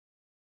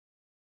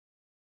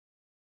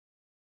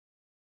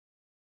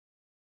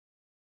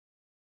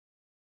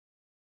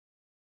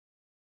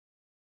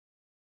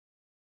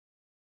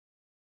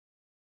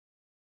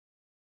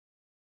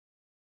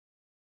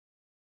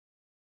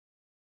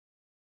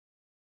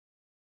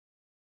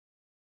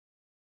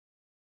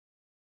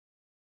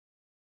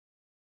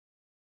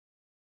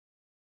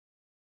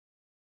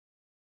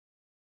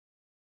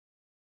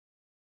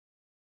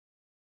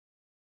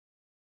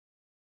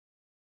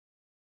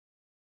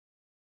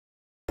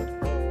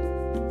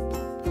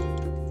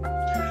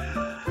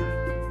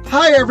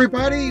Hi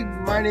everybody,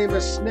 my name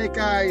is Snake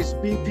Eyes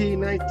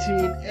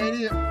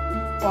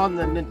BP1980 on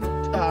the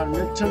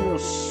Nintendo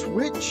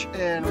Switch,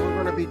 and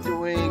we're going to be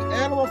doing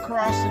Animal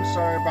Crossing.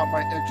 Sorry about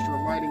my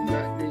extra lighting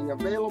not being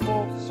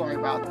available. Sorry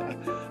about that.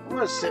 I'm going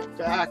to sit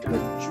back and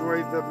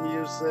enjoy the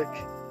music.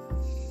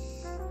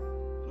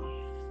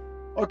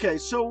 Okay,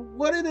 so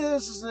what it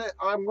is that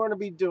I'm going to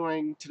be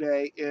doing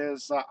today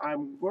is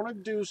I'm going to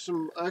do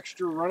some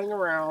extra running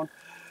around.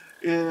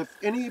 If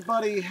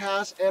anybody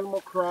has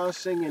Animal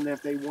Crossing and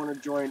if they want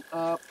to join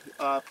up,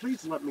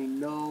 please let me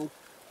know.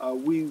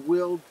 We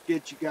will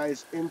get you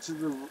guys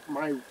into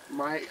my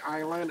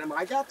island, and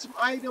I got some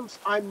items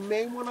I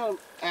may want to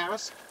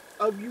ask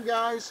of you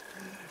guys.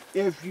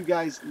 If you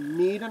guys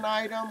need an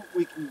item,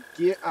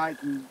 I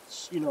can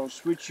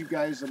switch you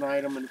guys an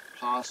item if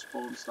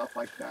possible and stuff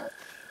like that.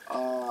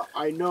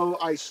 I know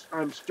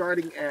I'm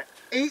starting at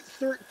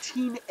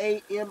 8:13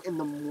 a.m. in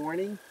the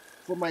morning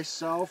for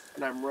myself,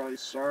 and I'm really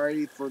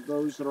sorry for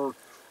those that are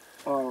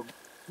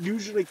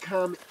usually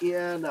come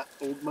in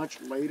much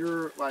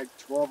later, like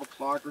 12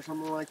 o'clock or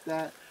something like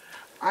that.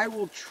 I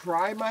will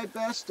try my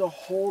best to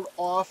hold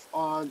off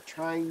on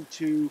trying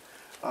to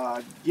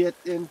get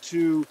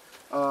into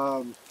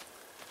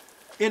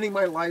ending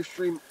my live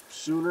stream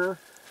sooner.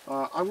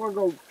 I'm going to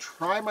go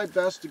try my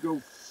best to go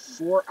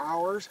 4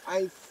 hours,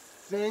 I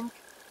think.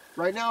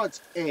 Right now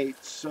it's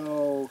 8,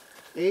 so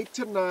 8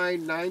 to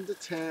 9, 9 to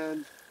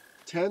 10,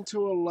 10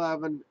 to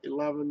 11,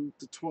 11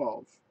 to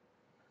 12.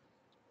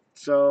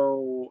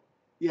 So,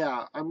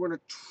 yeah, I'm going to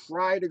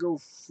try to go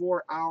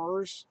 4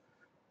 hours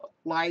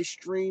live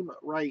stream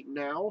right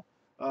now.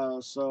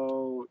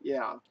 So,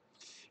 yeah.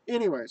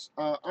 Anyways,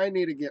 I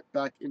need to get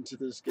back into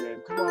this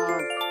game. Come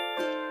on.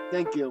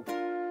 Thank you.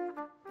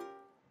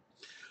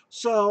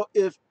 So,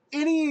 if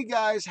any of you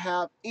guys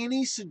have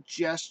any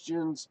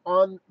suggestions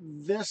on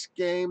this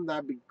game,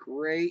 that'd be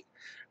great.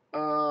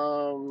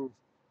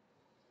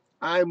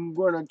 I'm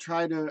going to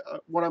try to,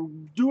 what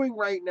I'm doing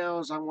right now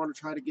is I want to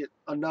try to get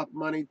enough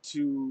money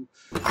to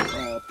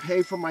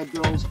pay for my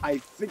bills. I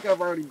think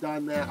I've already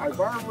done that. I've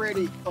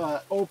already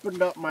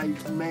opened up my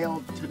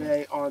mail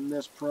today on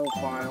this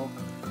profile.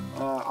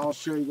 I'll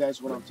show you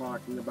guys what I'm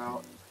talking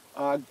about.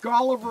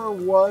 Gulliver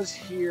was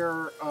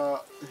here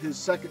his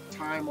second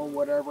time or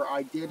whatever.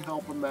 I did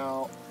help him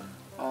out.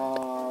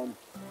 I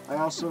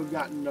also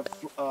gotten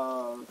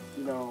I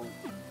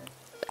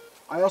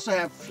also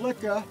have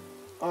Flicka.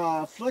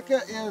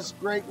 Flicka is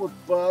great with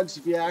bugs.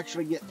 If you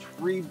actually get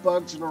 3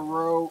 bugs in a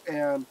row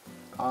and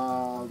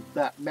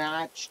that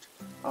matched,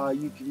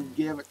 you can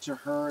give it to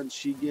her and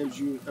she gives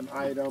you an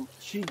item.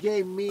 She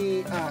gave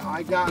me,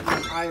 I got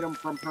an item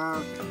from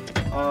her.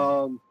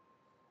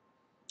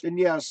 And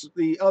yes,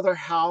 the other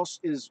house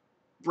is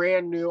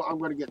brand new. I'm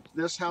going to get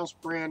this house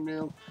brand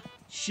new.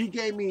 She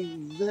gave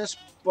me this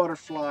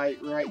butterfly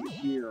right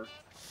here.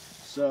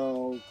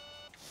 So,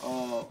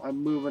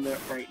 I'm moving it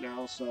right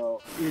now.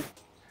 So,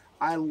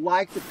 I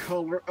like the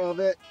color of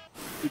it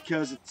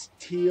because it's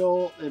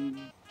teal and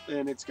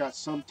it's got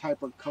some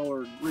type of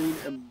color, green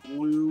and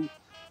blue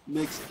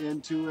mixed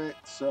into it.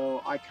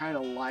 So, I kind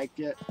of like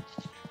it.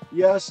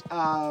 Yes,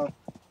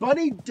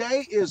 Bunny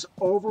Day is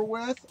over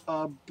with,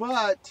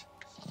 but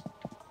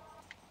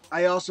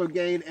I also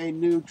gained a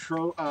new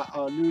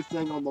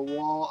thing on the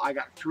wall. I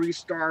got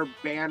 3-star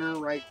banner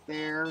right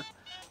there.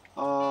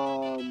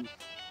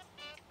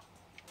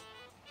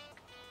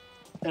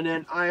 And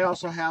then I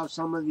also have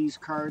some of these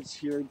cards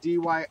here.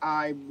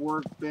 DIY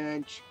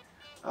workbench.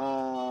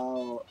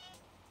 Do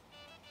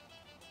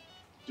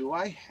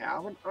I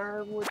have an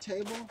ironwood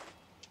table?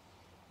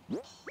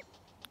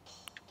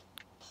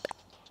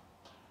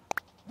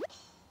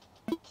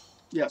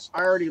 Yes,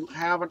 I already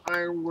have an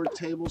ironwood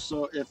table,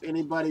 so if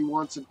anybody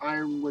wants an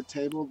ironwood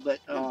table, they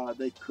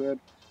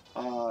could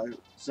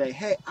say,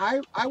 hey,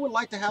 I would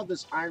like to have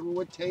this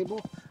ironwood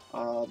table.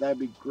 That'd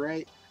be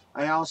great.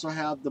 I also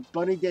have the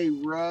Bunny Day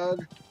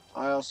rug.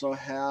 I also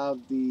have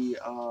the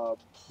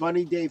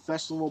Bunny Day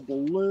Festival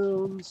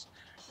balloons.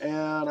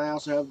 And I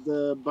also have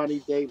the Bunny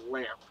Day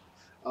lamp.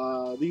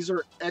 These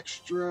are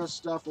extra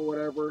stuff or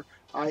whatever.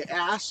 I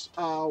asked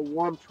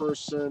one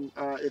person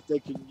if they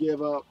could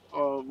give up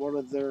one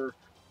of their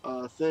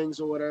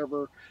things or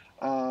whatever.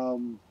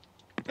 And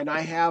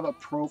I have a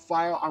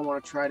profile. I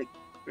want to try to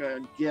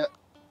get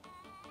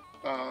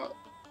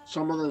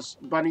some of this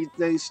Bunny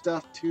Day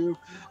stuff too.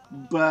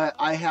 But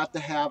I have to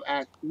have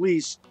at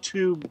least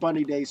 2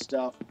 Bunny Day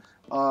stuff.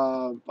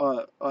 I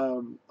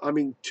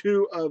mean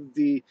 2 of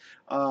the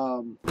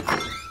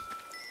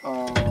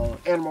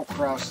Animal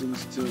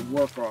Crossings to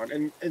work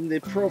on, and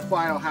the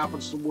profile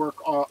happens to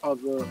work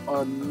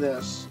on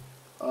this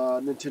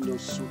Nintendo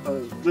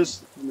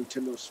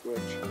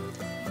Switch.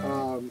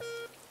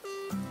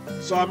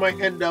 So I might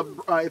end up,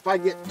 if I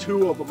get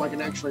 2 of them, I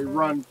can actually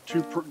run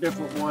 2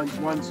 different ones.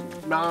 One's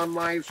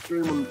non-live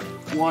stream and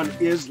one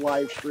is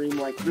live stream.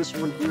 Like this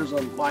one here's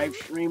a live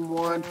stream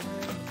one,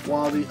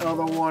 while the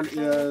other one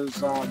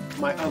is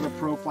my other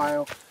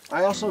profile.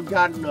 I also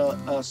got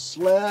a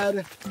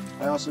sled.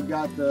 I also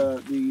got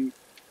the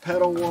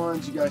pedal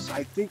ones. You guys,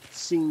 I think,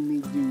 seen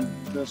me do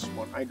this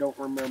one. I don't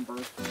remember.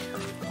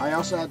 I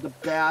also had the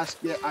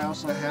basket. I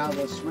also have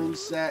a swing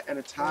set and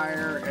a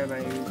tire and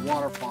a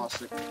water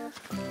faucet.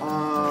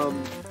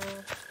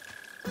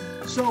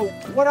 So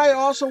what I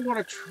also want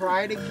to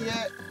try to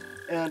get,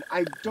 and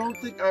I don't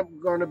think I'm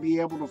going to be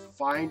able to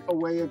find a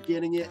way of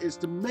getting it, is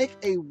to make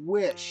a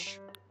wish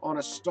on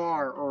a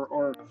star,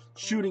 or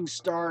shooting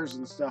stars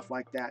and stuff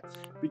like that.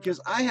 Because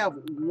I have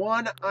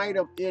one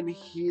item in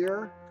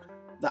here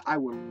that I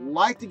would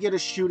like to get a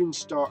shooting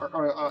star,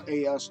 or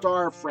a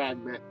star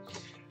fragment.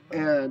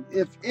 And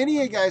if any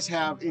of you guys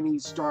have any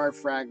star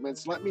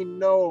fragments, let me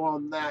know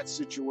on that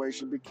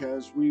situation,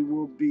 because we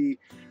will be,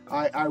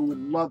 I would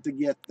love to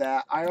get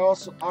that. I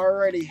also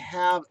already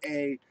have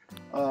a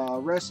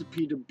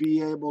recipe to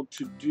be able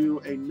to do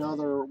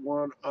another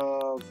one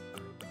of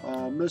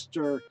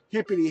Mr.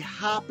 Hippity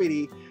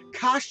Hoppity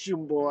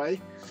Costume Boy,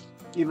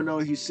 even though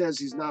he says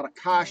he's not a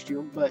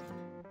costume, but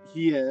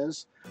he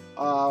is.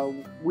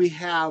 We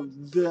have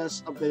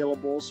this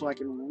available, so I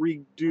can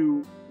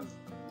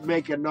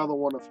make another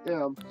one of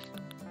him.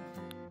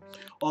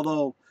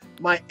 Although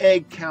my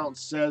egg count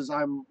says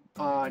I'm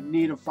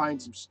need to find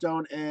some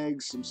stone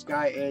eggs, some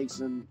sky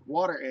eggs, and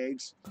water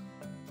eggs.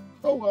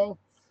 Oh well.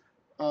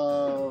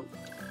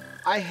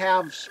 I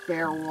have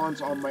spare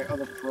ones on my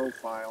other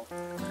profile.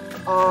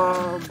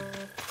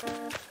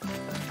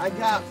 I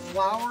got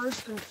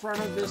flowers in front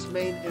of this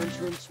main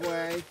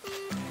entranceway.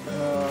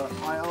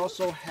 I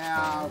also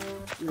have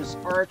this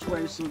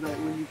archway so that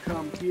when you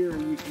come here,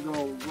 you can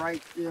go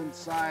right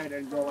inside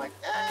and go like,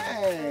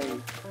 hey!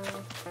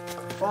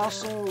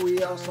 Also,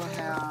 we also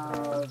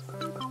have,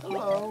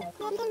 hello.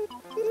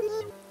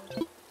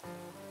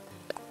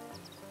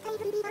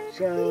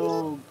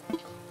 So,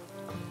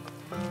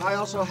 I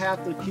also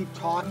have to keep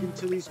talking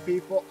to these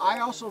people. I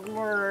also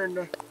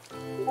learned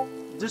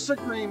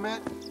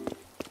disagreement.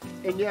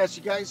 And yes,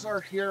 you guys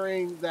are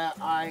hearing that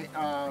I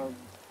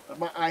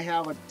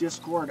have a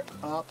Discord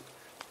up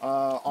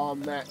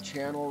on that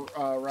channel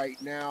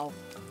right now.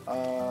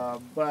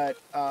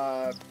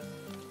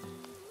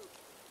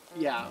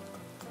 Yeah,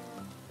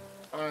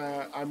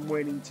 I'm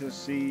waiting to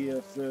see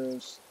if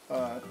this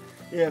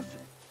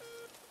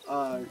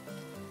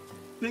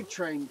Big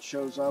Train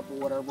shows up or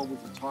whatever. We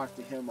can talk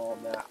to him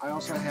on that. I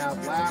also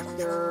have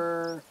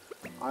laughter.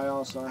 I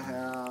also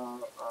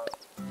have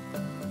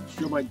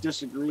show my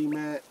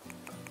disagreement.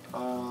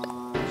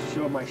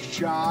 Show my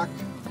shock.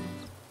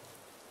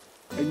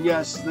 And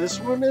yes, this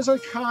one is a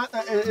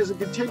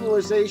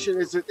continualization.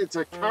 It's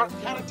a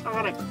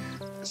catatonic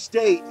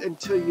state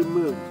until you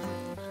move.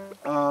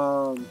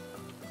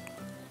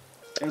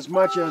 As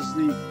much as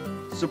the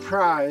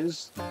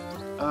surprise,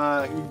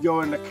 you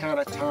go into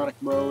catatonic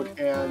mode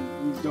and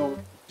you don't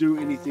do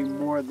anything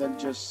more than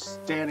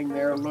just standing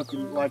there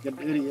looking like an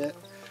idiot.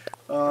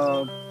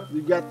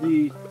 You got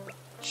the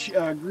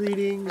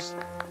greetings,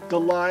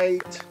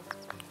 delight,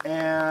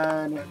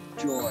 and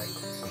joy.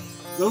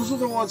 Those are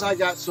the ones I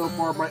got so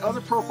far. My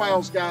other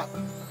profiles got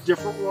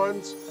different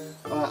ones.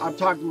 I'm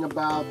talking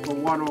about the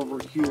one over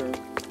here.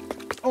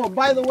 Oh,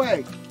 by the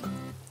way.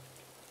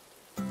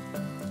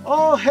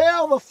 Oh,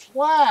 hail the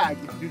flag!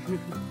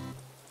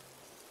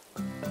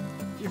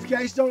 If you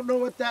guys don't know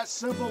what that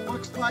symbol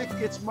looks like,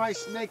 it's my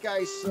snake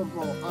eyes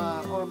symbol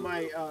on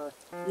my, on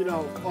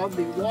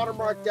the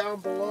watermark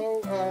down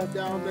below,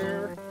 down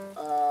there.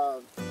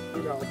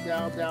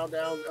 Down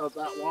of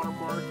that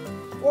watermark,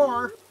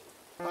 or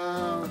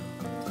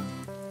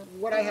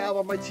what I have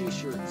on my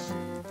t-shirts.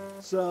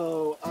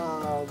 So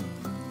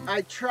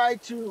I try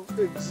to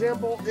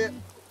resemble it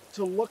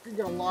to looking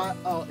a lot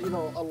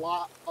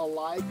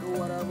alike or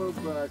whatever,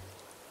 but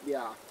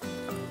yeah.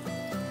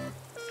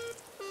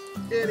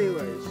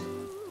 Anyways,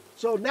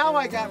 so now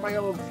I got my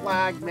own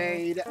flag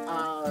made.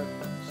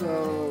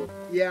 So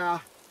yeah,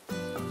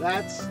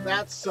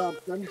 that's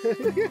something.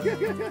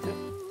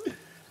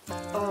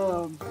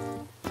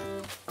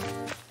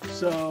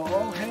 So,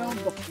 oh, hail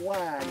the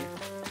flag.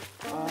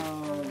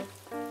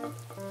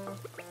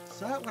 Is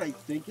that what I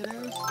think it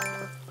is?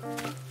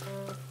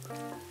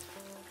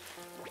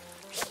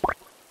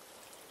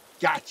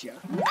 Gotcha.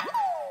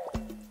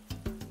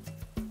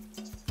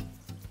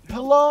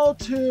 Hello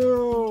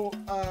to,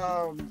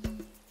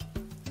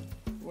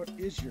 what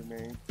is your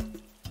name?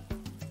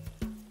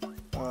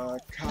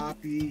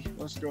 Copy.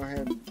 Let's go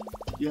ahead.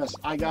 Yes,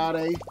 I got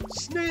a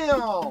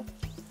snail.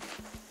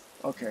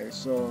 Okay,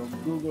 so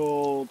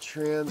Google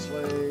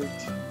Translate.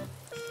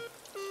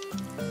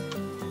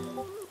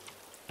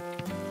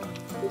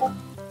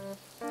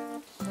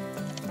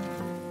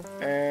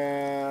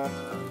 And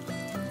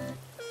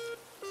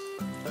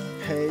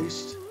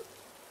paste.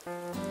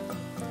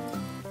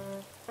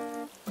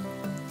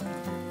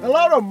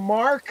 Hello to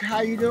Mark.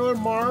 How you doing,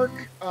 Mark?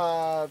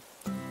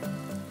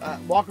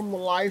 Welcome to the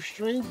live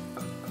stream.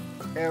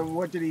 And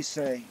what did he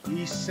say?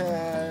 He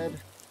said,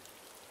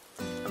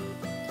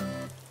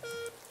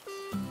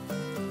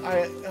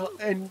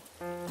 and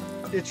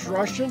it's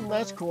Russian.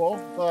 That's cool,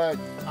 but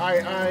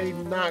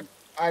I'm no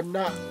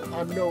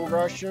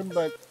Russian.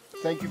 But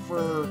thank you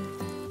for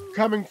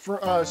coming from,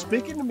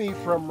 speaking to me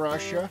from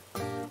Russia.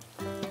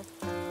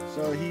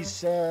 So he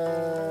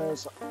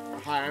says,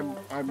 "Hi,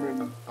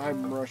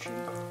 I'm Russian."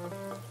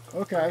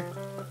 Okay.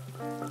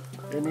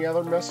 Any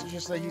other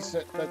messages that he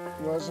said that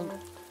wasn't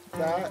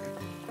that?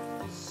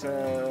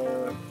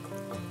 So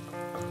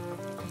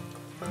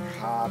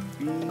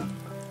copy.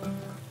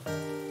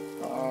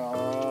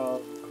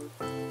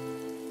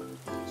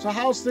 So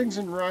how's things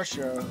in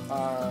Russia?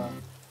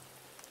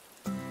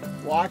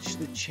 Watch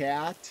the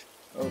chat.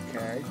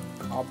 Okay,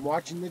 I'm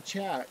watching the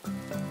chat.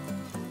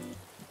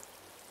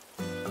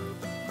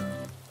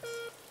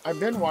 I've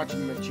been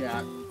watching the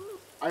chat.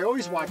 I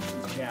always watch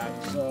the chat,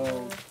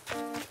 so.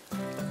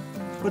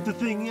 But the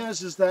thing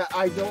is that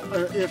I don't,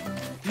 if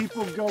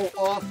people go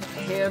off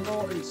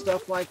handle and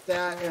stuff like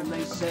that, and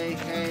they say,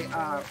 hey,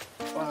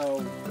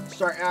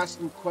 start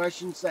asking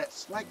questions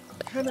that's like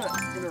kind of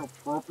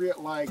inappropriate,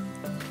 like,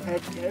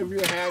 have you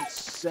had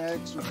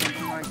sex or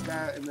something like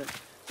that, and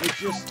it's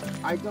just,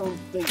 I don't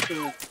think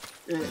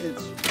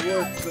it's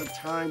worth the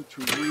time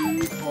to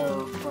read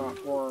or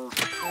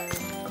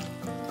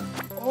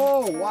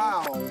oh,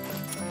 wow.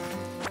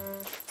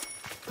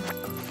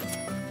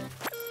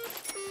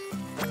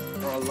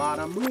 A lot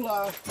of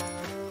moolah.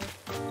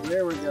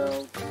 There we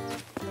go.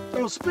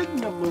 So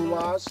speaking of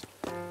moolahs,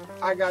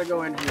 I gotta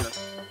go in here.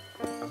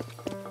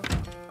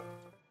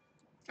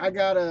 I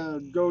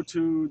gotta go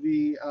to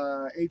the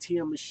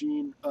ATM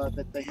machine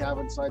that they have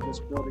inside this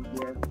building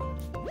here.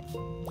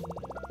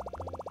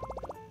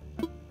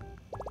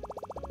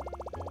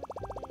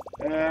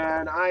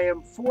 And I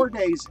am 4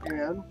 days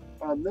in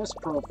on this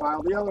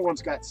profile. The other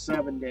one's got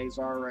 7 days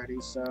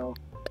already, so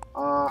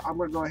I'm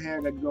gonna go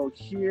ahead and go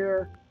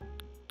here.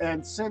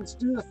 And since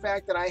due to the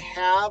fact that I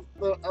have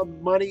the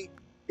money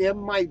in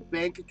my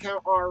bank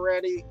account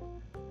already,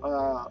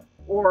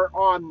 or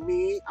on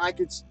me, I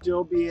could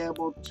still be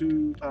able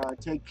to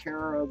take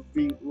care of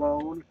the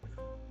loan.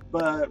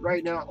 But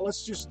right now,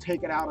 let's just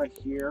take it out of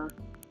here.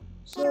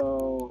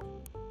 So,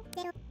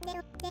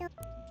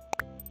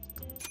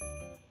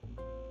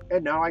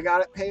 and now I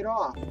got it paid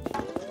off.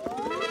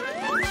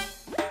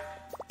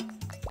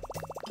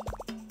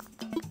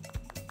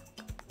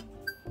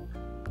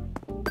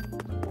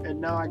 And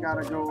now I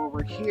gotta go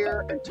over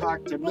here and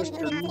talk to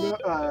Mr.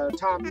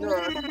 Tom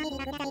Nook.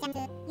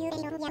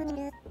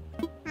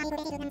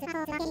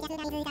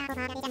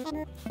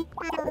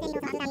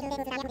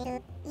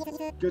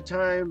 Good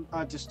time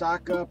to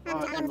stock up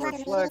and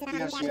reflect.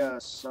 Yes,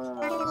 yes.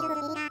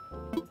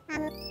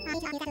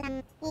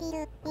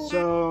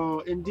 So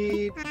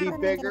indeed, the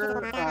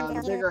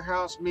bigger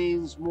house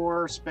means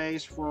more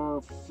space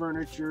for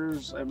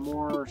furnitures and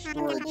more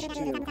storage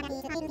too.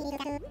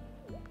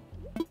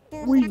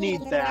 We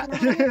need that.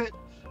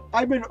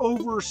 I've been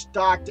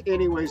overstocked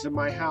anyways in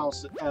my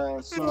house,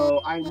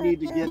 so I need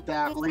to get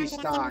that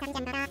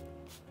restocked.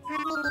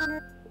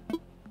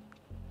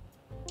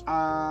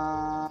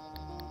 I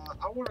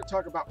want to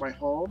talk about my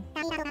home.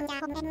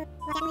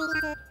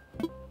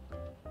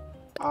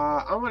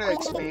 I'm going to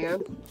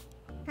expand.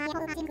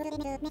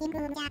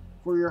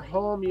 For your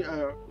home, you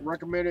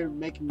recommended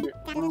making your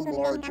room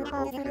larger.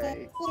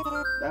 Okay.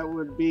 That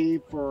would be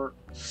for...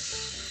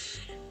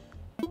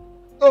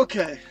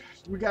 Okay.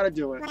 We gotta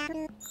do it.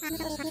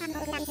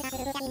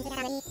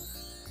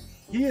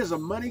 He is a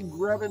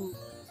money-grubbing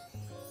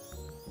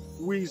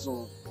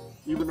weasel,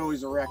 even though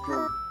he's a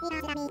raccoon.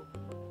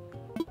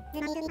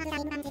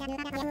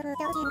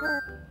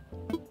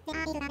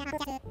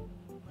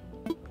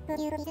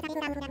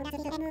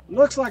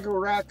 Looks like a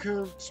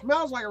raccoon,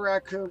 smells like a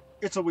raccoon,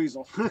 it's a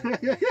weasel.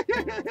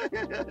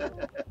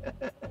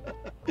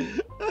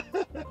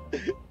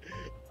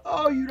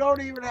 Oh, you don't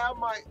even have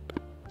my...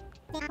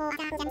 a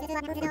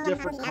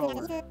different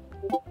color.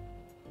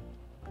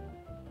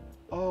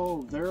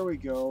 Oh, there we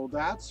go.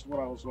 That's what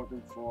I was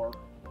looking for.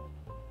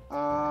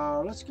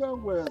 Let's go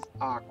with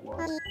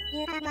aqua.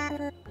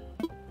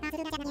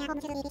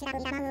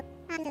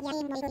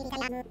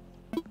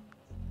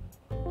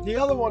 The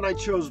other one I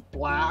chose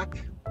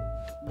black,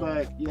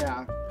 but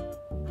yeah.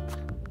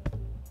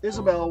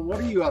 Isabel, what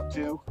are you up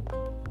to?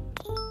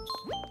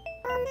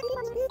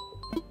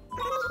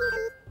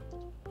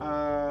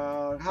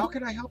 How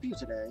can I help you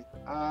today?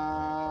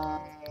 I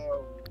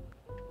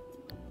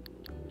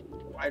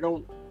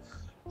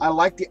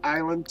like the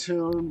island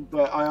tune,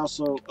 but I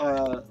also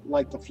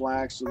like the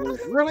flag, so there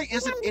really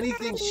isn't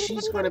anything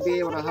she's going to be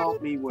able to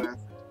help me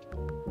with.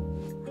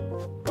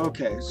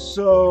 Okay,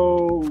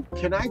 so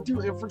can I do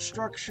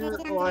infrastructure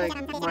like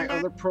my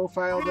other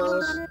profile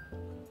does?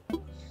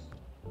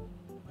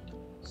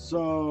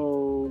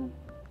 So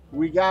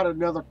we got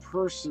another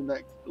person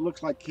that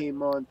looks like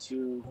came on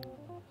to...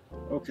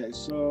 Okay,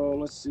 so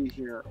let's see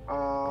here.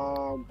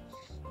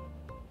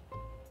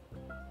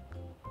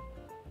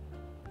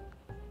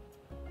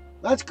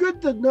 That's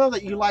good to know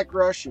that you like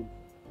Russian.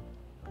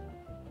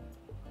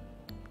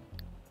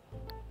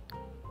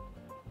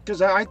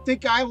 Because I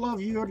think I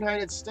love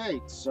United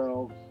States,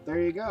 so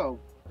there you go.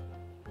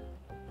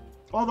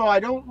 Although I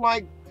don't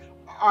like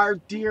our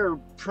dear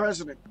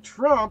President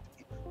Trump,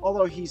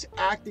 although he's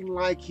acting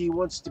like he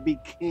wants to be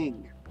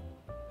king.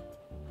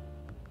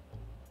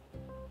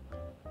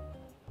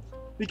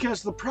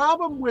 Because the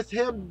problem with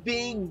him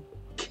being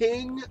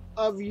king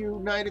of the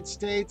United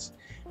States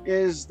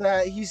is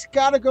that he's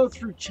got to go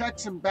through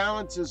checks and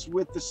balances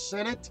with the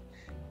Senate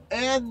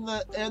and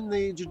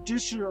the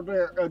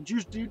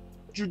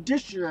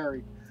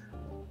judiciary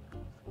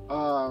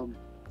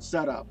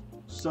setup.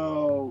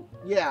 So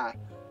yeah.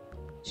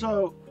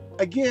 So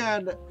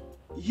again,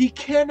 he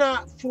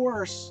cannot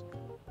force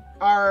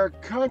our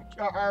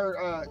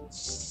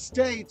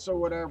states or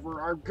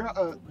whatever,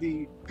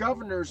 the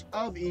governors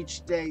of each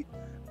state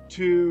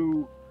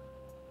to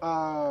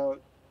bow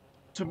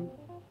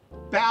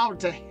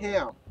to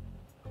him,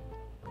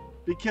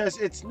 because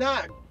it's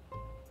not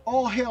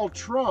all hail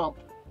Trump,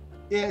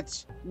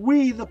 it's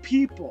we the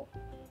people.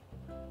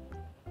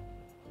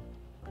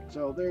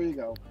 So there you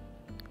go.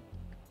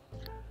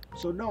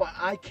 So no,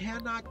 I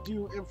cannot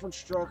do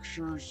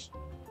infrastructures.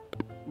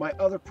 My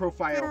other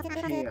profile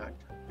can't.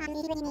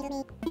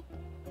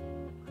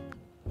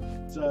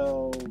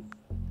 So,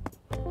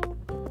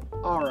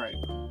 alright.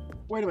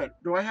 Wait a minute.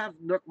 Do I have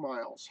Nook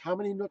Miles? How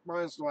many Nook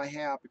Miles do I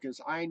have? Because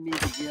I need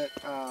to get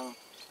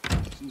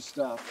some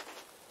stuff.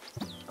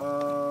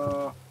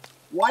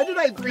 Why did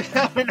I bring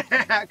out an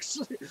axe?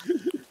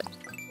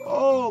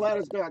 Oh, that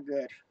is not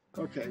good.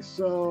 Okay,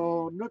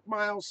 so Nook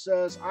Miles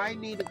says I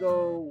need to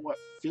go, what,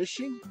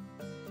 fishing?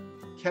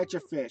 Catch a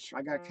fish.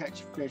 I gotta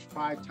catch a fish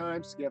 5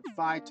 times to get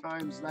 5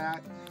 times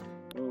that.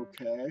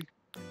 Okay.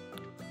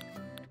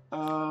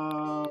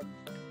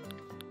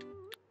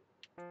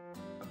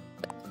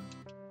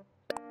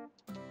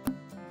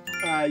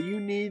 You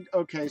need,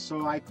 okay,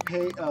 so I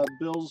pay,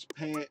 bills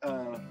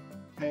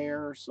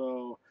payer,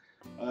 so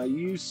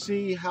you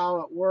see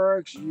how it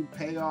works. You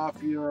pay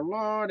off your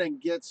loan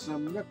and get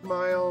some Nook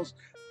Miles.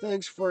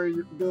 Thanks for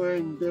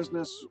doing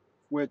business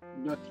with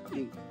Nook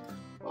Inc.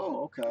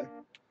 Oh, okay.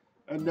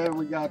 And then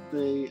we got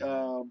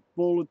the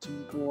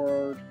bulletin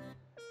board.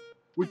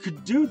 We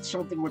could do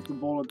something with the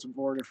bulletin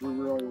board if we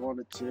really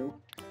wanted to.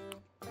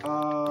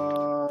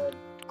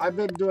 I've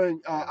been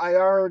doing, I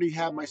already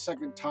had my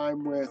second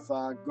time with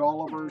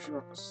Gulliver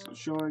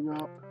showing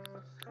up.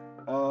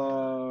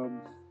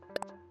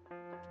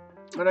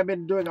 And I've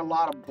been doing a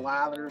lot of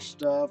Blather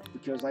stuff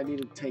because I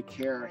need to take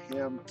care of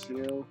him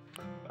too.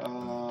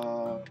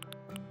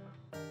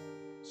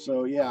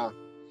 So yeah.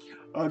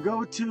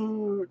 Go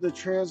to the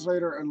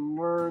translator and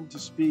learn to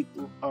speak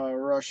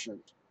Russian.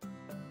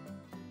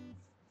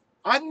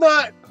 I'm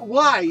not.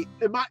 Why?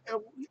 Am I?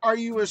 Are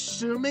you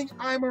assuming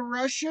I'm a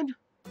Russian?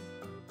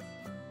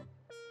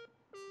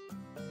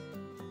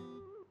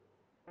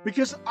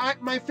 Because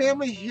my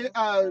family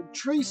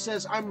tree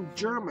says I'm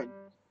German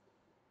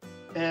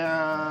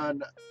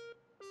and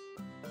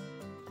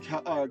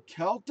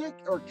Celtic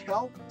or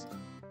Celt.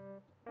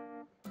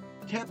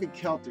 Can't be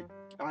Celtic.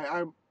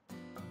 I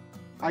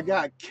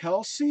got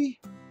Kelsey.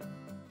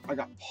 I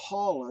got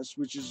Paulus,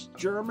 which is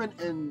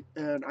German,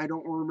 and I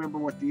don't remember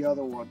what the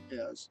other one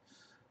is.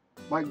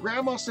 My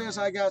grandma says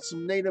I got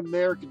some Native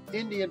American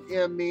Indian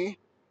in me,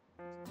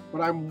 but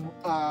I'm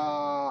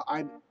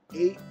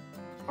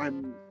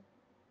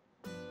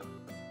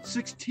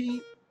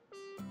 16.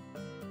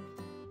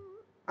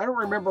 I don't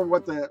remember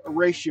what the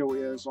ratio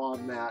is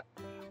on that.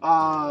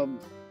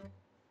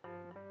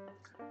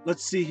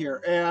 Let's see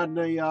here, and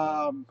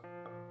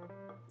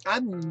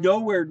I'm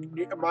nowhere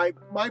near,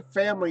 my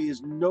family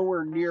is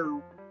nowhere near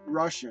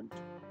Russian,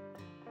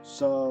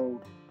 so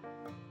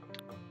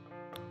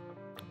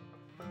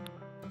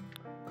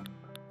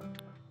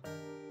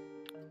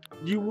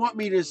you want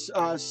me to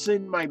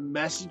send my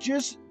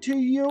messages to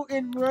you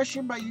in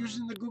Russian by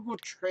using the Google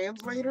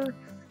Translator?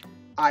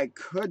 I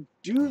could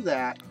do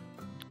that,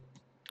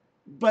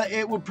 but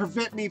it would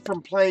prevent me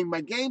from playing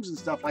my games and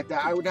stuff like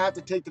that. I would have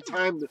to take the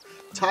time to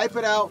type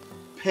it out,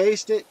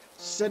 paste it,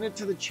 send it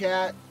to the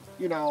chat,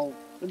 you know,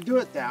 and do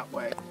it that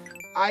way.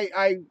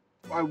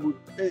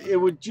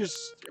 It would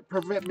just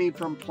prevent me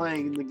from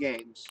playing the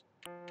games.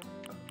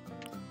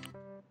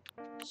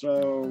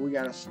 So we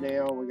got a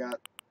snail, we got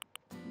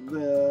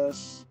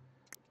this.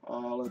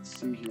 Let's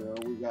see here.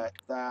 We got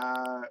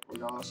that.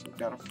 We also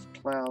got a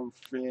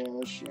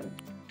clownfish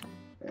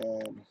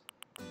and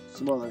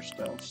some other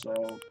stuff.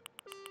 So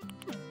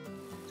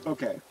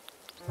okay.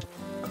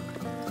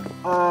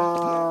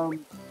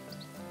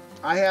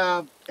 I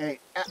have a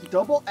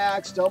double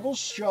axe, double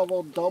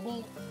shovel,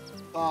 double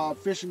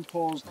fishing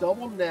poles,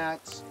 double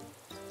nets.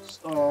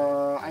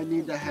 I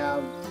need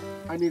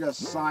to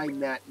assign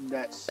that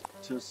nets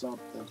to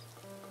something.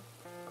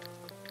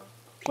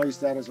 Place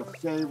that as a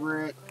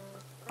favorite.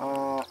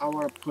 I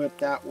want to put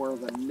that where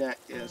the net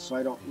is so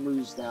I don't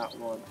lose that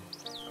one.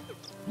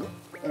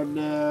 And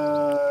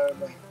then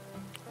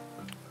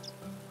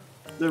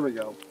there we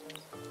go.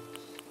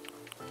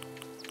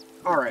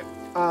 Alright,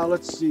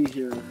 let's see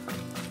here.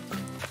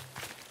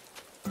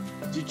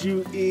 Did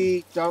you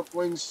eat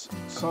dumplings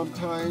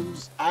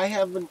sometimes? I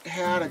haven't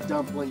had a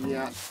dumpling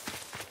yet.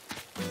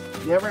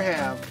 Never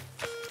have.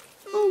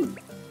 Ooh.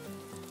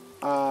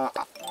 I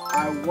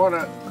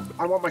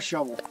I want my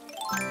shovel.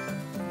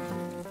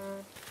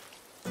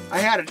 I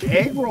had an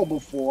egg roll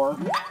before,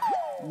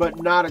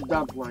 but not a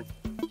dumpling.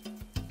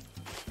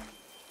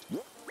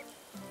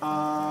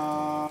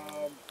 I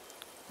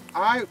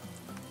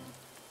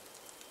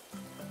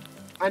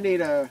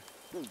need a...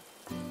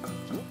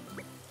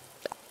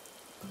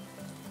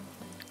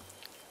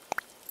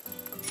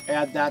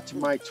 add that to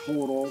my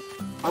total.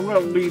 I'm going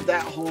to leave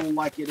that hole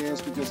like it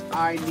is because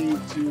I need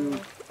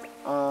to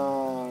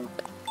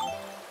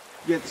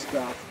get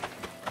stuff.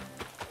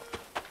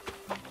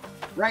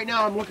 Right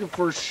now I'm looking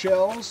for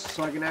shells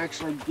so I can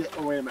actually get...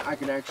 Oh, wait a minute. I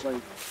can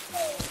actually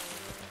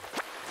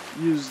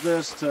use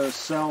this to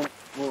sell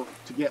to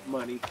get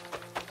money.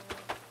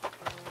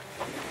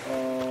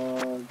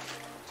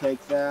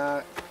 Take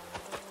that.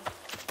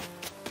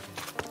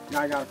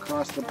 Now I gotta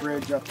cross the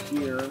bridge up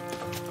here.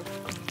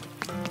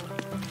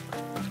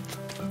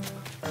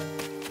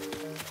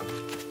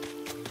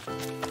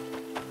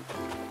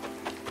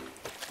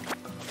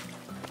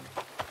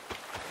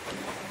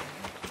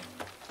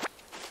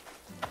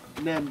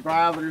 And then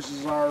Brothers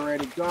is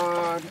already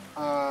gone.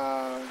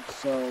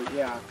 So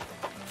yeah.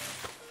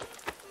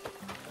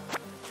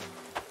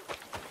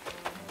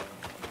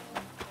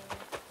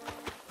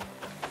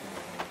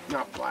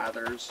 Not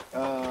Blathers.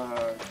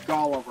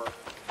 Gulliver.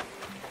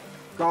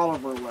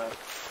 Gulliver left.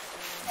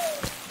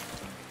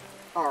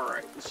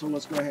 Alright, so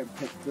let's go ahead and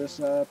pick this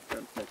up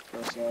and pick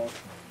this up.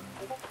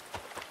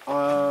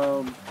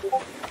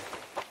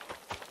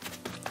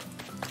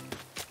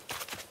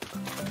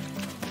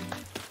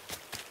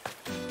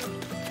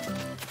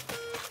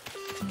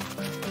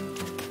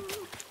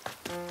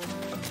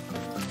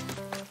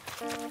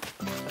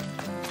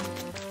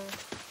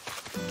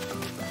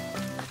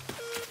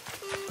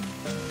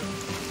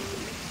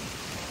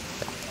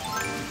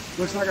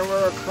 Looks like I'm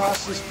going to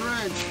cross this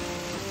bridge.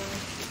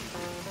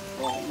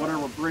 Well,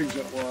 whatever bridge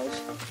it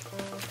was.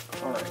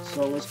 Alright,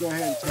 so let's go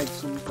ahead and take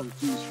some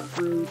of these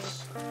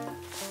fruits.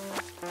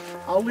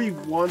 I'll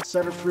leave one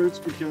set of fruits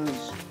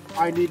because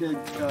I need to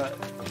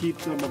keep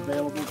them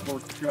available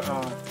for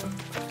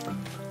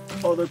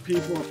other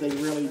people if they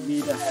really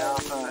need to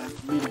have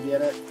need to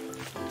get it.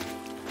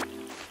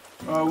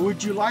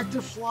 Would you like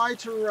to fly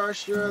to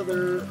Russia?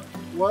 There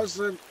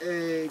wasn't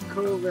a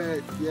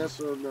COVID, yes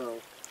or no?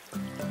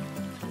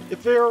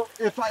 If there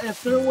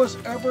was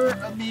ever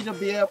a me to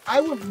be able,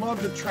 I would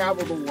love to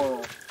travel the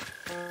world.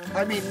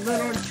 I mean,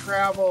 literally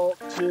travel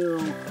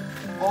to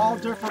all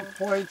different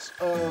points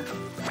of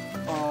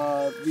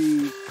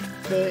the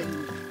thing.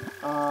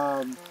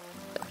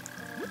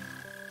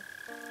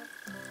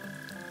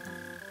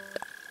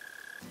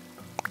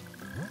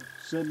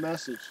 Send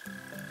message.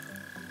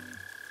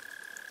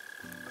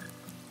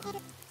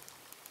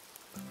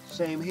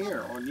 Same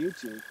here on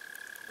YouTube.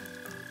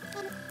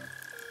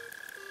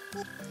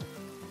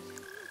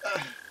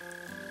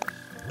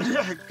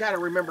 I gotta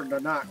remember to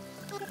not.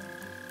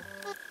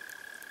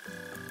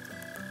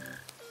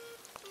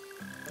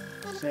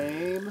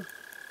 Same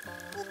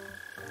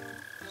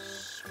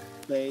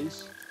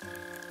space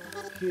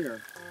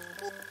here.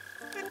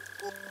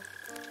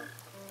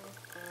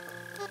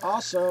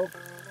 Also,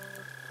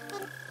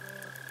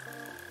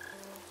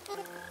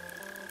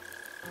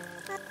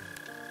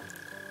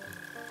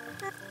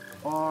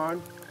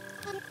 on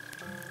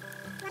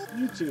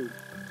YouTube.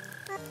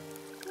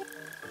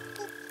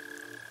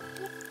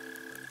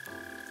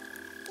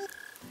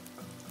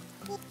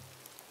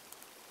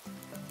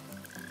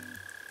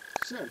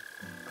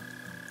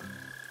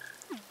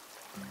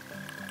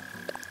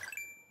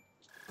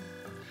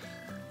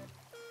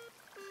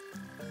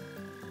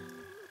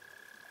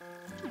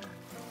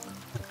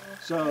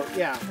 So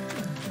yeah,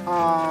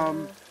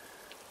 I'm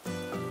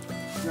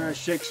gonna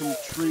shake some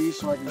trees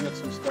so I can get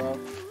some stuff.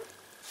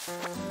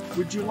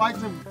 Would you like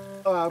to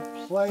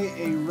play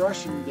a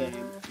Russian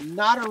game?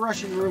 Not a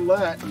Russian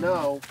roulette,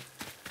 no.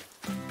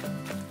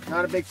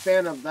 Not a big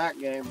fan of that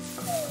game.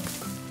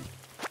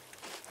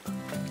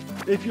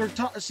 If you're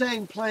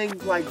saying playing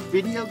like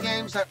video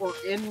games that were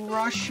in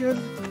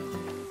Russian,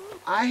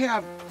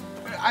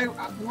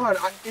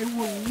 it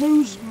will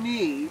lose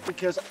me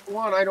because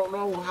one, I don't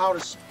know how to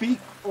speak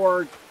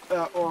or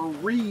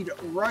read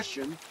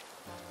Russian.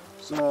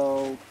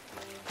 So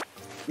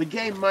the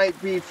game might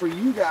be for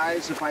you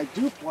guys if I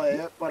do play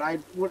it, but I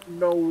wouldn't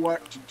know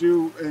what to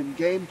do in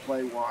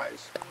gameplay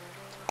wise.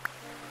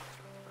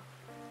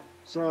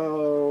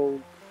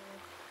 So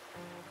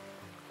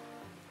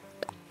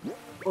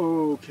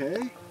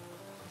okay.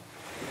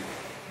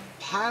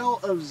 Pile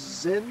of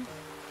zinc.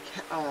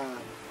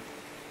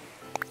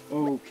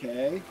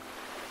 Okay.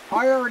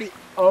 I already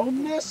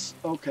own this?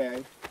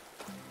 Okay.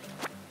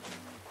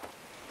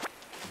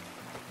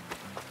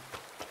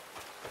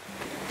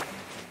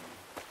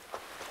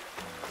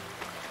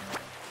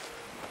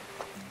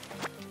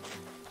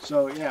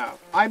 So yeah,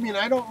 I mean,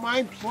 I don't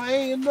mind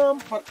playing them,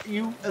 but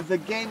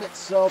the game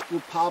itself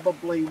would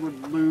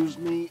lose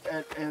me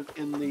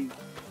in the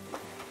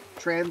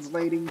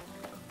translating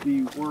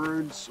the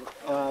words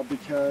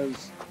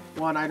because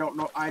one, I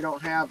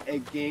don't have a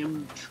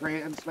game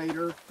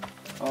translator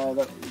that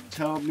would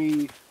tell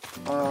me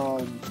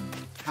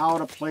how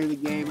to play the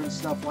game and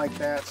stuff like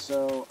that,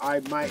 so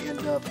I might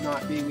end up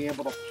not being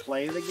able to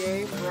play the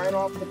game right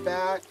off the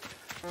bat.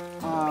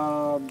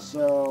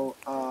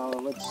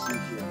 Let's see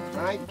here. Can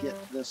I get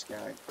this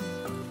guy?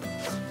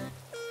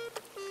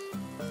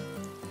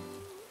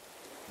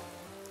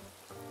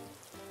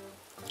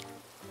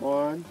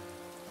 One,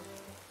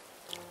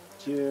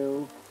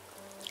 two,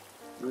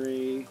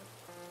 three,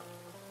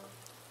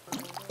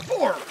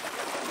 four.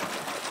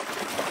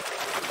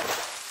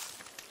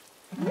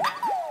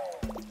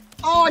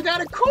 Oh, I got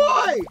a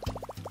koi!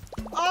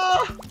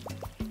 Oh!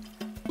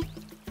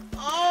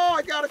 Oh,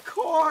 I got a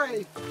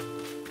koi!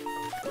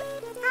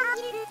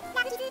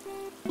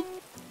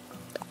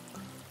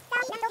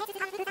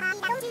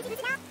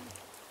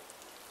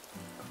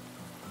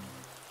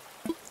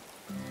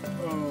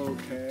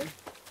 Okay.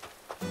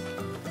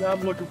 Now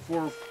I'm looking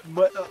for,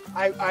 but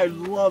I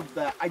love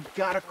that. I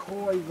got a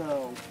koi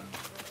though.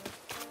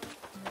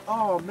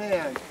 Oh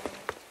man,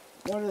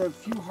 one of the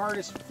few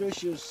hardest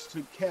fishes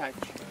to catch.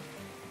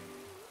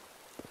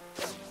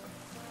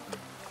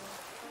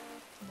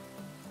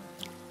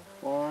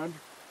 One,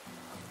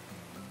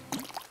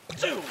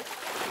 two.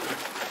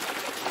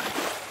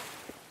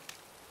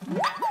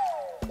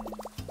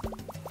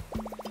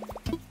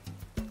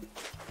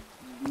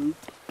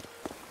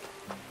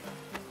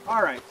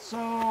 All right,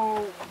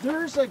 so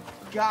there's a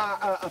guy,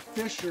 a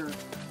fisher,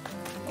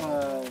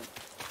 a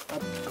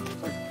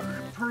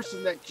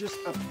person that just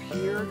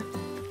appeared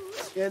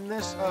in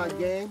this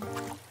game.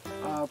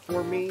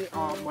 For me,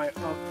 my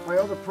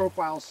other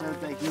profile said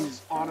that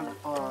he's on an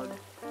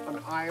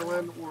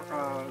island,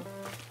 or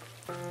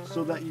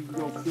so that you can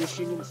go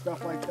fishing and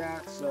stuff like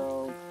that.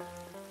 So,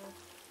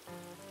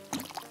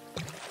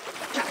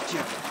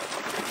 gotcha.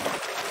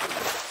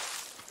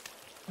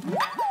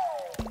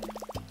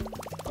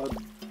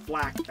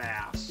 Black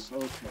bass.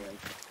 Okay.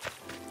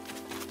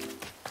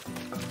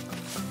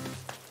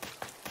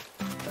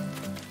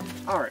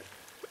 All right.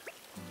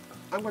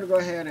 I'm going to go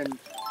ahead and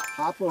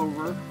hop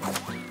over.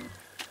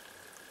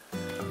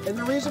 And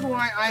the reason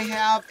why I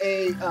have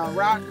a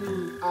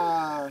rotten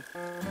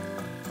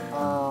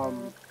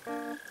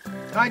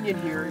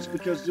onion here is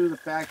because due to the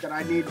fact that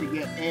I need to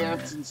get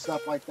ants and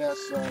stuff like that.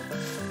 So,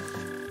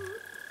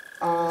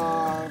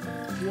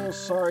 feel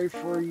sorry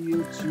for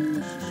you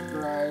to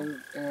subscribe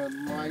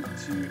and like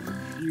to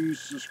view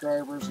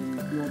subscribers and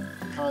build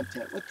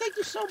content. Well, thank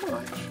you so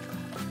much.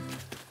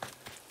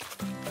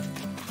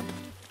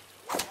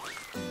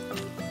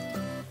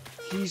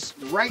 He's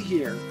right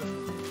here.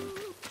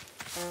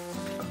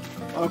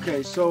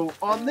 Okay, so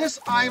on this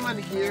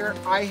island here,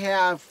 I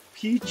have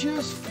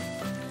peaches,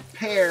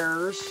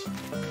 pears,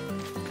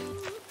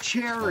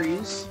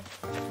 cherries,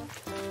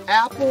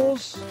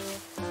 apples,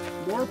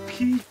 more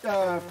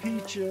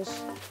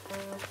peaches.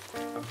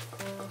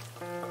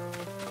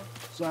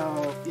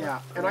 So,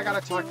 yeah, and I gotta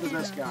talk to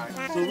this guy.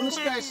 So this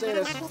guy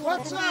says,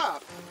 "What's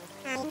up?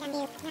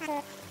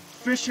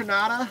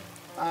 Fissionada,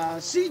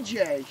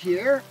 CJ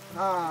here.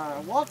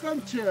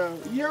 Welcome to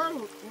your,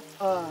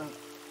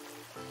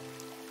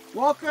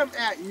 welcome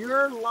at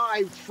your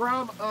live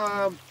from,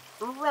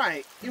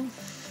 right in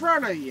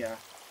front of you.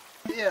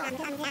 Yeah.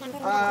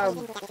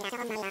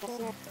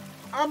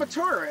 I'm a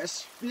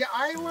tourist, the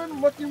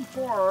island looking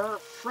for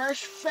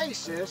fresh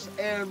faces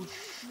and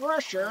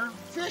fresher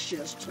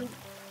fishes to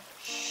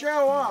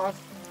show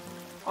off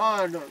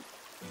on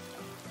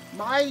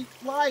my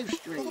live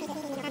stream.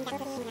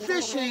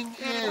 Fishing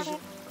is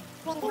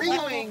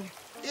reeling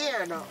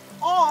in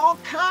all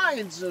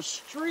kinds of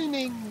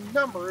streaming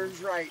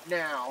numbers right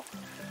now.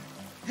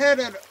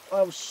 Headed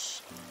of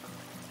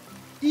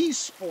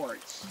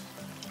esports.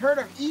 Heard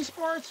of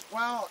esports?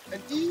 Well, an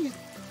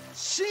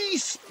sea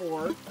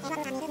sport.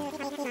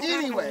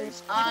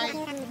 Anyways, I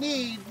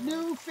need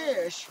new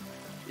fish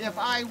if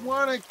I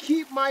want to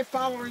keep my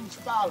followers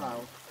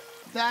follow.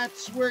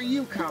 That's where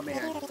you come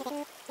in.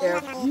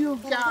 If you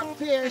got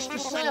fish to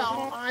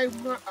sell,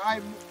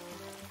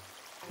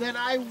 then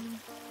I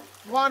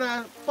want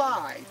to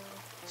buy.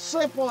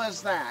 Simple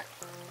as that.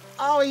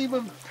 I'll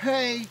even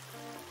pay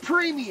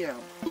premium.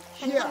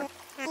 Yeah.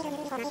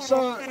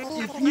 So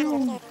if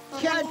you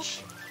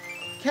cash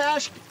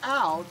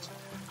out,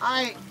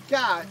 I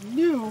got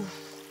new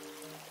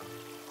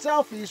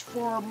selfies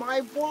for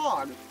my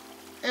vlog,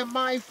 and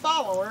my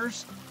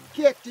followers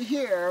get to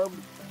hear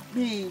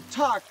me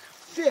talk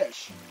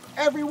fish.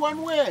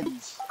 Everyone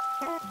wins.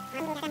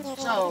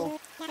 So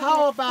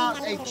how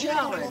about a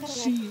challenge,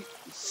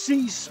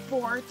 sea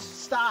sports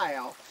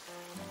style?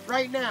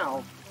 Right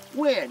now,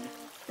 win,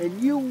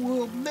 and you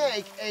will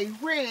make a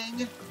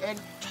ring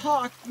and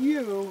talk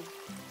you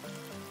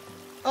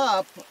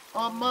up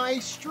on my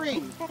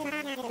stream.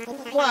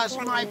 Plus,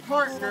 my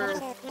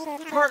partners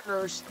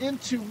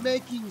into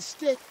making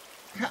stick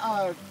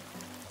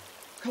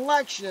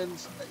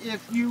collections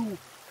if you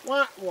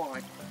want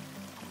one.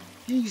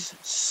 He's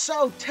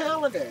so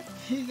talented.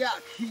 He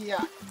got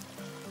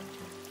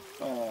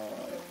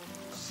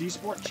Sea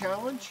Sport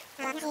Challenge.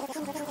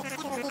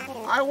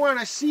 I want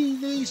to see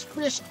these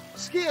fish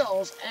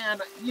skills,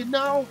 and you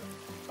know,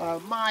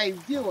 my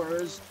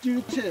viewers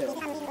do too.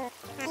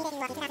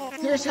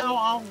 Here's how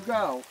I'll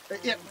go.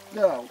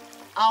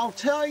 I'll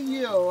tell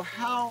you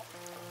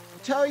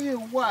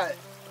what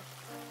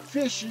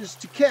fishes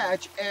to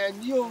catch,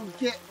 and you'll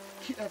get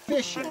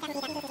fishing.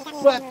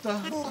 But the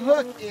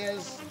hook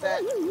is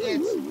that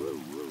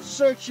it's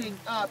searching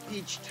up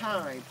each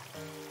time.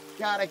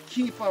 Gotta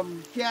keep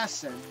them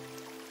guessing.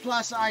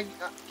 Plus, I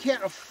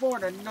can't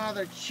afford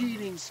another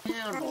cheating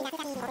scandal.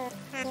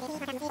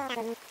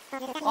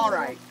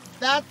 Alright,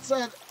 that's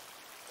a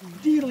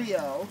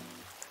dealio.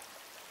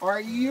 Are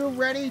you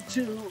ready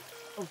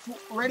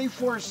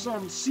for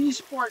some sea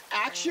sport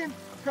action?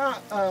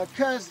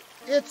 Cause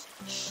it's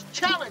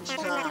challenge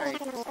time.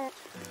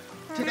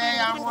 Today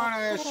I want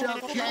to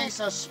showcase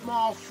a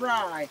small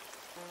fry.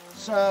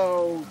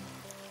 So,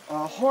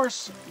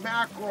 horse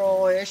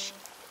mackerel-ish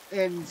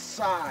in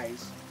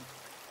size.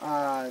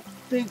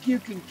 Think you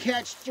can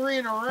catch 3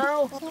 in a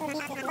row?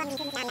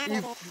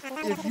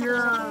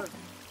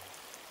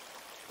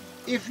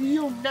 If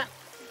you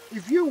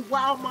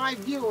wow my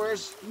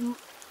viewers,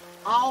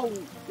 I'll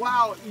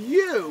wow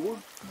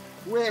you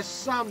with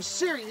some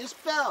serious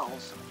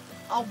bells.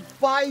 I'll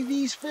buy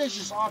these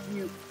fishes off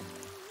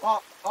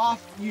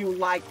you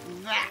like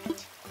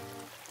that.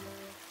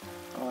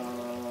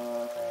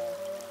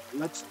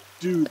 Let's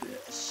do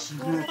this.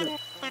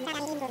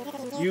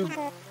 You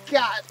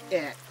got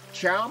it,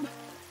 chum.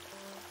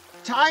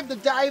 Time to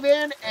dive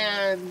in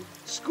and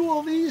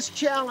school these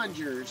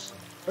challengers.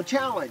 A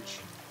challenge.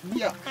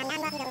 Yeah.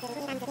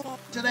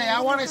 Today I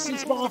want to see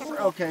small.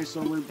 Okay,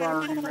 so we've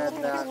already read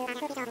that.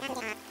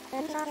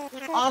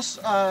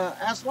 Also,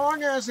 as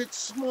long as it's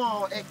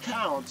small, it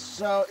counts.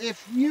 So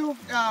if you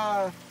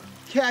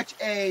catch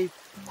a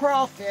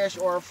crawfish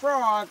or a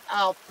frog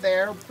out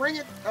there, bring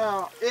it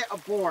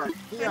aboard.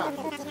 Yeah.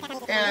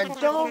 And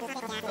don't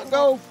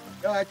go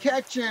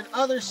catching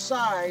other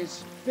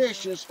size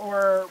fishes,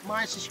 or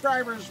my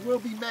subscribers will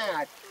be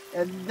mad.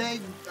 And they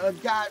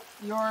got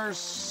your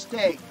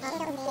steaks.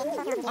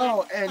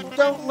 Oh, and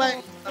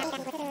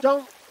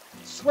don't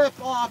slip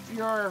off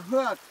your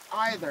hook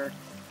either.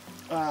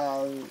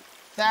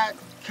 That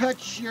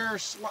cuts your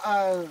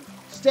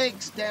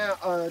steaks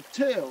down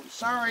too.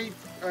 Sorry,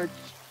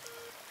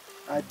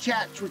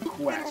 chat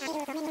request.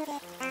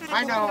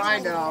 I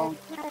know.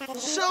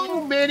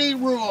 So many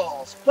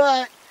rules,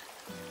 but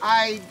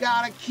I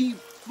gotta keep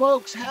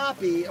folks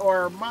happy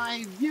or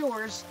my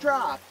viewers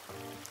drop.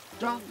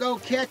 Don't go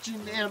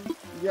catching them.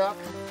 Yup.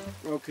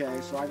 Okay,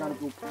 so I gotta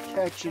go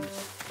catching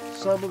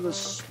some of the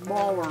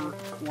smaller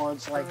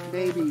ones, like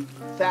maybe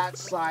that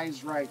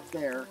size right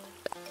there.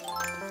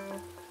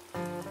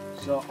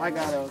 So I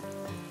gotta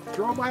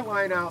throw my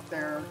line out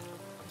there.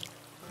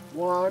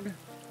 1,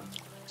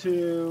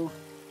 2,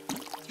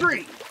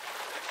 3.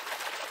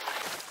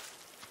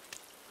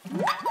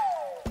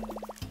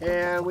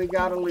 And we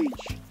got a leash.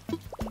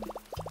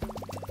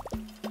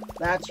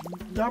 That's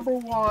number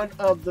 1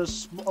 of the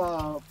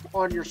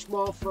on your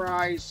small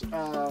fries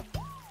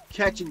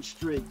catching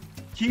streak.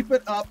 Keep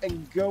it up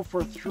and go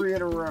for 3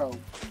 in a row.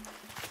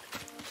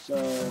 So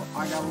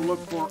I gotta look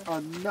for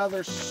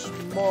another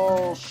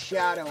small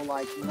shadow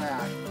like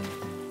that.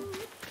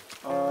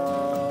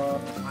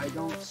 I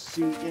don't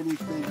see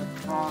anything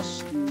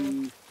across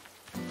the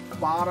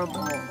bottom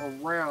or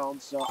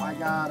around, so I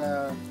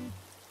gotta.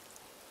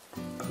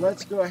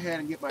 Let's go ahead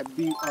and get my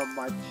beat on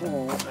my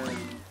pole and.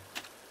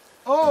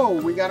 Oh,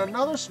 we got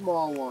another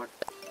small one.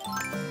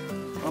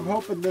 I'm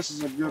hoping this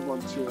is a good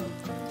one too.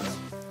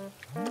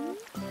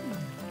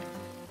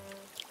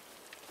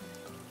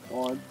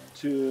 1,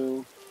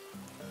 2,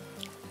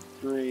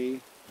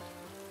 3,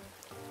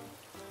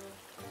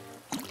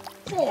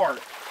 4.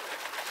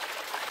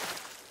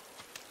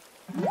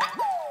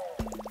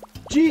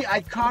 Gee, I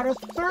caught a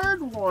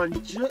third one,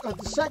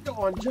 the second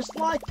one, just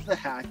like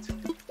that.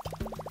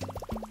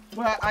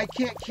 But I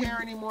can't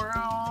carry anymore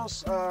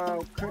else.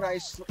 Could I?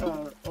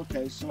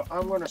 Okay, so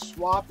I'm gonna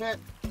swap it.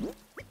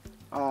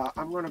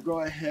 I'm gonna go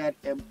ahead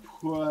and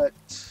put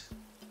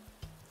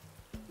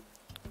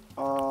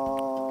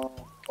a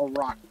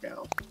rock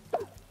down.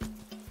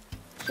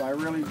 So I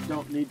really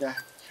don't need to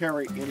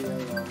carry any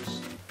of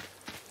those.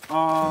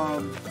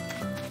 Now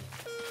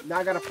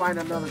I gotta find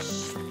another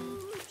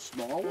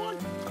small one.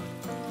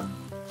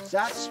 Is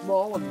that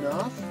small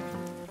enough?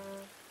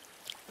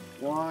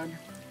 1,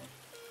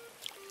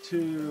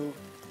 2,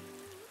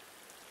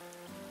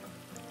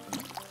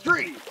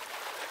 3.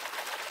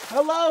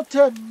 Hello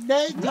to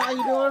Nate. How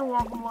you doing?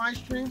 Welcome to live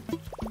stream.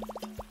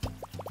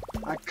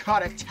 I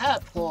caught a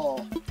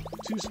tadpole.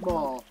 Too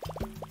small.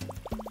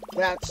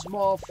 That's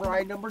small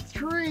fry number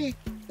 3.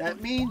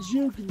 That means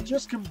you can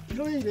just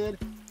completed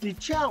the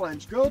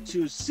challenge. Go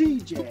to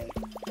CJ.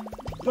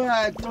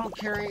 But don't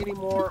carry any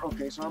more.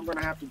 Okay, so I'm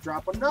gonna have to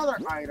drop another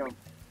item.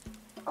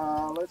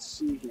 Let's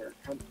see here.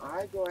 Can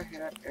I go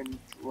ahead and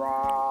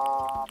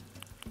drop?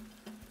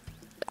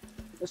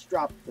 Let's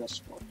drop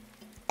this one.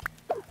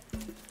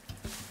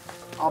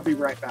 I'll be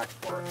right back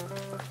for it.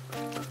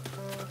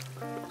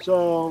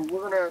 So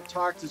we're gonna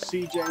talk to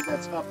CJ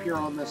that's up here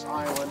on this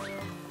island.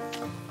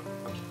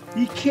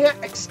 He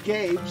can't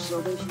escape,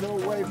 so there's no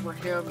way for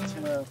him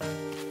to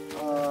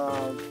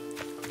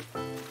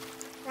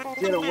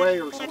get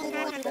away or something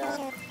like that.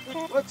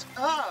 What's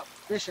up?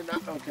 Fishing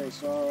not okay,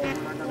 so we're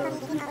not gonna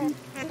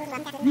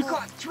you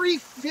caught 3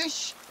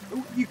 fish?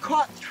 You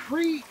caught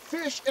 3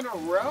 fish in a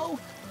row?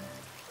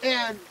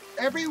 And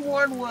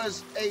everyone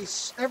was a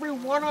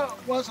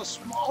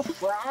small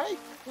fry?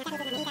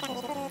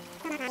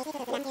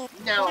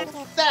 Now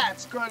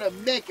that's gonna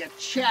make a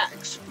chat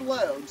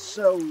explode.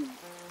 So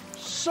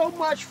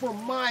much for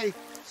my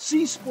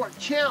Sea Sport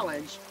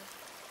challenge.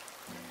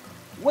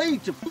 Way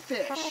to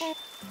fish.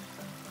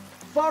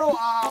 Photo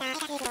op.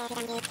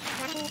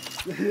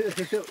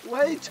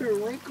 Way to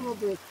wrinkle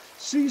the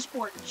Sea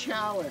Sport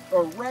challenge,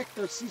 or wreck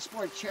the Sea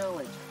Sport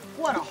challenge.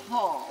 What a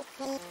haul.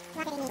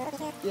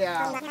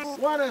 Yeah,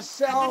 want to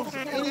sell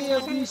any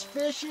of these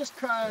fishes?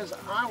 Cause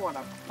I want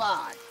to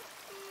buy.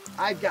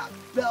 I got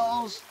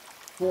bells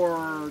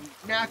for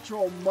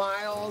natural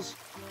miles,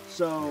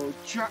 so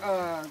chime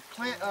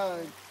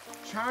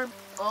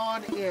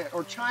on in.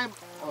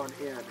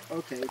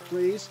 Okay,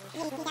 please.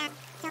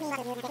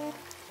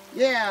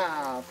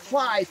 Yeah,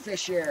 fly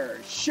fisher.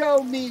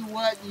 Show me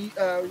what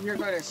you're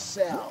gonna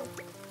sell.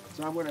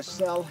 So I'm gonna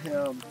sell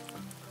him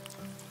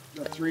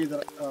the 3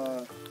 that.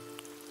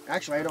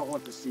 Actually, I don't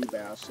want the sea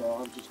bass, so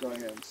I'm just going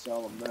ahead and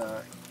sell him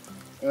that.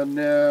 And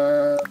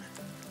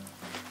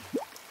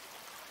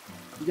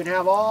you can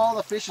have all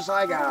the fishes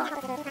I got.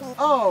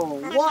 Oh,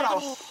 what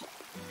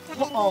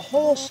a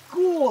whole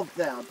school of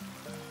them.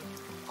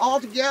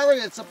 Altogether,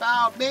 it's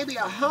about maybe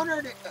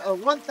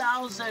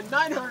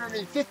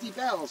 1,950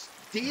 bells.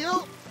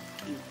 Deal?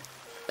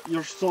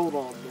 You're sold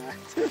on that.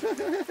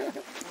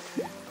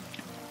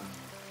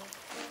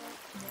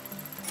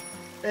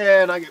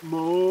 And I get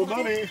more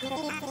money.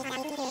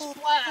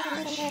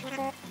 Splash!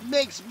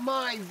 Makes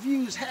my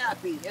views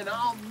happy, and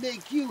I'll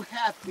make you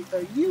happy.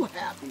 You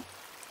happy.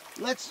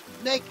 Let's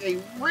make a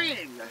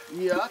ring.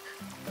 Yuck.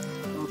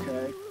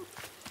 Okay.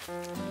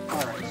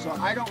 Alright, so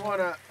I don't want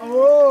to...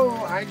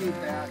 Oh, I need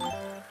that.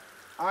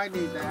 I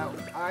need that.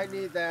 I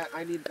need that.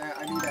 I need that.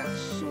 I need that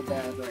so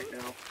bad right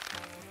now.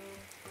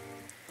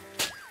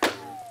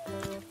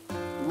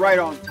 Right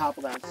on top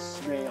of that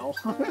snail.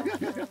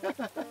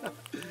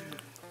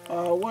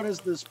 What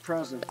is this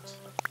present?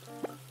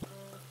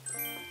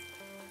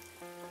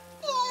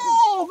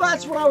 Oh,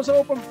 that's what I was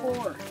hoping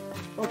for.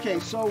 Okay,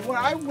 so what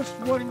I was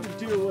wanting to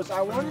do was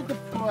I wanted to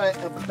put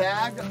a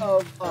bag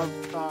of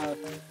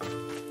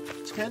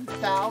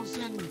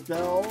 10,000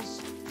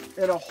 bells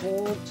in a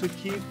hole to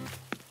keep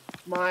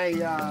my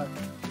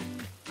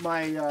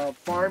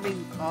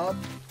farming up.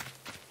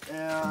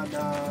 And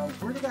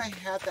where did I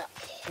have that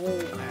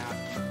hole at?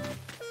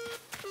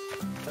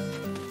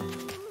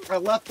 I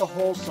left the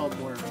hole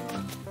somewhere.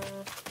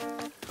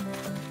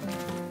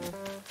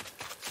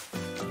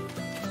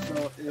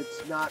 So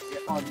it's not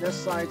on this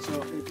side,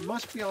 so it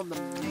must be on the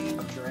main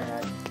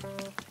drag.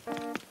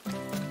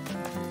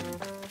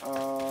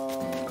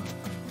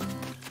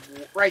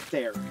 Right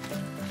there.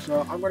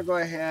 So I'm going to go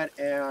ahead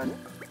and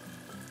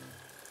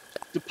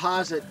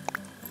deposit.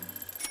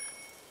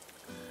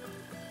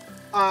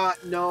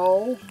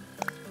 No.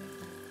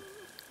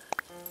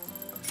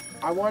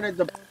 I wanted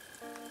the...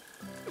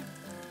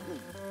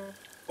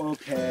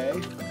 Okay.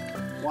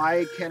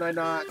 Why can I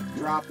not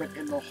drop it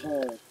in the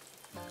hole?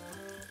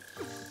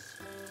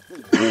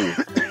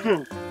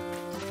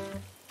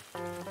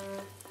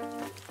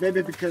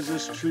 Maybe because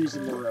this tree's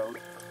in the road.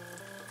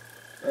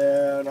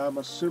 And I'm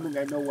assuming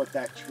I know what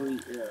that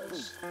tree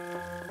is.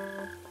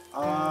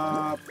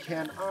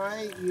 Can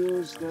I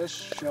use this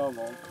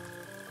shovel?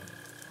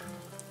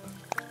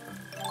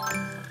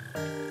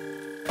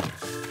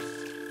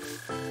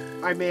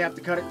 I may have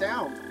to cut it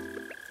down.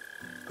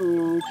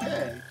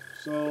 Okay,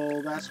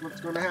 so that's what's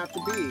going to have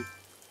to be.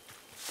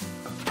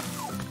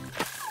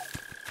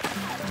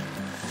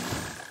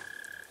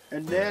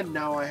 And then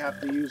now I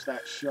have to use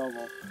that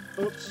shovel.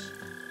 Oops.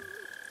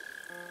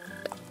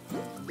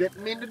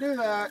 Didn't mean to do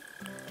that.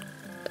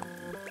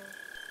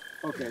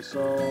 Okay,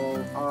 so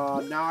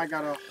now I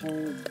gotta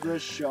hold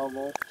this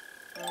shovel.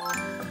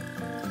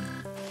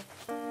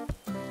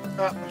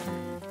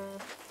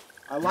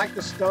 I like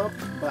the stump,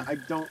 but I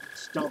don't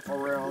stump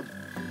around.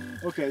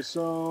 Okay,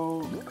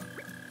 so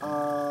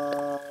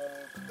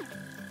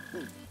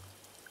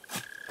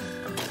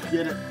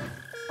get it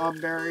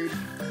unburied.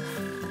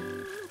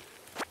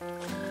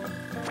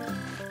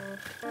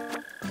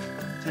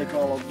 Take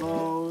all of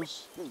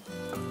those.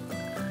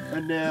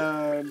 And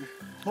then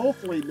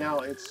hopefully now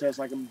it says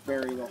I can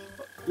bury the...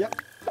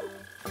 Yep.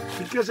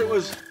 Because it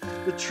was...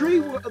 The tree...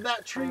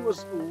 That tree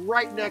was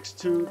right next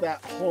to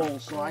that hole,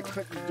 so I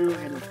couldn't do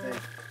anything.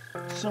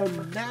 So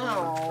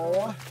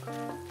now...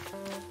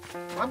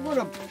 I'm going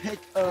to pick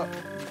up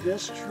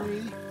this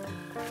tree.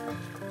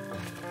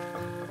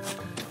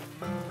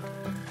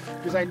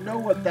 Because I know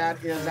what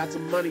that is. That's a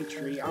money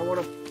tree. I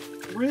want to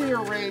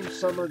rearrange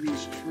some of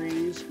these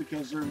trees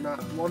because they're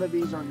not... One of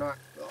these are not...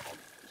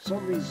 Some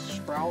of these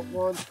sprout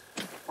ones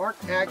aren't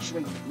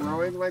actually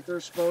growing like they're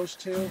supposed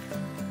to.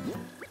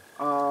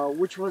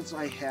 Which ones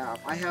I have?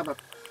 I have a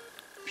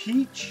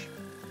peach.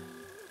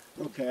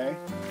 Okay.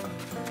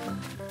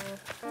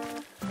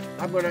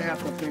 I'm going to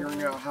have to figure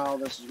out how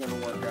this is going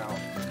to work out.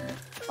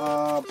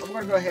 I'm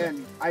going to go ahead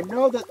and... I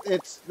know that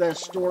the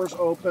store's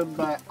open,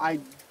 but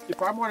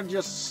if I want to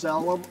just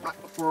sell them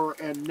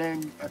and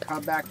then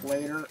come back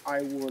later,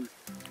 I would...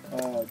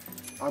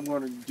 I'm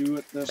going to do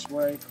it this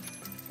way.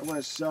 I'm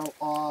going to sell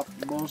off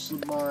most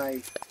of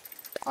my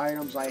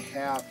items I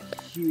have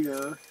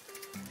here,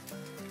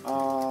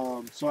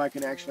 so I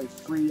can actually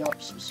free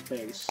up some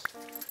space.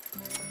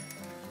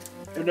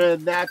 And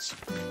then that's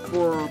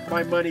for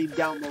my money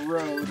down the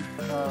road,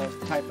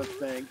 type of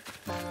thing.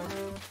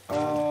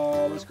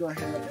 Let's go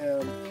ahead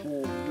and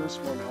pull this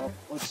one up.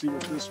 Let's see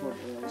what this one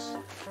is.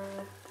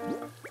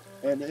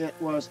 And it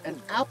was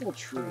an apple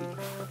tree.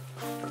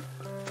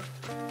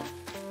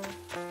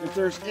 If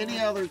there's any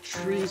other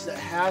trees that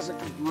hasn't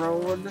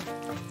grown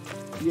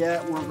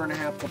yet, we're going to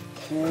have to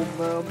pull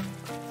them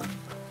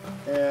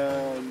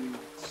and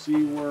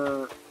see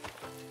where,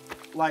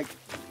 like,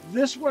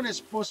 this one is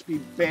supposed to be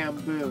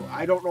bamboo.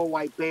 I don't know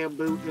why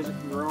bamboo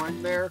isn't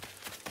growing there,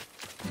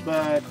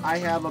 but I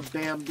have a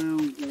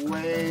bamboo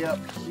way up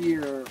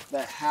here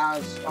that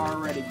has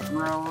already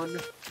grown,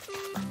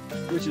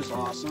 which is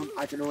awesome.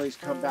 I can always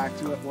come back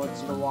to it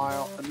once in a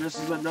while. And this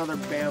is another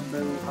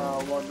bamboo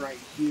one right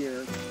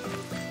here.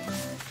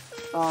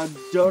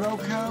 Dodo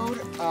code.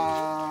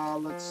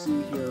 Let's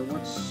see here.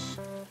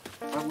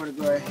 I'm going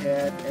to go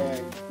ahead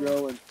and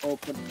go and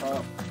open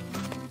up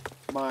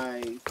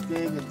my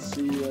thing and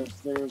see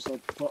if there's a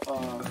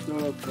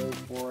dodo code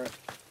for it.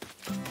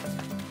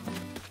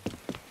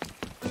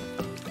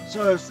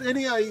 So if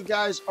any of you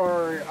guys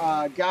are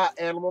got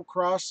Animal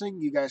Crossing,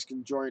 you guys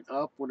can join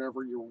up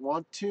whenever you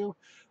want to.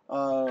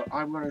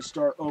 I'm going to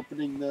start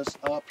opening this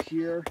up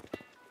here.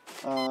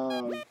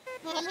 I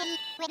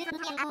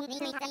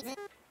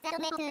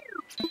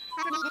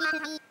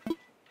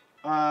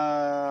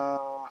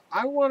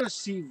want to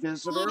see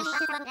visitors.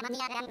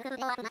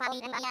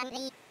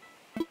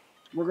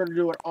 We're going to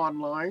do it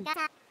online.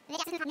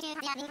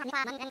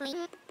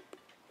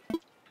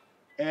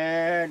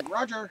 And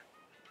Roger.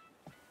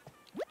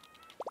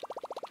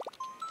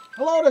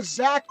 Hello to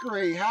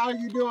Zachary. How are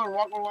you doing?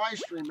 Welcome to live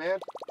stream, man.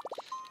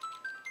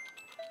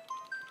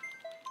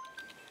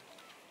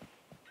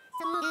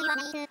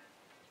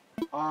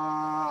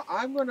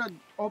 I'm going to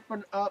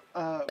open up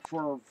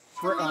for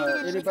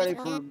anybody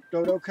from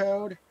Dodo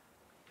Code.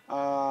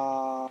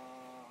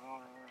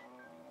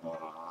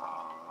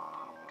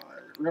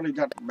 It really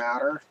doesn't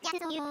matter.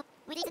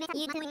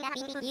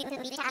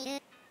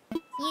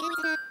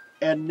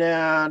 And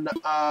then,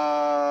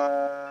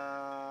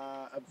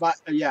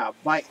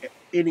 invite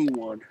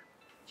anyone.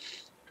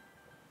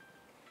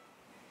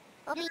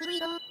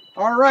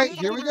 All right,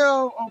 here we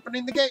go.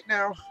 Opening the gate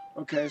now.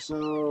 Okay,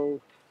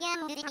 so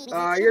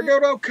your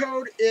Dodo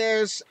code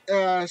is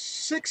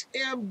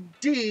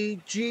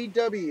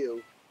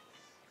 6MDGW.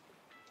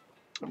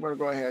 I'm going to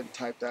go ahead and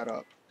type that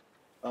up.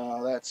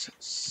 That's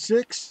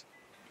 6MDGW.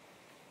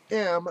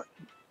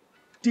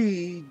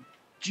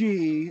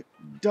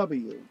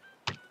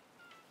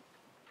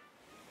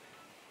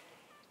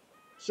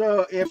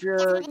 So if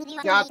you're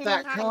got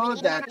that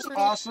code, that's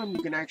awesome.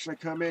 You can actually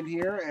come in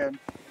here and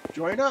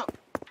join up.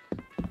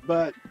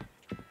 But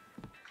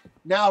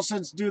now,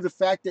 since due to the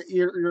fact that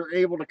you're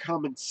able to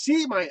come and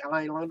see my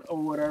island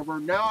or whatever,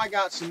 now I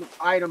got some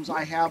items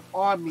I have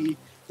on me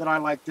that I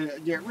like to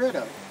get rid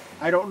of.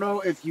 I don't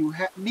know if you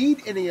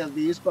need any of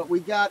these, but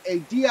we got a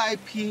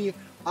DIP-IO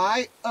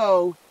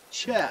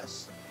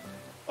chess,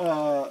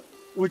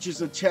 which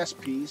is a chess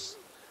piece.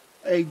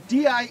 A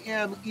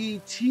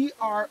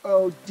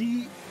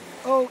DIMETRODON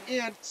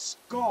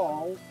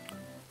skull,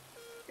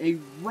 a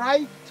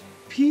right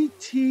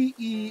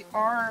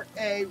PTERA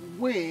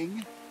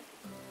wing,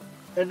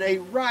 and a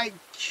right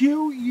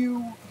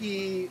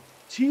QUETZAL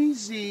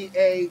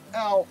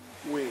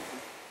wing.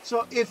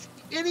 So if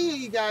any of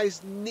you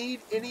guys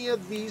need any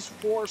of these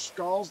 4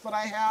 skulls that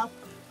I have,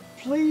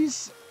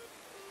 please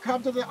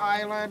come to the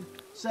island.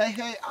 Say,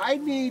 hey, I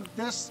need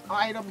this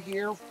item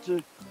here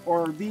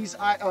or this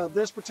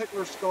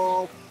particular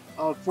skull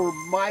for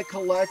my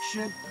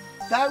collection.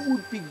 That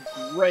would be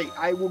great.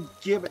 I will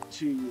give it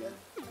to you.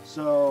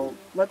 So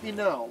let me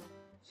know.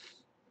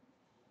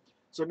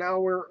 So now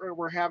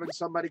we're having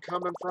somebody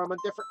coming from a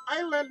different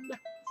island.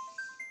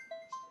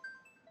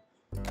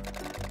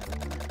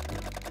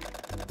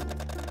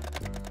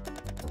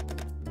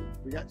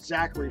 We got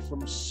Zachary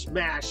from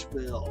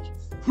Smashville.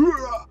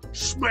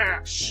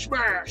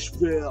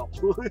 Smashville.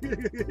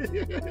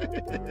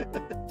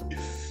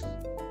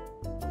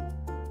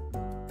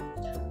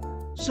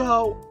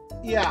 So,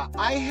 yeah,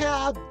 I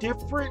have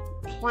different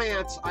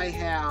plants I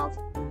have.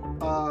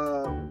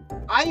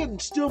 I am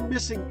still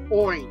missing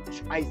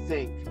orange, I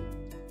think.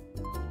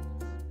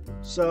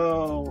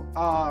 So,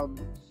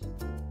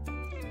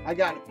 I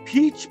got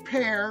peach,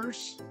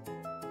 pears,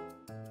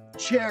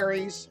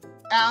 cherries,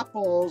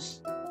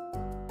 apples,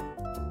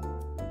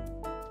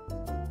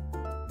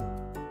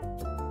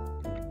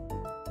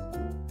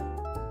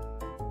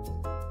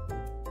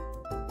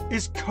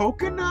 Is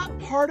coconut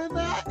part of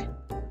that?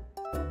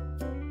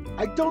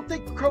 I don't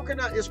think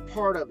coconut is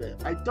part of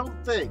it. I don't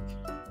think.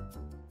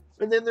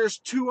 And then there's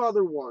two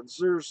other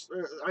ones.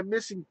 I'm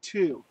missing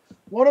two.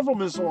 One of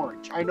them is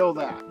orange. I know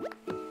that.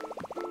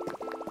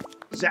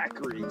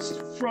 Zachary's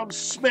from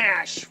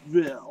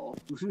Smashville.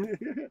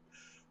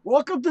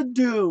 Welcome to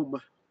Doom.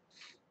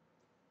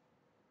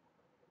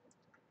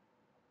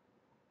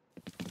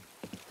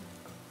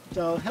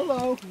 So,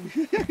 hello.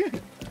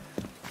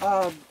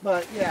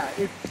 But yeah,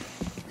 if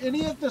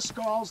any of the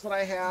skulls that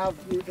I have,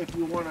 if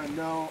you want to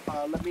know,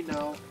 let me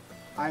know.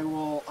 I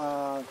will,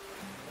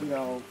 you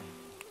know,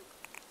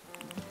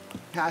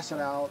 pass it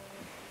out.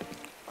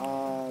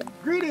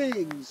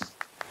 Greetings.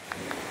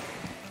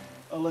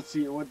 Let's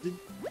see. What did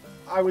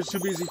I was too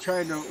busy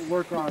trying to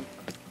work on?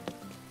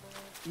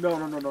 No.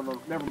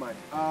 Never mind.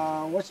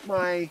 What's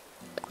my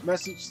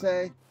message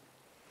say?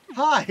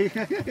 Hi.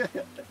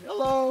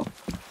 Hello.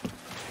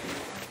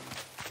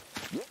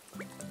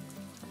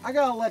 I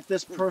gotta let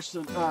this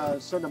person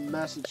send a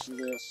message to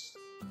this,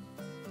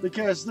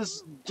 because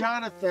this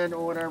Jonathan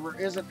or whatever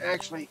isn't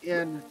actually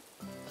in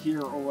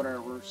here or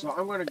whatever. So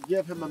I'm gonna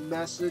give him a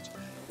message.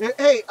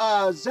 Hey,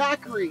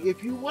 Zachary,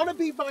 if you want to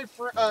be my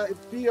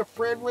be a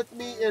friend with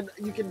me, and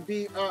you can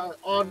be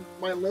on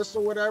my list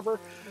or whatever,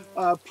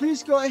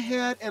 please go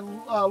ahead and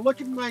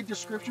look in my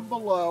description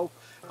below.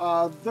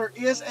 There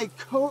is a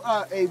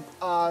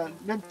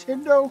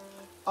Nintendo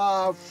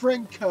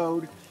friend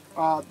code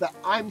that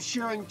I'm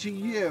sharing to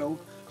you.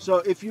 So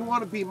if you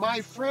want to be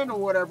my friend or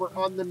whatever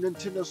on the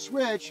Nintendo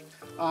Switch,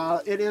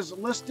 it is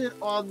listed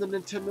on the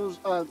Nintendo's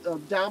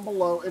down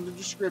below in the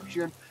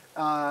description.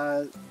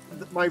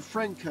 My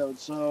friend code.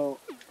 So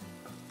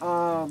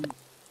I'm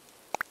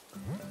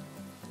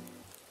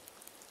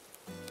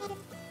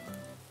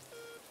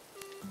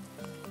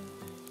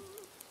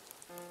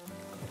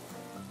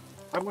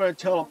going to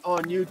tell them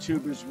on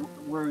YouTube is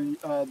where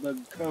the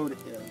code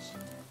is.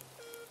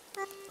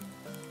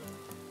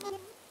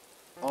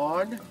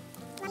 On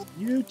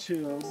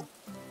YouTube.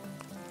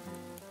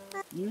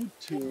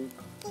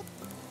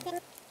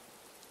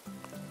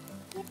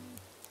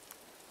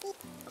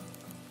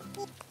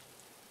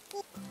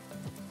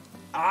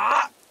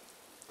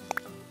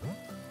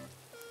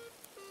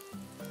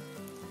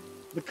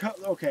 The code.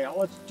 Okay,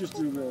 let's just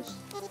do this.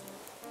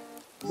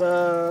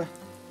 The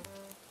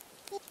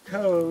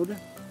code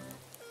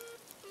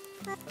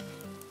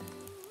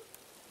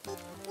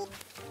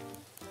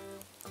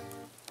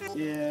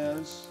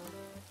is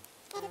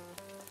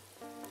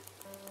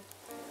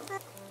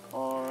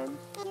on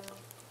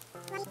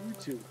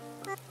YouTube.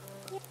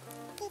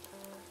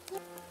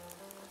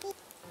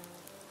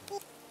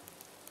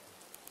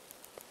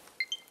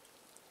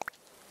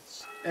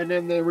 And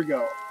then there we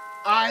go.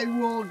 I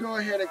will go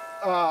ahead and,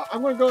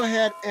 I'm going to go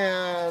ahead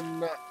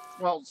and,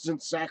 well,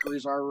 since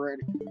Zachary's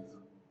already.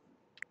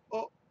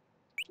 Oh,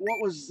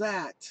 what was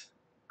that?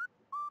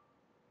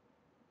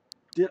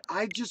 Did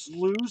I just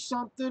lose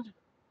something?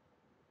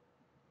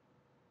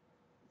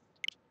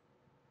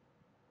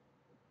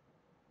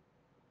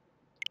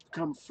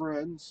 Become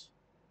friends.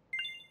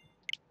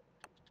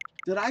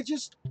 Did I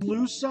just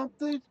lose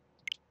something?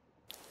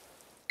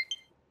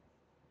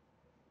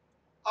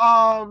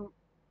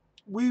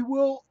 We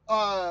will,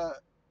 I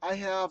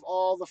have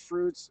all the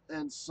fruits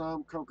and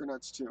some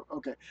coconuts too.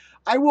 Okay.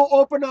 I will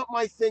open up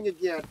my thing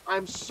again.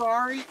 I'm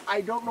sorry. I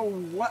don't know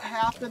what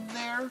happened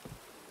there.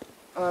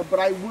 But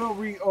I will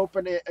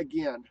reopen it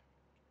again.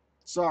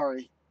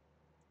 Sorry.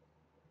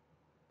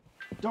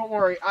 Don't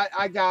worry.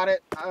 I got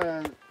it.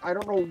 I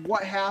don't know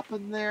what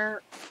happened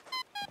there.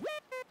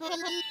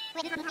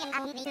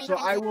 So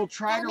I will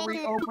try to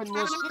reopen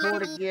this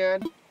port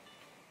again.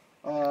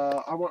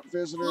 I want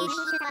visitors.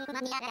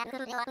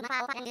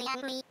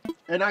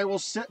 And I will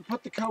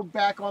put the code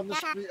back on the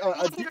screen.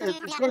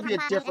 It's going to be a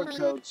different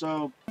code,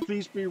 so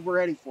please be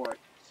ready for it.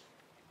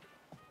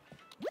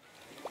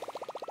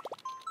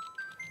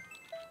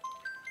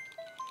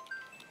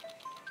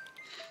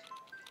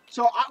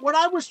 So what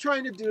I was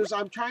trying to do is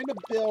I'm trying to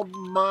build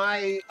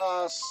my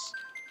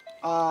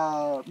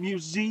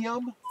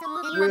museum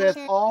with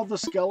all the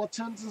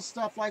skeletons and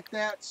stuff like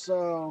that.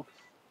 So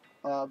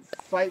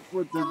fight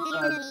with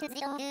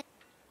the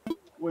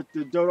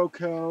dodo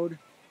code.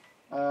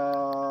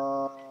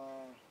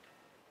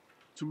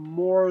 To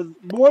more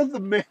the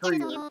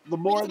merrier. The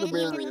more the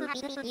merrier.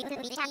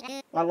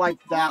 I like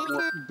that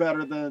one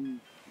better than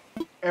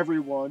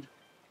everyone.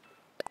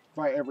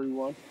 Fight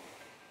everyone.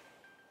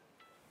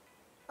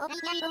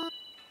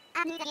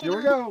 Here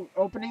we go.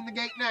 Opening the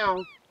gate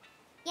now.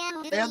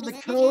 And the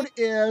code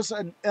is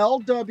an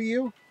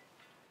LWGJD.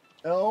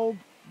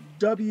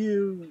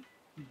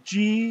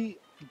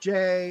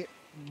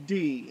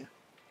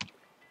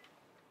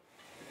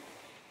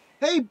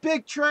 Hey,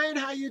 Big Train,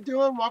 how you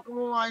doing? Welcome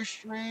to my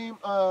stream.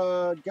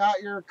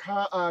 Got your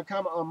comment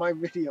on my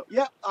video.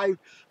 Yep, I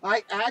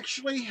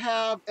actually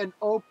have an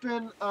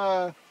open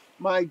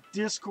my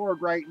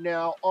Discord right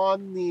now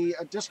on the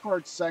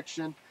Discord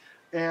section.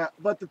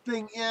 But the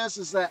thing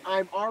is that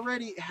I'm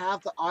already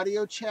have the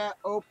audio chat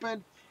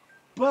open,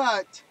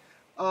 but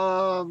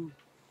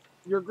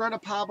you're going to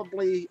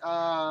probably,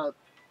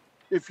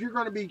 if you're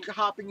going to be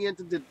hopping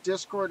into the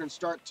Discord and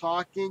start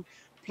talking,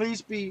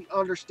 please be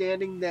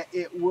understanding that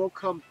it will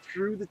come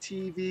through the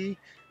TV.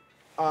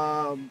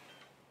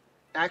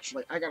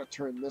 Actually, I got to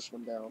turn this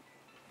one down.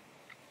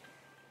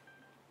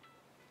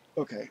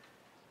 Okay.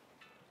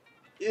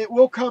 It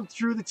will come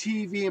through the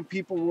TV and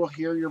people will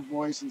hear your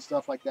voice and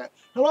stuff like that.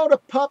 Hello to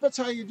Puppets,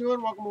 how you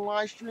doing? Welcome to the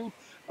live stream.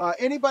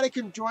 Anybody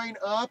can join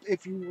up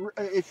if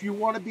you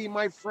want to be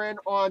my friend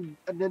on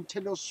a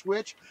Nintendo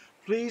Switch.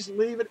 Please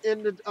leave it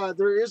in the.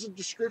 There is a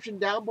description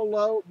down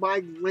below.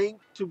 My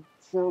link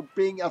for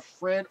being a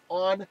friend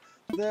on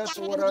this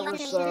or whatever.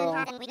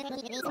 So,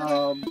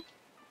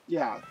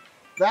 yeah,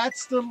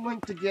 that's the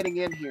link to getting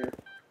in here.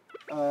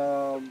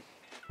 So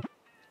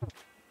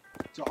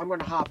I'm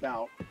gonna hop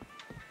out.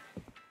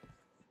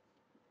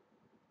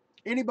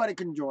 Anybody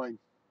can join.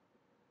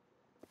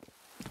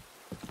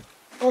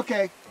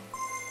 Okay.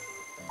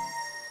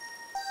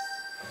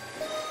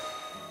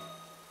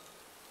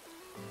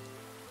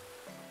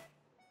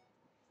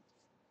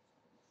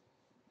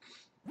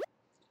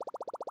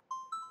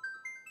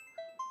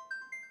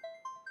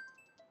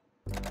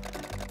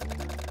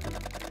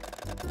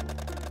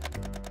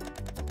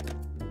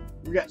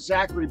 We got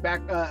Zachary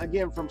back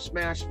again from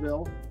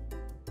Smashville.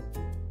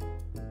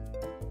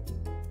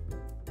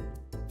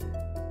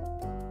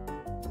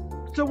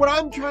 So what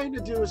I'm trying to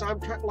do is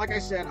like I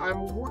said,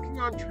 I'm working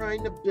on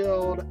trying to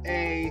build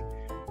a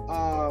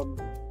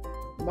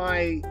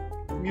my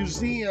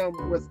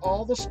museum with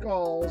all the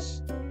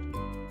skulls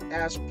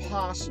as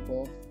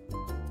possible.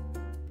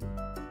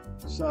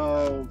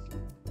 So,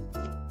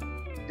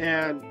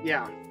 and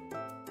yeah.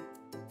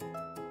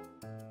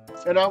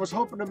 And I was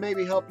hoping to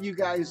maybe help you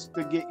guys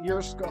to get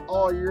your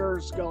all your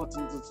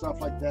skeletons and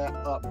stuff like that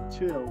up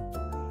too.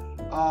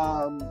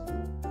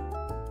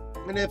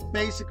 And if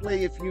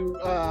you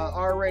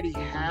already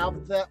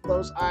have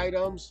those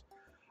items,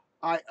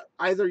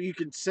 either you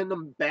can send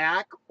them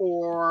back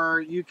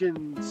or you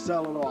can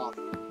sell it off.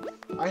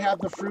 I have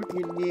the fruit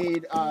you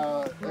need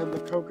and the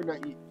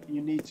coconut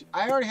you need.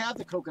 I already have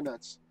the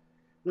coconuts.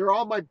 They're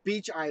all my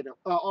beach item,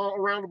 all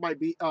around my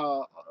beach.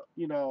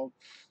 You know,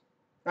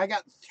 I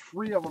got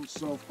 3 of them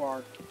so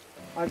far.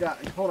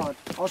 Hold on,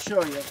 I'll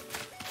show you.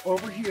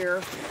 Over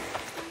here,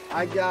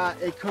 I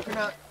got a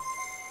coconut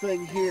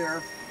thing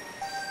here.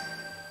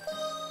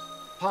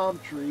 Palm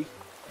tree.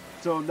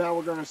 So now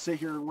we're going to sit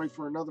here and wait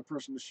for another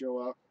person to show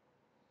up.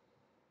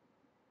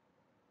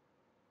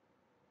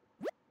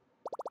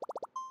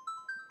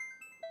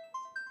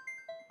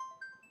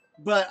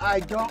 But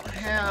I don't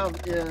have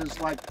is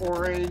like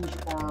orange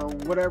or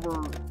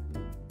whatever.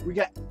 We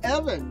got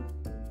Evan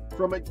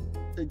from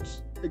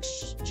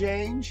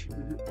Exchange.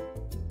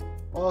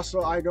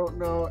 Also, I don't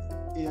know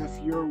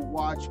if you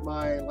watched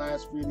my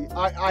last video.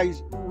 I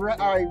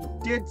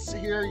did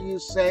hear you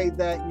say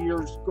that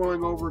you're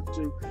going over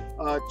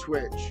to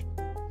Twitch.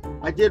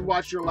 I did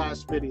watch your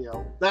last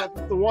video.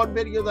 The one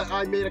video that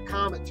I made a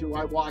comment to,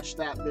 I watched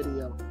that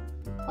video.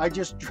 I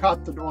just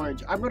dropped an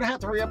orange. I'm gonna have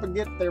to hurry up and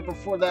get there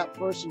before that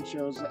person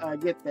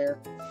get there.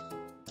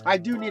 I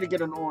do need to get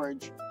an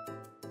orange.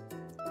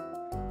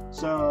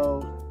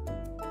 So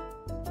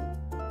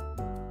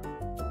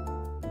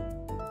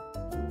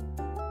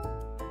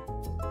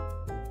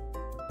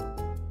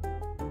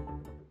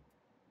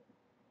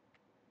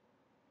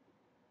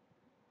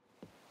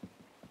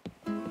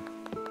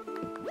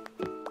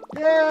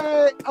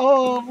yay!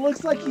 Oh,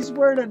 looks like he's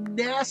wearing a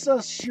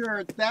NASA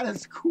shirt. That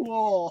is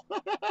cool.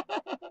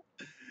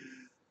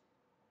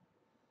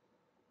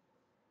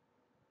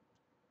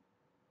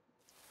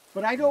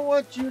 But I don't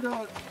want you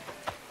to,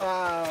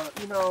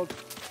 you know,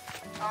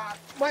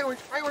 my orange.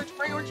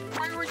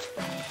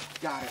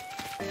 Got it.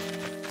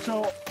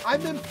 So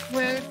I've been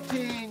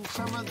planting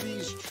some of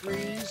these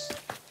trees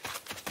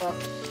up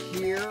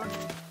here.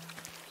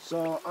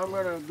 So I'm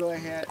going to go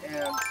ahead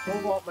and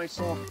cobalt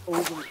myself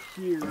over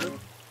here.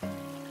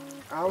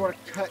 I want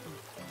to cut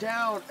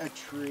down a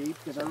tree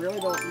because I really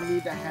don't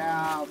need to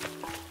have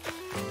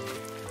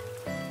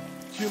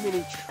too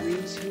many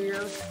trees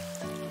here.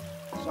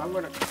 So I'm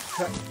going to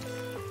cut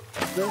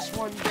this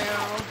one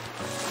down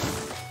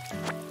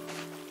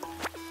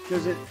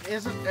because it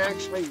isn't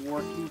actually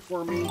working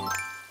for me.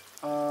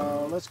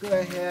 Let's go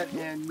ahead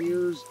and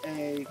use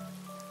a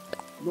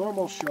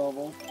normal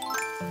shovel.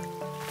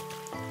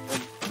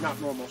 Not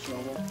normal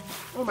shovel.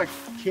 What am I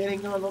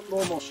kidding? No,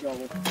 normal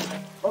shovel.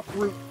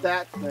 Uproot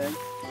that thing.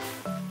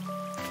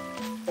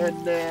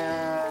 And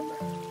then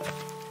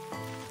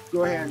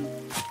go ahead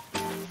and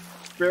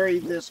bury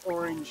this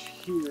orange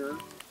here.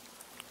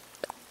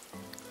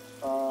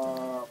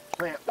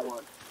 Plant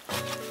one.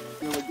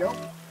 Here we go.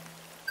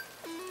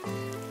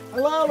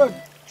 Hello to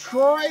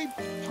Troy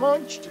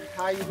Punched.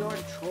 How you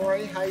doing,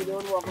 Troy? How you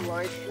doing? Welcome to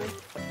live stream.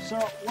 So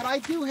what I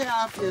do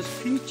have is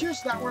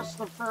peaches. That was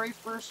the very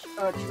first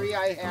tree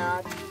I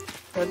had.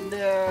 And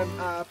then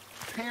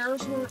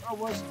pears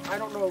I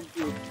don't know if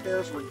the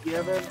pears were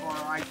given or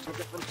I took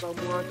it from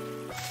someone.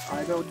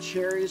 I know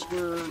cherries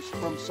were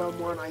from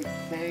someone, I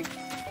think.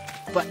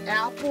 But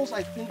apples,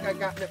 I think I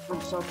got it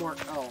from somewhere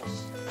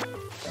else.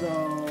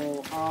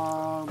 So,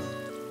 I'm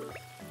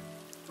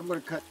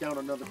going to cut down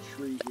another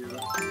tree here.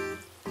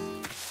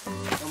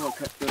 I'm going to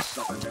cut this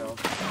sucker down.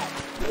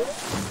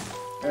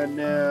 And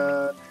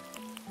then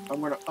I'm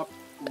going to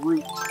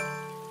uproot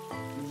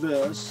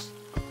this.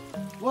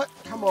 What?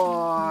 Come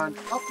on.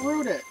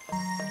 Uproot it.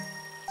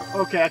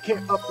 Okay, I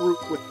can't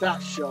uproot with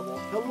that shovel.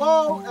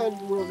 Hello,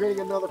 and we're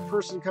getting another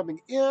person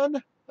coming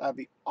in. That'd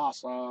be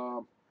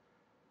awesome.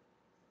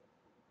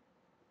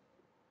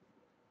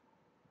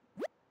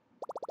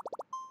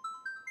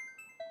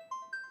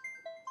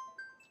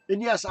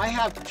 And yes, I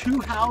have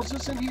 2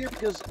 houses in here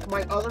because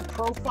my other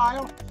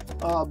profile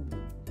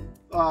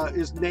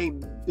is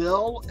named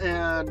Bill,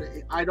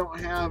 and I don't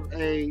have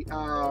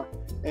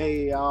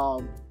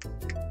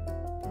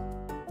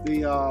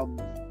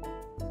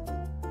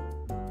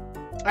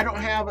I don't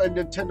have a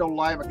Nintendo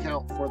Live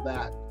account for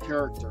that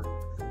character.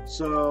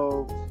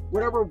 So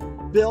whatever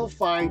Bill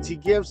finds, he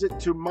gives it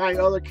to my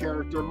other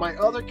character. My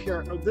other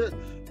character,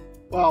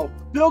 well,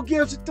 Bill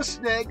gives it to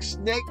Snake.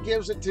 Snake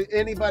gives it to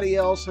anybody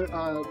else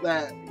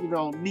that, you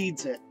know,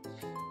 needs it.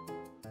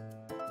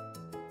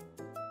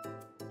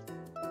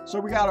 So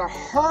we got a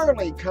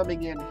Harley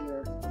coming in here.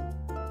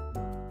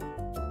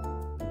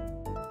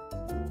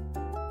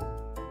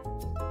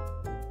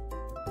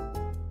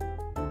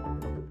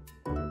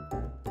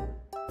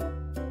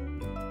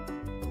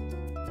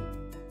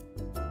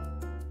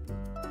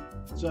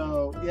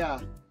 So, yeah.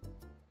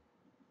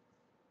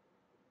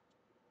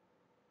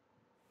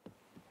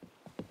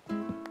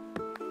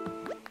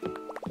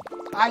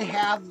 I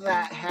have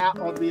that hat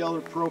on the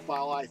other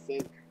profile, I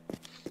think.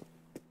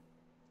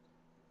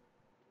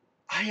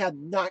 I had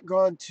not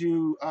gone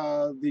to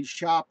the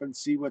shop and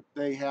see what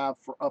they have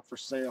up for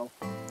sale.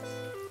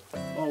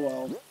 Oh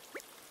well.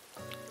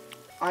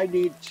 I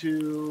need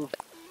to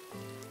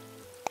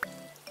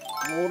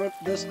hold up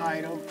this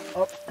item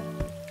up.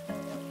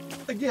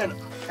 Again,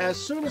 as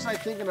soon as I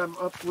think that I'm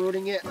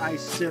uprooting it, I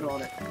sit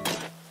on it.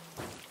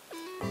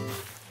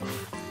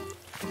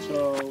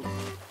 So,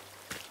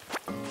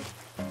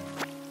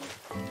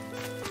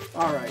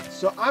 alright,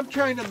 so I'm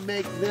trying to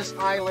make this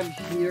island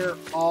here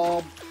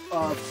all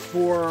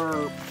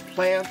for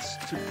plants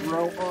to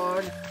grow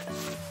on.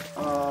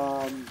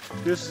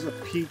 This is a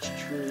peach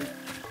tree,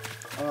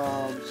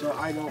 so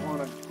I don't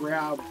want to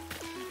grab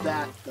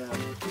that then.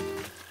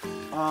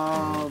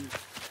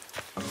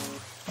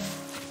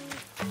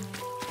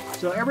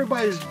 So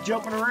everybody's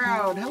jumping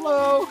around.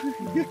 Hello!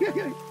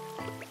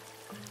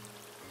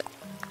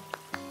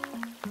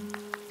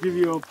 Give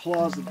you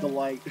applause of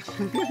delight.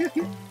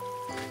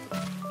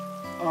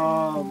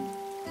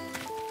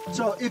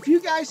 So if you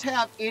guys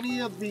have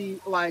any of the,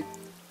 like,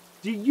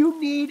 do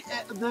you need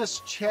this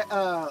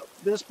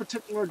this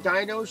particular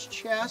dino's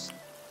chest?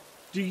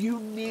 Do you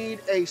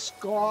need a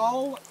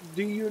skull?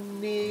 Do you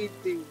need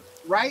the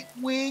right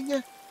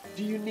wing?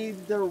 Do you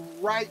need the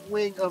right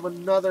wing of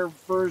another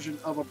version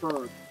of a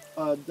bird?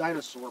 A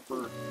dinosaur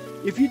bird.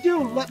 If you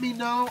do, let me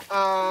know.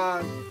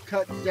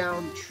 Cut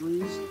down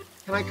trees.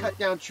 Can I cut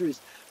down trees?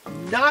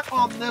 Not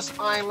on this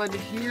island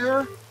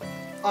here.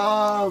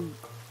 I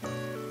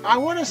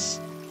want to,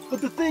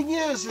 but the thing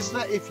is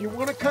that if you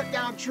want to cut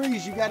down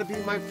trees, you got to be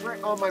my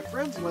friend on my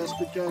friends list,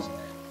 because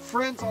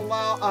friends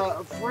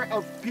allow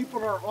people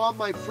that are on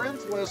my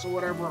friends list or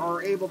whatever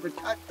are able to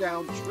cut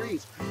down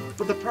trees.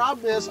 But the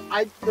problem is,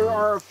 there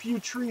are a few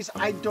trees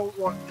I don't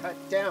want cut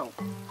down.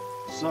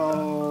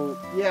 So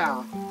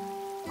yeah,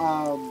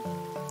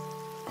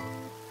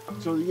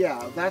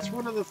 that's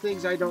one of the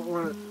things I don't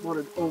want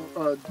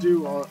to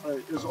do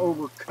is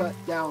overcut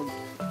down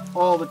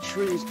all the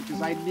trees,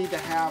 because I need to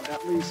have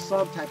at least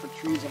some type of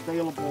trees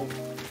available.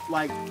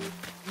 Like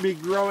me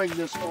growing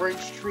this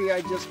orange tree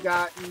I just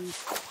gotten.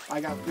 I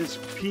got this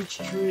peach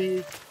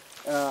tree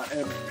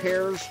and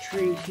pears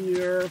tree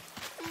here,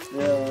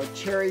 the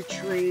cherry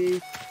tree,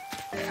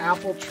 the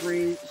apple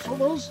tree.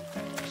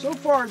 So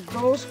far,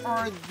 those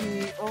are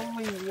the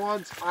only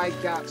ones I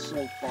got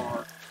so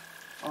far.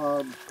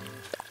 On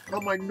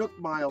my Nook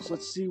Miles,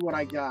 let's see what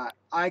I got.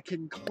 I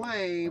can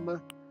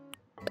claim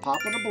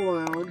popping a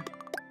balloon,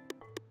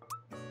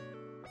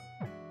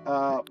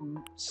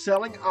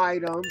 selling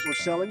items or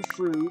selling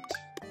fruit,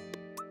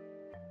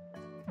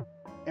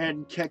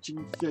 and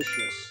catching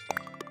fishes.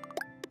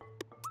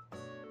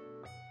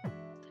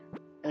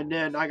 And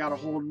then I got a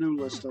whole new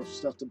list of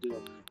stuff to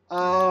do.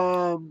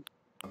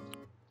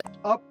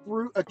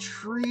 Uproot a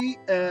tree,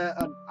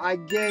 I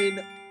gain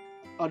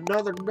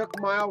another Nook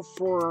Mile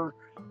for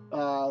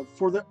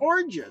the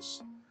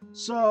oranges.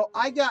 So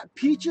I got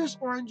peaches,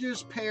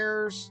 oranges,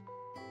 pears.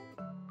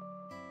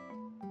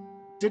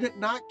 Did it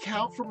not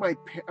count for my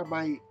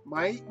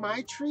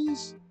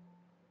trees?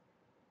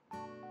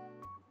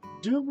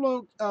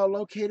 Doom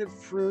located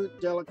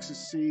fruit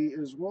delicacy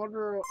is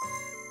wonder.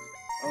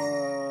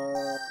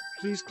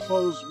 Please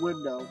close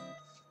window.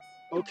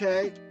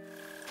 Okay.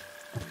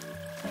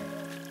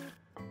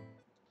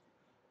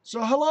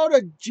 So hello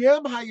to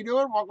Jim. How you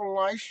doing? Welcome to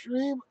live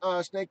stream.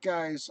 Snake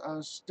guys.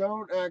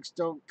 Stone axe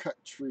don't cut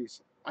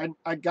trees.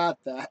 I got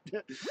that.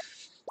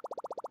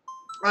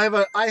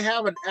 I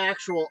have an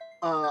actual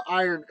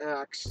iron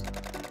axe,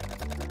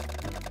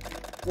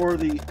 or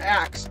the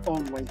axe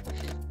only.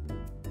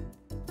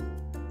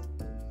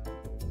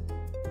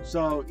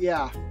 So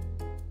yeah.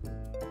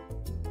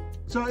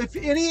 So if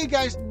any of you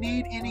guys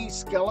need any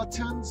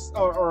skeletons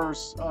or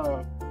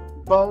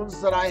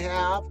bones that I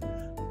have,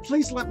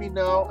 please let me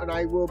know and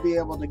I will be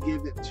able to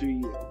give it to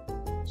you.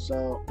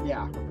 So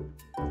yeah.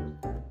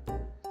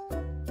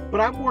 But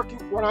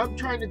what I'm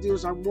trying to do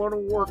is I want to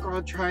work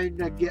on trying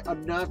to get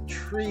enough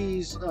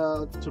trees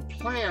to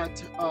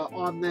plant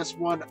on this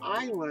one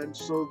island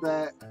so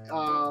that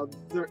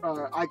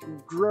I can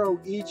grow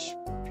each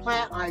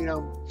plant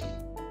item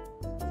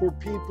for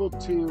people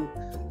to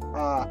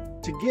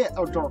get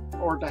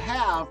or to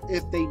have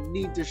if they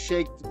need to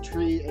shake the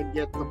tree and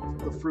get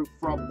the fruit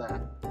from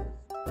that.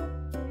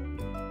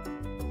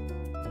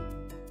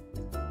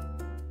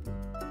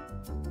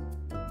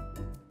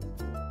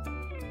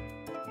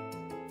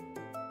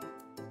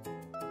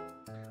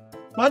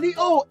 Money.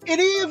 Oh,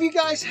 any of you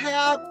guys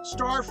have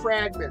star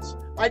fragments?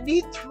 I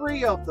need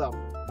 3 of them.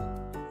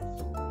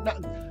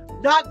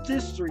 Not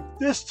this 3.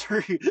 This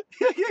 3.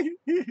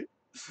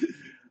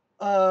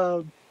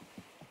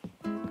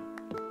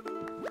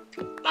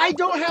 I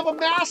don't have a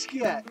mask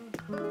yet.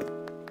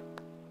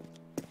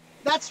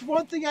 That's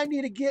one thing I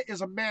need to get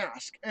is a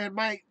mask, and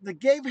my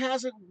game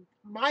hasn't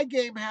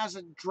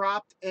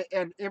dropped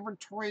an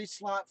inventory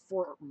slot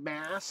for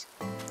mask,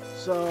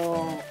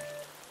 so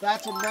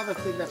that's another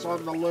thing that's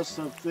on the list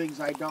of things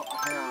I don't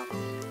have.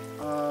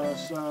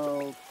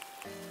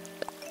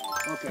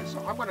 Okay,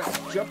 so I'm gonna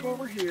jump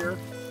over here.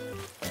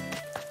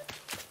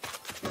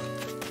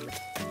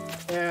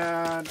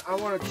 And I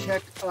want to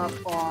check up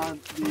on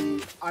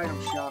the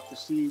item shop to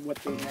see what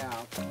they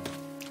have.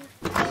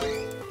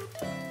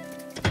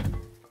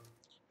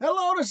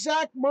 Hello to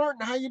Zach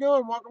Martin. How you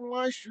doing? Welcome to the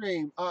live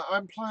stream.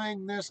 I'm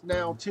playing this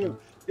now too.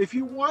 If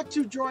you want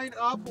to join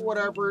up or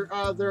whatever,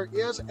 there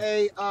is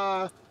a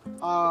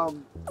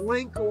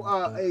link,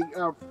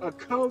 a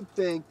code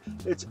thing.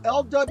 It's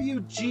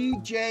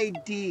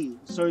LWGJD.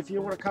 So if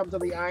you want to come to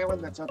the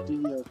island, that's up to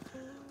you.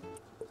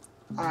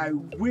 I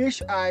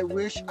wish,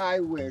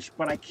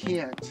 but I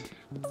can't.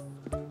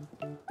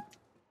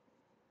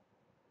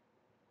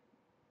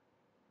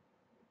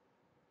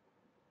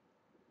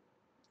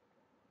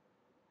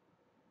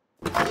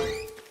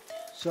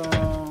 So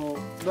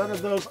none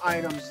of those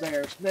items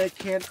there. Snake,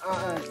 can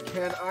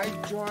I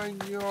join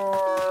your?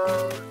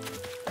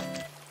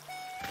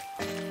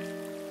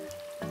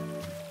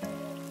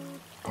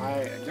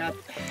 I got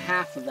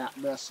half of that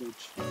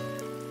message.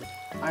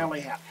 I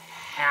only have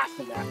half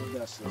of that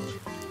message.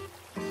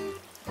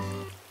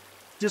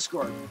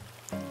 Discord.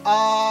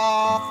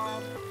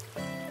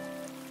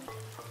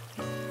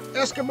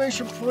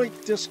 Exclamation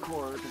point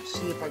Discord. Let's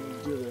see if I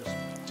can do this.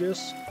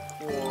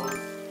 Discord.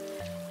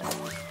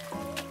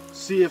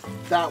 See if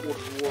that would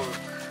work.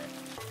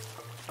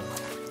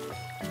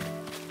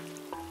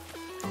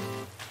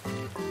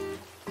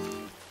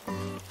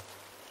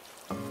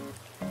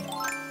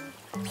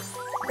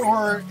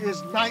 Or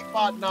is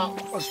Nightbot not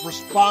as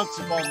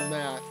responsive on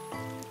that?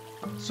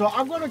 So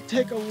I'm going to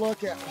take a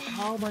look at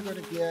how am I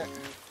going to get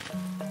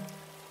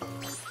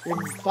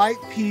invite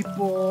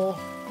people,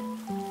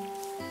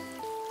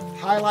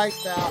 highlight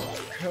that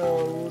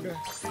code,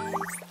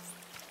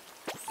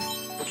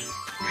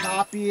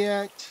 copy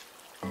it,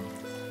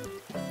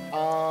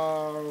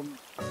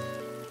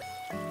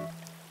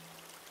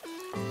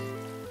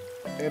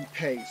 and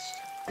paste.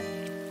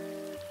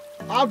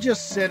 I'll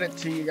just send it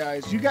to you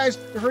guys. You guys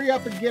hurry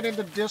up and get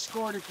into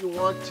Discord if you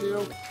want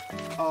to.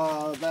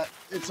 That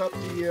it's up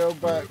to you,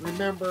 but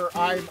remember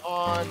I'm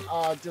on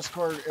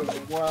Discord as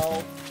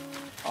well.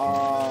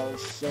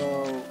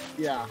 So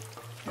yeah.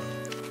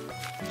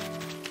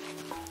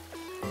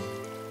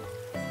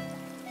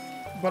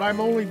 But I'm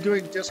only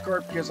doing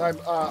Discord because I'm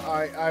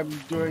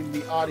doing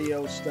the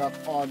audio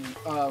stuff on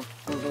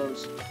for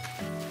those.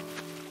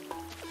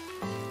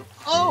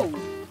 Oh,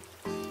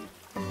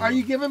 are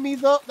you giving me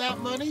that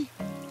money?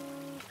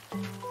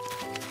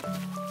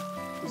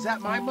 Is that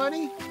my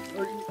money?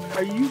 Or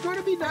are you going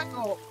to be not?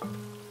 Oh,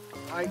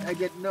 I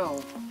didn't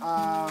know.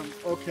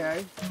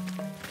 Okay.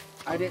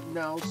 I didn't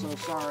know, so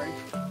sorry.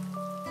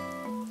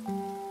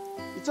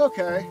 It's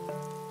okay.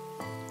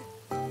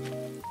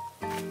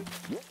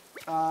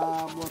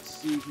 Let's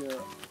see here.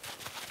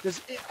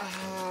 Does it,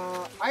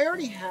 I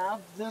already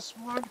have this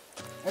one.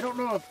 I don't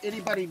know if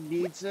anybody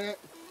needs it,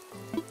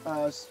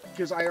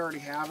 because I already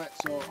have it,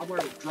 so I'm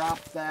going to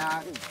drop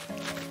that.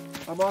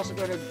 I'm also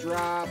going to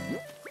drop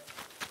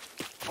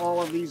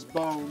all of these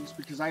bones,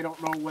 because I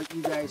don't know what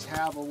you guys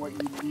have or what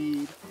you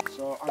need.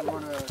 So I'm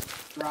going to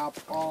drop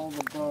all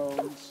the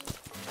bones.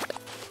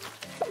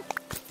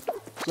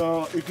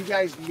 So if you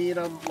guys need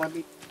them, let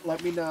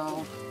me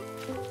know.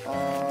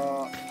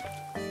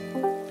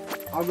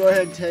 I'll go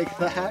ahead and take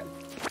that.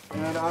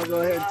 And I'll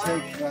go ahead and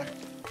take that.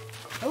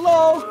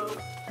 Hello!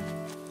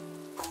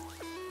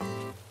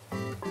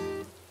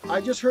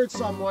 I just heard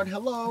someone.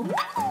 Hello.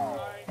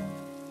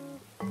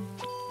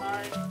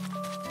 Hi.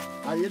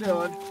 How you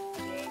doing?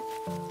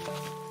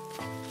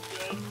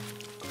 Good.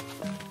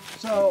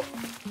 So,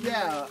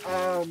 yeah,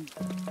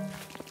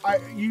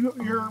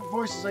 your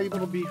voice is able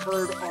to be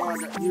heard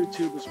on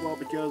YouTube as well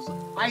because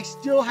I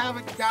still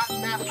haven't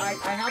gotten that. I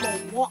have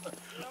a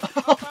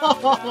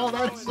Oh,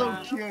 that's so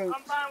cute. I'm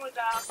fine with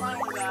that. I'm fine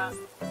with that.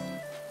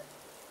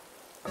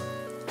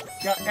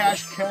 Got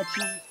Ash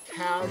Ketchum,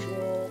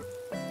 casual.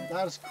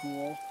 That is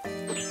cool.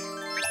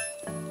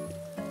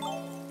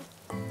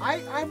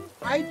 I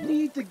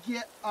need to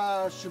get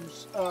some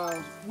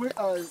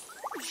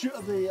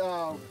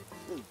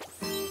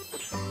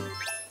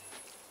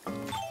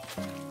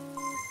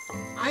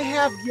I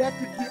have yet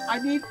to get. I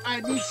need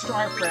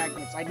star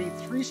fragments. I need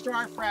 3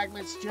 star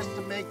fragments just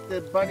to make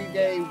the Bunny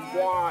Day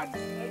wand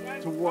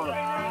to work.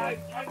 I'm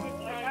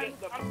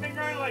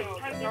figuring like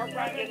 10 star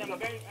fragments and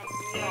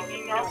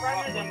star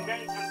fragments and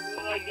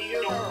like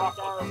years or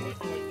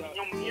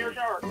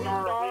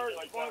stars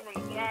falling from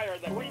the sky or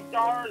the 3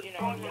 stars,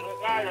 falling from the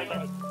sky or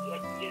the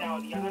the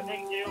other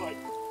thing too, like.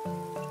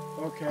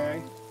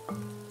 Okay.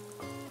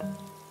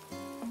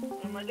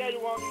 And my dad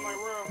walked in my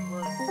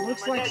room.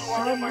 Looks like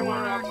someone.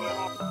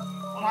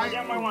 My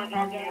dad might want to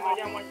talk to me. My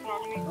dad wants to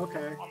talk to me.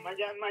 Okay. My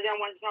dad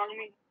wants to talk to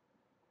me.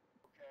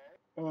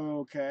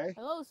 Okay.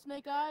 Hello,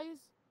 Snake Eyes.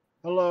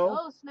 Hello.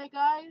 Hello, Snake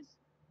Eyes.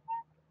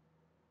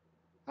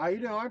 How you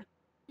doing?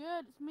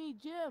 Good, it's me,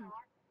 Jim.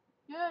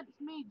 Good,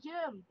 it's me,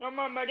 Jim. No,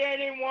 Mom, my dad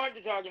didn't want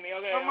to talk to me,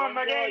 okay? Mom,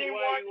 my dad didn't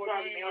want to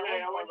talk to me,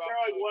 okay? I wasn't sure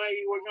like what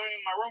you were going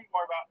in my room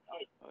for about.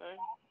 Okay.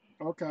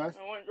 Okay. I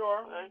wasn't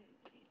sure.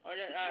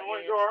 I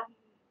wasn't sure.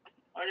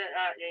 I didn't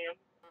ask you.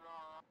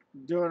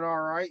 Doing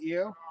all right,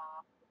 you?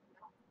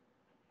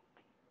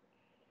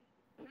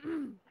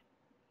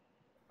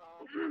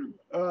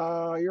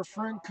 Your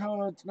friend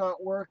code's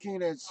not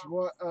working. It's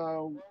what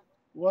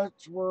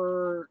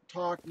we're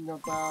talking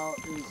about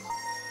is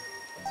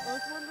I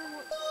was wondering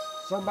what.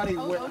 somebody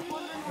went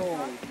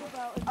home.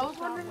 I was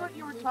wondering what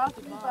you were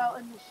talking about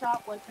in the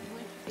shop, like you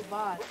wish you could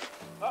buy.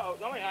 Uh-oh,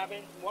 something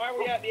happened. Why are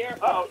we at the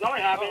airport? Uh-oh,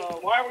 something happened.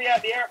 Why are we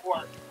at the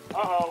airport?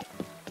 Uh-oh.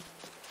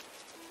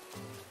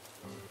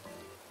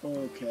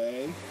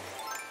 Okay.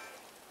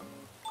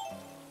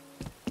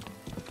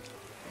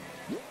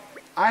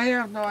 I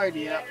have no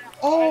idea.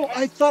 Oh,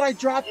 I thought I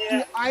dropped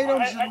the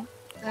items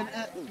and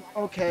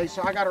okay,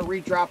 so I gotta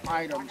redrop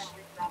items.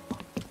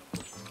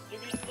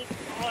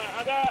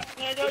 I got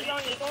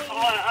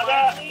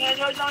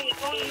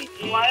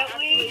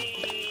quietly.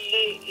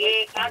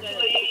 It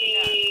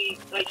actually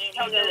like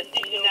comes at a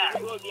station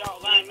that reload the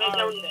outline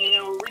auto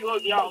save.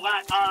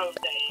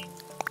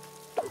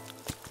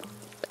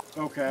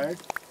 Okay.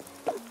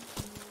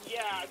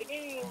 Yeah, the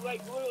game was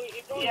like literally.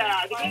 It's only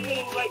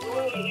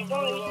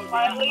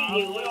quietly.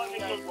 It literally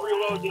makes us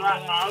reload the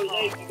outline auto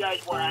save. You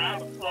guys were at.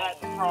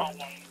 That's a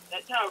problem.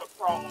 That's kind of a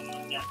problem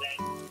in that thing.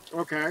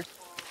 Okay.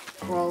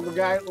 Well, the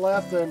guy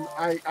left, and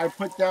I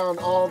put down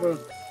all the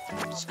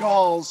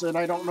skulls, and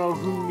I don't know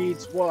who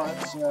needs what,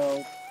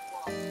 so.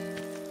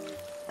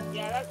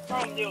 Yeah, that's the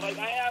problem, dude. Like,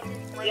 I have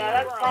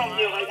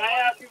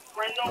two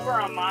friends over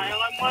on my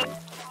island once.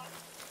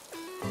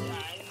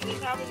 Yeah, and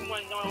this happens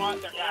when no one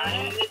wants their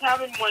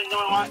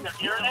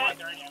internet.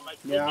 Like,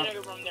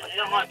 disconnected from their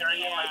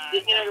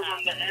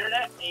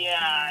internet.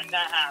 Yeah, and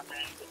that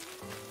happened.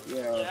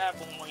 Yeah. That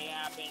boy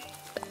happened.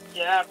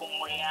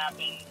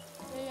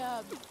 Hey,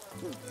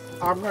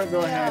 I'm gonna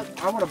go ahead.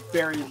 I want to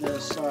bury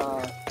this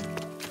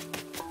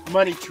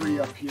money tree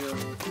up here.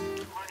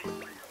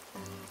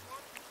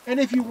 And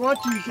if you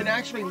want to, you can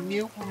actually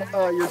mute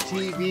your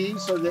TV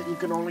so that you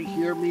can only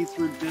hear me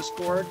through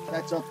Discord.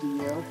 That's up to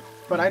you.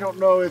 But I don't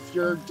know if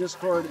your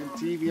Discord and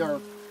TV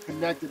are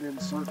connected in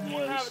certain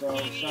ways, so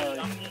sorry.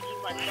 I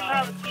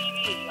have a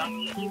TV. I'm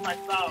using my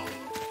phone.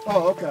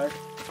 Oh, okay.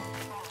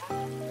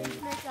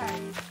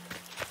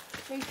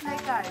 Hey,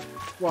 Snake Eyes.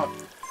 What?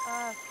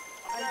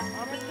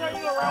 I've been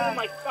turning around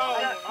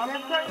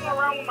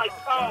with my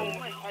phone.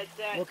 My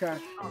headset. Okay.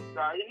 I'm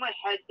sorry, it's my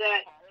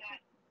headset.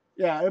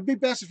 Yeah, it'd be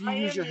best if you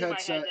use your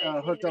headset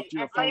hooked up to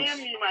your phone. I am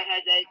using my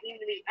headset. It seems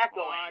to be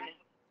echoing.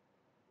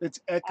 It's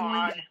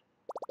echoing?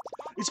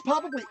 It's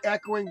probably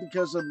echoing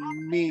because of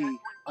me,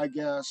 I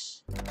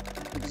guess.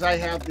 Because I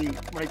have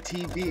my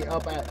TV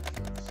up at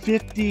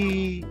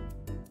 58.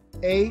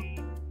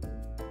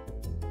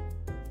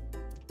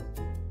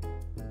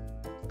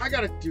 I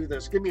gotta do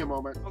this. Give me a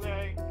moment.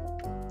 Okay.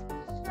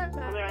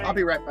 I'll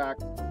be right back.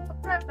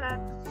 Right back.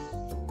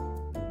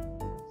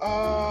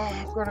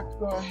 I'm gonna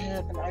go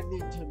ahead and I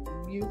need to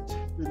mute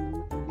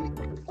the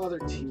other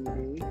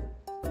TV.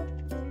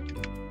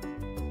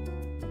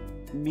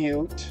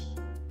 Mute.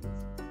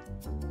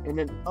 And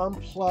then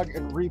unplug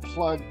and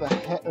replug the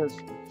headers.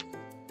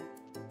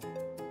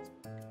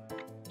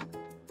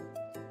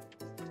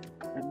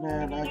 And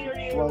then I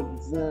can plug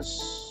this.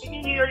 I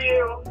can hear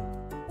you.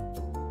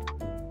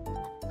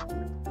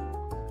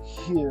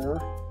 Here.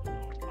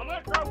 I'm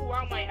gonna throw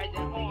around my headset.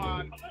 Hold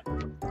on.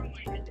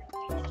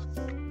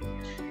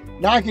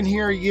 Now I can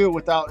hear you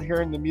without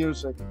hearing the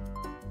music.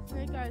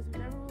 Snake Snake Eyes, we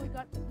never really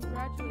got to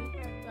congratulate.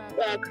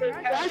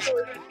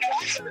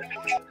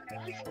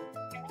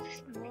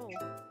 Whoa.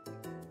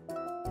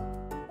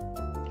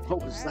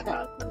 What was that?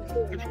 I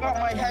got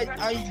my head.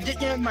 I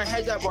didn't have my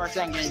head up for a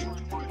second.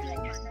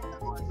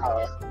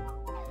 I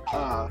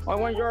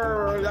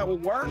wonder if that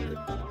would work. Is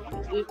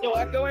it still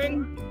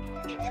echoing?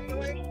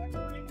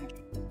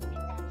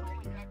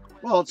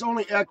 Well, it's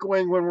only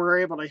echoing when we're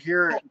able to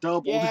hear it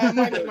doubled. Yeah, it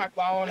might be my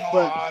phone.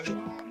 Hold on.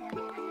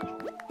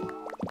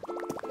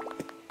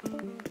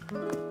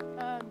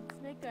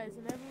 Snake Eyes,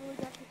 I never really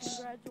got to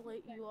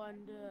congratulate you on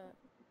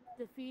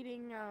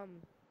defeating,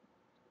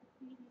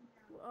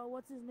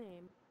 what's his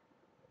name?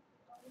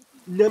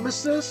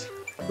 Nemesis?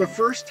 The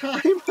first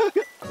time?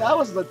 That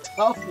was the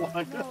tough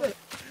one. No, who was it?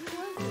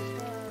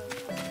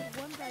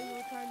 One guy you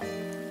were trying to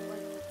defeat,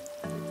 like,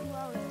 2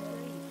 hours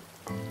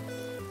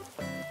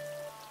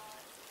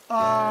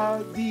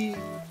straight.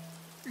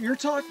 You're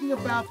talking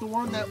about the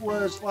one that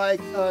was like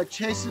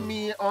chasing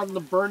me on the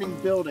burning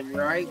building,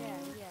 right? Yeah.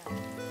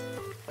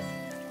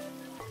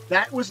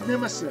 That was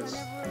Nemesis.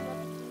 I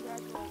never got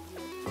to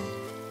congratulate you.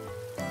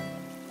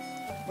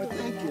 But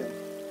thank you.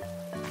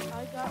 I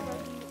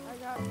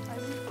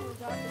recently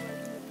got the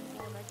Resident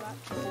Evil and I got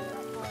to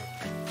that part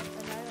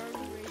and I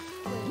already raged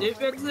quit. Did you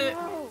fix it?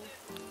 No.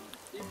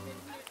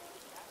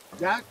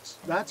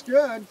 That's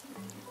good.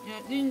 Yeah,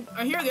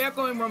 I hear the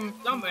echoing from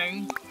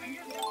something.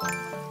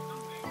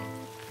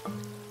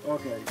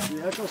 Okay,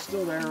 the echo's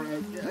still there.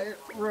 It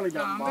really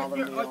doesn't bother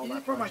me all Is that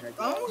it from my much.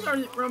 phone or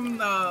is it from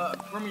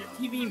your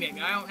TV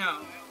maybe? I don't know.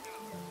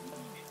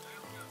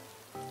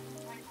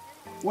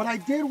 What I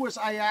did was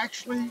I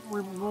actually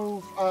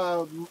removed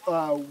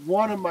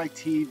one of my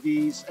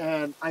TVs,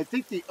 and I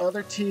think the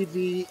other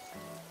TV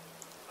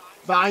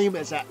volume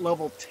is at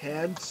level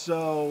 10,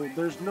 so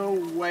there's no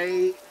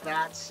way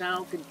that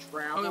sound can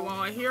travel. Okay, well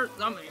I hear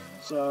something.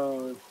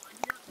 So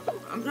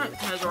I'm trying to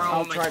test around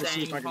I'll with try my to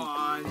see if I thing.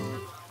 can.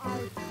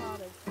 I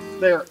caught it.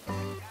 There,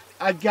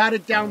 I got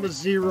it down to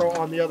 0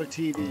 on the other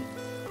TV.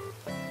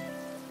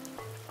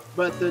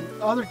 But the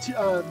other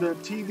the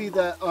TV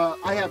that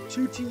I have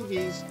 2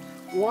 TVs.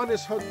 One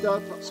is hooked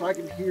up so I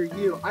can hear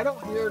you. I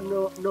don't hear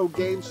no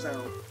game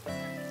sound.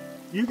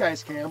 You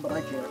guys can, but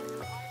I can't.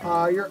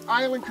 Your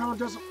island code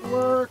doesn't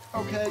work.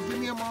 Okay, give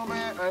me a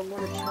moment. I'm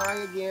going to try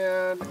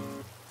again.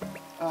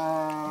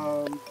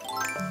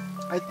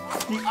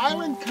 The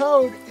island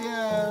code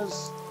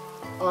is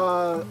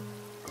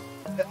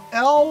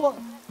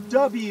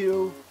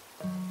LWGJD.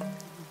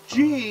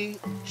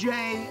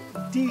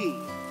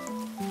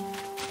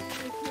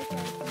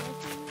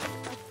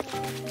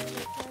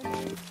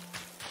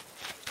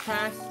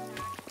 Test.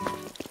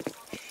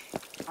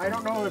 I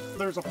don't know if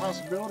there's a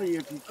possibility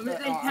if you. I'm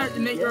just saying test to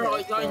make sure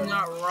like I'm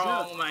not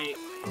wrong, mate.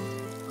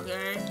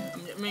 Okay?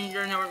 I mean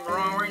you're not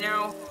wrong right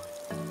now.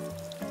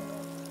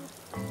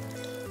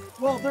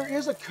 Well, there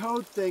is a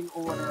code thing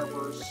or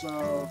whatever,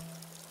 so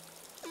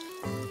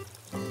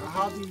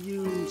how do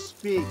you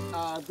speak?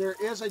 There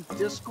is a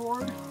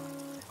Discord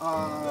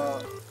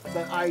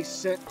that I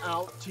sent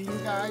out to you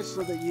guys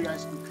so that you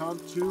guys can come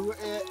to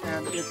it,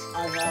 and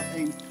I have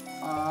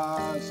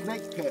a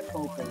snake pit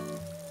open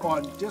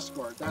on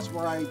Discord. That's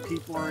where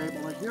people are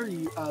able to hear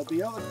you,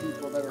 the other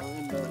people that are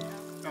in the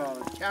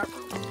chat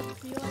room.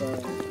 So,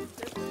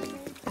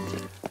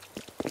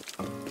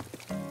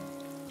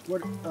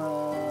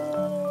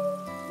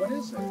 what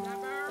is it?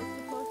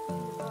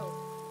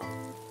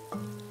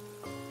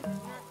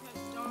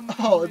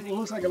 Oh, it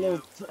looks like a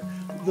little,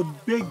 the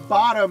big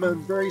bottom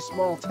and very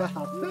small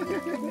top.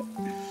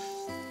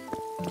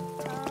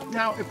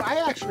 Now, if I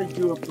actually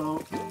do a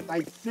boat,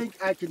 I think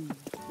I can.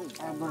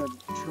 I'm gonna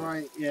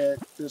try it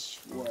this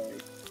way.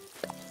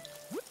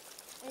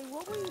 Hey,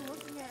 what were you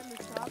looking at in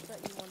the shop that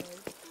you wanted?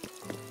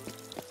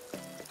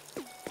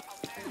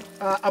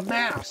 A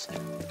mask.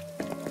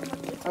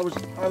 I was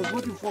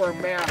looking for a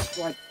mask.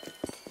 Like,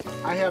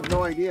 I have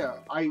no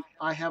idea. I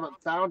haven't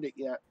found it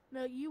yet.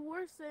 No, you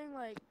were saying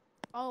like,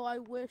 oh, I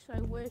wish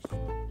when you were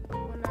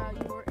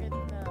in the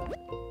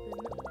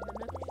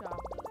Nook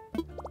shop.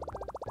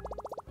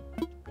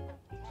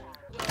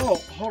 Oh,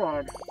 hold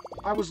on.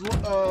 I was.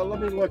 Let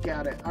me look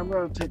at it. I'm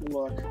gonna take a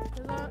look.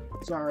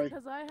 Sorry.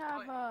 Because I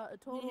have a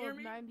total of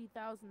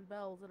 90,000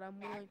 bells that I'm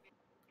willing.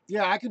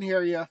 Yeah, I can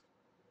hear you. Okay,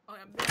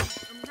 I'm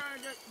trying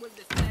to get with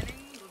the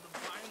settings with the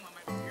volume on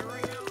my computer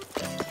right now.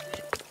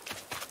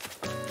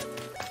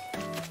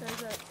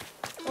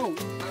 Oh,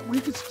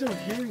 we can still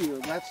hear you.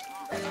 I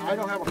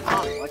don't have a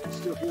problem. I can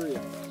still hear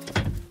you.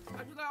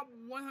 I took out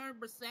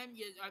 100%.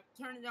 Yet I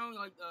turned it down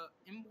like the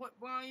input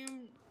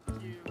volume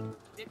to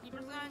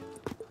 50%.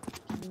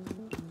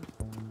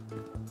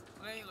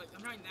 Okay, like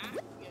I'm trying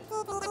that.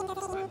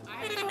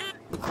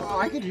 Oh,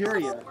 I can hear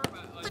you.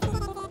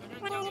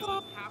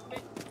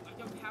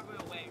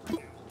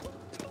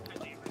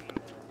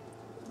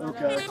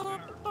 Okay.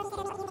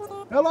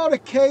 Hello to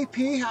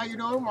KP. How you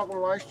doing? Welcome to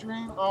live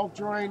stream. I'll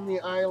join the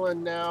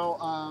island now.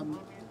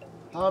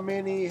 How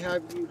many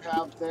have you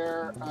have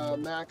there?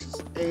 Max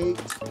is 8.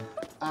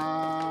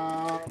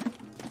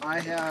 I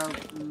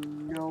have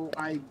no.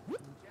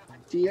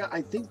 idea.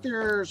 I think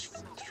there's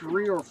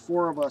 3 or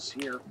 4 of us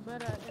here.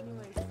 But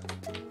anyways,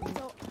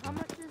 so how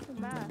much is the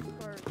mask?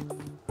 Or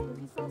because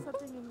you saw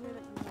something in here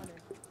that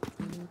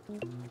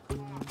you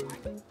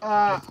wanted.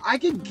 I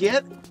can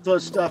get the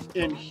stuff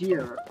in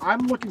here.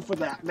 I'm looking for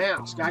that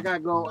mask. I gotta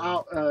go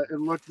out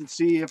and look and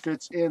see if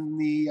it's in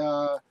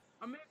the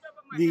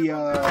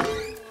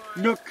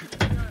Nook.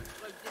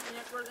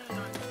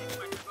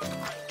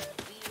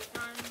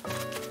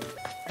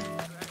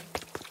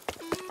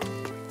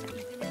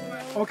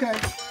 Okay,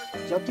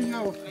 it's up to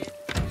you.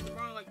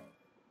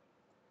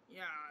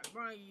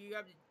 You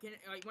have to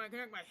like when I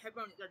connect my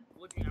headphones, it starts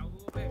glitching out a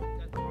little bit.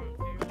 That's the wrong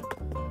too.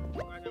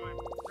 When I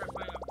start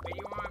playing a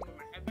video on with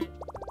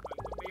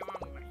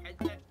my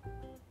headset, it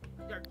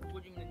starts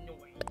glitching the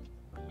noise.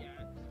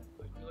 Yeah,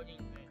 like glitching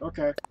the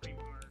Okay. stream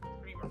or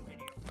video,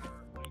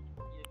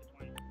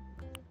 like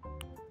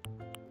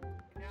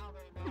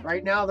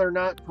Right now, they're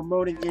not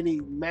promoting any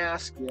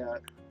mask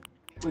yet,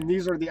 and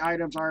these are the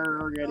items I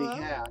already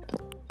had.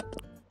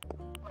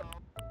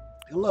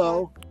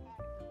 Hello.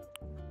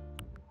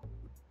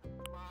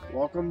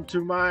 Welcome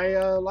to my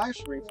live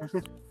stream.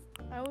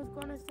 I was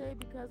gonna say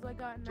because I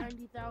got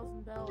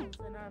 90,000 bells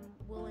and I'm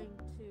willing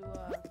to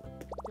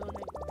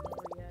donate for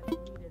you if you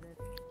needed it.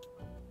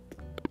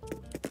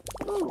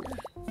 Ooh.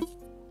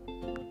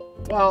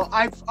 Well,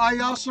 I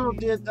also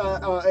did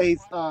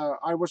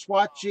I was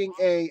watching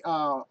a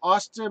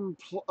Austin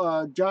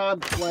John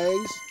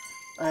Plays,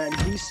 and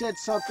he said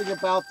something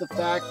about the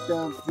fact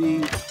of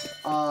the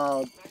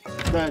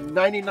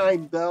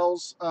 99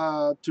 bells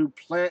to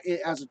plant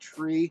it as a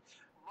tree.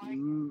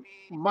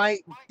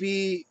 Might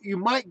be, you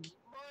might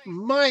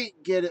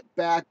get it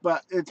back,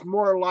 but it's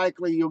more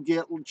likely you'll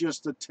get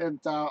just the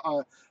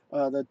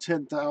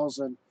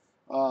 10,000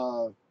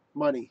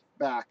 money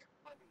back.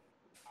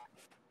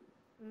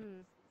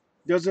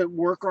 Does it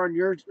work on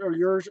yours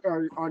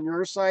or on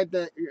your side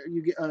that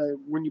you get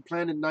when you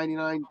planted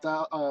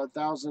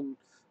 99,000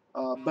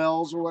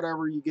 bells or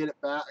whatever, you get it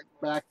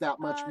back that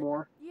much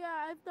more?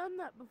 Yeah, I've done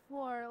that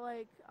before.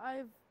 Like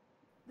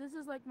this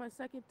is like my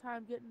second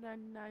time getting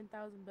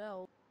 99,000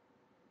 bells.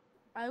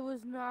 I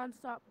was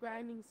non-stop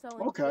grinding,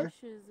 selling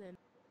fishes and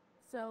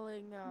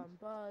selling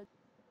bugs.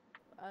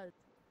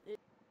 It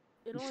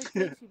only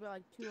takes you about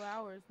like 2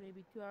 hours,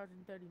 maybe 2 hours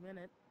and 30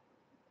 minutes.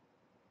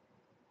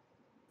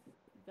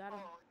 Got 'em.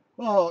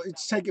 Well,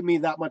 it's taken me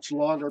that much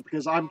longer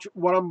because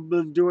what I've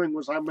been doing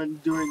was I've been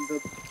doing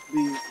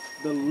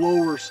the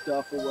lower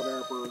stuff or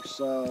whatever.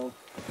 So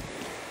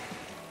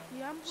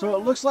Yeah, so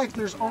it looks like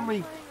there's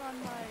only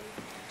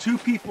 2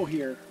 people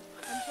here.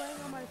 I'm playing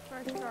on my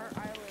Fresh Start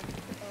Island.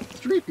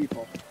 3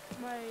 people.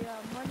 My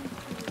money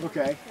tree.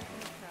 Okay.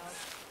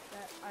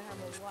 That I have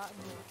a lot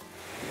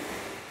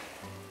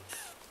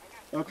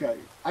more. Okay,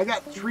 I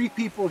got 3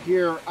 people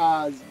here,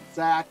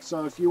 Zach.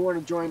 So if you want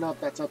to join up,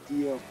 that's up to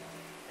you.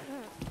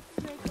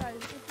 Snake guys,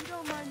 if you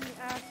don't mind me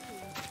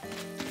asking,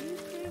 do you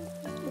think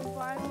you can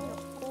buy me a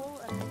pole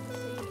and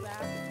stay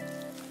back?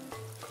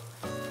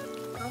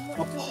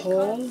 A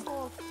pole?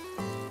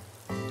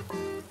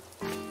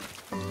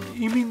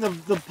 You mean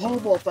the pole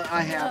vault that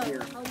I have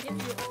here? I'll give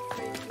you a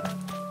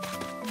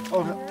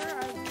Oh.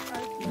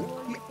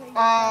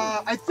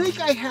 I think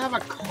I have a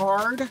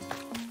card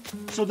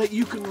so that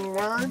you can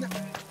learn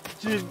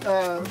to you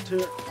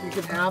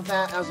can have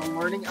that as a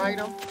learning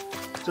item,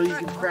 so you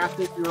can craft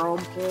it your own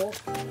pole.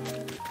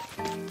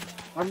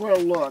 I'm gonna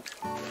look.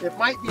 It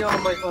might be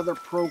on my other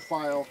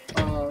profile.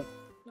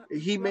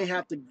 He may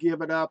have to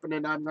give it up, and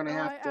then I'm gonna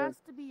have to. I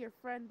asked to be your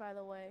friend, by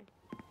the way.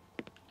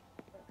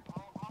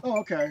 Oh,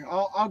 okay.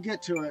 I'll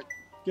get to it.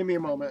 Give me a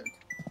moment.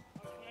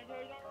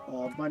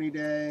 Bunny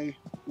Day,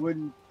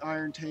 wooden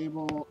iron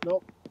table.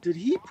 Nope. Did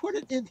he put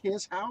it in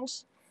his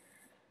house?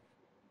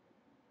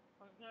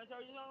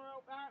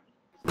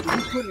 Did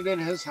he put it in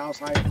his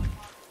house?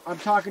 I'm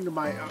talking to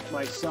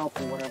myself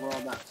or whatever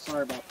on that.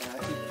 Sorry about that.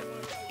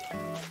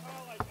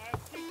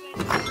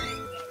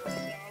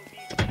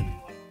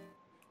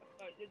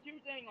 The 2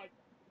 things like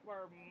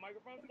where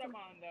microphone stuff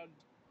on the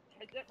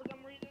headset for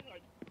some reason,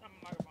 like not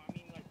microphone, I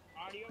mean like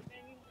audio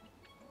things.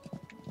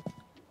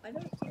 I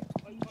don't.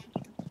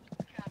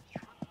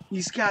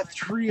 He's got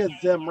 3 of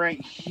them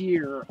right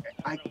here.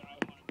 Hey,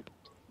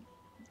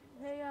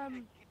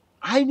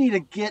 I need to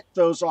get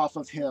those off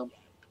of him.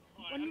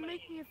 When you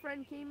make me a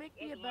friend, can you make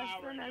me a best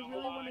friend? I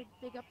really want to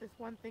dig up this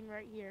one thing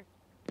right here.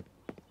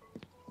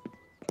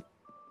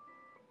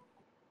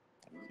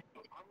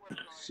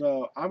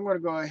 So I'm going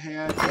to go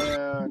ahead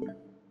and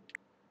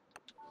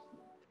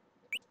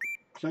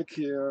click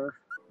here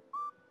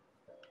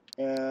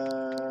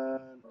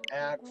and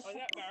add.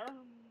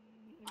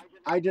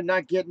 I did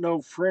not get no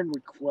friend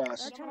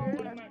request. That's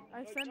weird.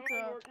 I sent a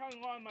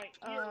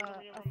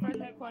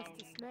friend request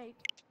to Snake.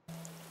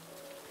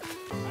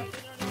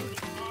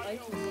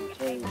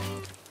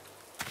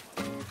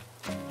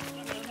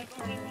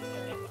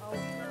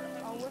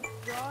 I'll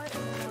withdraw it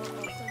and then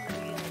I'll send it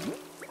again.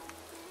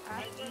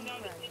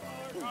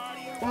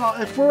 Well,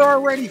 if we're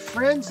already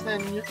friends,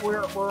 then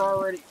we're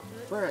already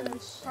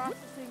friends.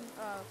 Processing,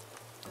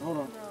 Hold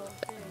on. no,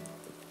 thing.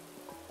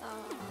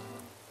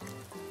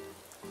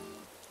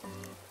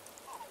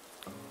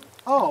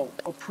 Oh,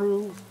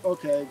 approve.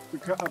 Okay,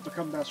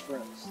 become best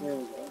friends. There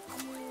we go.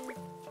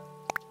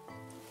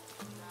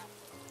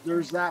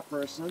 There's that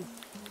person.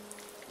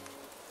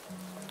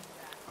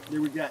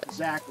 Then we got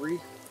Zachary.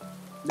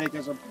 Make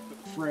us a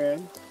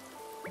friend.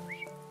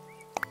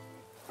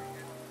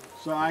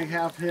 So I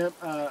have him.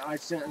 I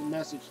sent a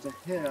message to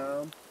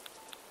him.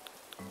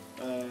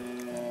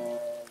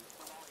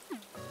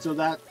 So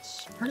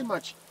that's pretty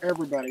much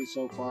everybody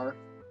so far.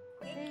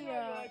 Hey,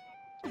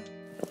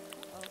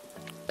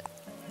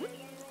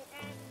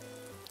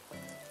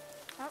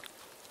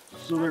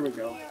 So there we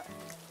go.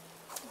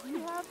 Do you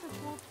have the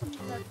full piece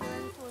that's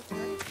ready for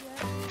strength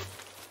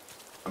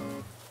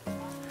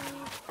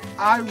yet?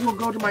 I will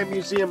go to my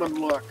museum and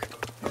look.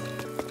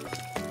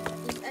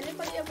 Does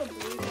anybody ever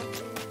believe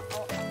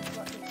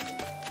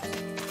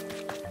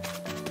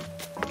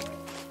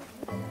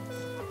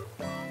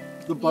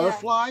The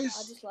butterflies?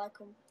 I just like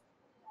them.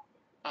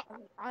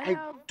 I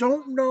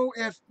don't know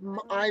if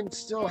I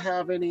still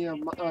have any of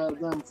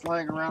them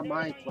flying around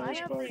my place,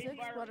 I have but 6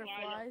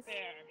 butterflies.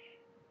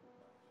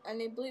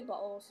 Any blue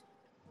bottles?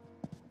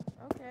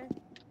 Okay.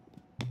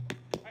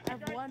 I have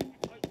 1.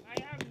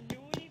 I have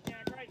newly, and I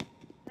tried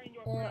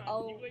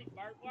I'll newly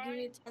butterfly. give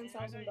you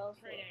 10,000 bells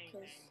for it,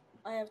 because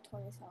I have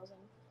 20,000,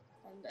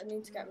 and I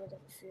need to get rid of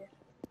a few.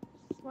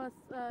 Plus,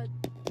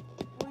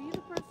 were you the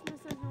person who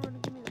said you were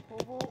going to give me the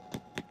pole vault?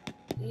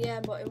 Yeah,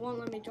 but it won't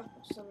let me drop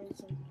it for some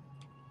reason.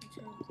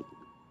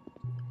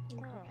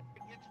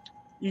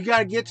 you got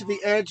to get to the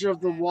edge of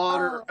the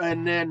water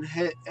and then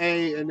hit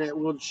A, and it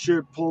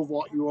should pole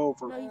vault you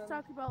over. No, he's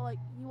talking about, like,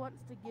 he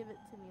wants to give it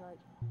to me, like,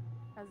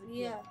 as a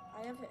gift.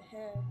 I have it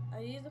here.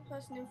 Are you the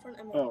person in front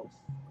of me? Oh.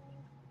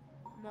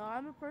 No,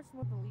 I'm a person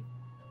with a leaf.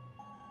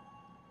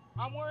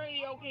 I'm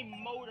wearing the OK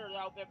motors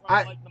outfit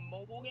from like the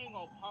mobile game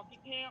called Pocket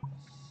Camp.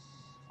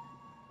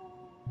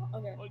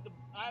 Okay. Like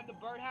I have the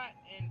bird hat,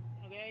 and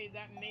okay, is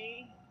that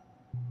me?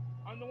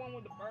 I'm the one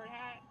with the bird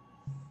hat.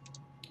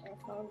 I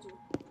found you.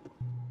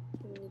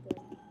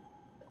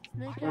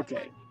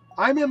 Okay.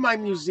 I'm in my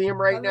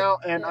museum right now,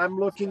 and I'm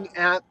looking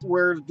at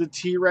where the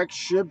T-Rex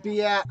should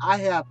be at. I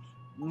have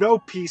no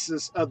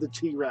pieces of the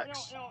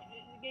T-Rex. No,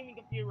 it gave me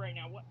confused right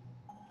now.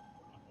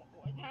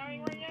 What's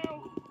happening right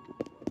now?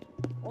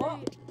 What?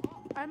 Hey,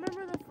 I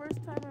remember the first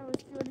time I was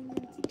tuning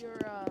into your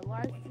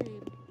live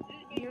stream.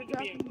 You were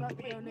talking about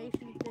the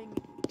donation thing.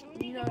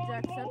 You know,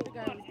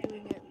 Jacksepticeye was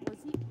doing it. Was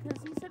he?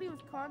 Because he said he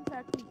was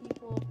contacting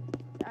people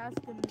to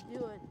ask him to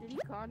do it. Did he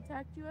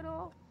contact you at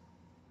all?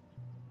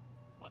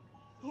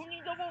 Who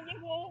needs a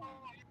voting poll?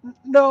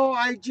 No,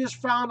 I just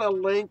found a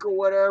link or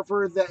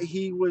whatever that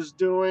he was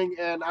doing,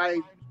 and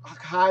I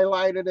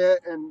highlighted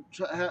it and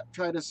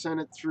try to send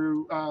it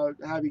through.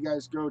 Have you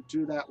guys go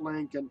to that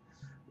link and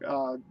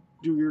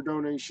do your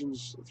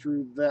donations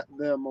through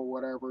them or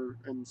whatever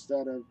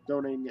instead of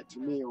donating it to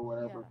me or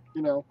whatever,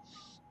 you know.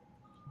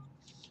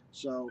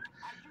 So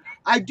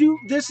I do.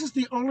 This is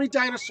the only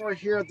dinosaur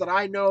here that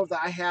I know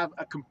that I have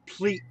a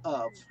complete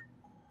of.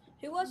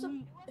 Who had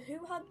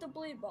the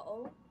blue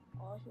bottle?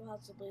 Or who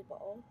has the blue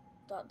bottle?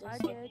 I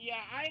did. Yeah,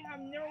 I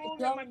have never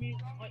looked at my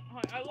museum.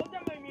 I looked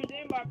at my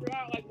museum, but I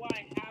forgot like what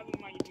I have in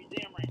my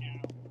museum right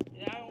now.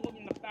 And I don't look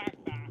in the back,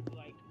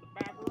 like the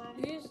back room.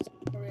 Who's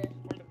or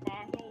the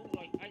fossils.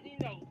 Like I think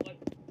that, like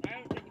I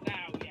haven't figured that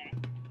out yet.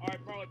 Or I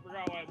probably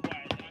forgot what it was.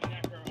 I'm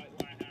not sure like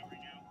what I have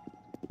right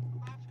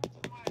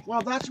now.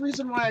 Well, that's the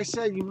reason why I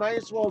said you might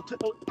as well.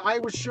 I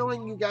was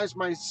showing you guys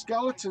my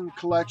skeleton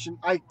collection.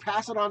 I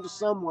pass it on to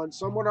someone.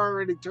 Someone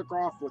already took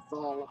off with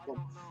all of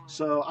them.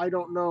 So I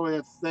don't know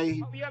if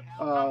they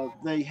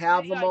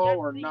have them all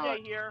or not.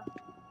 Here.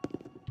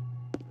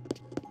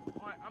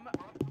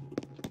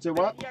 Say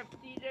what? You have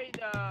CJ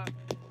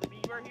the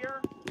beaver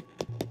here.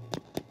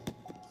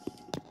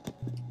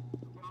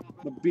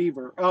 The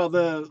beaver. Oh,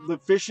 the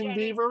fishing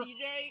beaver.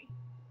 CJ.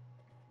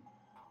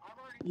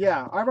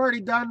 Yeah, I've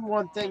already done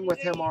one thing with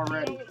him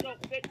already. He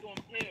don't fit to him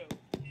too.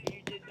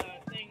 You did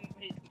the thing,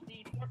 his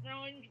sport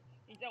challenge.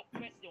 He don't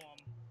fit to him.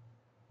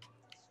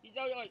 He's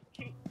only like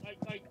 2, like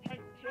 10,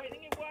 I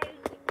think it was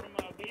from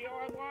a video I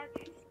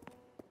watched.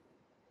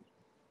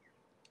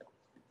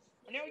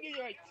 And now we get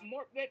like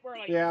more fit where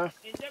like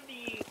instead of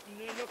the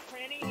nook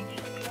cranny, you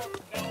get more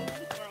bells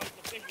where like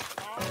the fish is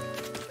off.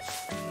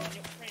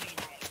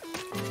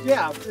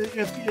 Yeah,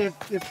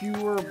 if you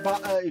were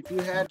if you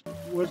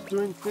was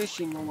doing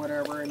fishing or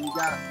whatever, and you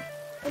got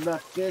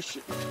enough fish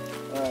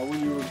when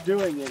you were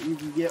doing it, you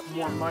can get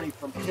more money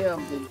from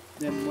him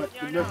than what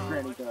the nook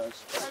cranny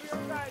does. Have you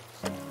ever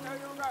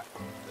got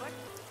what?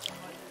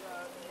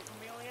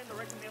 The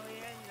red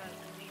chameleon,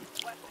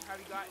 what? Have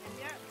you gotten him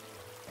yet?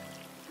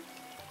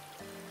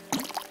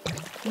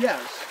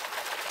 Yes,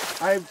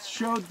 I've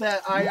showed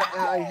that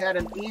I had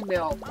an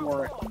email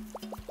for it.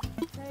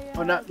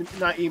 Oh, not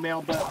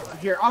email, but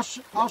here I'll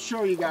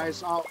show you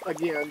guys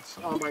again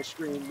on my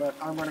screen. But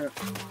I'm gonna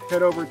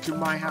head over to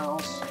my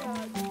house.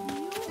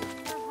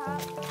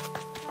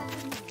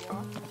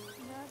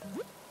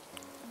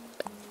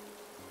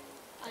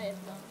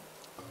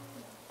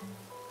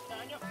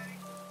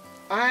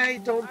 I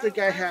don't think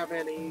I have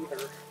any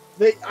either.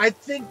 I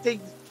think they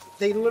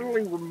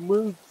literally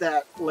removed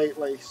that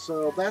lately,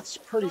 so that's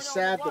pretty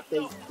sad that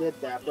they did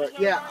that. But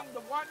yeah.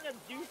 The one that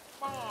do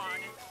spawn,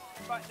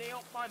 but they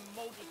don't find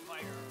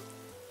multiplayer.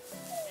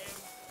 And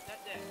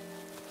that's it.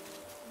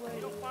 Wait,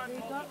 They don't find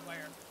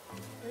multiplayer.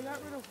 They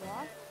got rid of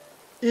what?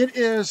 It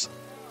is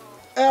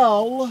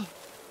L.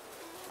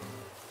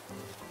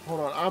 Hold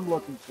on, I'm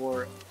looking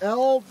for it.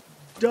 LWGJD.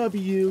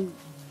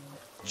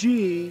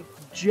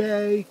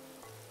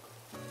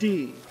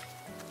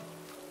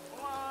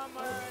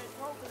 My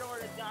Pokemon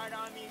that died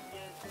on me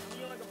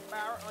is like a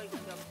barrel, like a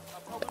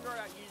Pokemon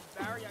that used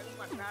battery. I think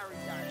my battery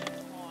died.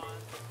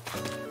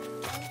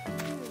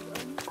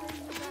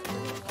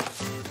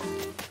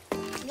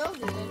 No,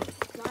 they didn't.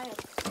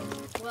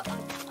 Well,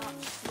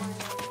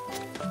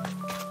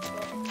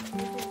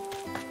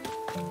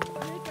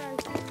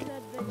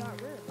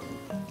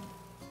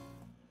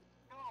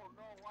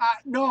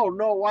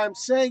 No, what I'm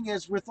saying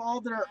is with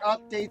all their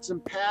updates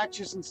and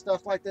patches and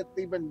stuff like that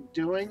they've been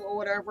doing or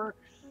whatever,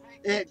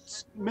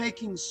 it's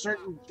making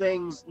certain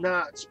things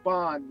not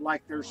spawn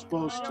like they're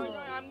supposed to. I'm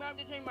going to have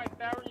to change my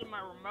battery in my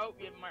remote.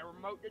 If my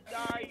remote to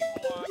die.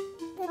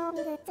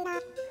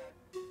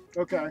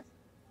 Okay.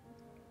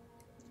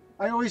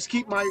 I always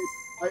keep my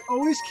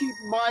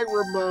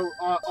remote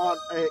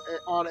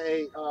on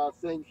a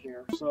thing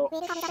here. So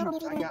shoot, I'm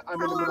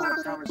in the middle of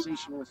a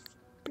conversation with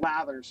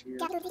Blathers here.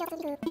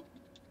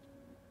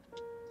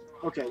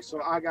 Okay,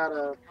 so I'm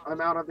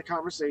out of the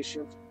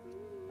conversation.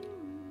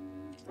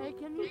 Hey,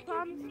 can you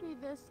promise me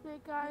this,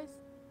 big guys?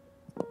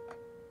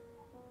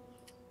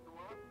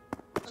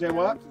 Say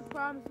what? You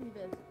promise me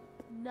this.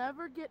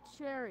 Never get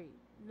Cherry.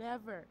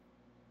 Never.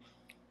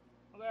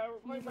 Okay, I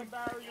replaced my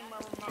battery in my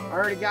remote. I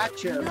already got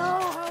Cherry. No,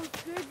 how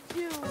could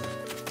you?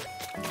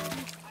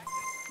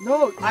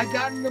 No, I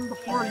got them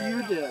before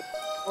you did.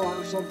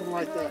 Or something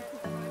like that.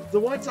 The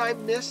ones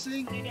I'm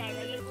missing... Yeah, I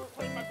didn't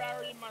replace my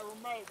battery in my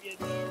remote. The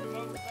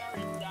remote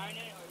battery died in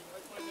it.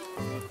 Like the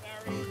remote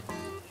battery.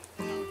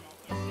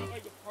 It's not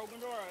like a program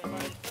door. If I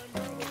turn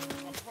on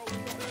a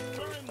program door,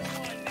 turn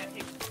one that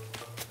takes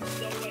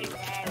delay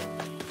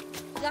battery.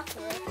 is that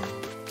correct?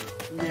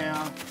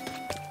 Yeah.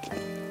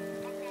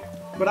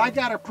 But I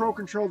got a Pro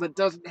Control that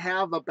doesn't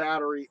have a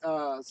battery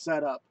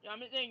set up. Yeah,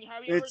 I'm saying,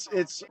 have you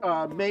It's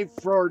made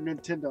for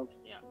Nintendo.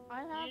 Yeah.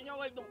 I have. You know,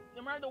 like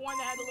remember the one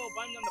that had the little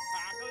button on the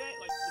back of it,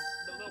 like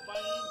the little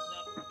buttons,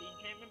 the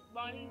enchantment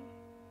button.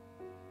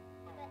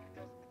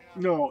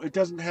 No, it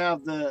doesn't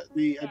have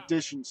the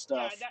addition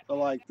stuff,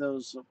 like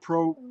those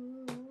Pro.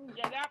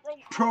 Yeah, that Pro.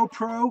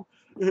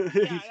 Yeah, that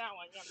one.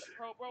 Yeah, the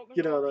Pro.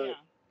 You know the. Yeah.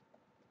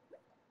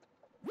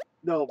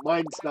 No,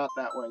 mine's not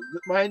that way.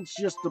 Mine's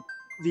just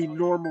the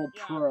normal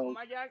Pro.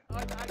 My dad,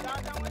 I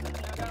got that one, and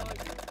I got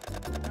like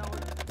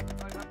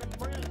I've been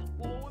bringing it to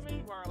school with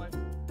me for like a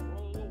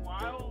little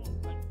while.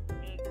 Like,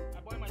 I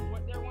bought my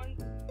sweat there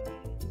once.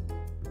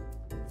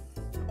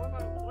 I bought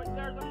my sweat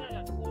there something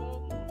at school.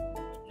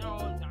 No,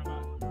 it's not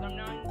about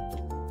sometimes.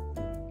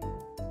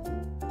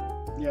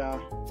 Yeah.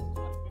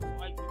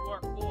 Like before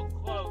school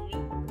closed.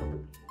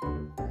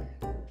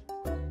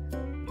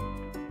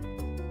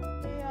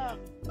 Hey,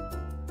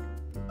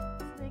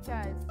 Snake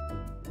Eyes.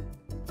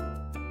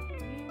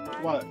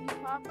 What? If you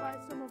pop by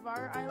some of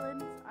our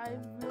islands, I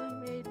really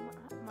made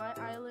my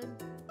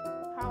island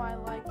how I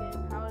like it,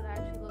 how it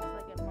actually looks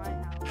like at my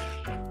house.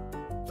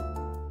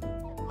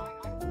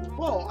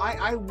 Well,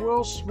 I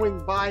will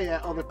swing by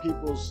at other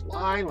people's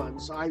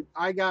islands. I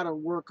gotta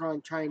work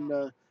on trying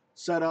to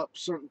set up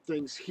certain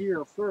things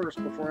here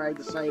first before I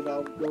decide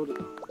I'll go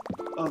to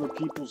other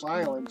people's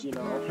islands, you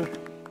know.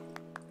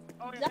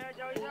 Oh, yeah,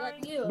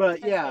 Like you.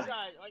 But yeah.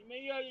 Like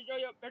maybe I can show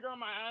you a picture of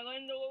my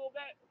island a little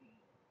bit.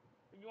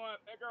 You want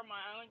a picture of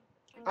my island?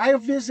 I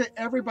visit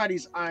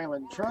everybody's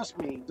island. Trust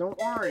me. Don't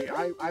worry.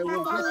 I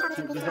will visit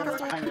to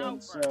their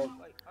island. So.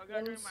 Like, I'll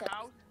go to my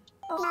house.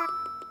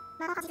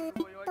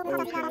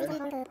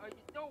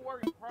 Don't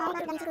worry,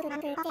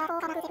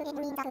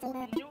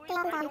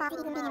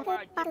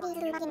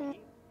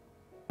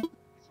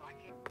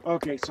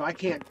 Okay, so I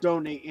can't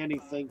donate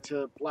anything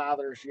to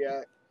Blathers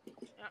yet.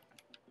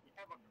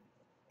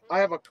 I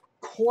have a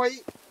koi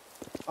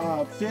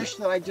fish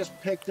that I just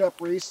picked up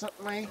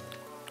recently.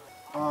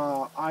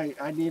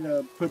 I need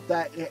to put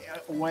that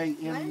away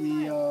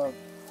in the.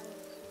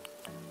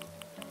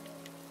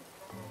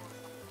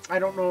 I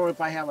don't know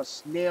if I have a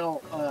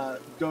snail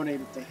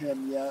donated to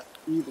him yet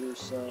either.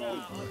 So.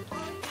 Yeah.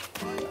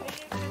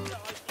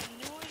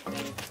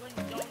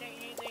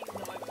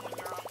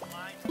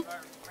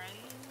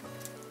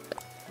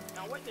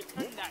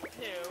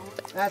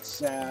 That's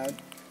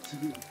sad.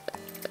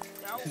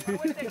 Now, why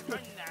would they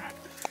turn that?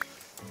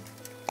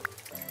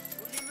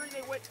 Usually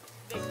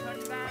they turn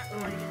that,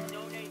 or you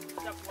donate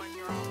stuff when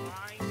you're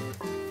online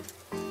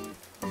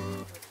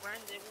with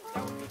friends.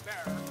 That would be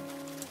better.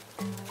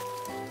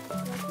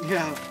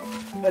 Yeah.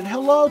 And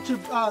hello to,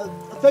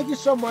 thank you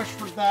so much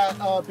for that,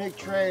 Big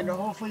Train.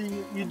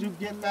 Hopefully you do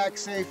get back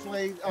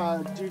safely.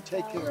 Do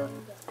take care.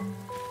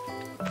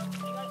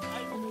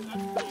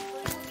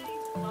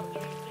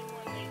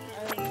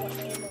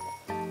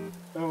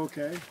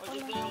 Okay. Or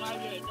just they allow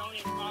you to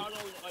donate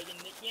models like in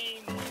the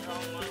game when you're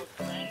online with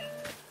friends.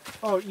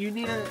 Oh, you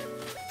need a...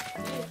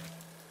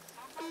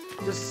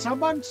 Does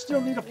someone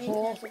still need a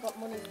pole? I got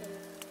money for it.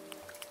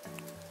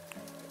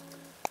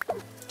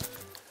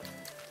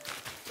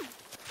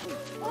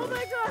 Oh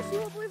my gosh, you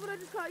won't believe what I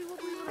just caught. You won't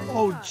believe what I just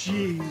Oh, caught.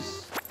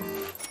 jeez.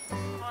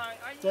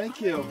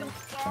 Thank you.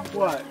 What?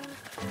 What? I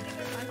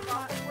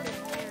caught one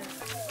here.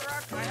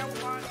 I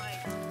have one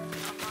like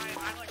on my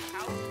like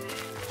house.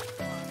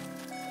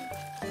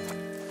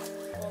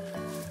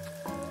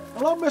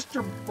 Hello,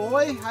 Mr.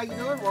 Boy. How you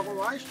doing? Welcome to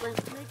live stream.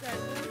 Snake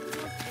Eyes, what was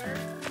the most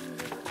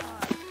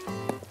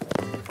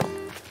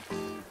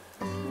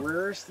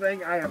rarest thing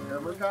you ever caught? Rarest thing I have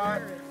ever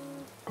got?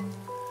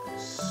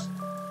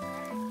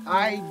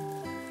 I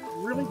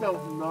really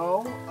don't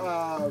know.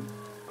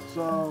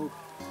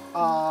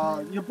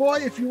 Your boy,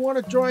 if you want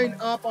to join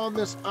up on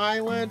this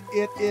island,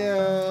 it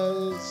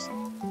is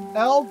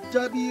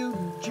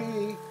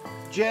LWGJD.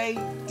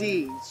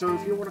 So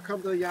if you want to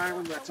come to the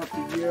island, that's up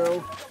to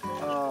you.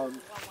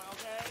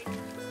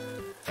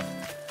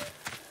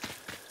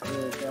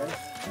 Okay.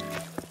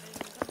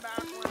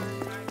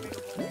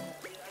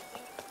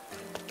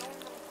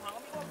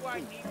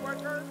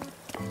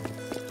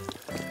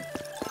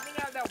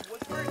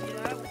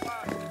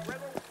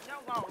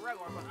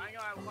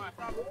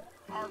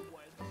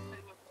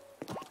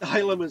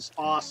 Island is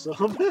awesome.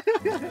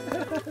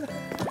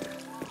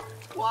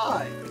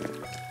 Why?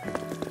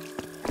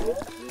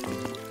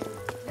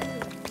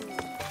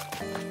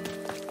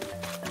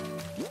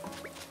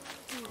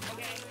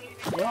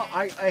 Well,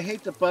 I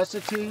hate to bust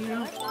it to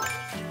you.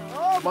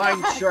 Oh,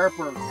 Mine's God.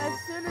 sharper. As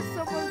soon as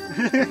someone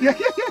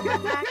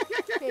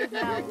came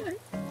out,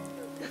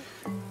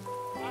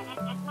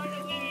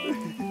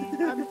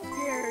 I'm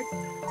scared.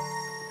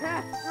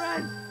 Ha,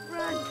 run!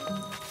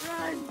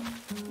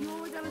 You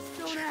only got a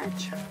stone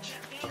axe.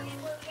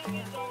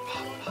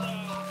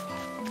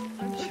 I'm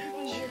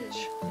perfectly hidden.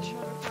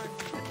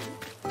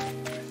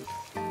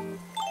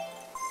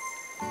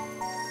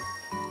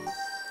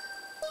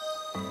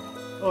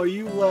 Oh,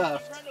 you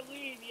left. I'm trying to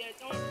leave, yeah.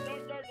 Don't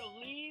start to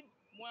leave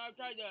when I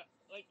try to,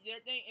 like, their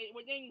thing,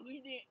 when they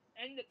leave the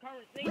end the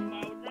conversation,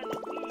 I was trying to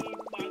leave,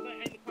 but I'm going to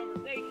end the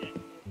conversation.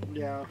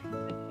 Yeah.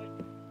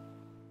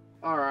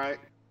 Alright.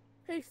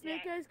 Hey,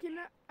 Snake Eyes, can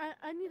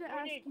I need to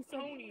ask you something.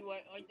 Tony,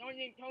 like, don't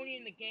name Tony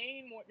in the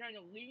game, we're trying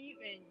to leave,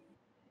 and,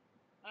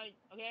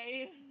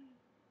 okay?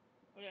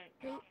 Okay.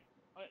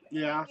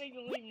 Yeah. I think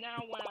you leave now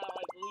when I,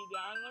 like, leave the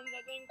island,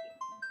 I think.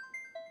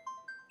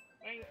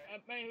 I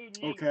think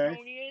who named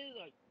Tony is,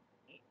 like,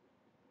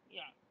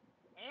 yeah.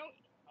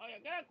 I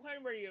got a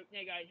question for you,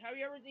 hey guys. Have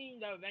you ever seen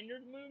the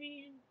Avengers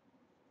movie?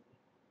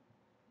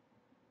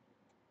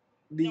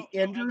 The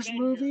Enders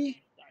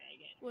movie?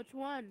 Which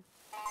one?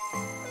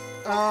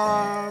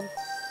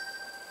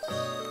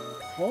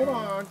 Hold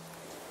on.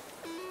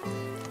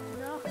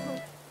 No.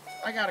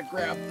 I gotta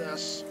grab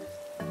this.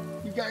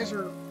 You guys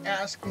are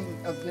asking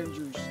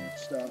Avengers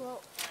stuff.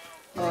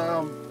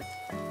 Well,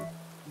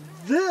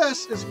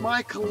 this is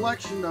my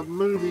collection of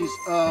movies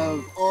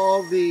of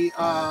all the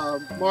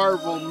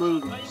Marvel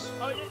movies.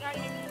 I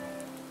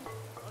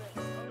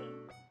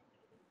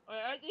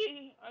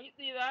can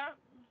see that.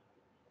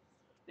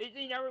 They've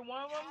seen every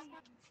one of them.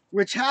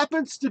 Which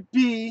happens to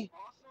be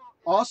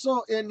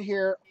also in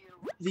here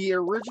the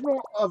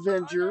original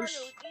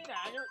Avengers.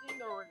 I never seen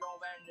the original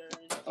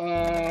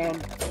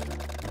Avengers.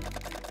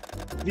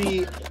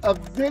 The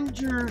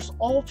Avengers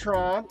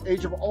Ultron,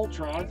 Age of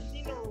Ultron. I've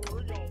seen the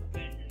original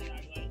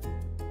Avengers,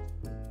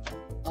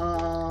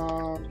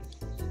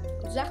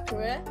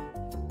 Zachary?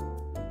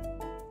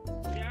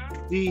 Yeah?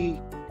 The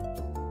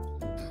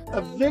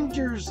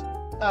Avengers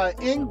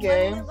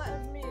Endgame.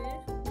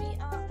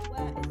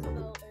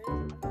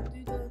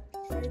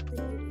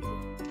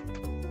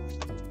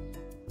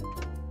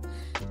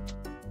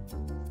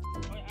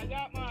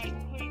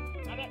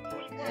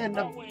 And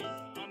I'm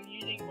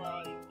using for,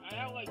 I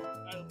have like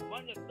a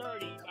bunch of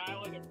 30, but I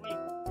have like a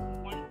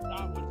 21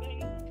 stop with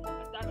things.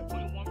 I stop at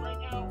 21 right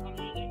now. I'm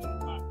using,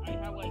 I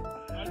have like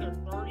other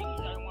 30s.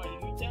 I don't want to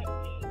use that.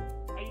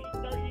 I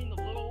start using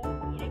the little,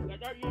 I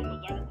start using the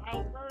letter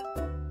pile first.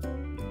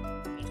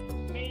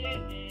 Made it,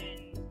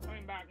 and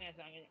coming back in a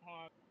second. Hold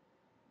on.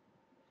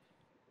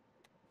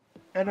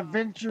 And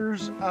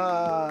Avengers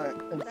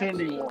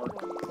Infinity War.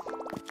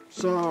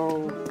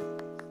 So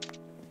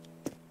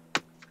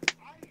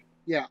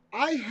yeah,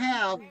 I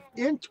have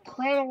in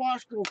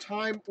chronological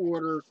time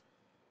order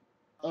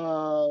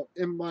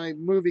in my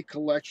movie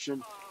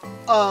collection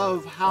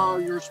of how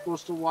you're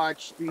supposed to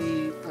watch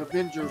the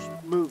Avengers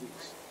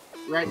movies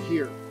right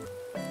here.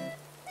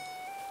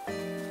 Snake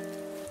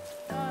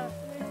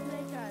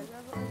Eyes, I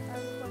have a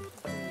question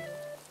for you.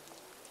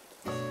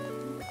 Can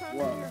you come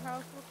to your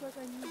house real quick? I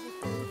need to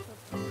show you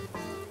something.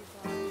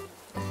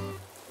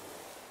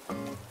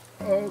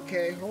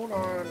 Okay, hold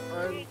on.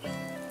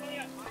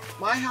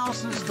 My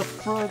house is the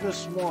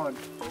furthest one.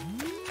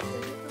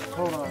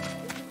 Hold on.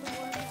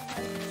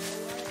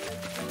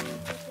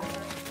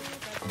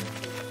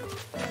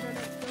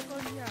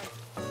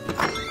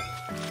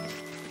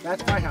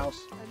 That's my house.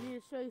 I need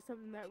to show you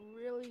something that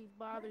really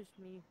bothers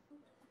me.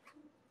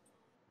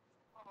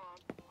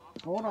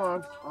 Hold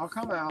on, I'll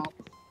come out.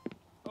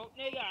 Oh,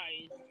 hey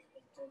guys.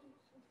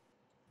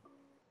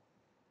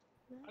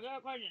 I got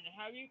a question.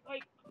 Have you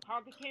played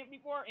Pocket Camp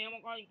before?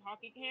 Animal Crossing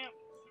Pocket Camp?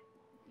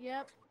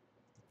 Yep.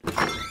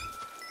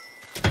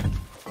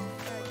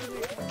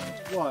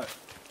 What?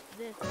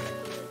 This.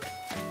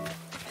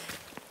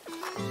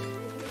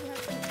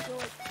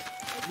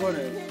 What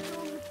is?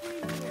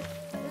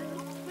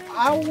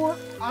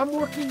 I'm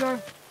working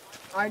on.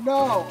 I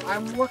know.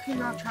 I'm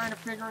working on trying to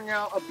figuring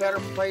out a better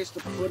place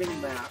to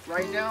putting that.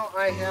 Right now,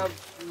 I have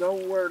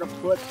nowhere to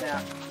put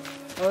that,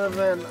 other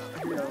than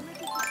here.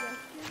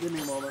 Give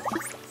me a moment.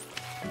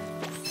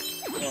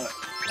 What?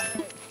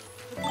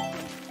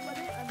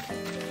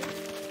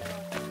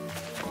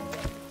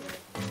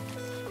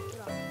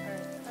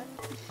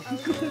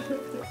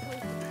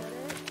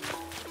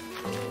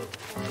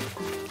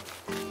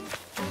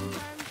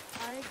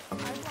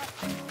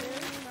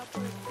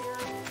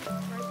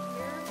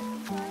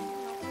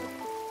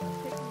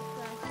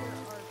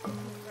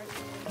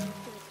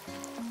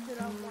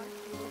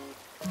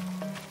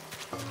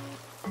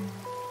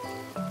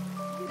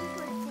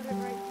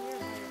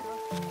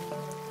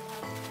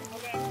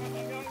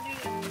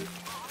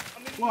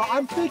 Well,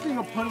 I'm thinking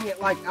of putting it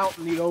like out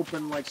in the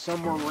open, like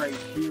somewhere right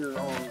here,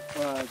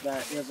 or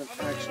that isn't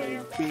actually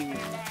being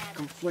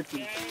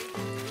conflicted.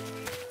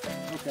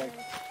 Okay.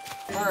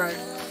 All right.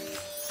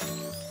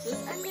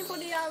 Does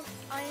anybody have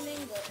iron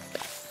ingots?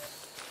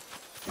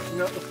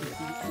 No.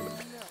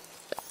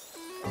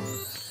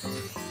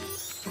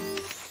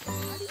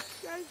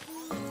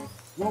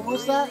 What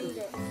was that?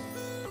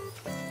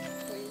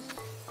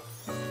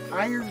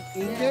 Iron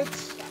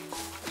ingots?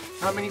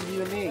 How many do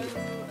you need?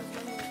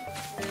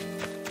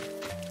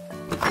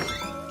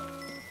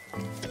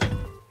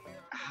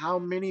 How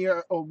many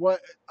are, or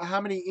what? How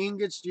many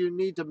ingots do you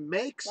need to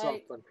make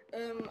something?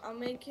 I'm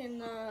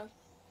making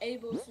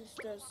able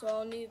sisters, so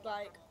I'll need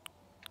like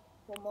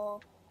 4 more,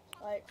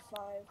 like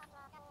 5,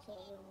 7,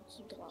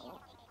 something like that.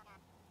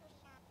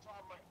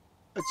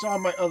 It's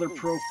on my other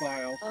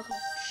profile. Okay.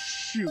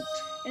 Shoot.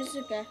 It's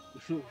okay.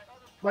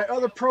 My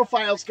other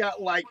profile's got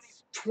like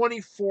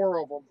 24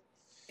 of them.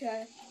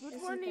 Okay.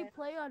 Which one do you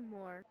play on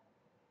more?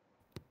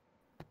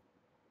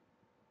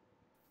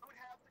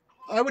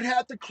 I would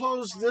have to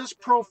close this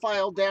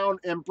profile down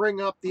and bring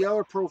up the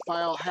other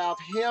profile, have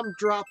him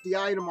drop the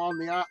item on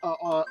the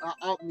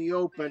out in the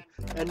open,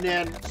 and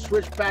then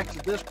switch back to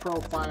this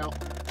profile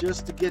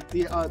just to get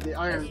the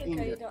iron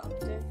ingot.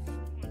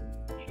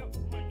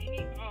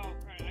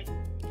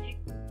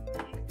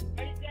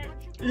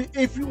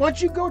 If you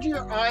once you go to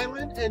your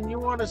island and you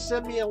want to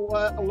send me a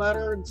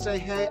letter and say,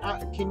 hey,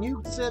 can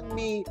you send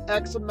me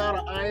X amount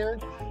of iron?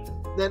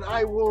 Then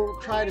I will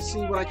try to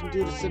see what I can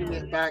do to sending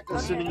it back and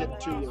sending it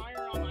to you.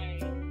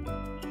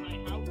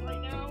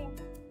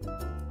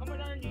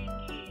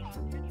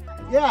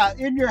 Yeah,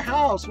 in your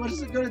house. What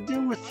is it going to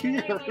do with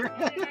here?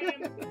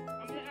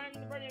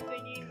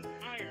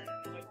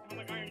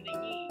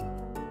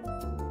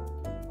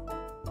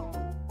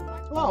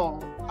 Oh,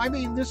 I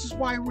mean, this is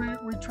why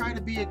we try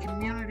to be a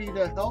community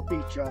to help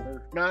each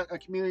other, not a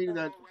community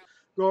that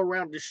go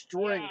around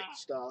destroying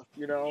stuff,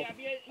 you know?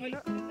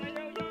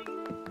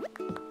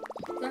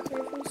 That's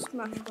from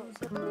Smash Bros.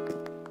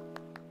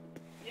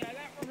 Yeah,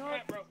 that from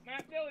Matt Bro.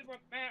 Matt Billy from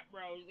Matt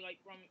Bros, like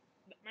from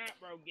the Matt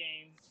Bro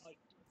game. Like,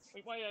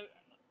 we play a,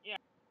 yeah.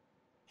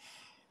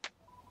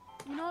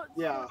 You know what?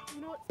 Yeah.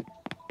 You know what?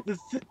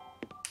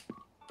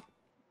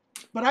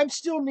 But I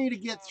still need to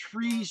get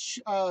 3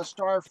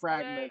 star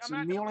fragments,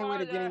 and the only way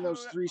to getting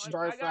those 3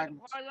 star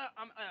fragments.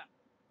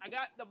 I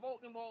got the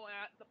Bolton Bowl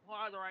at the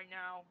plaza right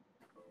now.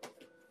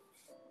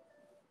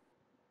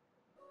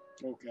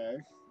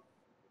 Okay.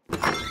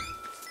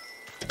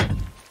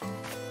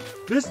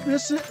 This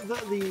is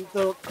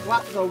the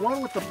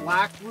one with the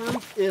black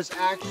roof is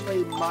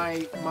actually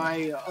my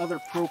other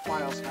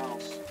profile's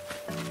house,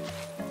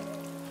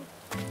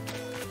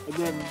 and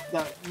then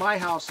my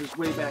house is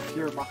way back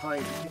here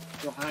behind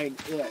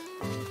it.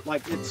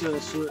 Like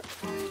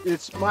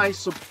it's my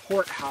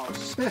support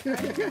house.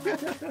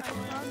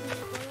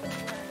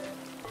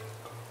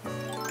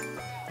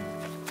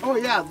 Oh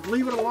yeah,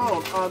 leave it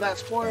alone. That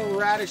spoiled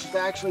radish is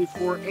actually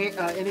for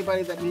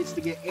anybody that needs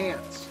to get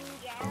ants.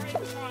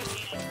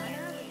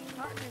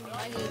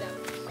 I need them.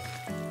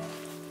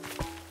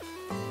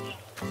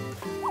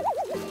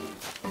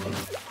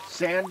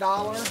 Sand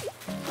dollar.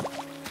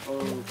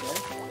 Okay.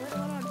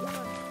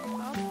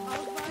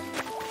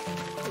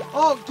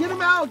 Oh, get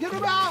him out! Get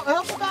him out!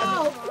 Help him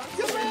out!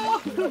 Get him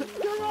out! Get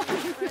him out!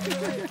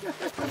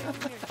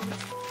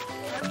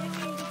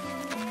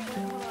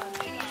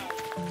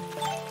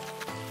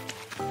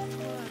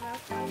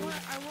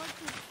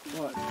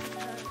 What?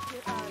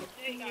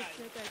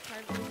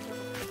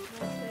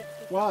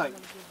 Why?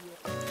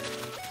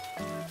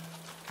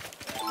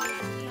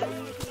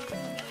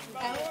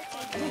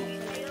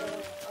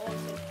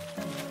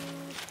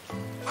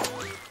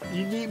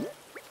 You need...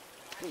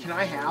 Can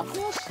I have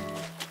this?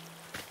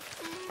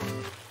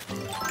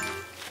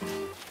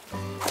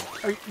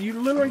 You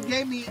literally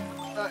gave me.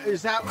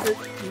 Is that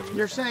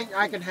you're saying?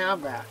 I can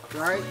have that,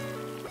 right?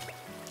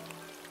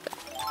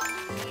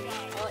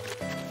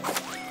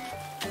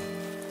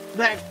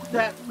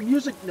 That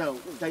music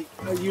note that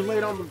you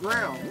laid on the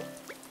ground.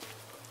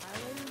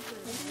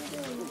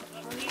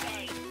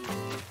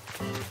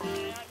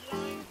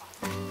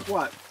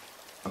 What?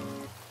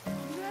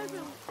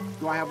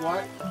 Do I have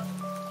what?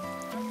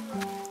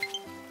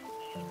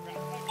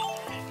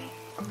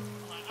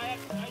 I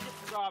just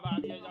forgot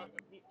about it.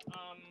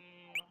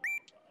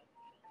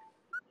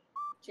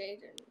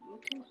 Jaden, you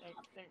can.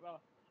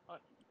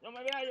 No,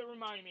 maybe I just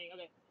reminded me.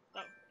 Okay, so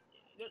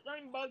there's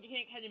certain bugs you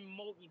can't catch in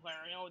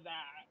multiplayer. I know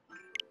that.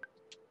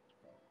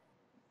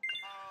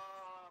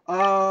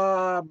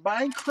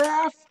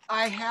 Minecraft,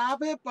 I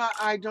have it, but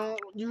I don't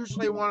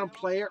usually want to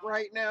play it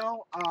right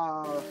now.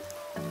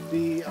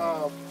 The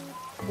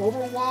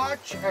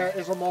Overwatch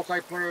is a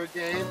multiplayer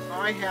game.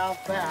 I have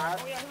that.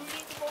 Oh yeah, who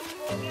needs the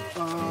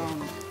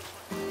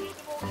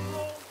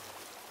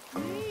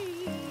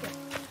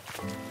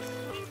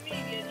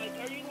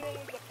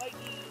multiplayer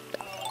again?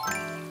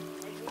 Who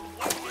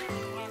needs the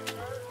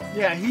multiplayer?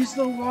 Yeah, he's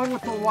the one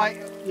with the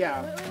white.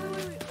 Yeah.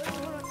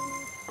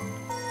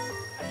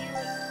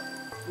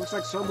 Looks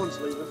like someone's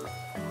leaving.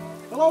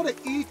 Hello to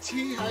ET.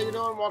 How you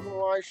doing? Welcome to the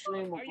live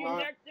stream. Are you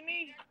next to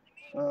me?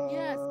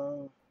 Yes.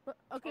 But,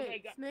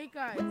 okay, Snake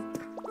Eyes.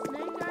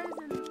 Snake Eyes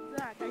and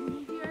Zach, I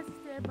need you guys to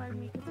stand by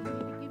me because I need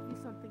to give you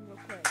something real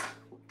quick.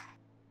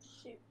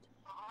 Shoot.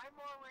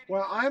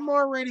 Well, I'm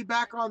already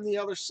back on the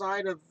other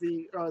side of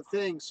the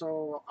thing,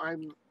 so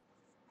I'm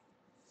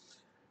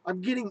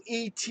getting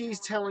ETs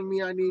telling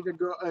me I need to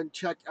go and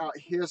check out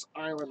his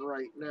island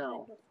right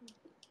now.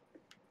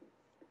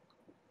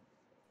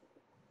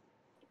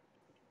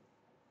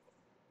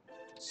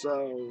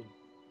 So.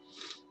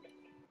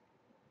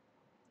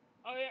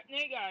 Oh yeah,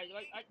 hey guys,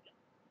 like I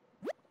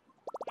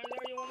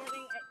tell you one more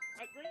thing.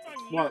 I streamed on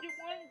YouTube What?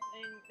 once,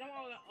 and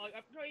somehow like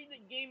I played the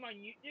game on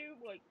YouTube,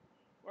 like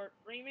or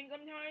streaming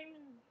sometimes.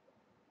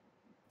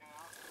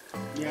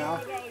 Yeah. I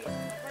got like, a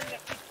friend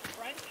that speaks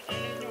French, and I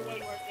didn't know what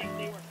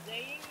they were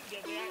saying.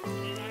 Because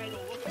and I had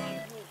to look on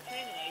Google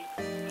Translate,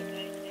 and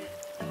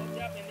I looked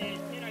up, and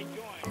then I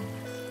joined.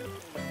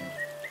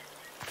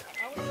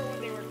 I wasn't sure what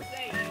they were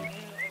saying.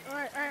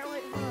 Alright,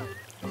 wait, hold on.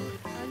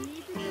 I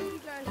need to give you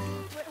guys.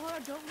 Wait, hold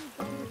on, don't leave.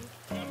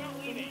 I'm not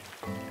leaving.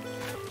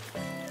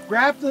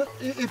 Grab the.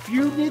 If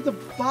you need the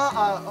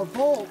a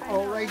bolt,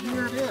 oh, right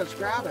here it is.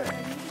 Grab it. I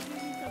need to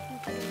give you something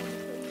for the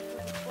one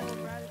for the 12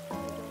 radish because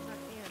I don't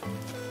have hands.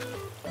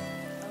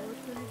 I was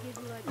gonna give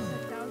you like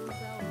 10,000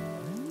 bells.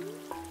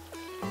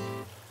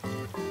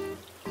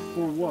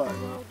 For what?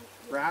 12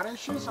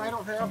 Radishes? I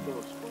don't have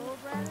those.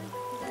 12 radish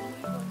because I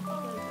need one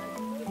because I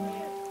didn't get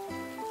hands.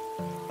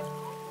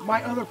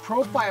 My other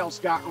profile's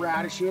got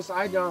radishes.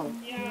 I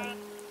don't. Yeah.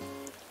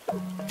 Does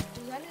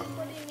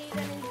anybody need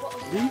any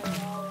bottles?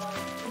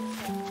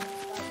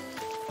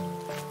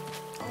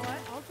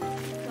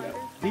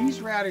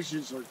 These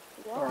radishes are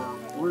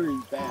really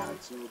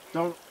bad, so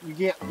you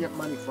can't get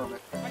money from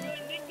it. I mean,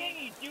 in this game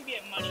you do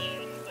get money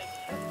in it. Like,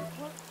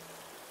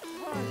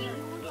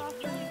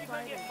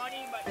 you get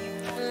money, but you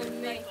don't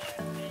recycle it.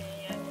 And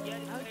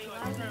you have to pay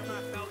like a certain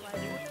amount of bells to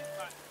do it,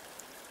 but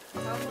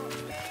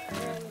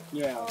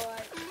Yeah.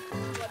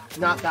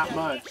 Not that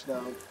much,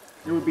 though.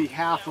 It would be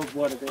half of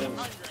what it is.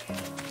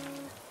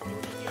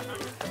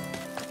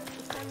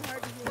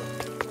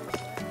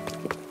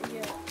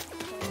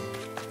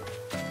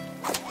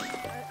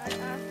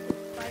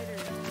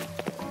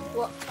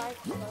 What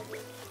type of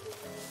spiders?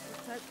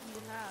 What type do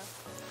you have?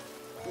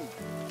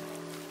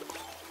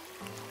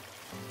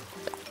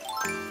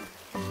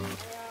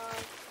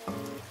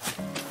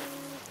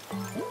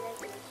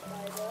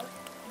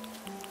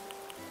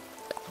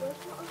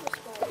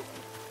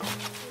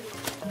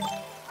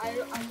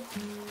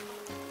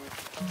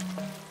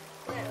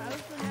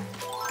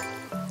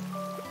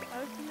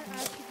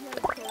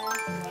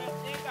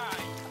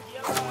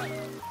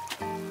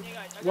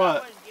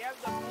 What?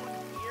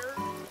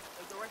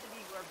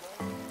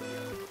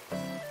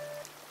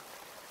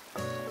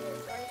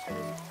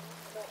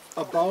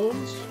 A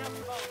bones?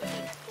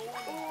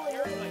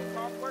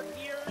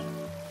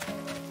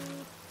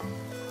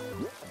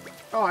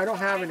 Oh, I don't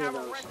have any of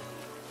those.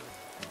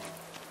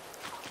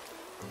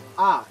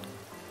 Ah.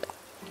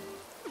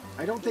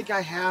 I don't think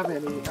I have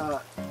any.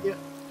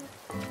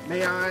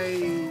 May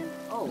I...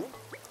 Oh.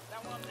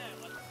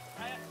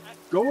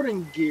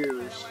 Golden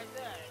gears.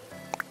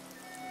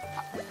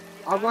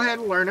 I'll go ahead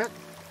and learn it.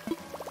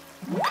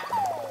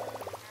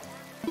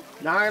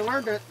 Now I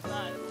learned it.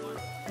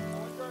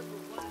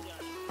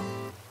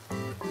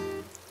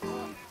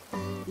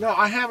 No,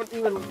 I haven't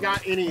even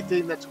got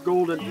anything that's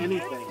golden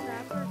anything.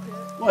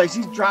 What, is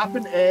he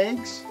dropping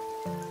eggs?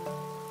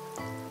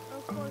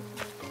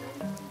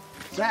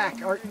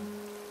 Zach,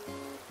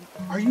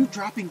 are you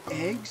dropping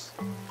eggs?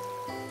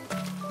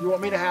 You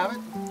want me to have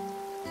it?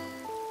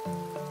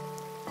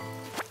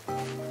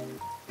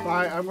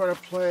 Fine, I'm going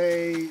to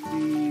play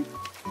the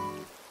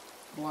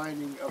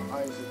Blinding of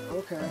Isaac.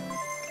 Okay.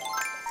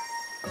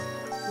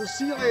 We'll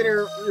see you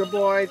later, your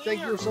boy.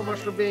 Thank you so much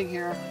for being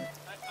here. I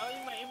was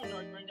in my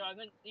inventory for I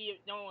couldn't see if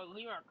no one was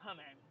leaving or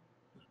coming.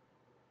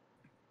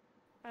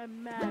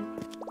 I'm mad.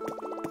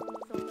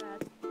 So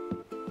mad.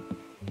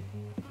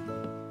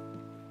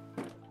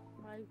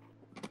 My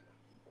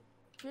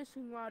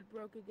fishing rod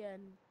broke again.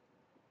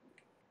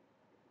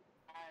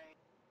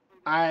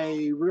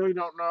 I really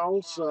don't know,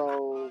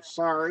 so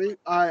sorry.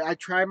 I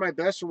tried my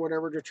best or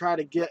whatever to try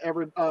to get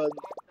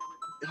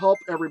help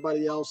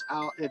everybody else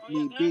out if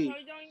need be.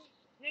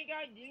 Hey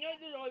guys, do you know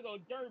there's like a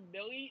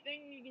durability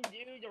thing you can do?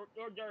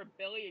 Or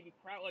durability if you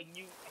craft like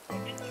new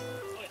equipment.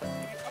 Like, if you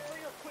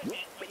upgrade your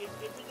equipment, like if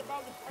it's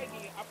about to break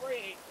and you upgrade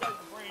it, it's like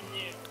brand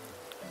new.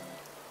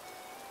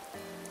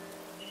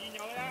 Did you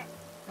know that?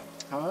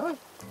 Huh?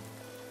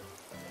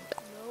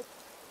 Nope.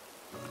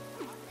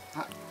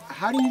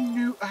 How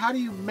do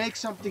you make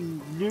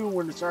something new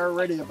when it's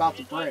already about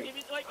to break? If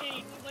it's like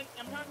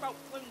I'm talking about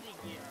flimsy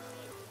gear,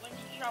 like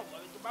flimsy shovel.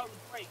 If it's about to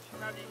break, you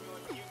turn it into a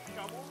new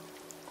shovel.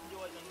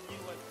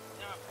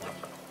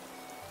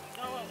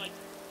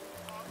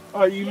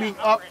 Oh, you mean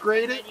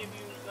upgrade it?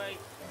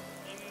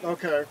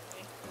 Okay.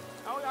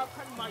 Oh, I'll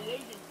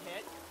customization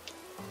kit.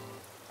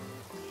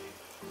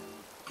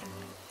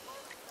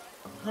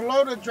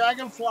 Hello to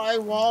Dragonfly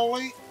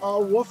Wally,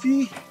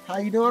 Wolfie. How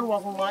you doing?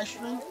 Welcome to my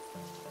stream.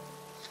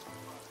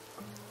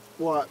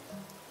 What?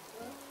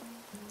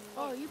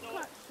 Oh, you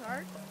caught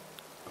shark?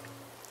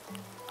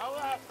 I'll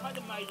have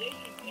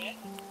customization kit.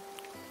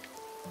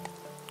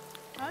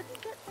 How'd you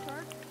get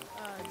shark,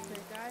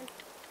 Snake Eye?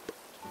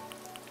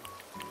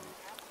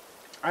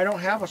 I don't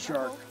have a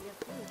shark.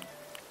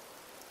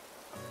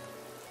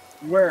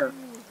 Where?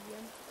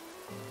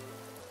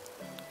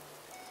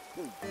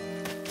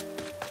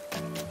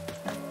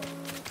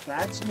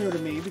 That's new to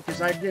me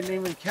because I didn't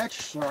even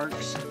catch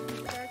sharks.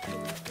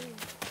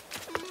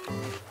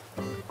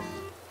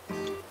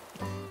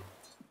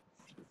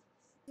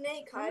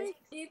 Snake Eyes.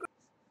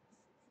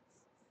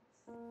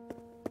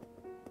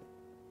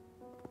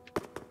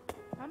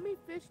 How many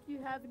fish do you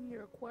have in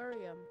your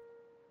aquarium?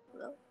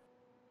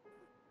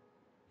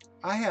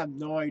 I have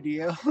no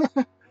idea.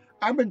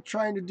 I've been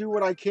trying to do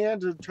what I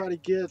can to try to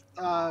get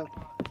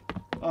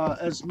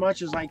as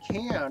much as I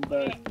can,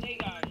 but Hey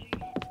guys.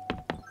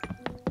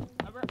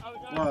 I was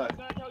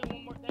gonna tell you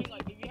one more thing.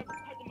 Like, if you have a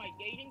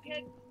customization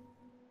kit,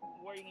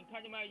 where you can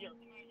customize your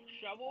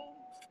shovel,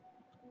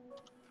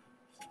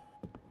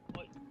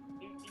 like,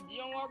 if you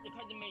don't have the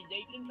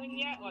customization thing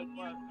yet, like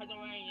for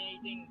customizing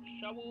anything,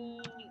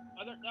 shovels,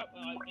 other stuff,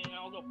 like, and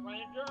also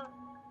furniture.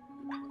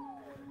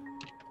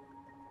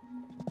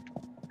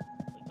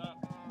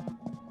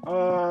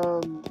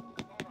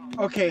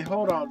 Okay,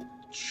 hold on.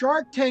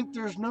 Shark Tank,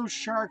 there's no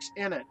sharks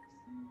in it.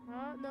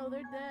 Huh? No,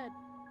 they're dead.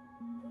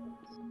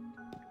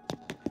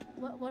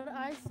 What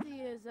I see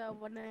is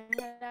when I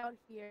head out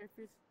here,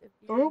 if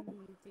you're in the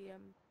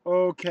museum.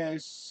 Okay,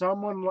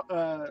 someone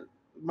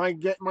my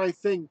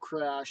thing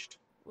crashed.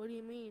 What do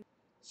you mean?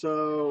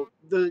 So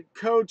the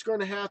code's going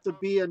to have to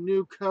be a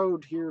new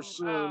code here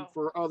soon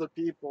for other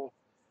people.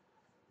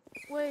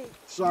 Wait.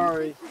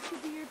 Sorry. Do you think this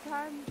could be your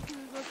time to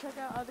go check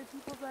out other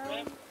people's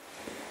islands?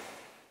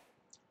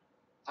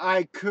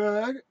 I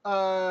could,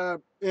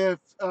 if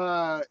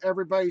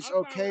everybody's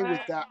okay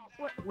with that.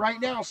 Right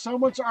now,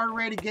 someone's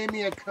already gave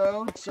me a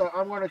code, so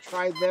I'm going to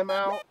try them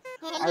out.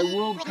 I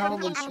will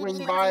come and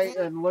swing by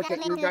and look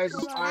at your guys'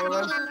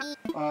 island.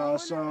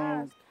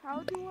 So...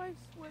 How do I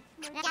switch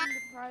my thing to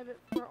private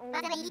for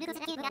only users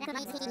on the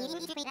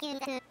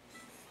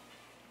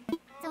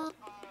island?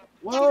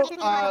 Well,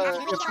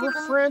 if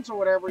we're friends or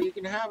whatever, you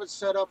can have it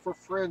set up for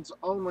friends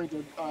only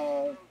to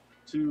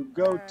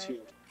go to.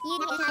 So,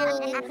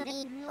 can you let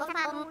me know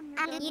when you're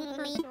done with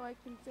it so I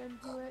can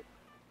send to it?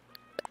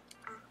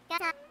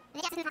 Okay.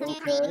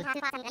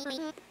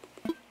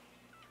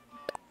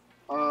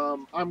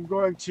 I'm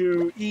going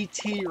to ET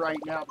right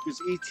now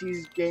because ET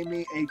gave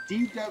me a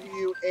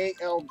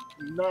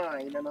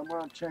DWAL9, and I'm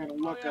going to try to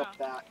look up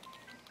that.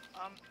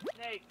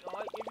 Nate,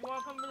 like, if you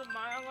want to come to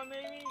my island,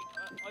 maybe,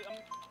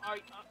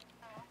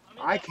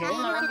 I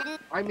can.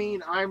 I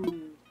mean,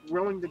 I'm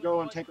willing to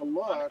go and take a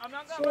look.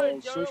 So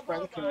search by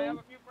the code.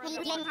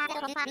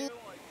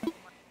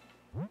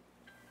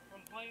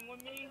 Playing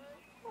with me.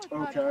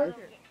 Okay.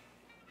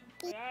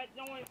 I had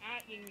someone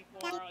asking me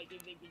for like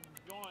if they could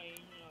join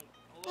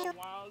a little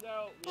while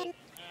ago. I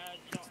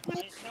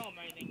didn't tell them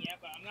anything yet,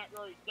 but I'm not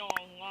really still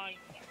online.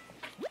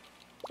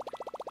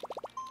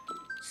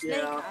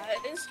 Yeah.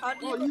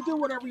 Well, you do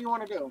whatever you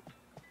want to do.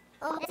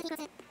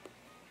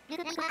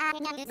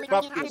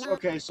 Bupkis.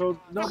 Okay, so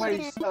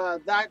nobody's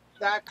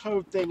that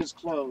code thing is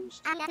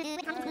closed. Can I send you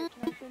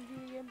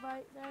the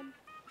invite then?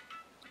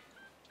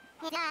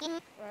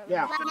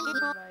 Yeah.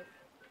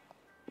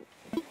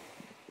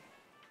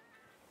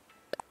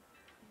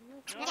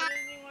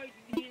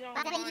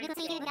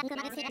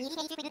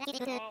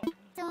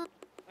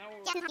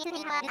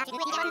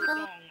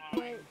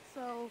 Wait,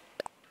 so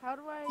how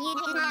do I like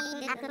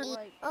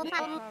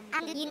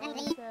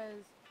it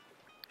says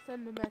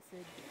send a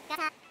message?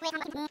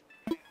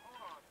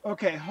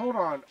 Okay, hold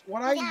on.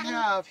 What I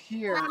have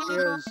here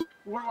is,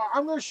 well,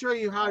 I'm going to show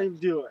you how to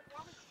do it.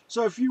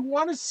 So if you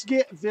want to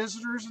get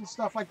visitors and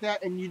stuff like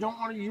that, and you don't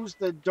want to use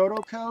the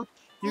dodo code,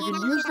 you can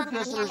use the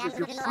visitors. If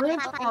your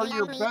friends are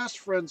your best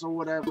friends or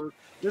whatever,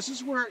 this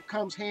is where it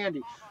comes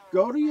handy.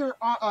 Go to your,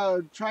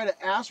 try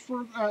to ask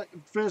for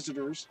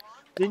visitors.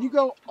 Then you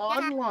go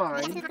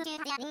online.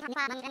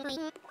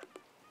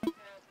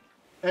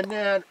 And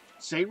then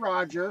say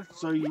Roger.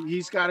 So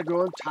he's got to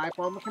go and type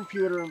on the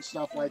computer and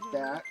stuff like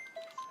that.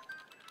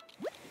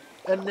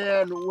 And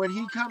then when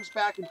he comes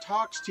back and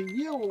talks to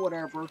you or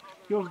whatever,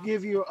 he'll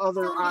give you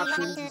other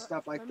options and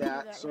stuff like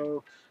that.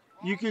 So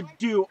you could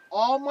do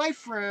all my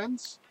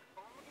friends,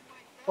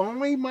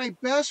 only my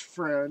best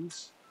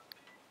friends,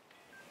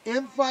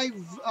 invite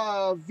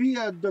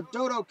via the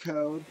dodo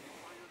code,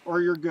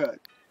 or you're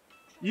good.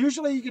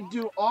 Usually you can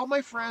do all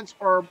my friends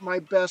or my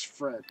best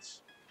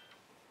friends.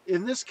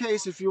 In this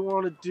case, if you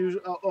want to do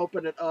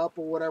open it up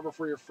or whatever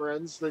for your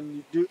friends, then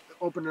you do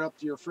open it up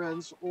to your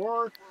friends.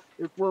 Or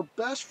if we're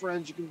best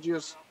friends, you can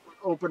just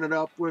open it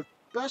up with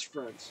best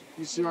friends.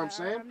 You see what I'm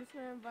saying? I'm just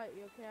gonna invite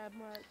you. Okay, I'm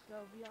gonna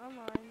go be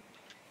online.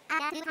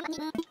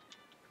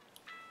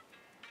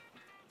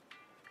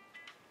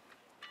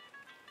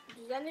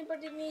 Does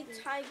anybody need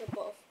tiger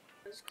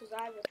butterflies? Because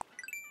I was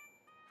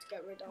to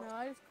get rid of. No,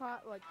 I just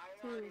caught like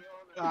 2.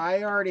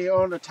 I already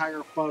own a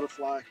tiger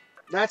butterfly.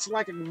 That's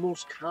like the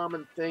most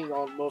common thing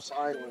on most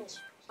islands.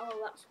 Oh,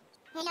 that's...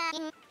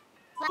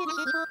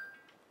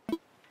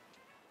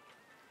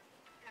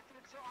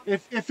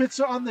 If it's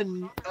on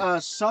the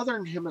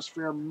southern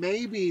hemisphere,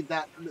 maybe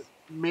that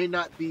may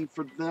not be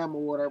for them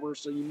or whatever,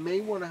 so you may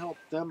want to help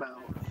them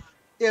out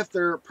if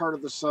they're part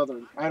of the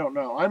southern. I don't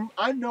know.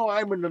 I know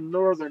I'm in the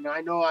northern. I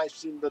know I've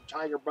seen the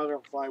tiger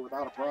butterfly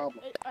without a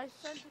problem. I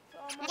sent it to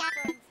all my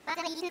friends.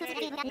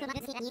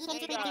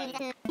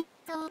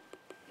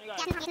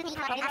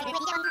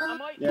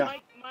 Yeah.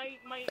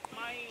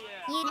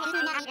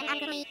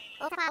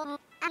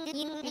 Did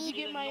you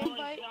get my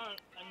invite?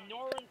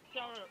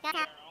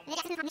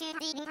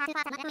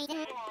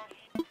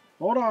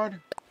 Hold on.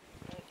 Did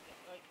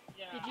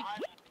you?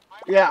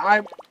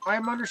 Yeah,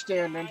 I'm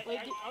understanding. Wait,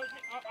 I was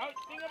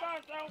thinking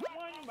about that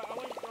one, but I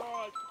went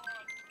draw.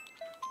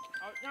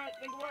 I was not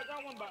thinking about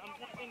that one, but I'm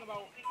not thinking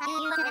about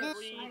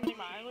reusing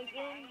my island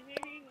zones,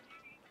 maybe?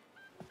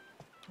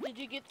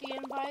 did you get the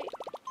invite?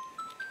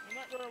 I'm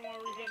not sure I want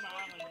to reset my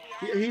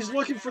island. He's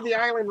looking for the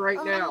island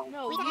right now.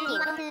 No, you.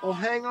 Oh,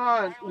 hang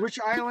on. Which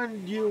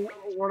island do you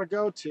want to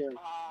go to?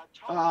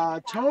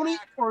 Tony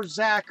or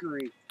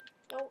Zachary?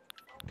 Nope.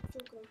 It's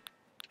okay.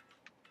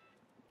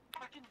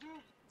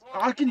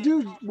 I can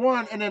do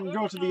one and then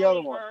go to the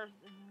other one.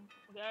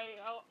 Okay,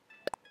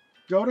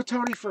 Go to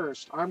Tony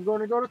first. I'm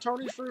going to go to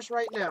Tony first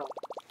right now.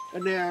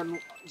 And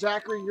then,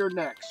 Zachary, you're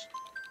next.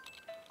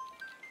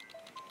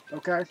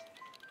 Okay?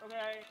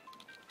 okay.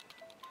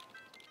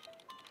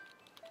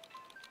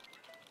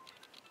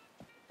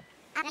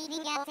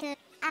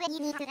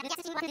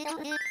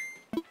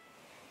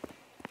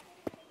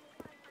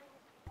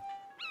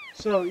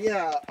 So,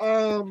 yeah,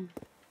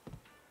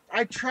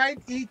 I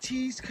tried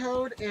ET's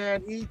code,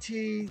 and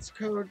ET's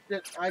code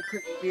that I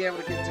couldn't be able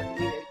to get to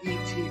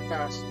ET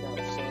fast enough,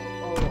 so,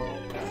 oh well.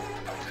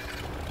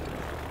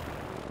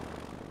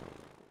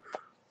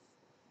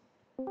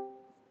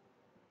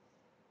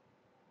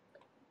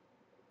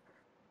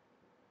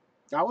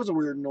 That was a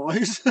weird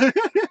noise. Oh, there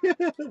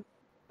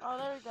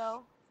we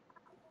go.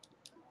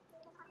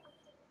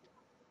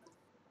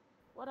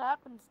 What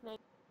happened, Snake?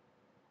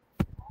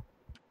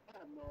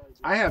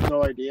 I have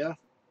no idea.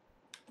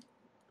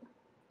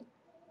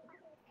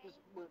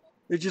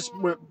 It just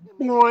went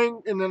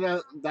boing, and then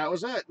that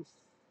was it.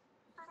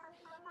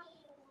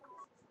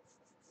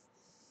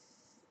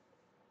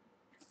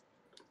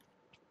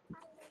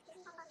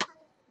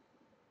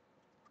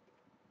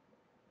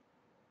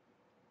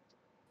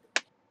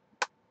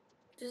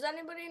 Does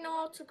anybody know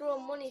how to grow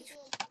money tree?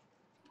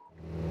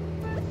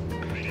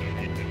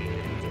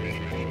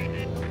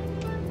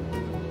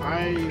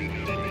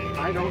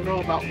 I don't know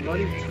about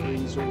money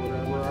trees or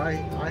whatever.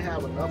 I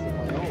have enough of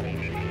my own.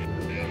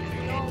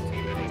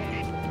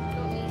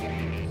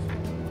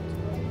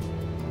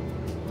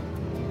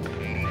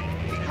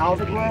 How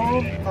to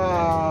grow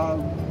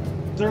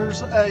them?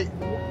 There's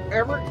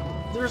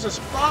a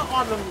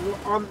spot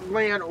on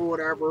land or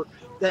whatever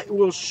that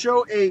will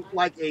show a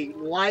light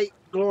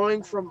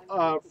glowing from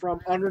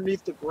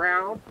underneath the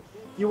ground.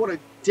 You want to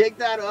dig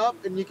that up,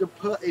 and you can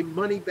put a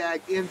money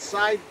bag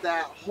inside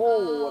that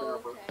hole or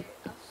whatever.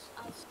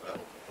 Okay.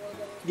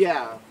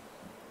 Yeah.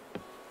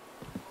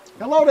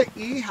 Hello to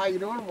E. How you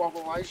doing?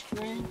 Welcome to live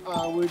stream.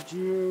 Would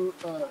you?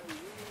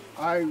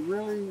 I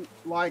really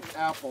like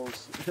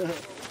apples.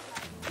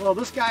 Well,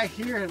 this guy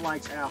here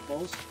likes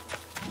apples.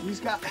 He's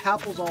got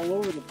apples all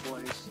over the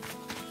place.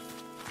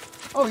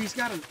 Oh, he's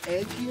got an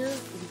egg here.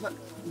 He's not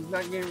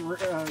getting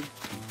rid.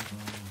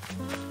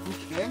 You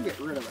can get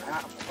rid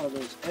of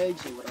those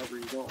eggs or whatever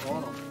you don't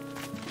want them.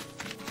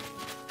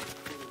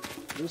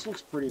 This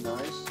looks pretty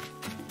nice.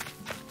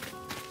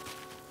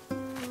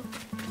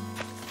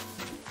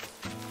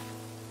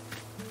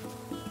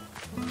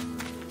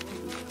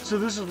 So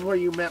this is what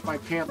you meant by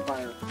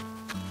campfire.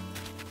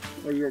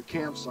 Or your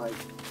campsite.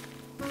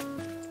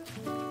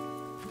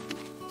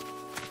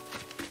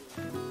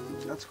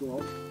 That's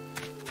cool.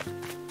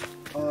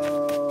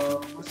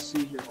 Let's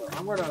see here.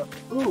 I'm gonna...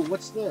 Ooh,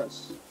 what's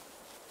this?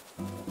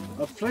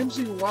 A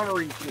flimsy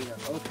watering can.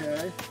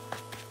 Okay.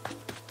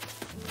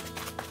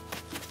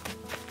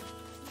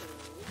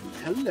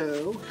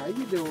 Hello. How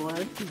you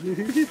doing?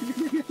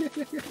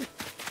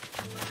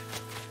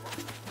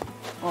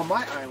 On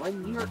my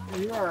island,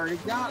 you already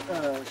got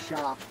a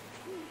shop.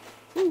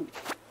 Ooh.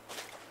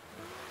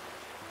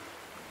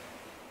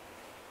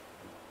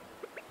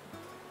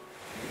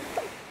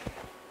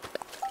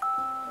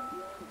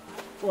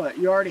 What,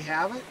 you already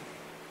have it?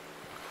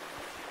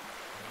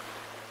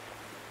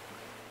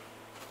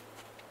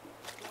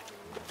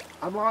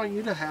 I'm allowing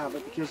you to have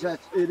it because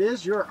it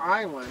is your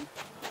island.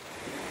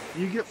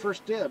 You get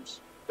first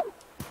dibs.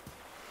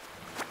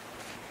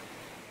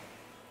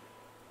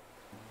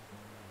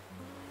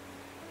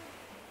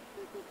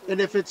 And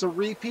if it's a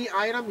repeat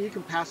item, you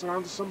can pass it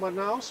on to someone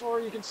else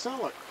or you can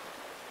sell it.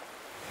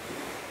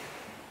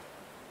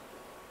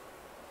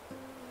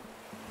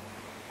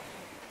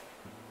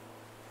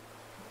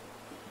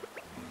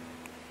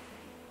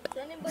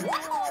 Does anybody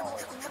know?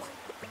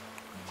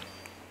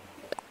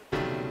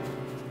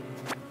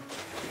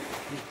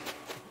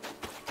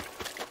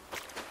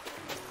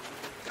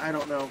 I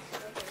don't know.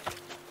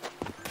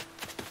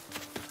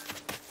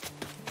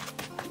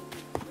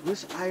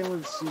 This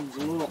island seems a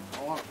little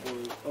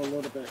awkward, a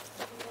little bit.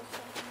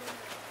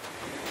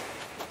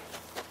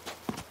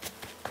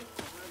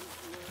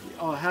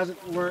 Oh, it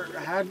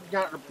hadn't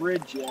gotten a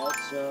bridge yet,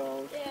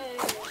 so.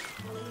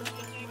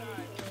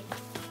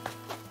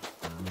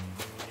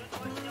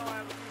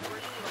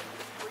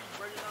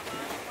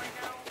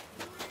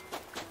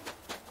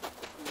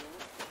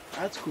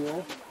 That's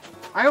cool.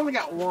 I only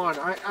got one.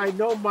 I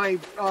know my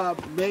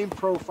main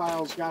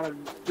profile's got to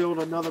build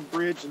another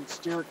bridge and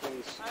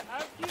staircase. I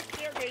have two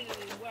staircases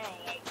as well.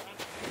 Like, I'm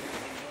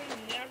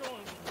doing natural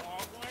and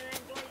log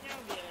wiring right now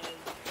because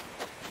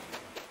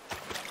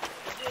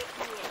I did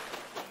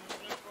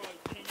do for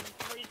like 10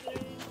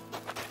 places.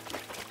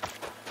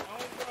 I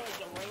only for like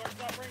the regular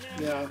stuff right now.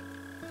 Yeah.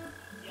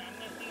 Yeah, I'm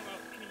not thinking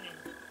about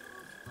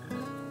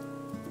tuning.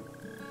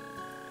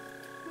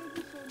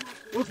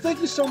 Well, thank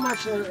you so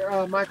much,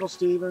 Michael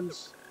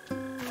Stevens.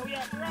 Oh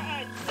yeah, I forgot I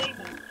had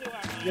staples too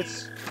at my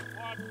It's.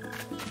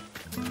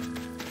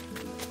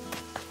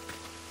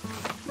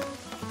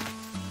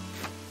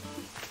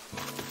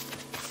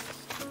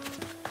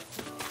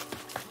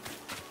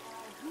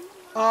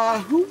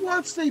 Who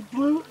wants a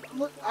blue?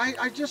 Look,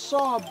 I just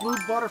saw a blue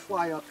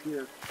butterfly up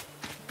here.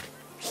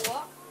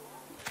 What?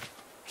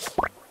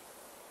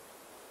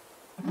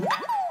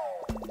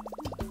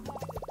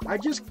 I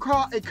just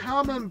caught a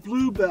common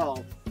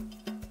bluebell.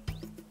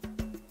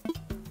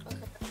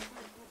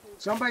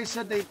 Somebody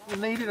said they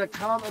needed a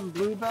common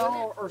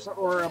bluebell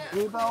or a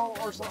bluebell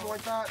or something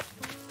like that.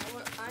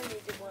 I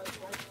needed one.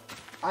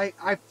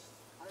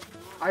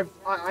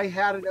 I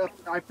had it up.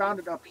 I found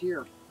it up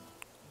here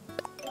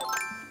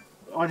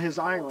on his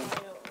island.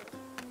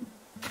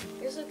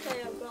 It's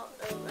okay. I've got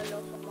enough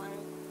of my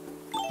own.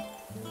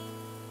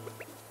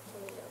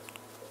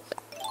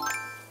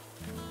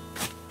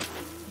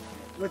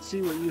 Let's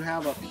see what you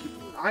have up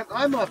here.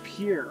 I'm up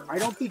here. I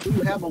don't think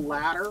you have a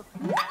ladder.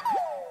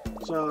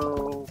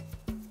 So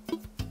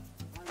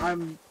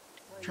I'm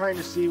trying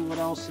to see what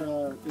else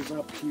is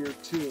up here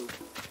too.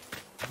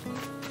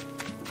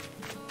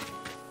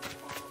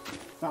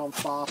 Found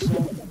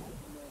fossil.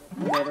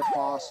 Another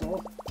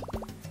fossil.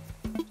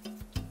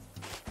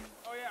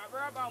 Oh yeah, I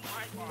forgot about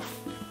Nightbot.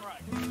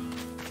 Right.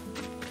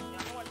 Yeah,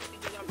 I want to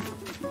get up.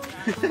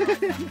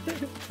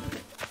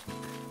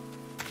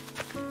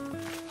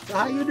 So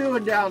how you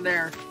doing down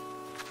there?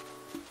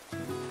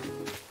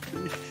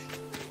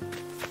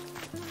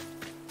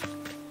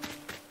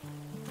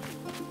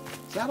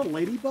 Is that a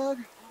ladybug?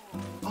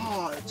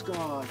 Oh, it's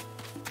gone.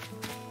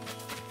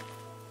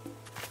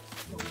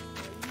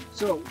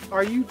 So,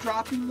 are you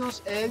dropping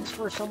those eggs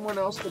for someone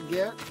else to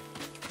get?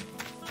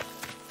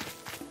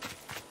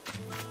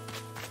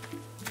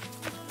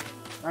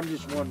 I'm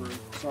just wondering.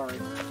 Sorry.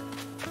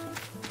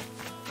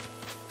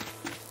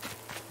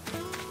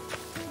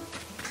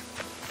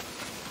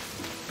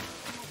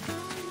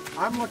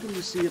 I'm looking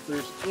to see if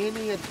there's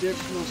any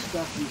additional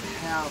stuff you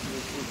have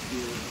with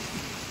you.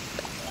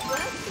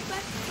 Where's the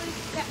best place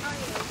to get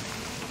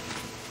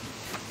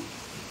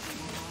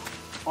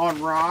iron?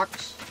 On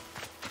rocks?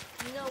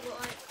 No, but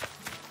like,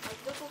 I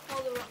dug up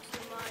all the rocks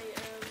in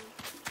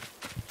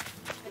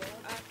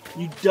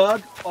my, You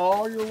dug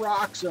all your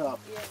rocks up.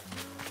 yeah.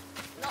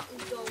 Not in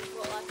gold,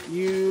 but like...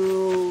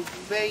 You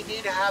may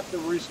need to have to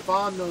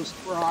respawn those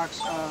rocks.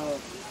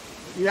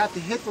 You have to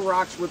hit the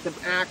rocks with an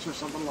axe or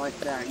something like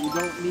that. You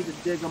don't need to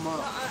dig them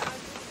up.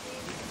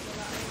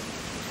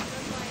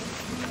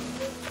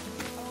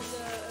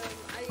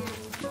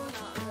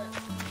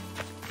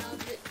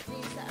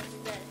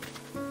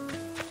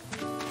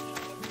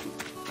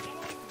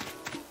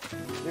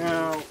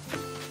 Now,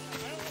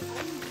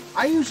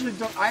 I usually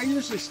don't. I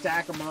usually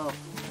stack them up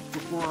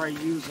before I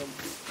use them.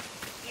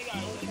 Hey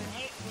guys, like,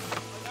 I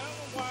don't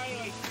know why,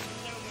 like,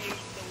 you know, maybe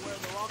where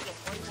the rocks are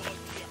playable, like,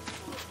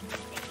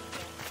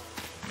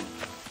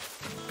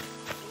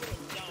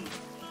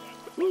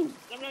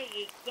 sometimes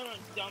it's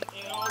dumb,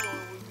 and also it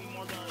would be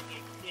more than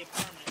a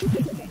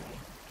permanent.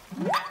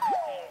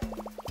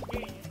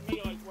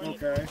 Maybe like where Okay.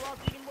 the rocks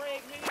you can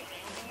break, maybe.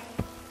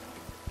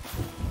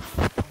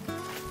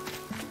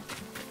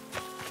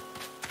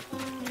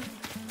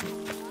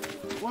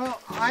 Well,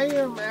 I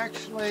am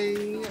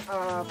actually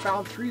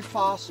found 3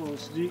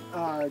 fossils.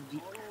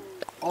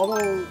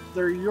 Although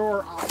they're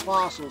your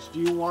fossils, do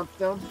you want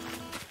them?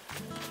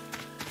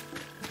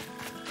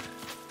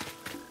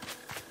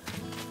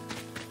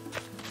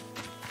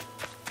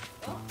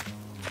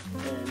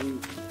 And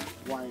he's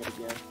Wyatt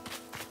again.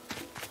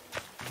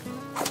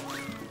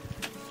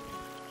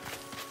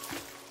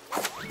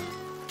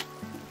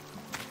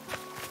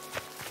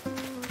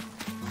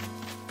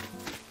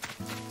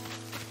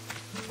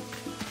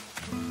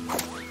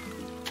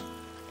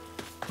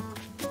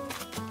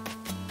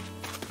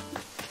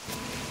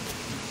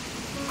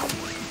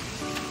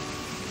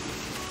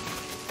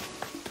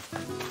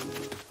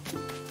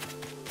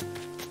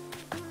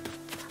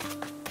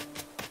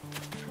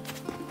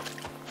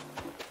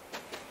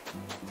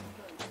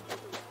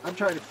 I'm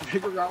trying to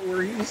figure out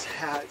where he's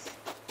at.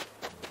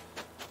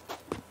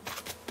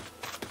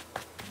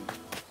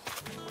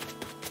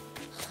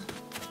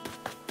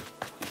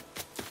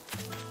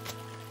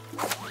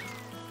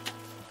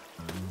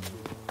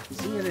 Is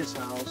he in his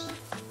house?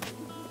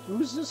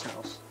 Who's this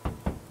house?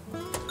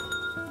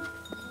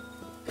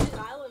 Which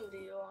island are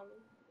you on?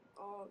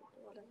 Or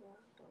whatever.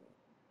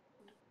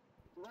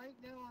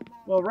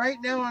 Well, right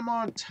now I'm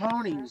on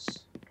Tony's.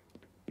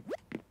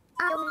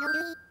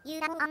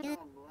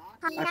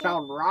 I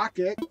found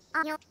Rocket.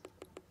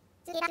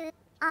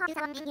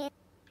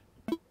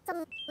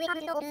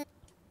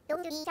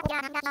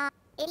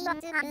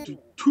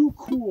 Too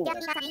cool.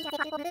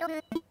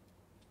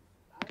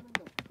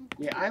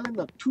 Yeah, Island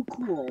of Too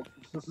Cool.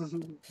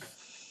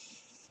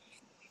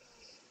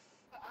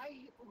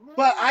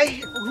 But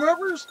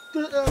whoever's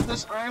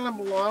this island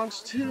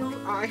belongs to,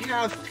 I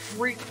have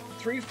three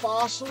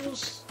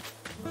fossils.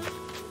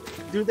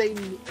 Do they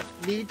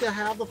need to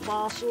have the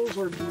fossils,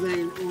 or do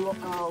they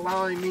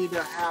allowing me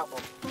to have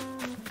them?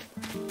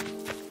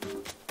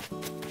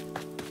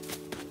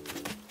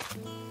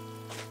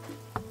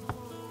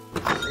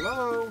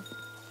 Hello?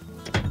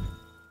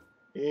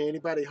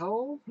 Anybody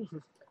home?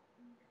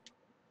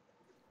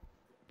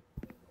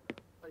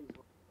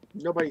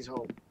 Nobody's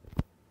home.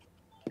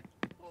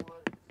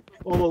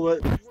 Oh,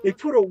 they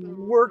put a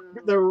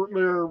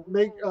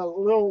make a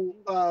little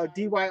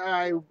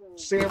DIY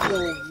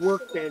sample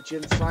workbench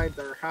inside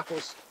their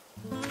house.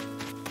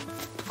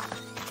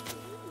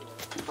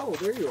 Oh,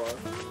 there you are.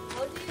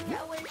 How do you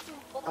get away from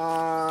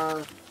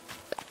boxes?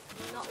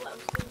 Not let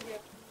them see you.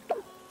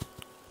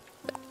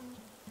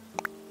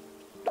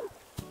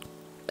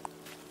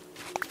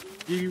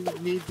 Do you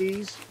need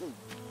these?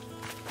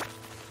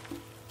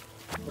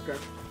 Okay.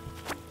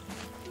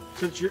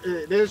 Since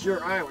it is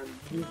your island,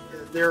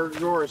 they're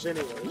yours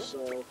anyway,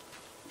 so...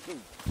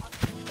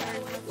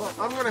 Well,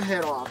 I'm gonna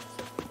head off.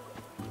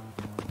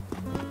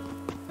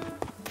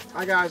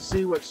 I gotta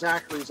see what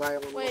Zachary's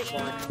island looks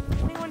like.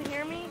 Can anyone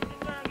hear me?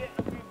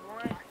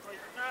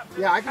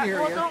 Yeah, I can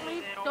hear you. Don't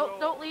leave.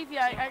 Don't leave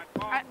yet.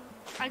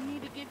 I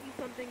need to give you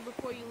something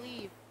before you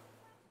leave.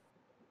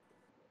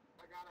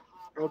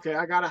 Okay,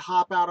 I gotta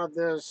hop out of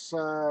this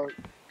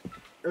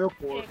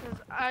airport. Yeah,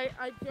 because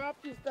I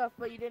dropped your stuff,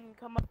 but you didn't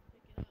come up.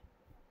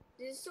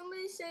 Did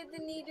somebody say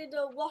they needed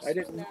a wasp I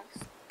didn't.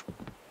 nest?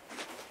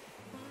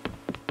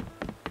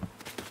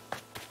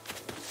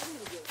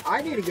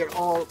 I need to get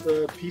all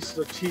the pieces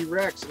of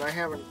T-Rex, and I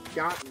haven't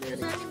gotten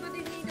any. Does anybody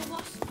need a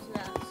wasp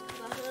nest?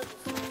 'Cause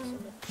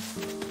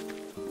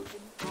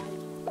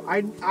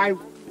I heard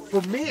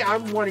For me,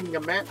 I'm wanting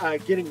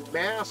getting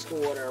mask or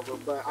whatever,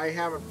 but I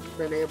haven't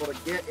been able to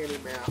get any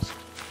mask.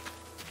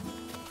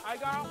 I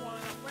got one. A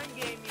friend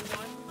gave me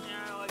one.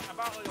 Yeah, like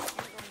about like a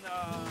few from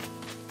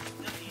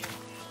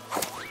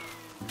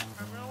the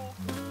terminal,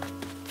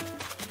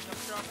 the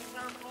shopping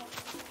terminal.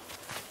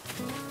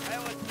 I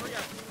have like 3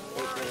 or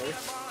 4 I think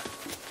I bought.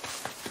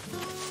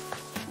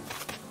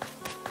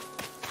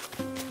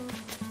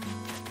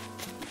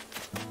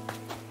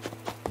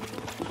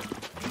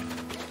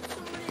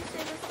 somebody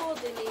said before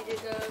they needed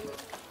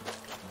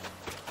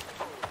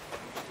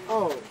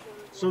Oh,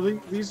 so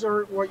these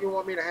are what you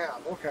want me to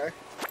have? Okay.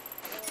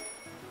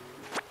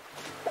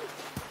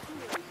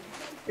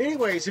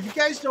 Anyways, if you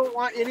guys don't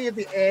want any of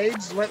the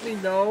eggs, let me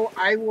know.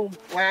 I will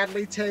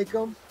gladly take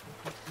them.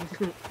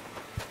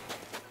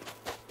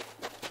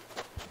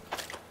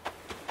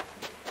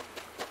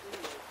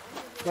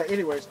 But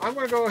anyways, I'm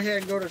going to go ahead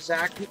and go to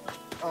Zach.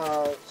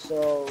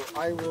 So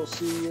I will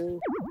see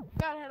you.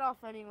 Gotta head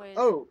off anyways.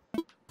 Oh.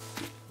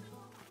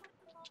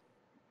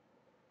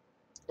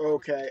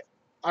 Okay.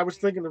 I was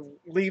thinking of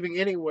leaving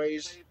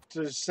anyways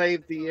to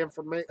save the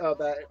information,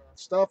 that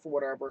stuff or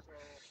whatever.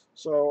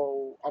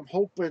 So I'm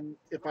hoping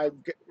if I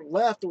get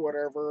left or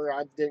whatever,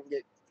 I didn't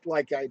get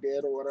like I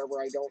did or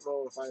whatever. I don't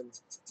know if I'm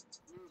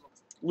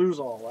lose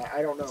all that.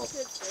 I don't know.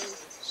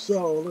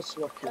 So let's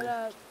look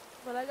here.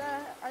 But I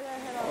gotta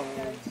head off,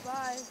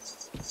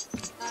 guys.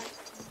 Bye. Bye.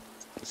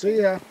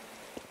 See ya.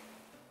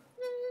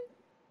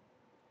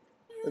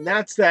 And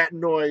that's that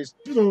noise.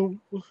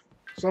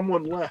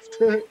 Someone left.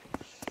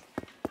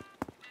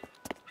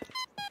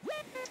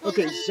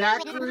 Okay,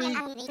 Zachary,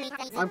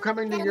 I'm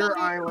coming to your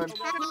island.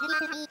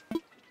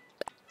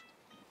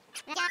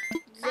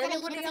 Does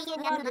anybody else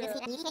want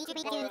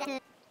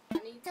to?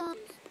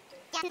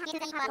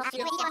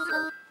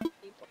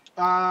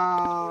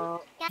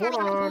 Hold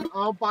on.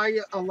 I'll buy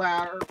you a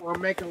ladder or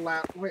make a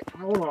ladder. Wait,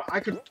 hold on.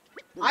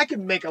 I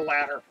can make a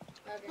ladder.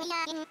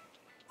 Okay.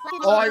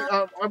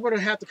 Oh, I'm gonna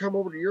have to come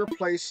over to your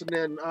place and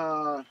then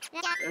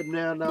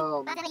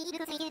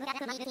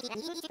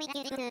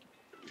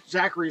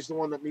Zachary's the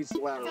one that needs the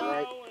ladder,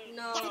 right?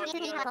 No.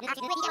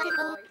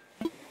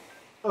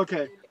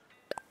 Okay.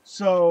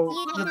 So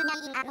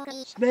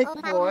Snake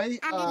Boy,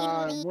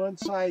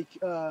 once I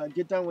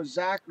get done with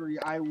Zachary,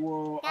 I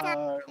will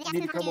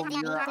need to come over to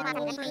your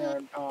island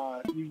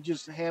and you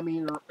just hand me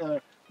your, the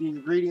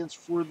ingredients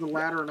for the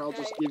ladder and I'll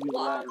just give you the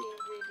ladder.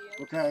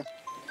 Okay.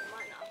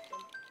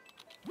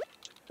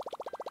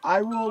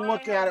 I will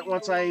look at it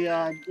once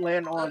I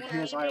land on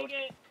his island.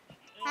 Hey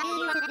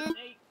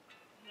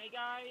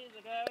guys,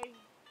 okay?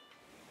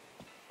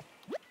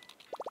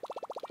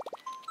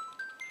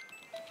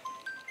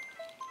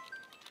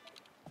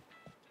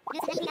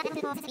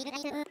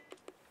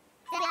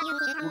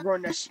 We're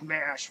going to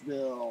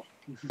Smashville.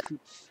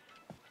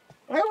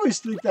 I always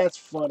think that's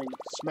funny,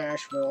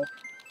 Smashville.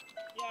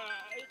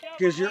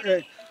 Because you're.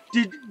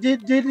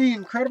 Did the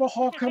Incredible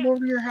Hulk come over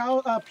to your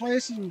house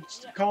place and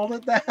called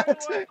it that?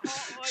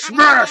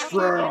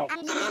 Smashville. Matt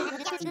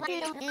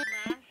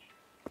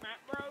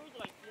Bros,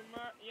 like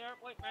you're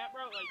like Matt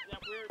Bros, like that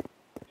weird.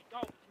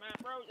 Oh,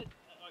 Matt Bros, it's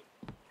like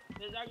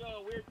there's actually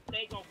a weird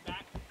thing going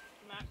back to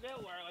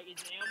Mattville where like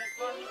it's an animal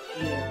farm.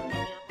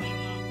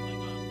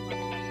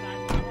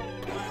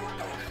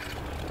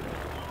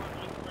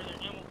 Where there's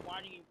animals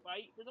watching you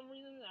fight for some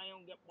reason. I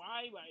don't get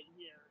why, but it's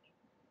weird.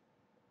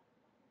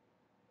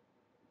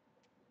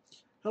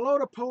 Hello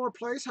to Polar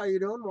Place. How you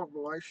doing? Welcome to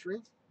live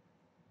stream.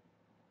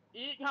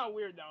 It's kind of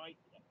weird though. Like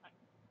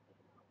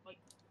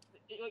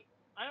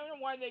I don't know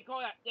why they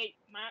call that state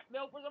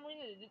Mattville for some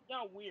reason. It's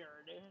kind of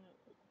weird.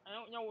 I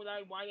don't know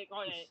why they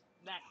call it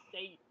that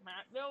state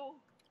Mattville.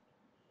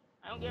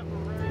 I don't get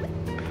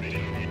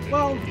it.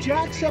 Well,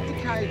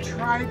 Jacksepticeye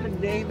tried to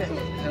name it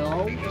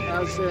Hell,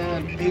 as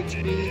in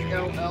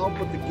H-E-L-L,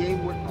 but the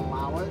game wouldn't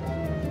allow it.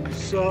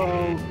 So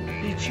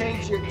he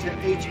changed it to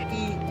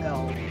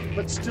H-E-L,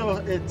 but still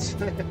it's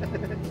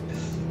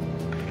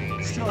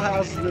still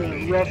has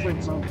the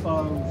reference of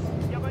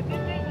yeah, but this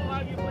game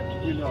allows you to put the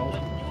you know.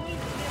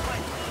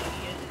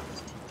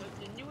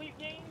 The New Leaf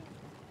game,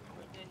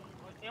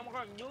 Animal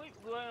Crossing New Leaf,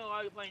 we don't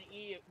allow you to play an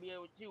E because it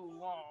was too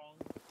long.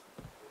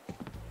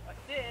 But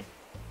this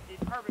is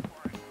perfect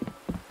for it.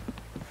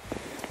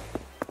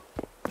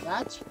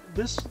 That's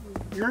this.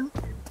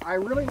 I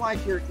really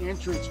like your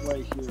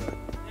entranceway here.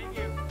 Thank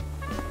you.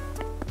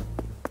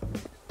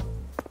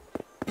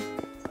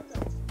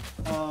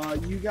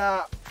 You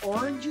got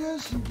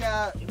oranges, you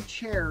got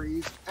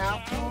cherries,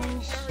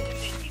 apples,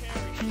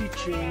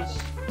 peaches.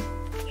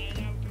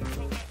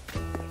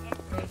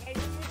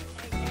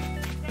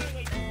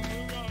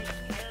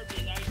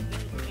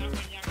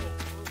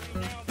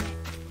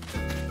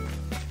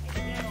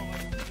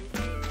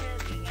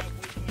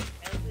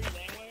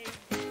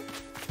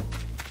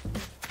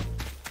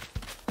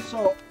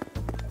 So,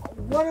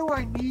 what do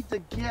I need to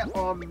get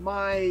on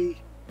my,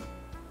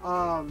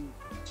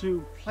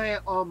 to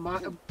plant on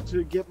my,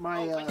 to get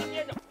my, you have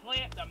to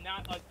plant them,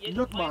 not like, you have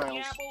Nook to plant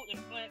miles. apples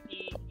and plant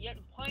you have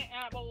to plant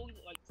apples,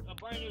 like a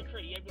brand new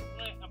tree. You have to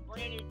plant a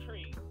brand new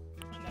tree.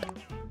 On that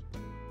account.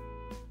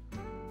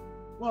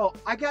 Well,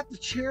 I got the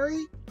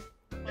cherry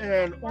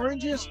and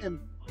oranges and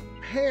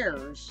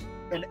pears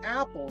and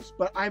apples,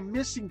 but I'm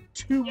missing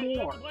two You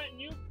more. have to plant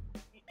new,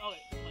 oh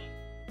wait,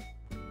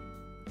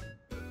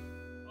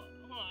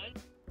 hold on.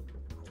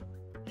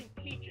 I think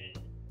peaches.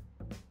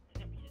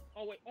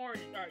 Oh wait,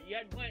 orange. Sorry, you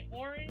had to plant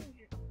orange.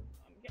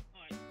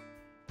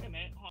 Wait a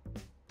minute. Hold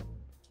on.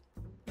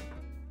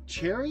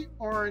 Cherry,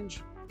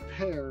 orange,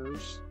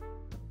 pears,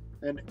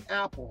 and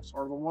apples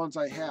are the ones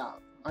I have.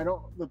 I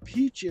don't. The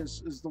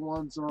peaches is the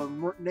ones that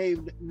are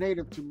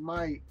native to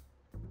my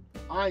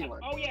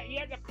island. Oh yeah, you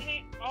have to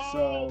plant. Oh,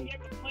 So- you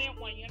have to plant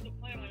one. You have to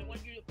plant one. I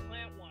want you to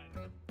plant one.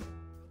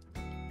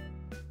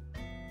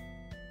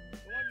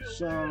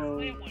 So-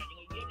 plant one.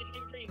 You have to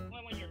take a tree and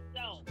plant one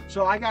yourself.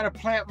 So I gotta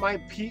plant my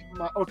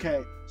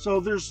okay. So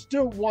there's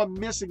still one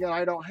missing that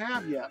I don't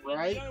have yet,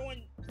 right? The other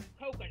one,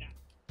 coconut.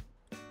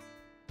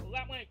 Well,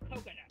 that one is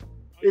coconut.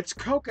 It's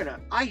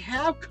coconut. I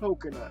have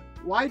coconut.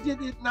 Why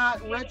did it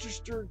not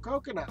register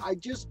coconut? I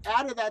just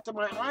added that to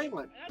my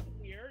island. That's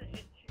weird.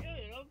 It should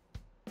have.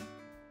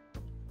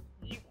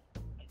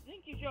 I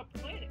think you should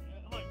plant it.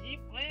 Did you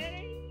plant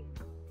it?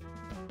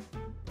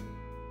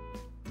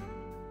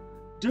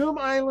 Doom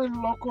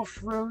Island local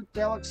fruit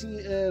delicacy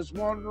is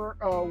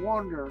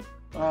wonder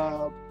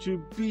to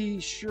be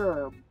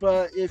sure,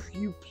 but if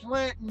you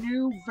plant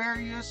new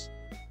various,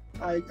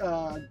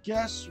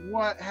 guess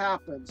what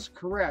happens?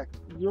 Correct.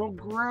 You'll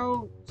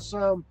grow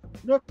some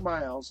nook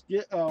miles.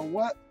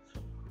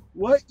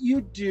 What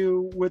you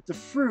do with the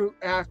fruit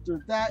after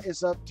that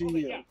is up to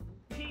you. Yeah.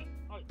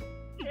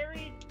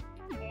 Cherries,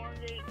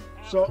 oranges,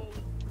 apples, So,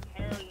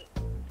 pears,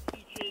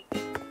 peaches,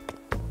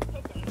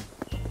 coconuts.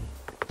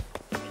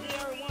 I did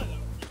every one of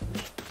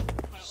those.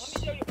 Let me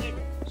show you a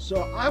picture.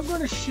 so I'm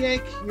gonna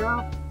shake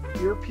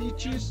your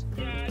peaches.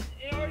 Yeah,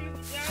 it already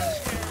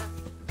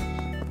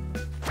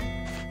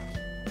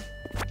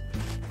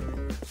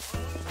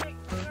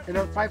And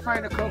if I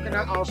find a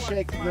coconut, I'll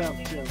shake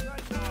them too.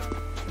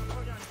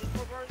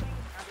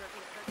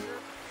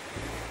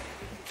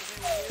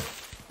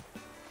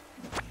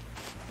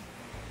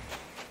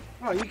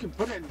 Oh, you can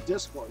put it in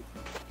Discord.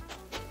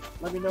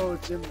 Let me know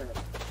what's in there.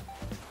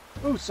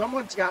 Ooh,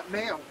 someone's got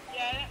mail.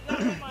 Yeah,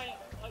 that's my,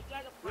 like,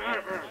 that's a plan.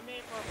 I made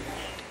it for a plan.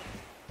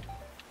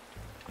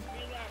 I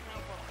made that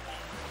account for a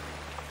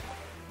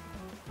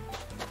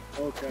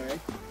plan. Okay.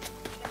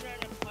 I'm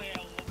gonna play it a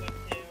little bit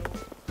too.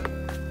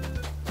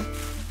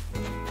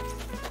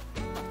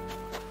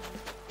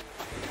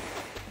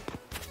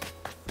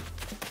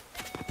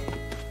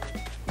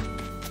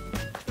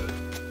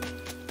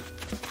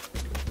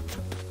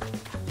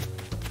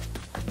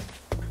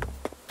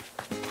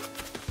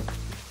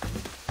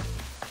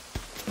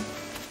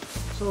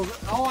 So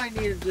all I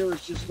need to do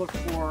is just look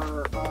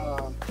for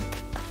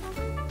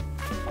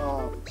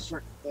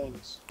certain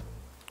things.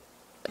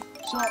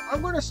 So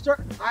I'm going to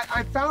start.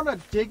 I found a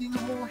digging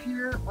hole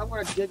here. I'm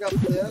going to dig up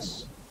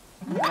this.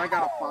 And I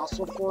got a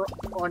fossil for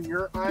on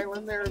your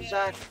island there,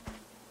 Zach.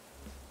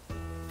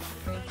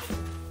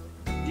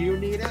 Do you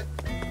need it?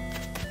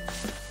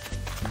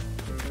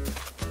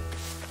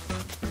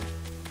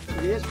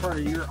 It is part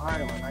of your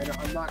island.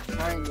 I'm not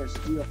trying to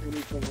steal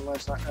anything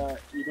unless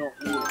you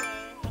don't need it.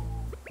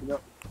 You know.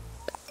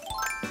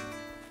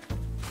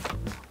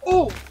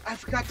 Oh, I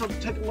forgot to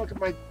take a look at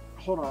my.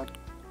 Hold on.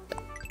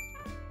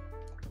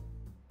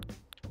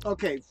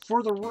 Okay,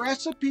 for the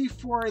recipe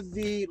for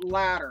the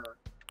ladder,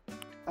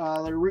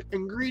 the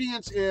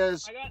ingredients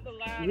is I got the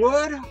ladder.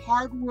 wood,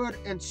 hardwood,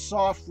 and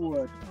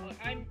softwood.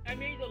 I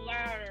made the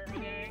ladder,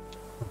 okay?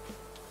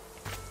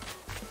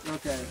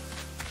 Okay.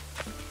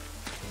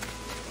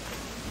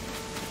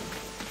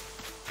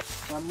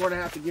 So I'm going to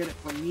have to get it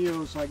from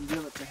you so I can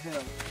give it to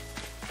him.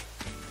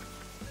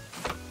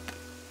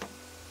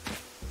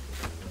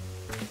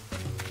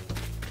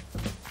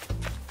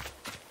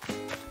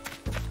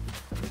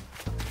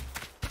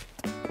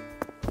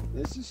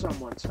 This is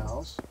someone's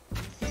house.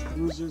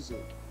 Whose is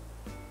it?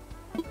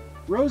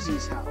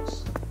 Rosie's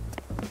house.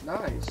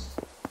 Nice.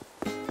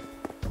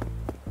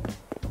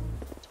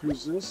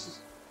 Who's this?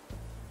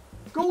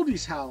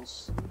 Goldie's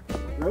house.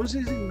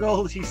 Rosie's and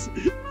Goldie's.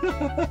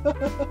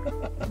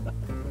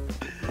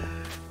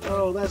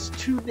 Oh, that's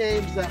two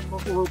names that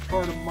were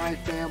part of my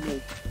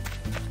family.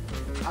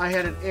 I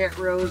had an Aunt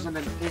Rose and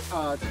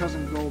a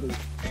cousin Goldie.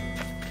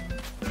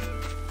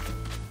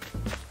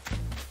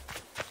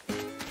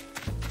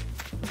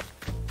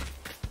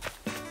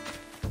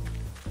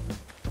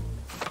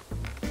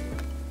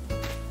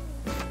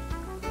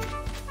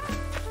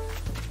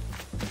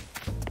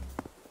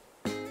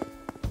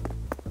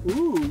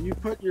 Ooh, you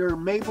put your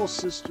Mabel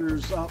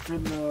sisters up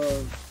in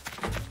the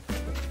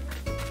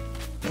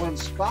one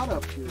spot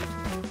up here.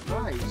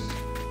 Nice.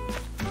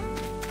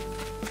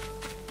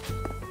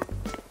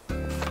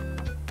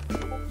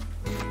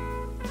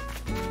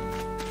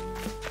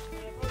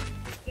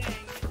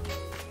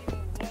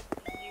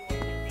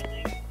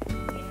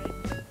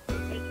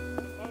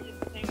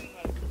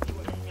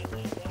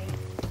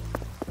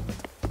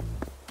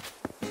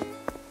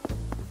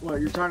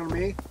 What, you're talking to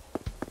me?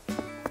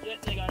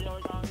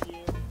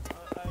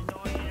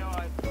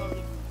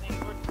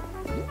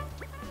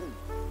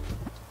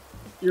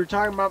 You're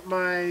talking about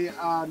my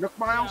Nook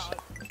Miles? Yeah,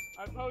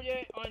 I posted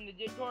it on the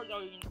Discord so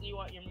you can see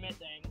what you're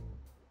missing.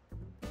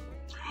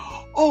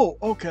 Oh,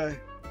 okay.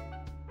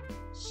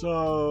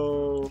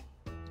 So...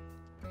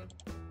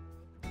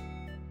 Oh,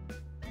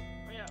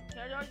 yeah,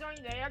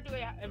 they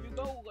actually, if you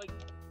go, like,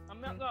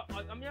 I'm not gonna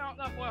put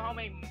how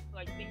many,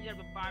 like, things you have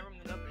to buy from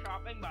the Nook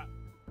Shopping, but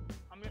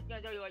I'm just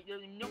gonna tell you, like,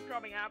 there's a Nook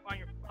Shopping app on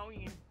your phone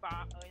you can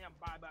buy, not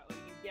buy, but like,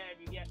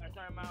 you get a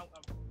certain amount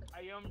of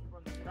items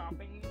from the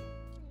shopping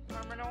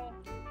terminal.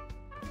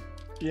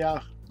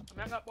 Yeah. I'm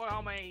not gonna put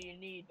how many you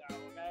need though,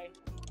 okay?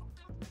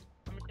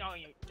 I'm just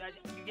telling you, that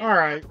you get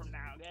Alright. from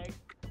now, okay?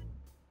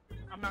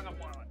 I'm not gonna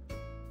spoil it.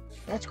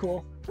 That's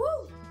cool.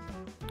 Woo!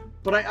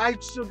 But I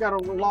still got a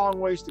long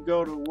ways to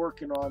go to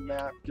working on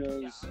that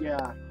because,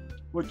 yeah,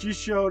 what you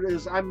showed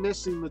is I'm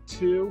missing the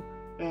two,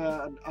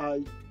 and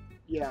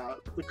yeah,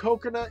 the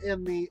coconut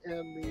and the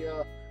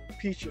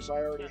peaches I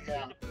already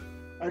have.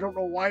 I don't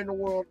know why in the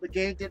world the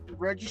game didn't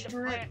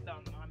register it,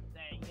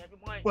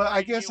 but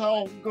I guess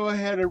I'll go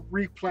ahead and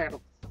replant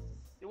them.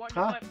 You want to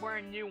plant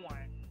brand new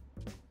one.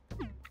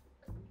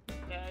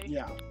 okay?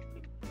 Yeah.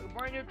 A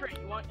brand new tree.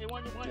 You want Yeah.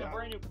 a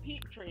brand new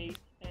peach tree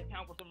in a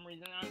town for some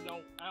reason. I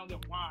don't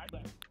get why,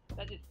 but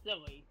that's just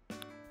silly.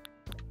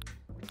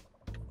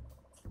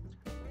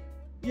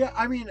 Yeah,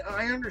 I mean,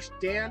 I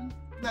understand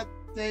that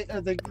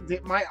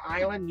my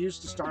island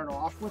used to start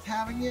off with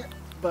having it,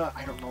 but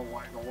I don't know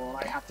why in the world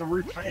I have to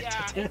replant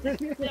Yeah, it.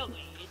 it's just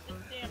silly. It's just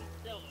damn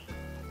silly.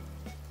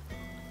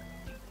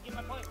 You get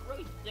my point?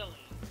 Really silly.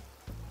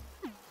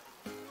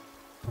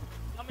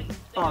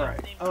 All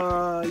right.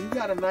 You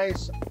got a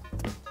nice.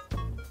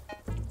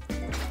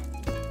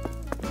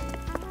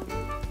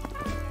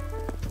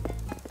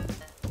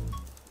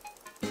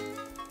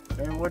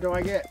 And what do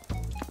I get?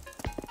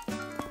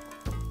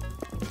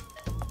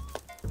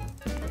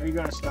 Are you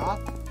gonna stop?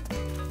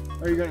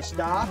 Are you gonna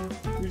stop?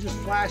 You're just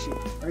flashing.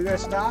 Are you gonna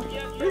stop?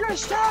 Are you gonna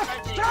stop?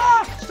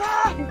 Stop!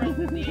 Stop!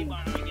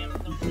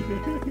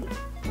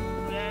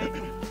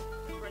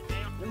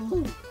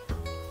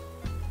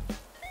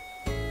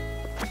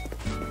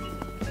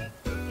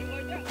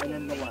 And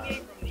then the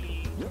ladder.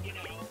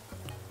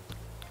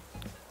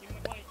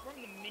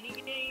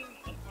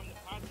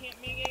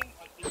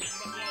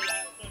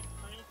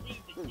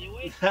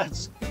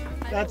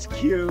 That's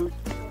cute.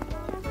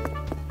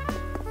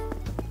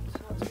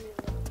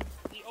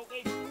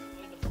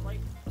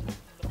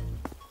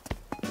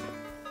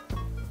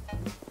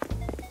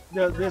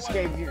 No, this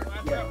game here.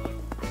 Yeah.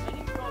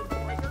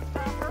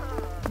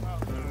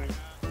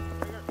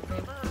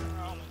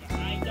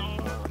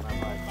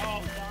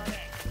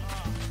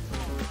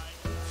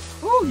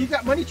 Oh, you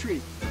got money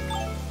tree.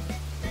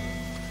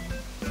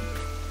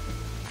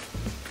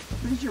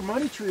 Look at your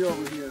money tree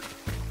over here.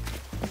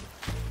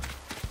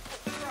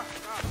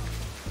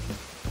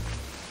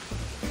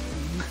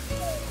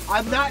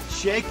 I'm not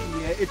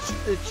shaking it.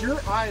 It's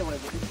your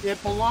island.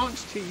 It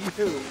belongs to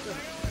you.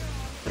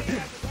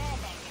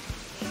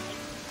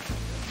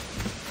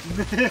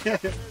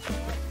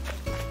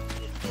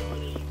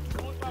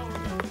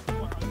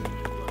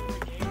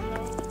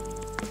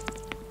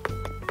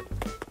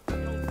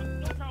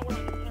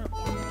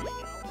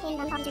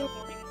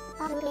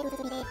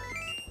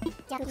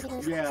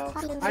 Yeah,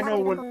 I know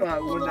when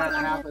that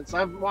happens.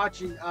 I'm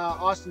watching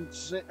Austin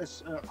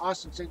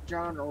St.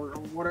 John or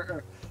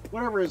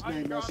whatever his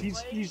name is.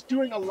 He's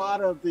doing a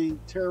lot of the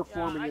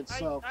terraforming and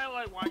stuff. I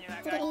like watching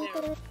that guy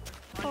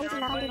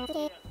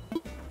too.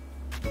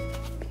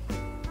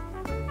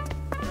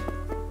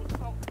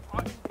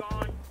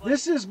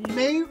 This is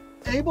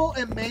Abel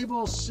and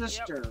Mabel's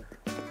sister.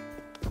 Yep.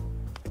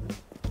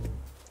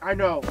 I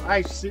know.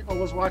 I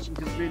was watching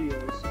his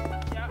videos.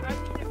 Yeah, I see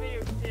the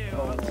videos too.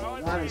 Oh,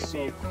 that is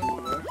so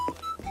cool.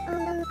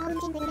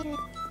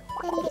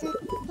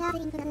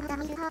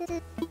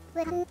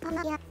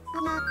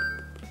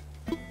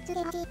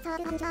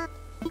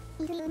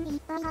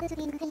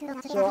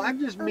 So I'm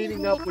just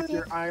meeting up with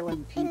your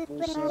island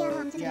people,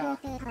 so yeah.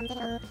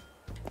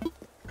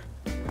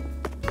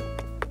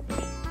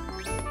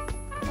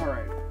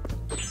 Alright.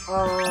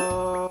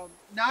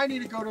 Now I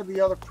need to go to the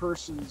other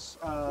person's,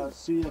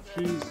 see if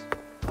he's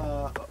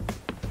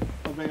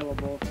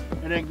available,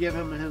 and then give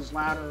him his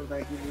ladder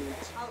that he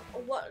needs.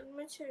 What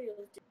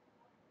materials do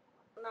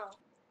you know?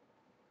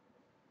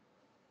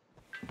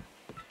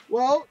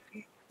 Well,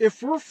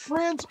 if we're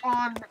friends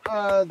on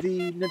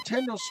the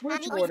Nintendo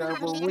Switch or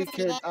whatever, we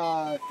could,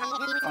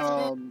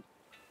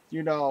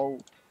 you know,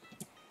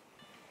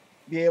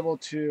 be able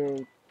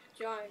to,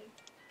 Join.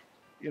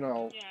 you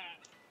know,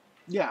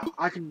 yeah,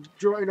 I can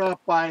join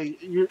up by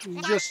you're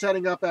just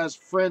setting up as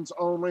friends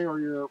only or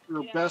your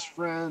best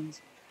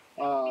friends.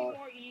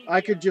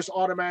 I could just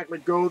automatically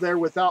go there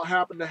without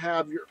having to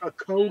have a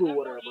code or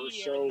whatever.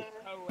 So,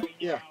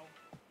 yeah.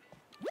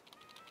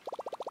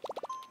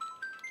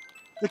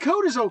 The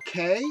code is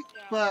okay,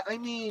 but I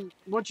mean,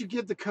 once you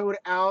give the code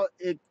out,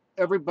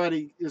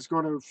 everybody is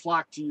going to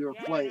flock to your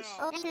place.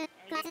 I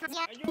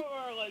do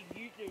like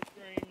YouTube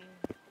streams.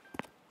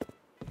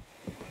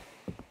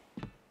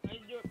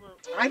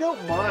 I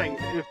don't mind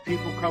if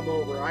people come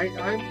over. I'm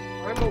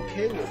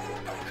okay with it.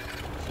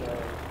 So.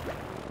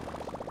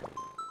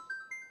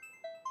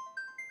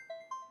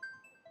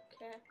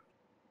 Okay.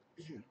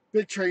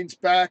 Big Train's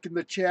back in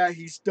the chat.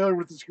 He's done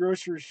with his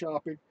grocery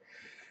shopping.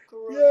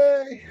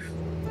 Yay!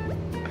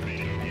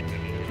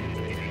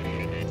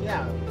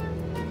 Yeah.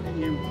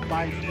 You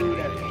buy food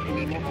at the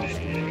local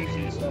stores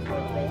and stuff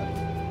like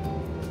that.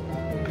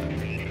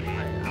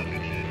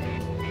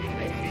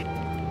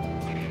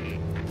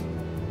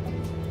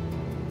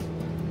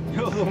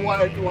 No, the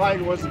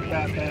line wasn't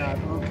that bad.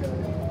 Okay.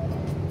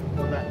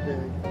 Or that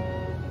big.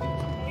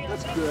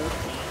 That's good.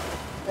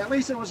 At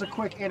least it was a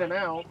quick in and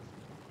out.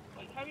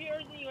 Like, have you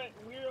ever seen like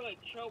weird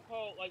show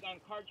called on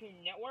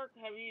Cartoon Network?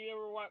 Have you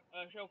ever watched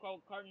a show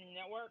called Cartoon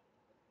Network?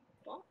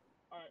 What?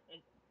 Alright.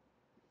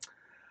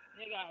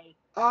 Hey guys.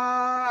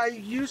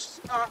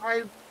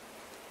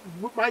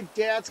 My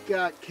dad's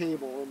got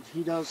cable, and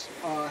he does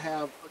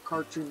have a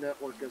Cartoon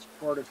Network as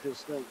part of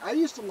his thing. I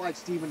used to like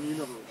Steven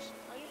Universe.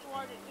 I used to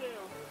watch it too.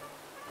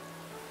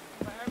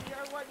 But have you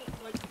ever watched it?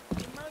 Like,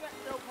 you remember that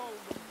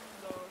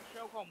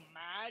show called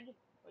Mad?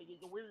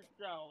 it's a weird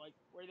show, like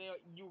where they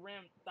do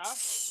random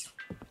stuff.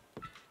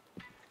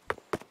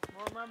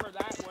 Remember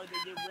that where they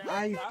do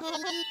random stuff?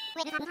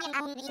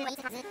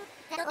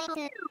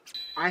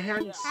 I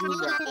hadn't seen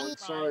that one.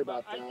 Sorry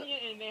about I that. seen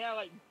it and they had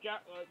like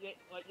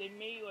they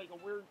made like a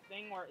weird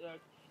thing where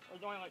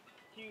there's only like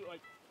two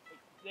like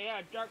they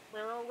had a Jack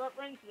Sparrow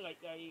reference like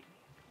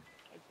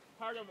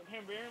part of a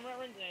Cambrian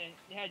reference and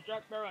they had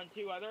Jack Sparrow and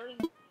two others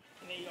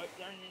and they like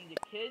turned into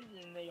kids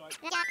and they like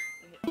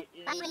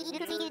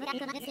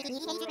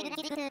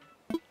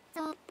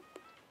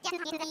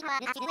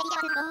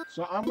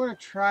So I'm gonna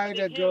try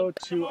to go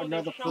to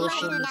another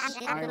person's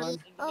island.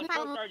 That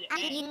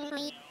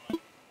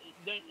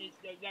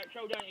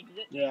show doesn't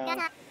exist.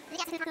 Yeah.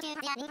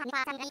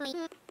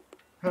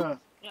 Huh.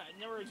 Yeah, it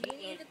never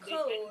existed.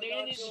 They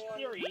ended the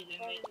series and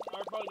they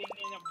are probably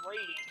gonna end up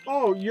rating.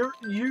 Oh,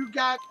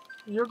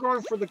 you're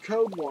going for the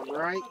code one,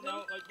 right?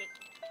 No, like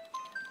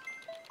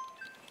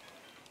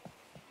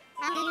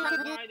I don't know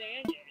why they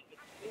ended.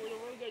 It was a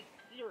really good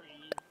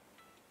series.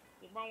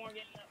 They probably want to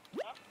get up.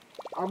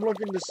 I'm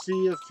looking to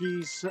see if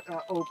he's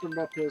opened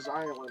up his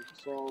island.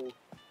 So.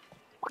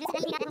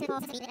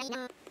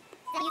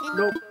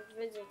 Nope.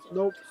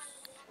 Nope.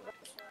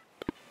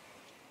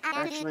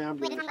 Actually, I'm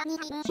good.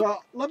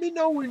 So let me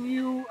know when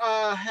you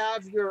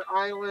have your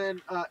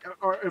island.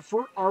 Or if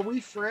are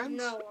we friends?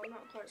 No, I'm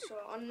not quite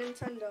sure. On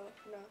Nintendo,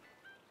 no.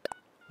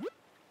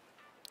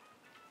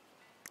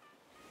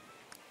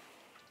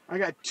 I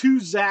got 2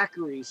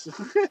 Zacharys.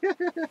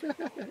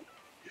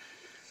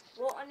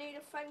 Well, I need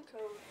a friend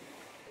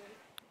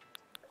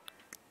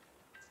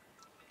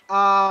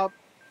code.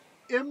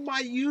 In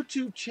my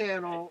YouTube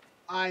channel,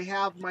 I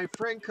have my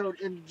friend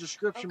code in the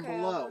description Okay,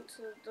 below. I'll go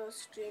to the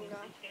stream now.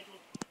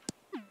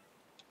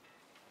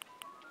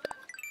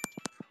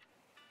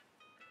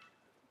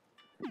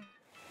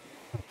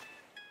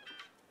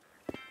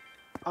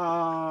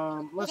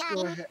 Let's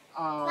go ahead.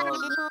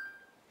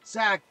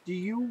 Zach,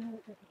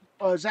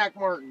 Zach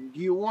Martin, do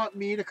you want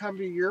me to come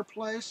to your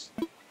place?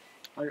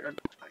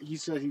 He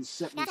said he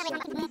sent me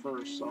something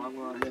first, so I'm going to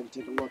go ahead and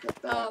take a look at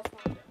that. Found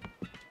it.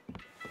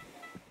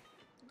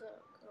 The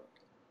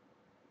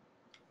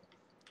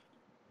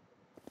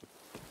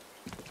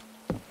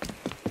code.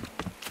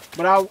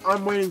 But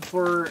I'm waiting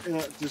for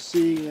to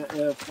see if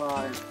the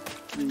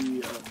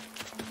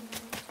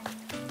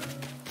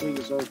thing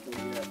is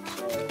open yet.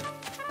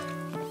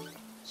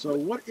 So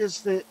what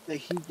is it that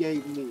he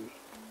gave me?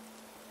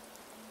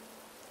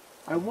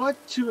 I want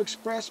to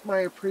express my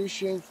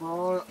appreciation for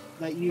all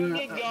that you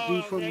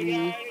do for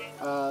me.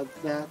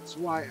 That's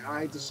why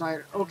I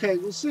decided. Okay,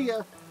 we'll see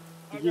ya.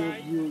 To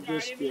give you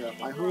this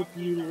gift. I hope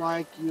you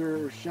like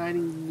your shiny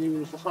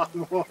new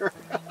lawnmower.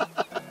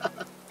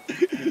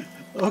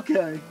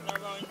 Okay.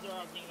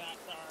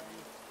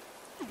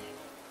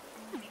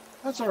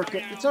 That's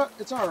okay.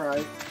 It's all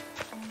right.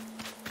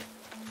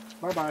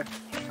 Bye bye.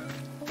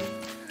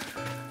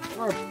 I'm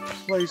gonna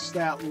place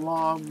that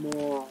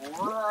lawnmower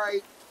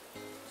right.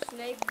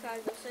 Snape,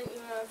 guys, I sent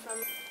you from.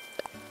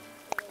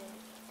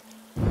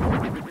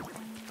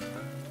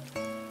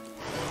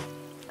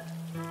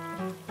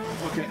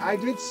 Okay, I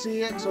did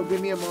see it, so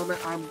give me a moment.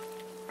 I'm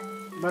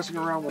messing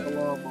around with the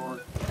lawnmower.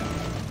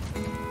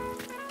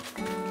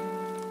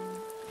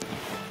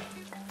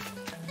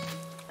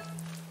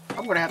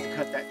 I'm gonna have to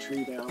cut that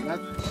tree down.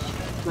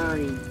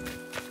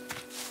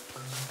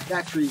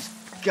 That tree's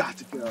got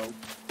to go.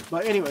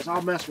 But anyways,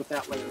 I'll mess with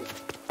that later.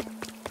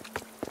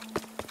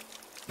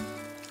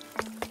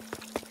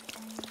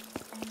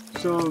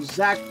 So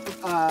Zach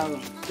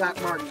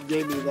Martin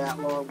gave me that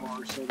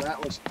lawnmower, so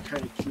that was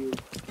kind of cute.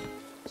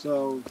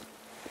 So,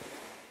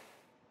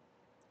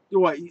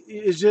 what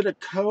is it? A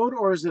code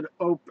or is it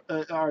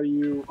open? Are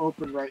you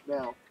open right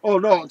now? Oh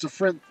no, it's a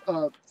friend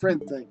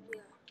thing.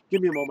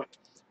 Give me a moment.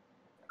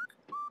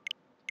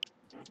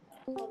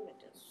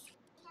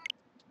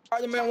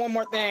 Alright, man, one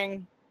more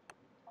thing.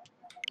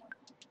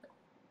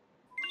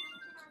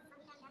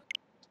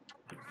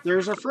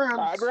 There's a friend.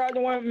 I forgot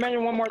to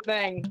mention one more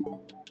thing.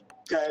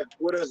 Okay,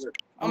 what is it?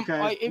 Okay,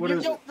 like, if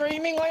you're still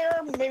streaming later,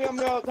 maybe I'm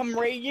gonna come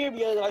raid you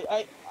because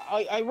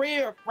I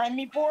raided a friend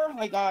before,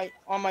 like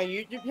on my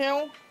YouTube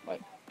channel, like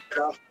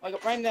a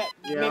friend that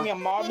made me a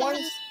mod once.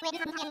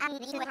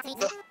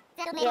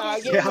 Yeah,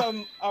 I gave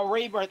him a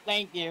raid, but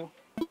thank you.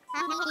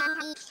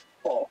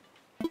 Oh,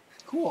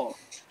 cool.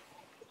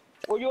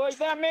 Would you like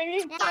that,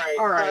 maybe?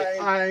 All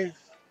right,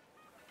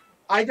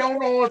 I don't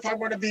know if I'm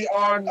going to be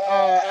on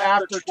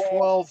after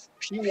 12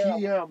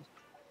 p.m.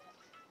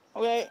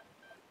 Okay.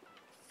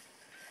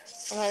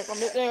 Okay, I'm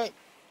just saying.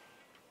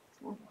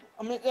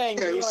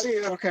 Okay, we'll see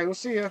you. Okay, we'll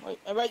see you. Like,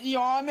 if I see you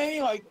on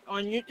maybe, like,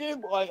 on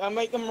YouTube, like, I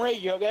make them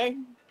raid you, okay?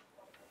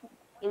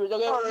 If it's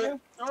okay with you?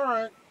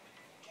 Alright.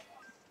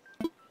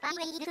 I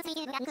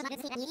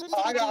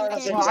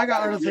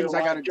got other things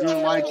I gotta do,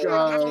 like,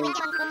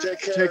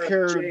 take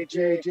care of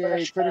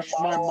JJ, finish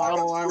my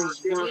model I was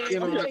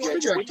working on.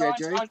 Good job,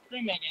 JJ. I'm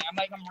streaming it. I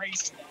make them raid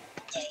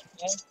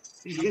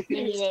you,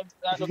 okay?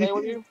 That's okay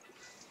with you?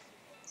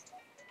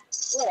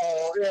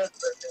 Well,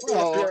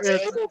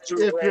 if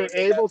you're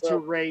able to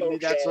raid me,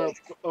 that's okay.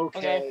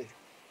 Okay.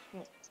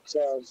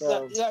 So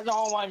That's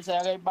all I want to say.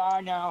 Okay,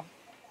 bye now.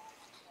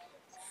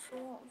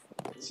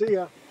 See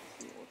ya.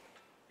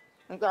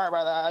 I'm sorry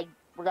about that. I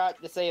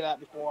forgot to say that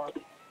before.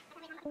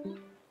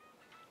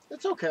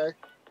 It's okay.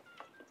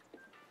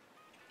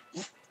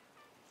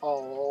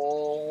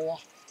 Oh.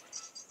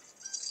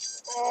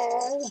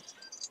 Oh.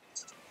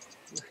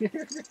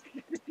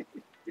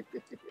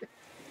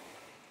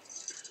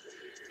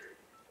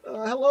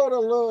 Hello to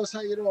Lewis.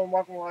 How you doing?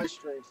 Welcome to live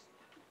stream.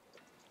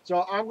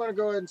 So I'm going to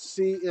go ahead and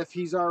see if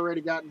he's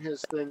already gotten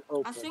his thing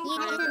open. I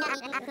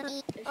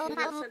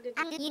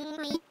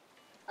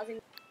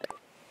think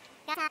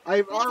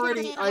I've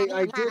already,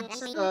 I did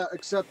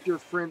accept your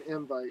friend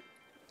invite.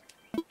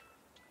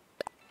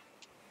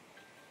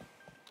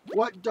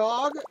 What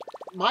dog?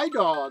 My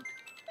dog.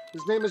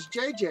 His name is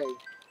JJ.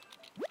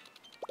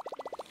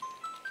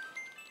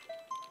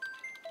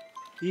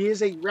 He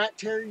is a rat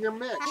terrier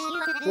mix,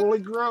 fully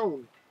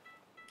grown.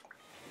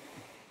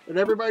 And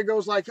everybody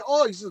goes like,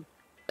 oh, he's a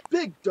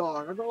big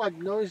dog. I go like,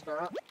 no, he's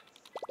not.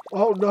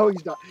 Oh, no,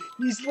 he's not.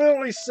 He's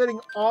literally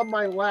sitting on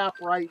my lap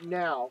right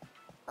now.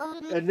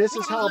 And this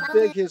is how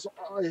big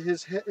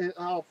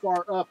how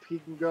far up he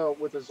can go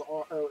with his,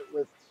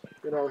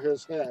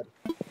 his head.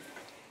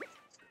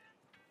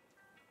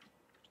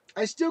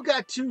 I still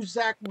got 2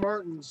 Zach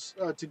Martins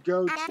to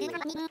go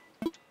to.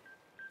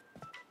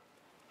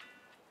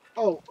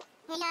 Oh,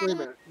 wait a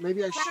minute.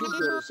 Maybe I should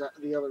go to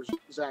the other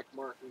Zach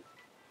Martin.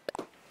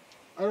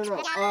 I don't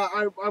know.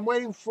 I'm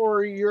waiting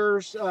for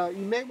yours. You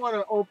may want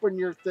to open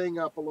your thing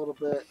up a little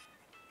bit.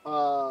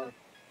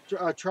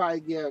 Try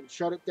again.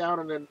 Shut it down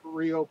and then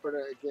reopen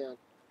it again.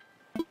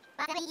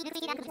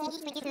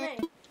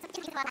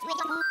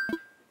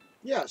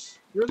 Yes,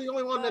 you're the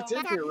only one that's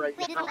in here right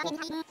now. I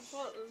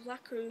thought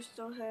Zachary was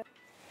still here.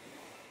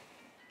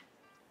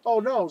 Oh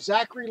no,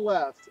 Zachary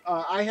left.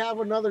 I have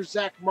another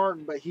Zach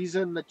Martin, but he's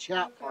in the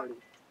chat party.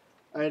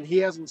 And he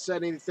hasn't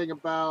said anything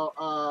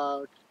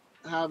about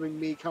having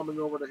me coming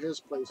over to his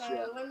place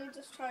yet. Let me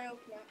just try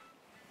open it.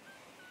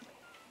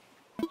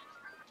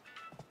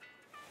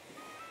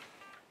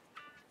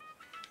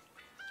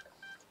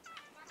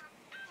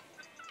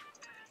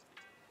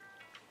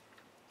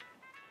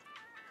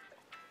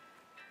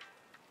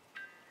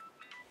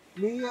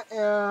 Mia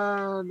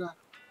and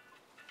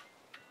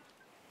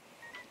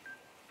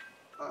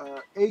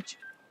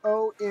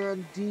HONDURAS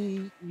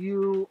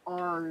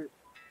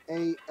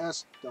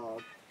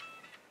dog.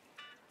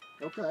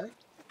 Okay.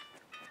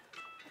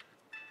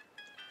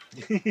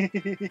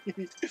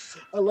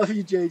 I love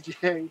you,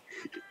 JJ.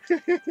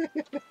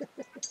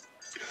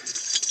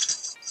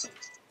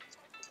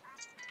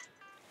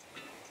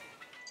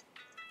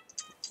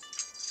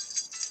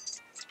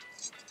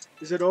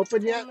 Is it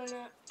open yet? 1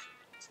 minute.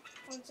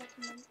 1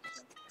 second.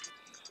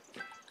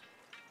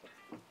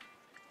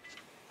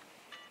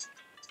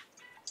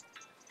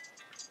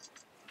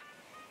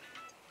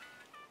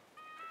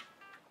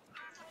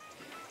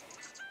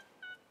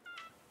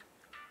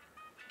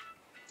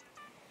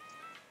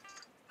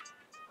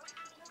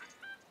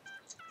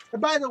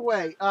 And by the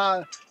way,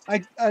 I'm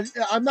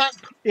not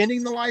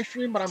ending the live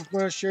stream, but I'm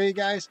going to show you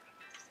guys.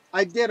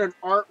 I did an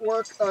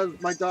artwork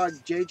of my dog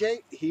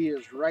JJ. He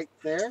is right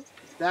there.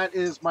 That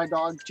is my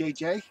dog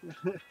JJ.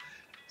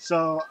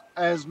 So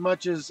as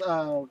much as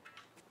I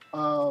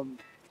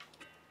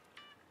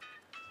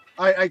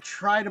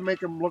try to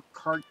make him look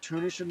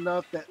cartoonish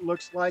enough that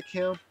looks like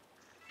him.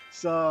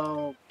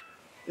 So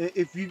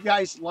if you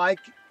guys like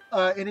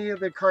any of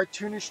the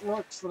cartoonish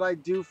looks that I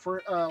do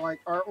for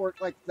like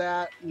artwork like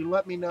that, you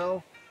let me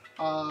know.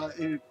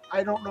 I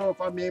don't know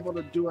if I'm able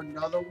to do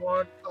another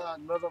one,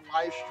 another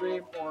live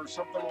stream or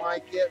something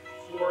like it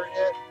for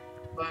it,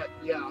 but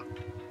yeah.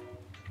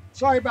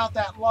 Sorry about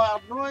that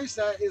loud noise.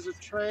 That is a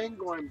train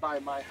going by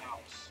my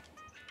house.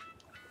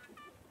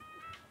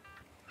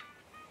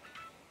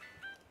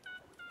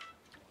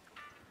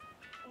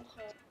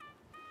 Okay.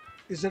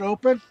 Is it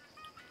open?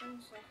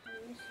 1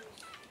 second. This is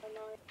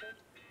annoying.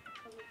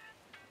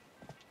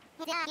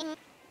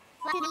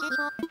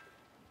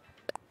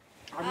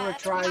 I'm going to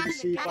try to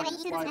see if I can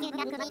slide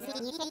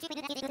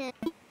it.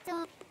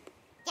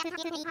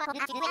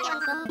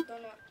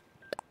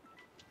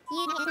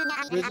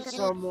 Visit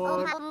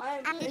someone.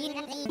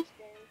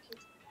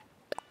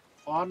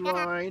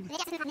 Online.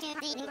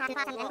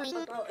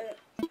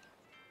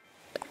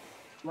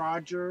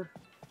 Roger.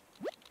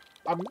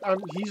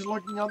 He's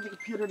looking on the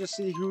computer to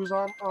see who's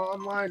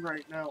online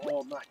right now.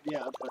 Well, not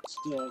yet, but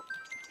still.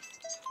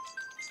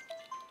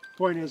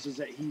 Point is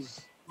that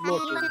he's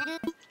looking.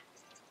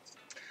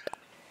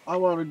 I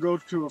want to go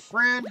to a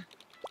friend.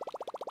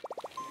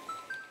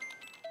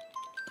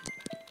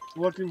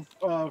 Looking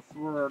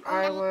for an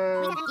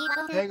island.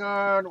 Hang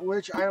on,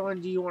 which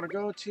island do you want to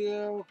go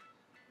to?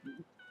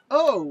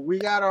 Oh, we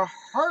got a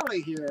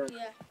Harley here.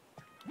 Yeah.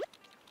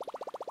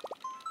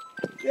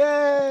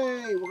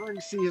 Yay! We're going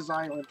to see his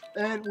island.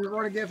 And we're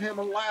going to give him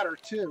a ladder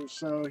too,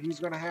 so he's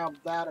going to have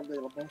that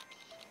available.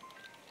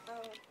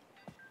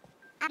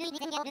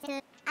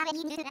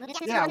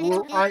 Yeah,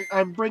 well,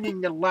 I'm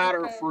bringing a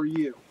ladder for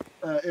you.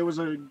 It was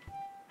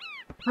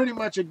pretty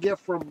much a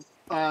gift from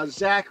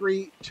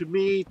Zachary to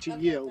me to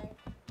you.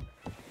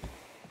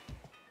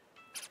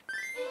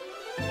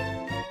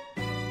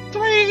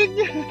 Ding!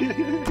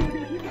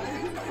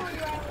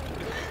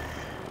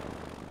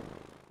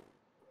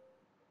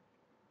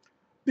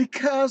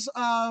 Because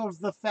of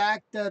the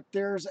fact that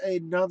there's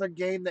another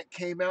game that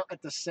came out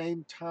at the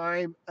same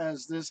time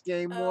as this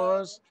game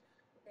was,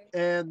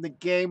 and the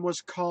game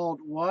was called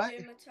what?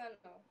 Doom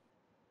Eternal.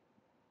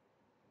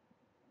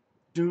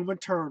 Doom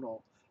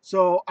Eternal.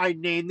 So I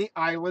named the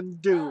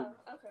island Doom.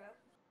 Oh,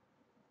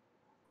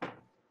 okay.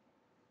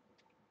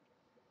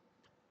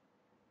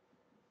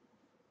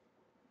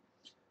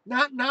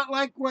 Not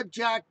like what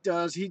Jack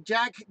does.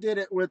 Jack did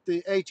it with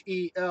the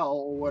HEL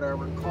or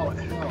whatever, call it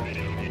hell.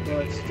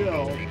 But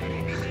still,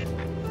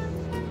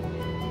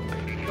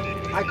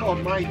 I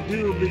called mine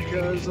Doom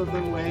because of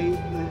the way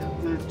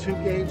the two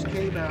games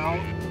came out.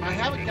 I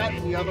haven't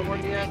gotten the other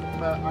one yet,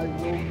 but I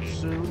will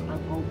soon,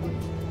 I'm hoping.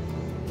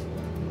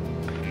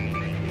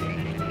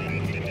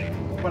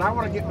 But I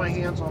want to get my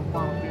hands on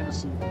Final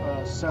Fantasy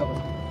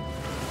VII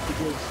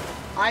because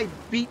I've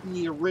beaten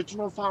the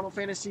original Final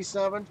Fantasy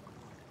VII,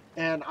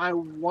 and I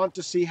want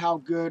to see how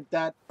good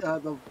that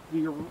the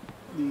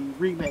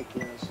remake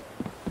is.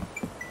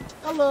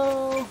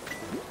 Hello.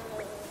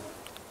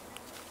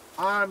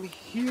 I'm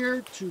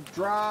here to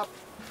drop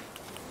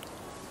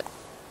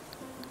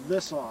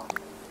this off.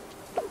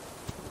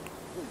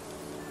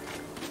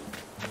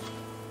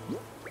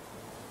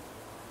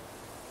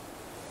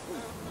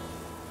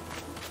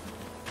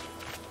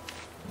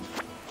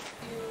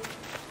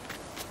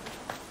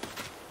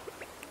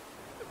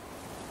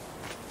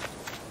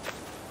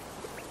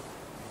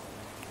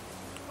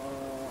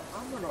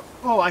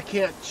 Oh, I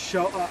can't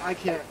show. I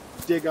can't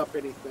dig up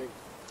anything.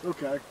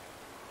 Okay,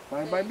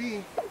 fine by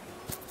me.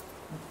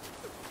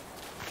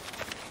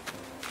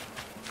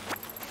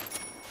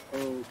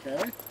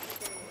 Okay,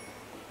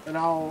 and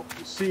I'll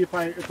see if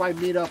I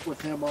meet up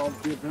with him. I'll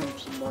give him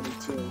some money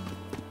too.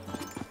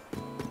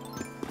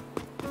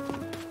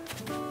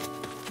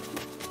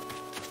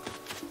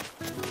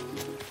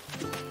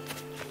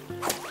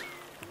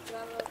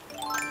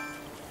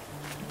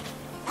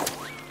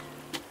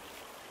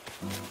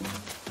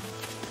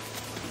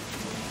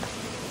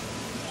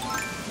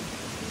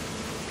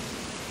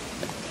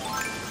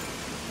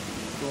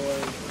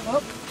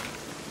 Up.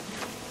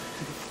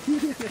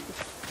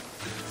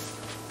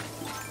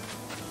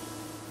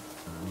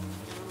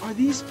 Are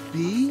these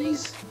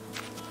bees?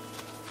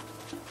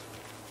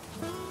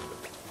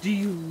 Do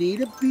you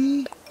need a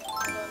bee?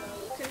 I don't know,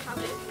 you can have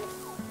it.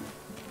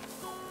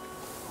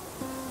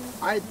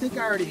 I think I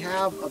already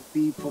have a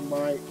bee for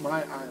my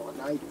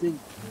island. I think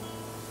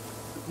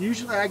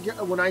usually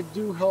when I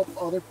do help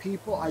other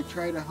people, I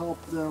try to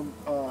help them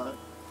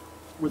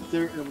with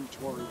their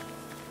inventory.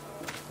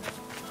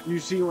 You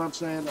see what I'm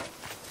saying?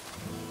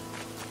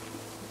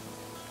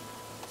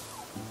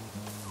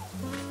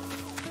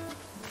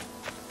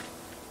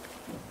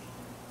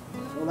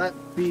 Well, that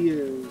bee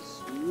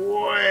is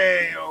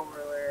way over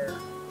there.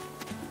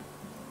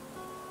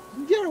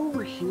 You get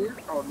over here?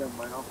 Oh, never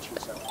mind. I'll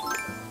choose that one.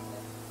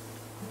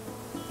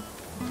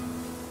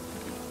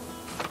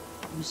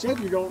 You said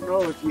you don't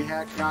know if you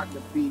had gotten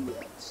a bee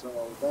yet, so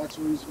that's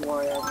the reason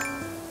why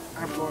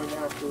I'm going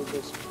after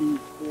this bee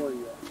for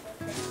you.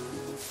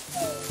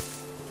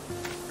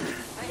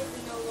 I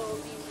even know little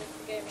bees in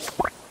the game.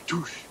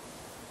 Doosh.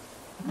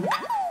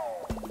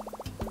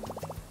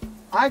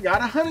 I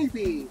got a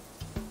honeybee.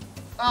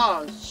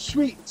 Oh,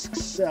 sweet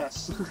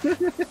success. I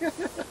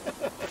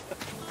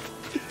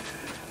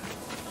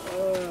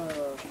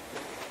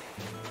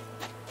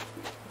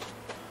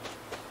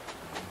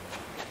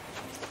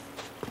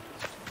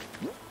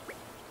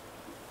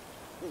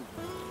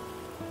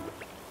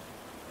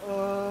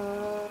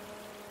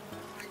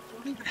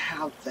don't even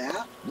have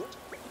that.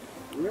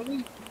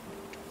 Really?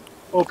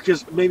 Oh,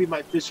 because maybe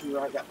my fishing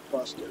rod got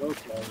busted.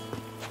 Okay.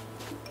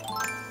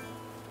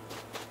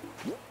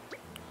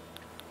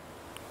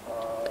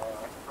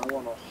 I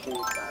want to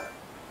hold that.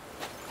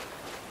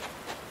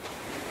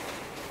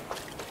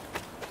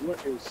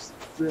 What is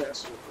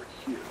this over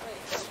here?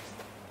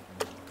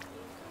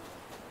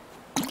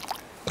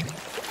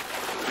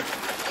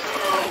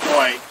 Oh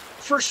boy.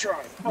 First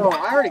try. Oh,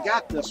 I already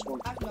got this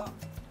one. I've not.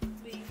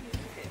 But you can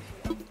get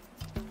it.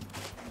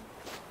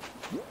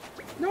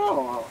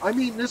 No, I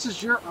mean, this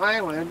is your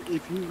island.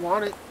 If you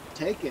want it,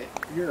 take it.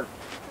 Here.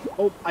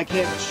 Oh, I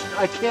can't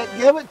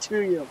give it to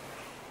you.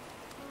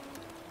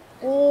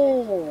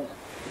 Oh.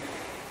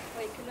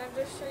 Wait, can I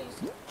just show you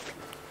something?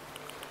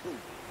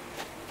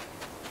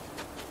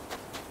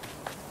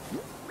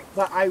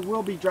 But I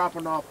will be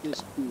dropping off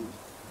this bee.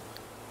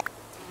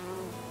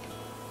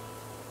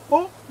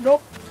 Oh,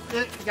 nope.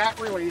 It got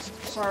released.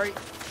 Sorry.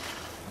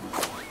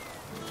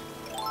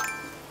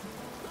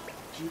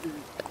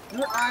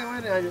 Your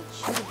island, and it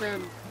should have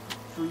been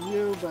for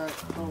you, but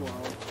oh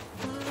well.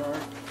 Sorry.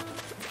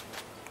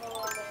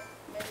 Oh,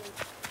 maybe.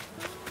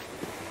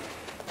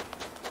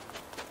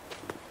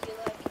 Do you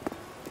like it?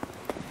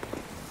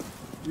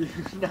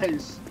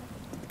 Nice.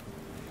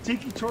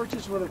 Tiki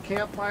torches with a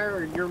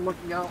campfire, and you're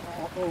looking out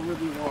all over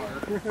the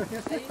water. I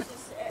used to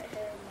sit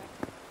here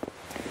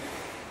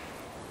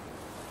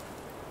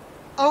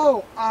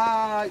Oh,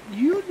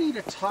 you need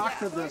to talk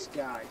to this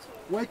guy.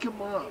 Wake him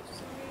up.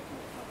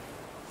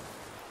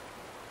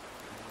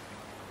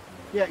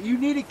 Yeah, you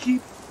need to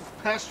keep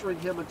pestering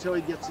him until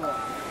he gets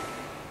up.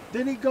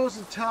 Then he goes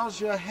and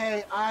tells you,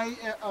 hey,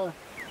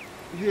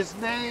 his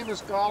name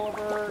is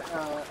Gulliver,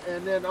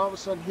 and then all of a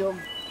sudden he'll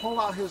pull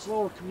out his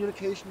little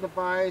communication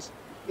device.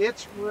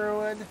 It's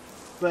ruined,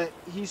 but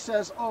he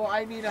says, oh,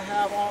 I need to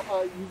have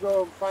all, you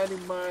go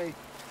finding my,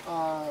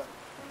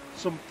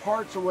 some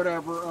parts or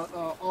whatever,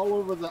 all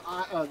over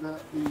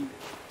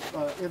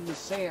in the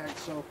sand.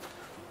 So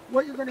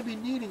what you're going to be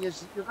needing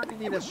is, you're going to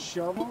need a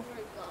shovel.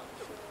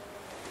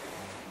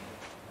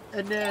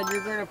 And then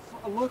you're going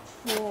to look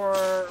for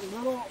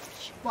little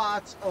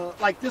spots,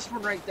 like this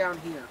one right down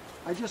here.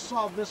 I just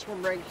saw this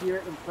one right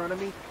here in front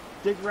of me.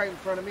 Dig right in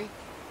front of me.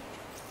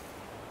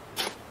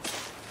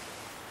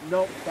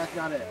 Nope, that's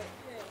not it.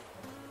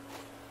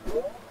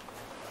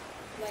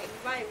 Like,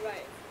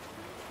 right.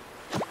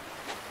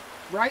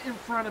 Right in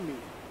front of me.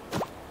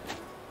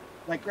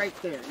 Like right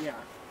there, yeah.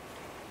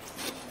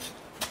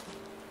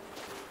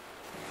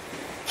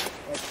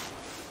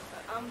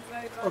 I'm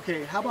very bad.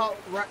 Okay, how about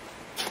right...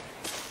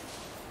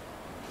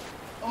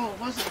 Oh,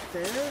 was it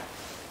there?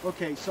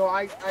 Okay, so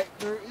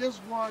there is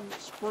one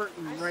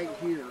spurting right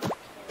here.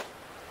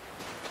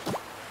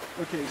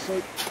 Okay,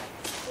 so...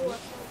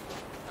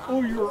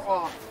 Oh, you're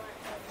off.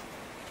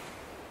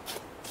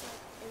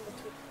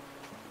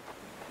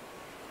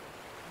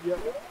 Yep.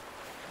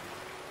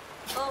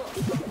 Oh.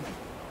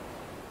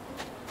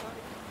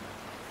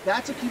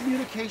 That's a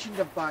communication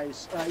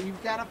device.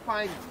 You've got to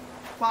find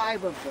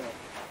 5 of them.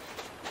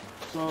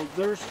 So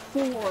there's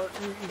 4.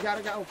 You got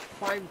to go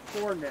find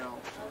 4 now.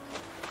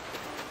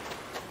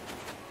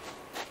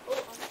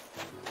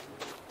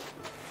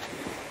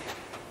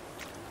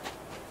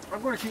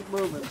 I'm going to keep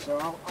moving,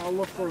 so I'll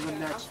look for the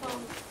next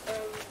one.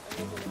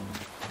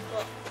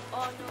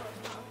 Oh no,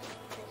 it's not.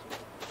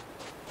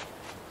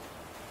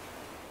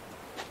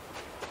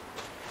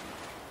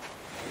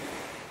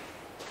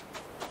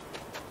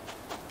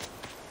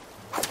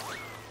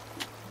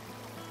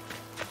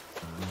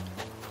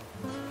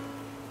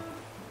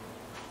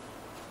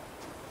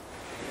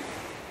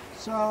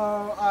 So,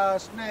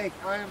 Snake,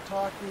 I am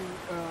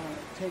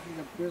taking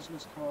a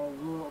business call.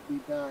 We'll be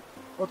back.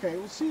 Okay,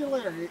 we'll see you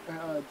later,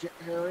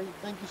 Harry.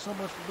 Thank you so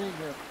much for being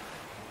here.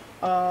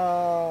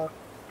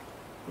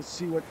 Let's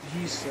see what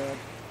he said.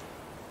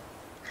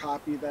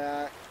 Copy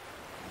that.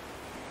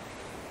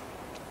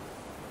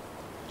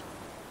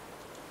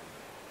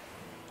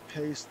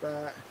 Paste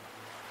that.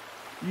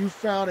 You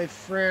found a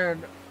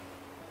friend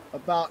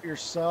about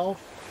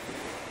yourself.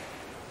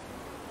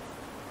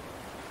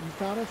 You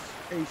found a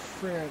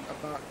friend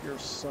about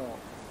yourself.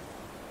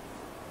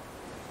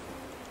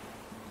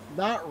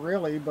 Not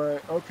really,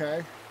 but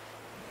okay.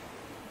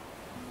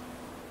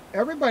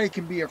 Everybody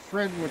can be a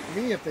friend with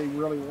me if they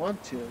really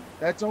want to.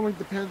 That only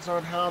depends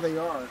on how they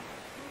are.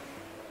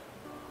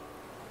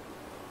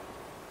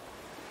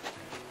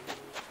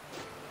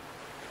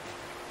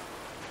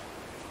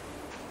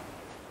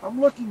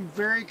 I'm looking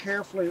very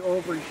carefully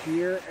over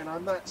here, and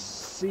I'm not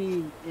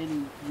seeing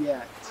any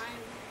yet. I'm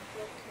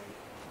looking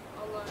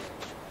alone.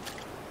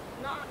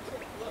 Not to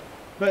look.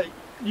 But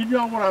you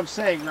know what I'm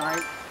saying,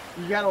 right?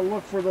 You gotta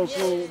look for those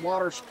little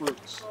water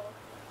spurts.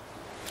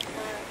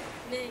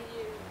 Near you.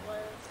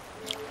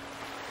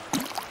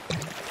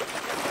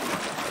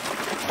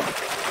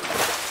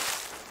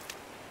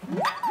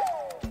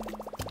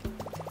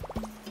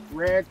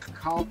 Red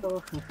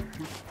copper.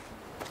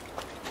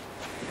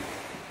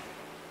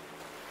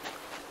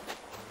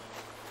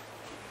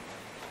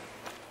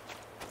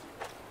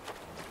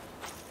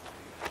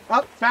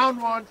 Oh, found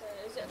one.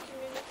 Is that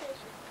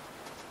communication?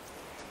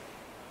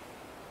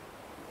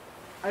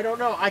 I don't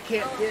know. I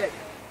can't get.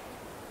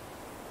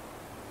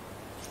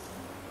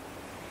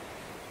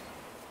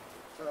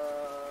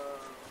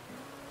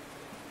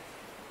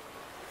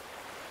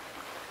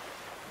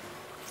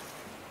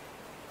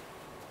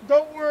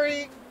 Don't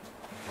worry,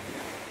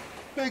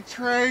 Big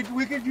Trade.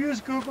 We could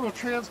use Google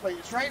Translate.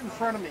 It's right in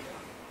front of me.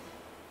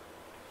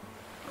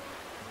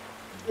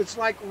 It's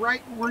like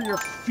right where your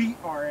feet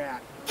are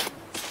at.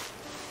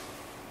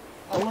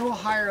 A little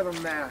higher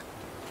than that.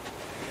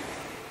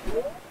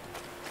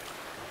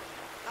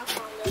 I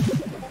found it.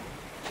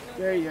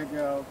 There you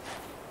go.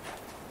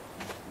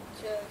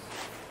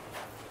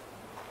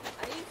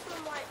 Are you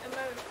from like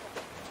America?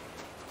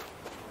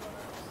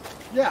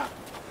 Yeah.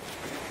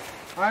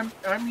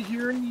 I'm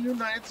here in the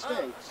United States.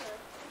 Oh,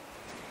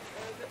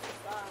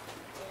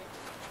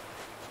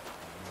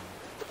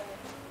 okay.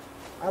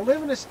 I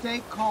live in a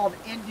state called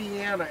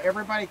Indiana.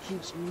 Everybody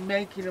keeps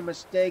making a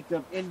mistake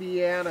of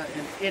Indiana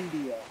and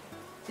India.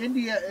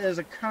 India is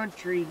a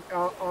country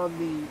on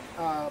the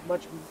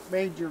much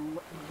bigger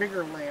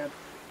land,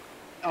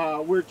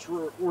 which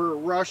where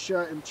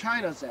Russia and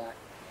China's at.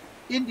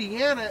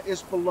 Indiana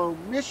is below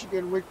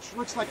Michigan, which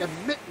looks like a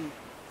mitten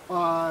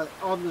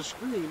on the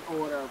screen or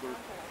whatever.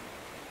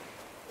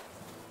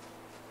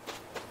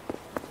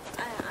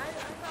 Okay. I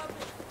got a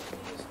bit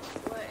confused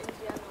where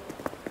Indiana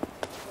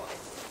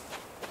was.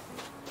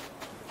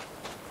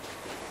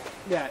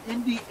 Yeah,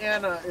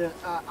 Indiana is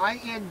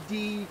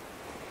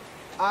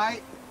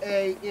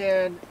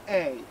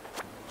INDIANA.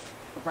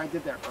 If I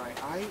did that right,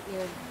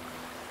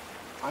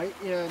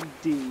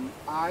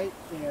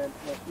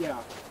 yeah,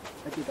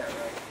 I did that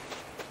right.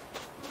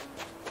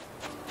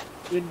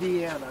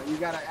 Indiana. You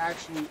gotta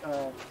actually.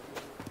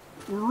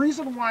 The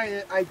reason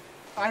why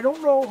I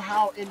don't know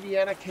how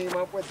Indiana came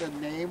up with the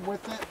name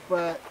with it,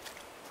 but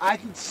I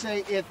could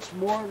say it's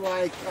more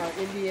like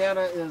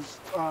Indiana is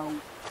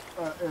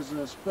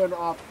a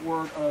spin-off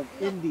word of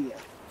India.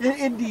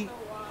 Indian.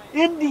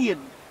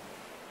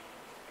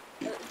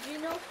 Do you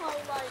know how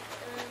like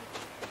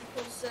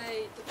people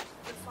say the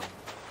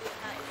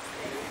United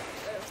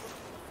States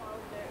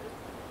founder is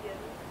Indian?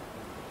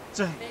 It's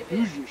a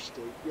Hoosier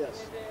state,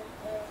 yes.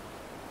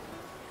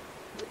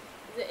 Maybe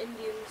the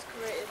Indians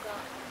created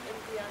that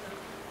Indiana,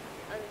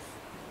 and it's,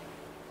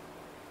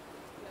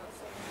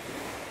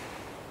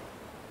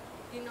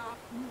 you know,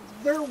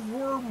 There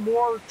were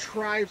more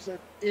tribes of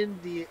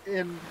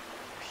Indian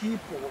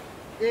people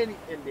in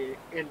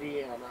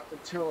Indiana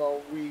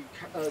until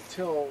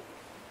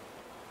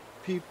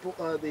people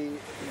the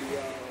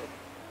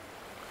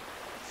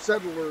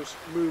settlers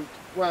moved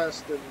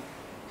west and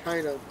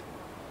kind of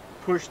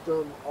pushed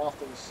them off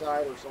to the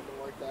side or something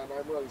like that. And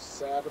I'm really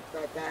sad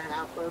that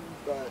happened,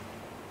 but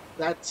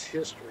that's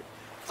history.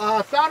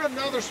 Found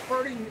another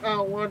spurting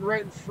one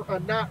right in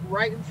not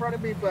right in front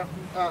of me, but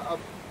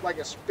like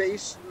a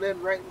space and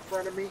then right in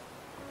front of me.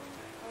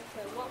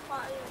 Okay, what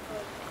part are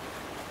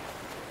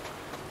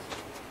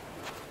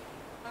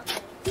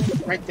you?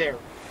 Okay. Right there.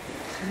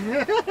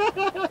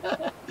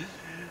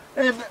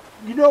 And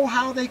you know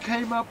how they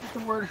came up with the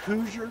word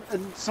Hoosier?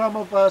 And some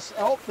of us,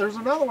 oh, there's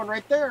another one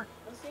right there.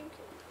 I think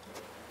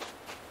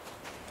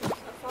I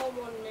found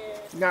one there.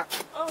 Nah,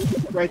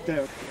 right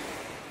there.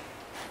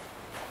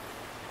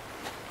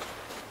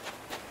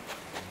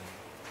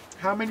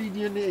 How many do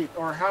you need,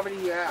 or how many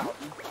you have?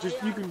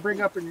 Just you can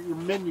bring up in your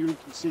menu. You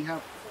can see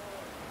how.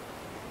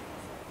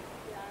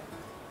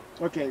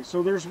 Okay,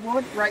 so there's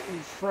one right in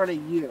front of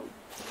you,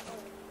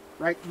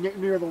 right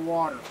near the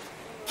water.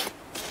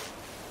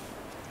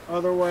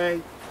 Other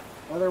way,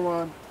 other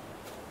one.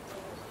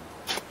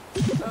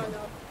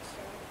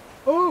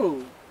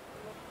 Oh,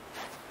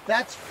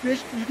 that's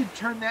fish. You can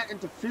turn that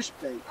into fish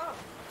bait.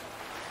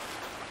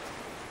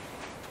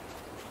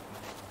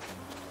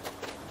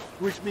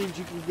 Which means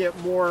you can get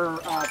more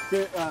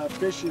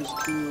fishes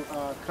to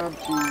come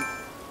to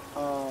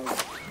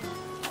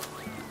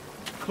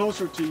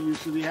closer to you,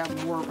 so you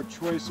have more of a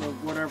choice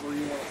of whatever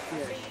you want to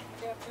fish.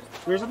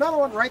 There's another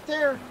one right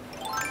there.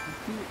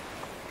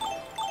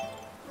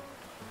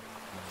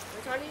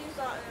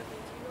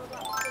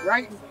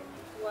 Right.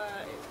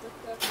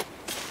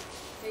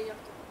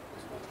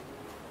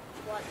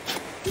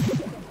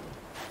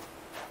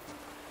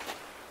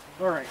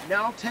 All right,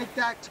 now take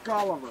that to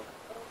Gulliver.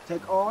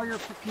 Take all your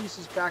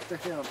pieces back to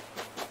him,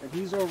 and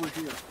he's over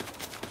here.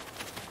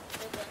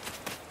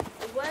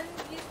 When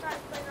you start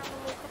playing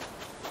Animal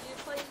Crossing, you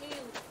play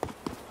new.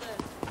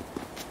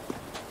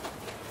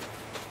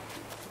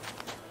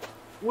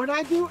 When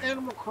I do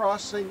Animal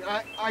Crossing,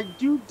 I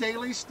do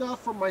daily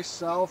stuff for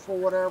myself or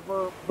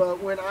whatever, but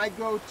when I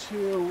go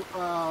to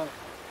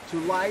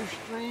live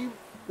stream,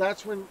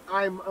 that's when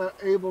I'm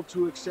able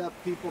to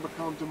accept people to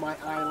come to my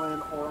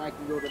island, or I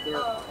can go to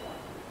their.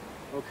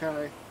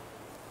 Okay.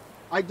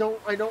 I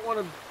don't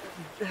want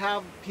to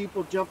have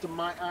people jump to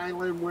my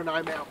island when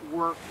I'm at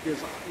work, because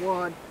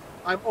one,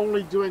 I'm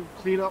only doing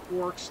cleanup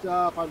work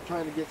stuff. I'm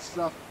trying to get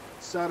stuff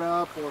set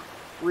up or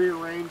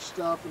rearrange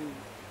stuff, and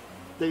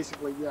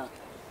basically, yeah.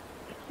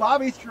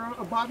 Bobby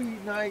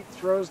Knight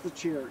throws the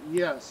chair.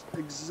 Yes,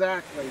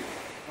 exactly.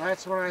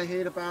 That's what I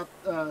hate about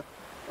the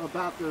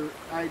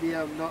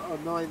idea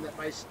of knowing that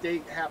my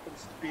state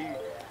happens to be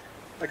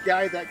a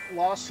guy that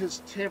lost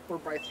his temper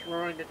by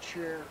throwing a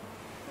chair.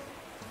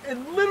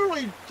 And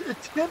literally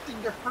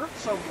attempting to hurt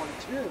someone,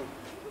 too.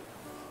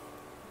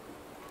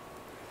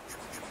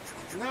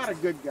 Not a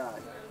good guy.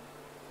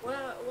 Where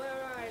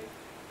are I?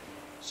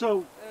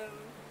 So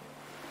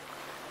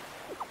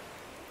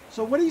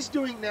what he's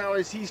doing now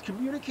is he's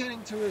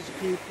communicating to his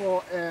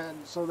people, and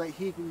so that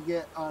he can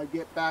get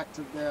back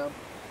to them.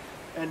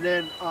 And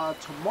then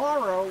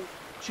tomorrow,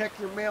 check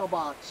your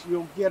mailbox.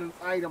 You'll get an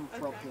item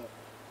from him.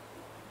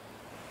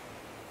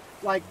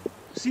 Like,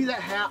 see that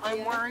hat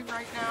I'm wearing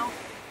right now?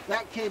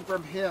 That came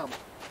from him.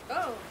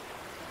 Oh.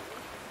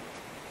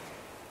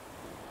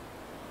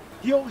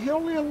 He'll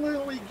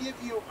literally give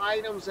you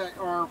items that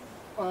are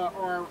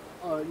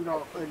you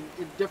know,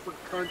 in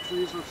different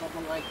countries or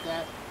something like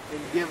that,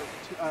 and give it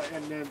to,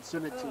 and then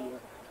send it to you.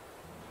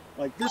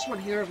 Like this one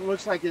here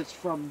looks like it's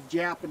from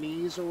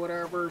Japanese or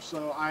whatever,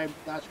 so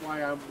that's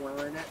why I'm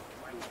wearing it.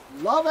 I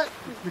love it.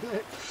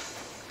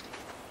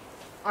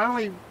 I'm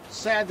only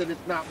sad that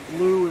it's not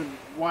blue and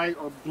white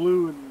or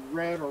blue and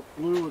red or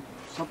blue and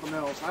something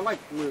else. I like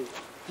blue.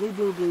 Blue,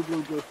 blue, blue,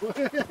 blue, blue.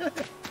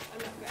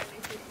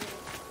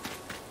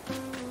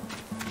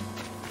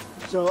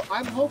 So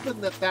I'm hoping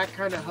that that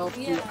kind of helped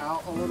you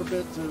out a little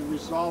bit to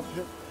resolve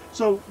him.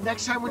 So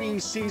next time when you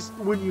see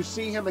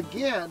him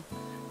again,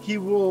 he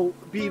will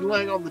be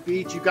laying on the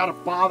beach. You got to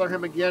bother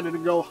him again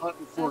and go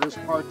hunting for his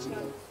parts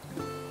again.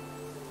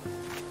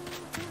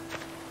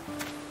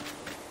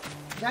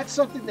 That's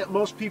something that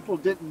most people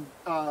didn't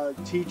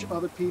teach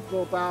other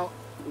people about,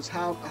 is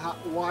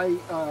why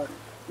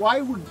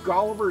would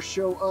Gulliver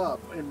show up,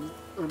 and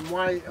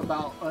why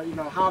about you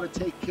know, how to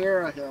take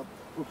care of him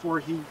before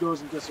he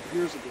goes and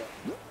disappears again.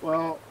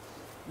 Well,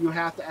 you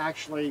have to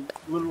actually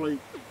literally,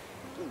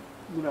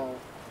 you know,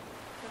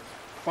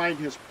 find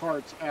his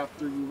parts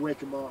after you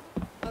wake him up.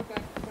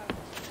 Okay.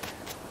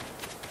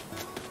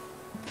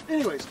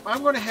 Anyways,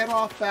 I'm going to head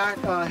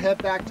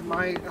back to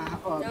my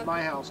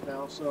my house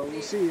now. So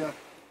we'll see ya.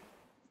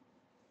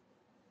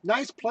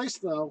 Nice place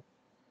though.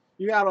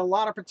 You got a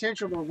lot of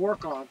potential to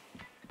work on.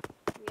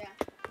 Yeah.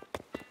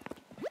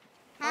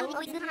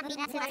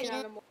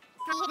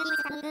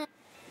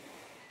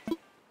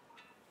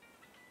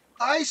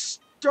 I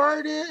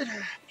started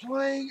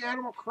playing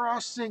Animal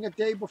Crossing a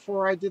day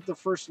before I did the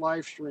first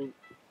live stream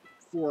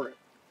for it.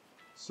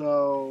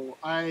 So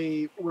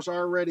I was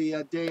already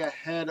a day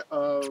ahead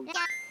of,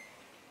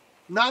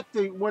 not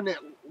when it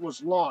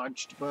was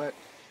launched, but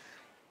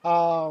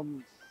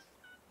I'm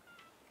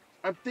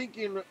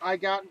thinking I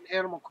got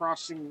Animal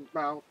Crossing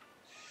about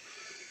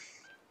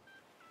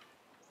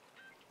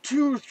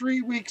 2 or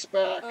 3 weeks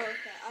back. Oh, okay.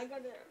 I got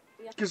it.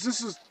 Because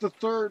this is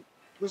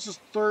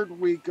third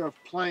week of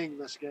playing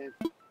this game.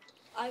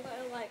 I got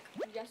it like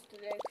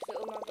yesterday because it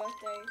was my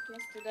birthday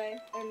yesterday,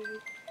 and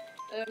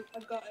I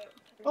got it.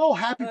 Oh,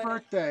 happy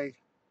birthday.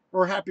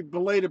 Or happy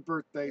belated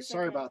birthday. It's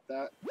Sorry okay. about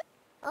that.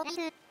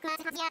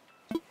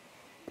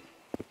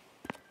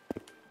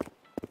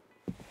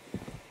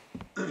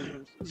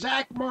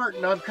 Zach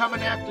Martin, I'm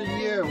coming after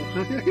you.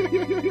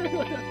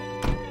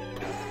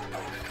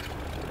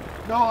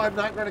 No, I'm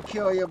not going to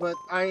kill you, but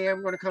I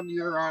am going to come to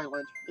your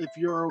island, if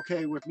you're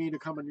okay with me to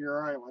come to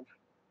your island.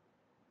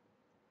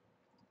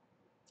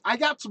 I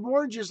got some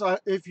oranges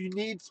if you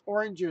need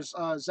oranges,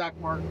 Zach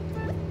Martin.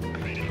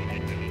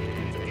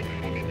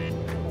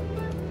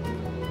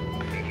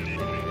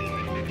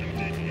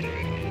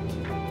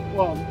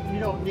 Well, you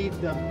don't need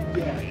them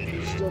yet.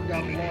 You still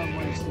got a long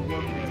ways to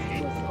work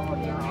with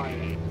on your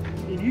island.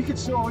 And you can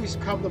still always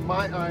come to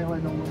my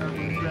island or whatever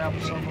and grab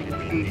some of the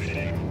fruits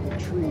from the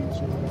trees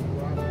or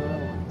whatever I'm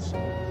growing. So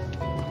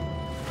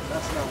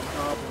that's not a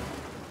problem.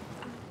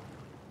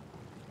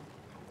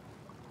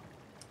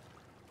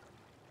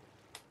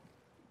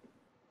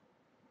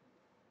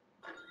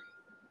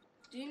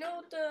 Do you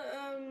know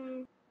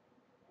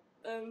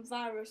the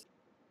virus?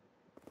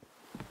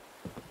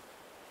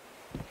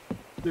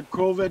 The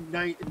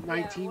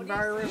COVID-19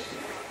 virus?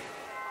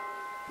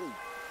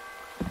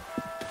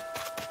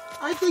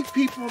 I think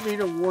people need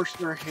to wash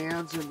their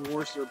hands and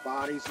wash their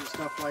bodies and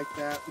stuff like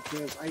that,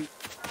 because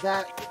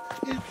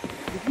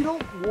if you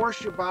don't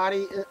wash your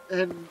body,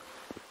 and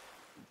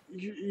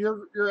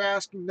you're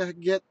asking to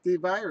get the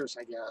virus,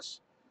 I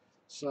guess.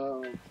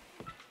 So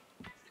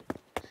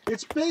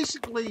it's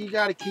basically, you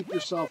got to keep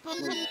yourself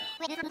clean.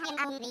 I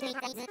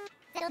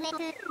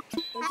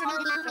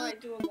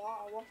do a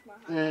lot. I wash my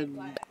hands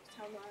like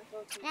every time I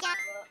go to the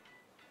toilet,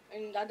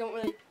 and I don't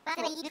really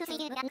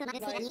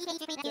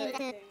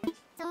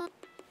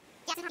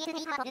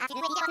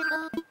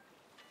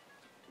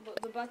But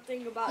the bad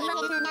thing about it is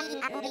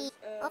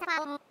I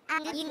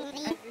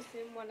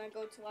everything when I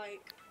go to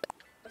like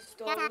a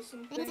store or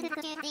something. I say I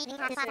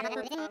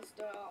went past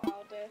the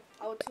all day.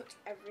 I would touch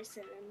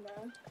everything in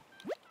there,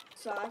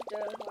 so I have to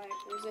like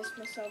resist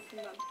myself from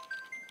that.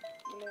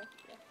 You know.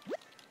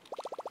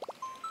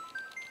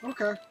 Yeah.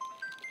 Okay.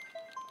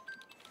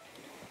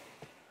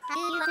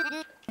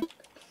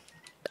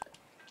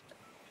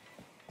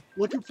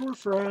 Looking for a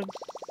friend.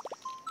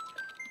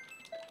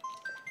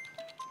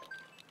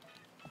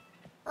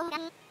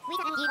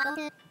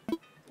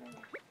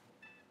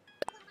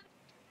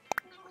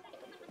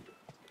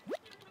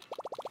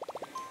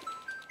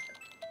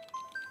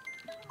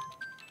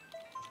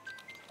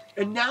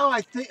 And now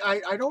I think,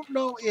 I don't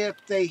know if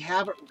they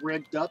have it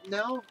rigged up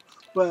now,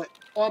 but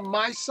on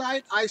my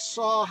side, I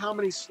saw how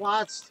many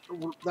slots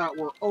that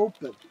were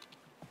open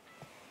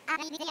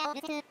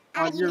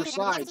on your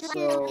side.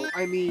 So,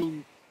 I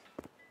mean,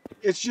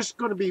 it's just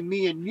going to be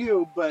me and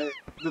you, but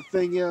the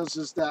thing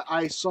is that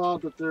I saw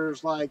that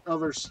there's like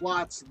other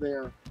slots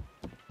there.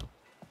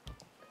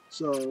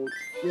 So,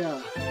 yeah.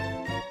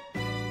 I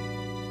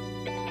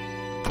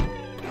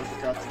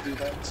forgot to do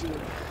that too.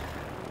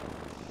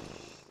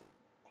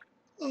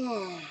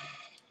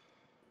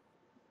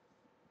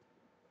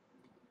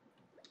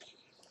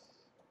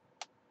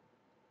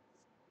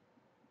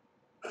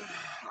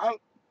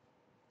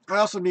 I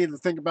also need to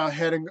think about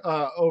heading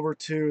over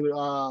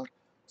to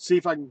see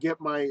if I can get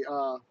my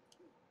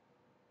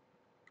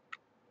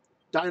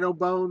dino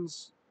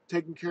bones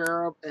taken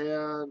care of,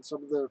 and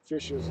some of the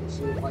fishes, and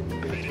see if I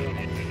can get them.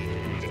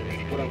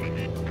 Whatever.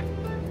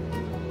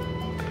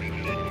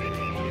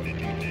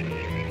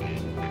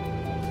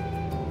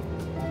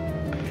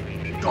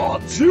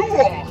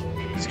 Godzilla!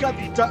 He's got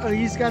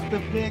the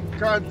big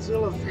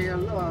Godzilla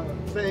fan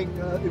thing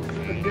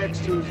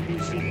next to his new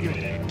CPU.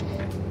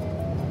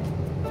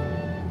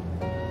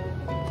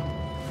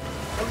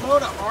 Hello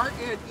to Art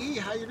and E.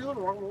 How you doing?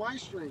 Welcome to live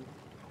stream.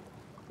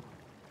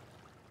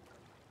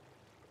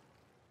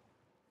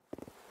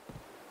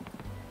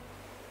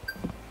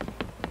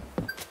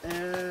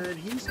 And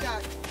he's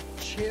got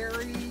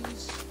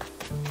cherries.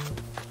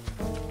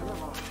 I don't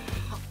know.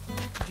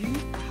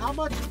 How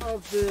much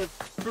of the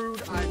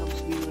food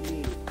items do you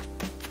need?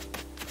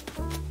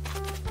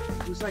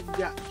 Looks like you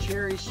got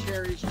cherries.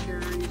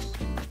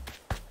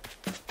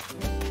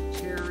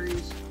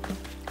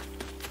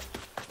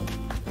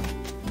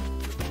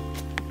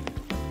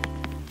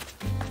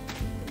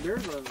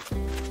 There's a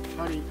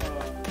honey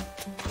cone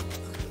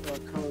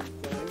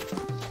thing.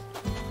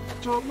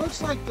 So it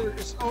looks like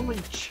there's only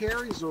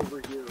cherries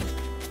over here.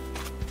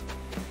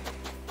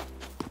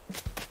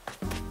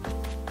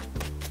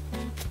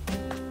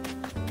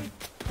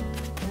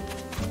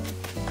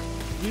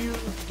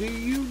 Do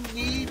you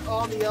need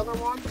all the other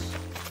ones?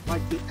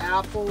 Like the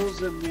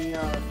apples and the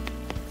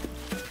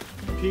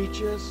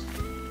peaches?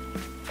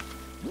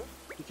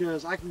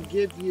 Because I can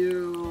give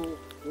you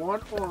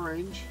one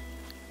orange.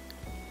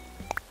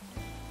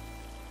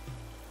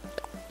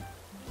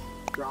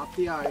 Drop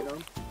the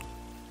item.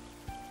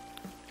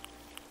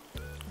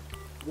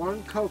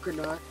 One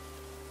coconut.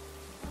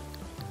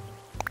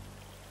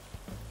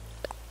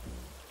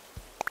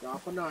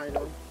 Drop an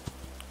item.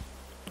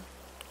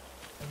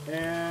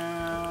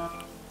 And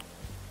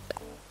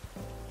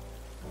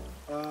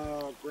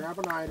grab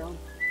an item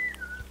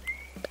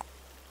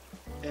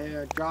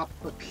and drop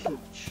a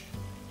peach.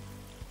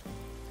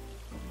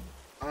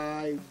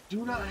 I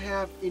do not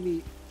have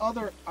any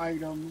other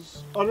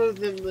items other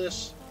than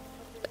this.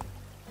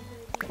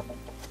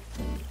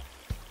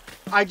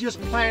 I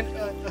just planned.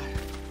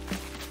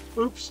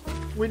 Oops,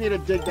 we need to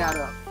dig that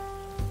up.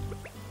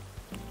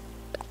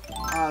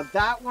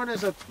 That one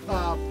is a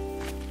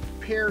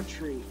pear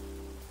tree.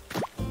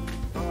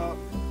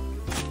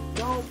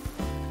 No.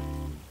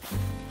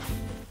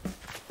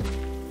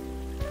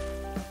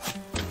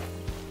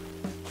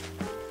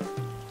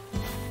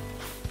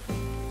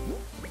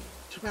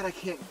 Too bad I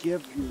can't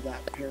give you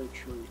that pear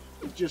tree.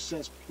 It just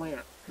says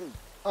plant.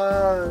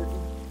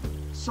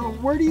 So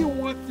where do you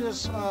want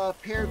this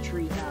pear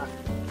tree at?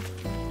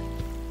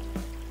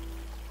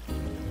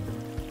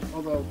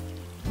 Although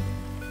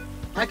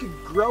I could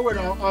grow it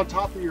on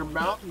top of your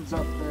mountains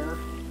up there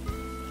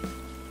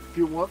if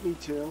you want me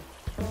to.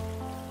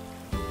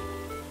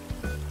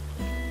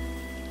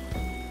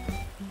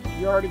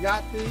 You already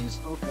got these?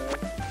 Okay.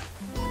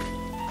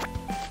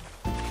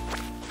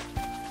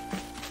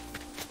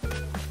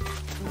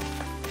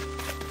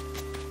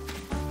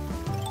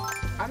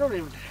 I don't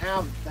even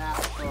have that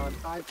one.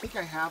 I think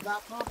I have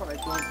that one, but I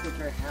don't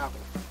think I have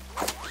it.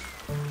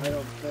 I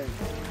don't think.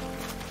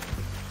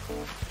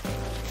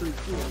 Pretty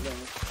cool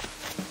though.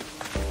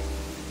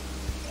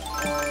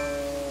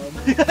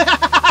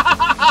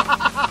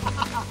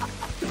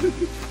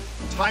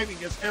 Timing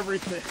is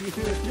everything.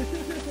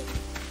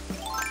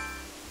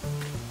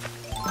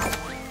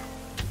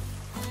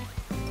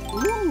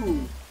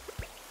 Ooh!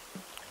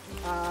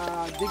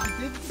 Diggy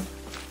diggy.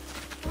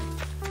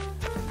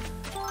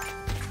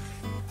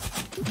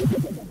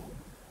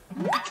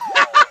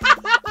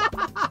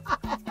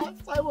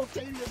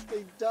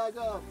 Simultaneously dug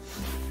up.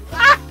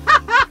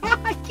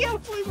 I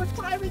can't believe we're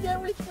timing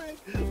everything.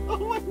 Oh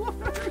my word.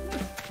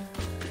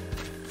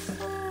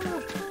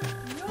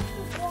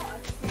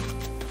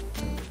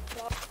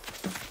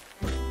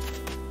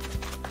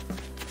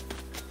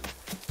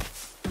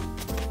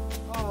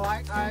 Oh,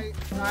 I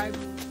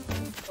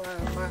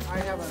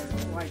have a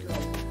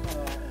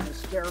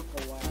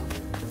hysterical laugh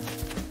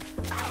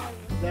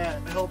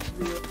that helps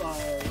me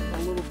a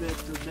little bit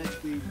to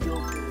make the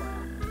Joker laugh.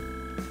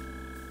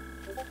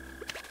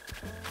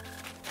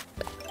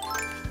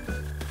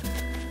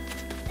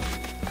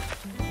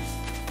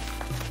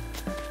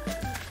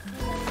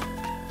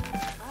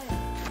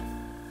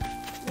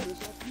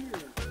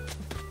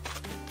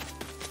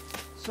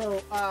 So,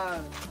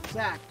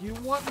 Zach, do you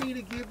want me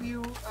to give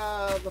you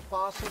the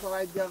fossil that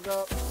I dug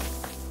up?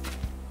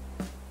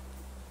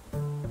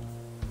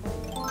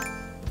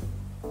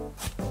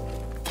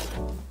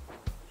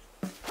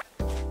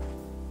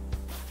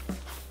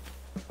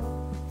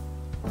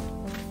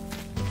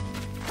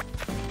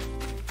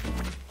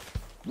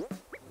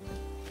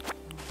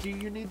 Do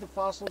you need the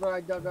fossil that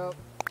I dug up?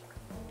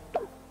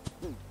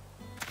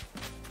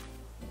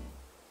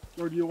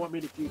 Or do you want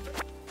me to keep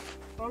it?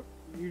 Oh,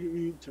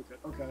 you took it.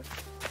 Okay.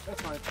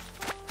 That's fine.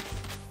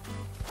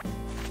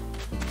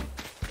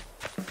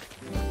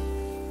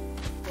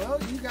 Well,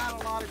 you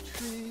got a lot of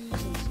trees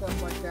and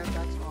stuff like that.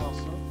 That's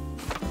awesome.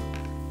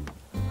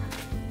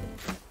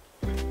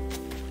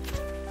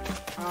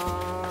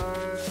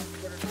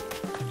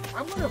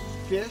 I'm gonna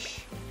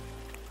fish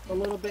a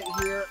little bit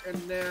here, and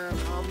then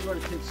I'm going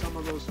to take some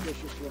of those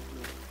fishes with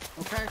me.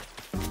 Okay?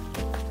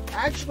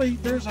 Actually,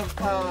 there's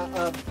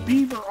a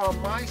beaver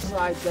on my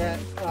side that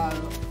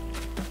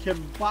can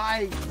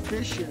buy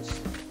fishes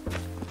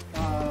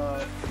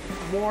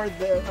more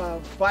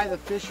than buy the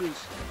fishes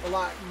a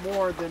lot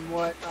more than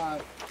what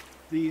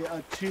the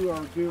two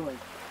are doing.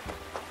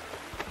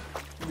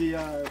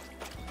 The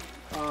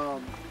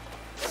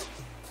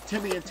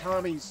Timmy and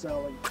Tommy's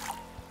selling.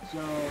 So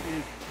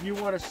if you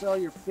want to sell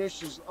your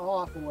fishes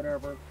off or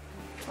whatever,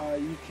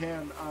 you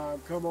can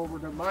come over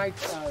to my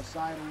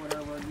side or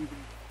whatever, and you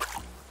can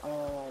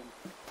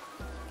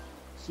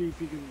see if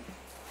you can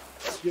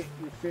get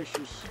your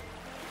fishes.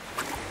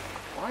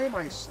 Why am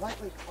I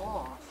slightly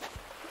off?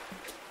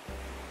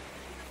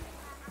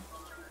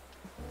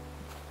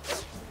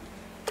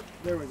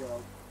 There we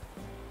go.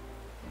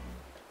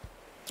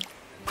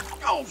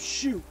 Oh,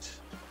 shoot!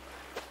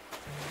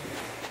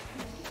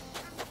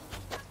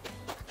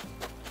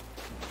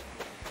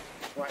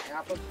 What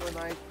happens when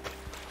I...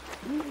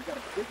 Ooh, we got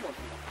a big one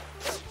here.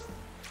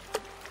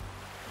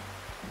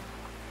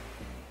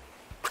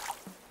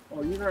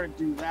 Oh, you're going to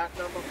do that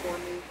number for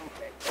me?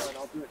 Okay, fine,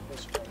 I'll do it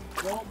this way.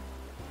 Nope.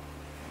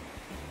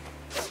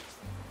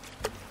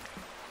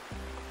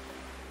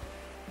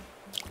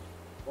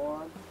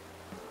 One,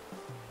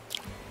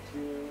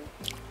 two,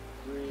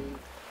 three,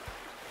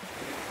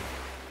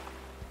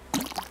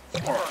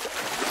 four.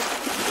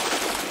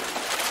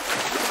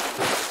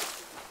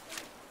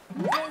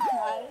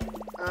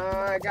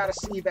 I got a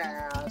sea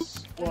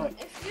bass. What?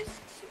 If you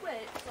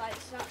switch, like,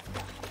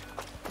 something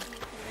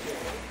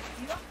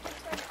you have to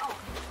turn it off.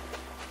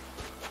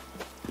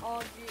 Or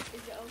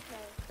is it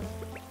okay?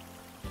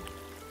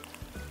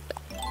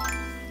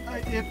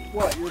 If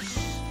what?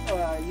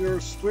 Your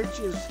switch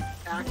is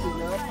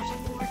acting up or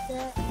something like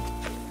that?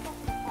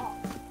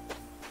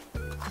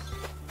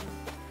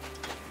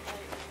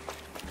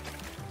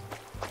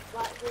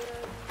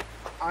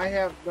 I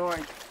have no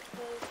idea.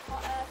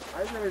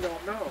 I really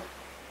don't know.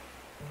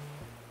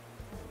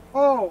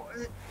 Oh,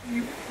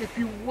 if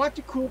you want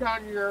to cool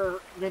down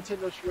your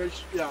Nintendo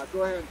Switch, yeah,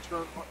 go ahead and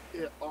turn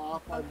it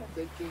off. I'm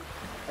thinking.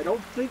 I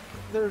don't think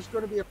there's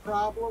going to be a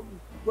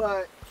problem,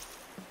 but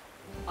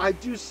I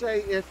do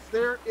say if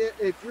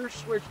your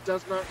Switch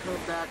does not come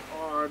back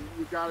on,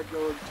 you got to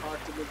go and talk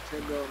to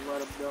Nintendo and let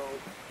them know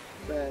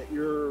that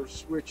your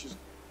Switch is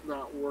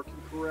not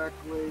working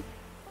correctly,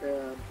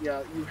 and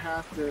yeah, you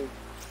have to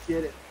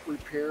get it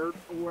repaired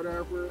or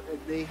whatever, and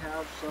they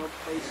have some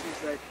places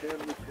that can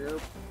repair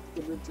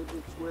the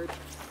Nintendo Switch,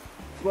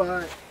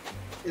 but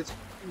it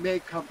may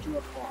come to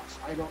a cost.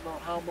 I don't know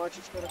how much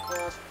it's going to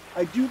cost.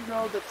 I do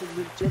know that the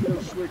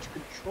Nintendo Switch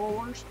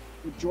controllers,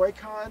 the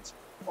Joy-Cons,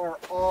 are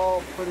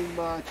all pretty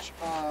much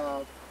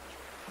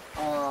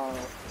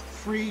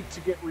free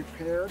to get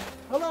repaired.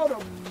 Hello to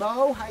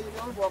Mo, how you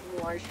doing? Welcome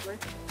to live stream.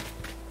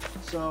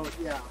 So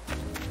yeah.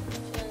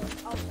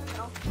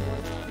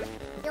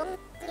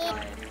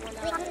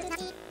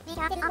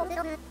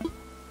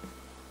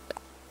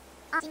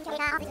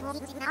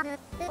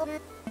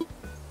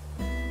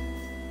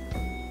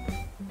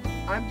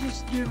 I'm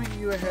just giving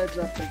you a heads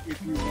up that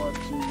if you want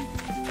to, you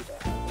can do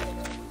that.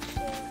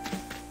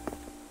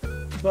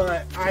 So,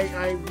 but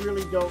I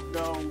really don't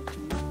know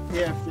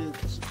if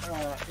it's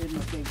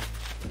anything,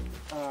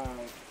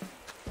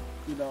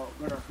 you know,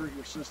 going to hurt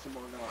your system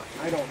or not.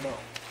 I don't know.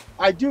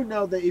 I do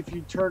know that if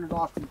you turn it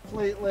off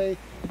completely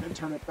and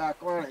turn it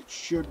back on, it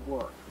should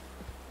work.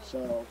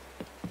 So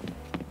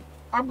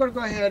I'm going to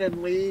go ahead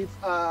and leave,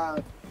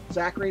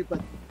 Zachary,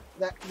 but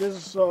this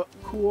is so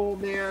cool,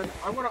 man.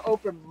 I want to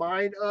open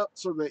mine up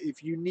so that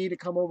if you need to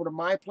come over to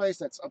my place,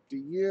 that's up to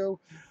you.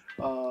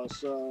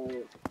 So,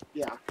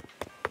 yeah.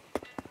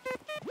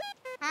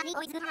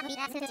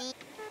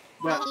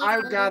 But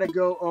I've got to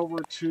go over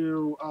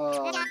to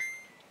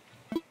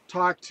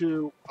talk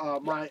to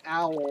my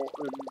owl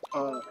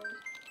and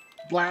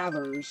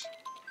Blathers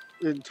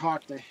and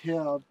talk to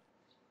him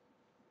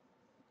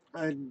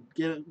and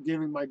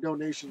giving my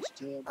donations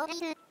to him.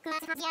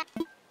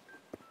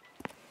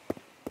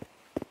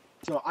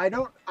 So I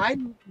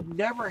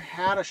never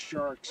had a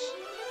sharks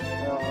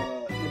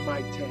in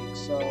my tank,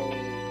 so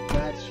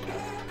that's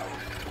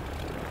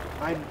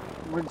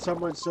when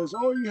someone says,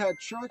 "Oh, you had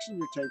sharks in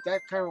your tank,"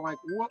 that kind of like,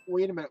 what?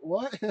 Wait a minute,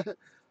 what?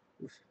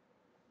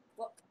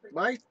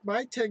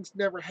 my tanks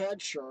never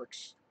had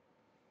sharks.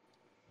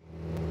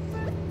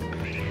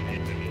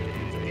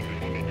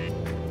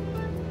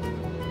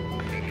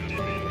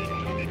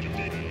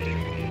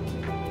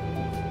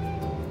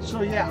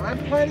 So yeah, I'm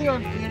planning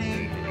on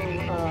getting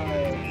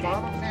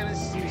Final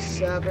Fantasy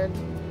VII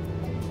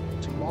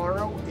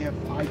tomorrow. If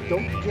I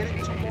don't get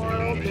it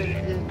tomorrow,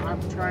 then I'm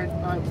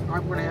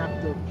going to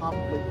have to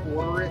probably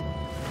order it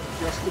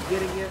just to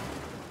getting it.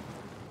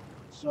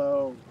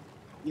 So,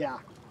 yeah.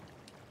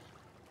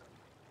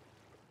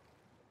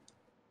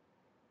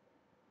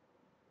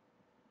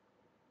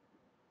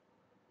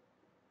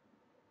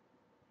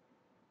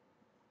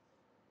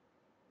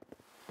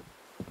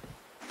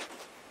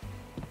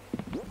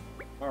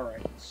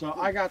 Alright, so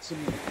I got some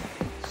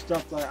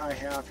stuff that I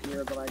have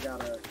here that I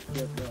gotta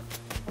give him.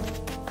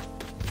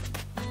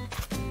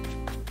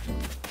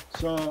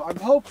 So I'm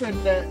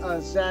hoping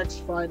that Zach's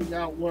finding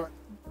out what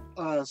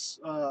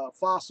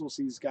fossils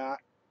he's got.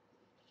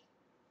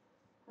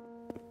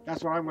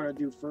 That's what I'm gonna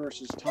do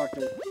first, is talk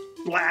to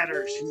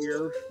Bladders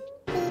here.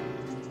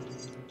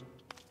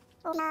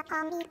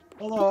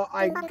 Although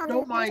I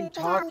don't mind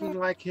talking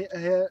like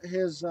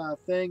his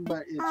thing,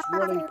 but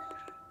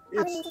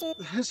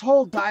his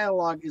whole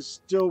dialogue is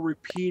still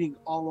repeating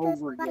all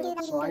over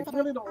again. So I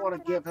really don't want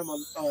to give him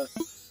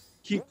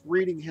keep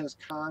reading his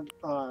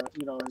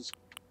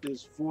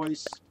his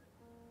voice,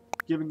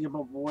 giving him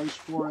a voice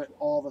for it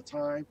all the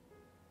time.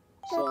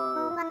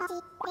 So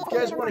if you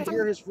guys want to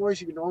hear his voice,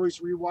 you can always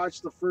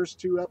rewatch the first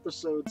 2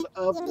 episodes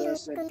of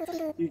this, and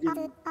you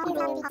can,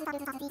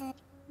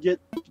 get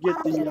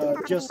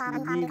the just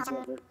the needs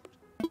of it.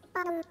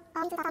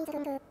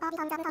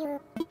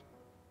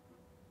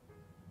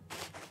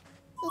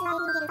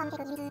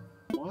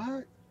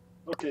 What?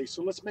 Okay,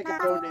 so let's make a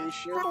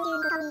donation.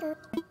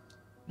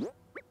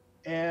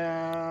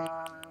 And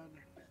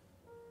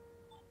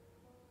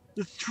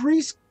the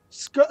 3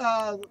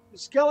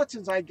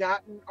 skeletons I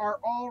gotten are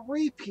all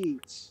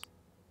repeats.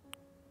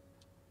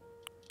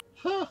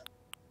 Huh.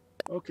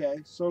 Okay,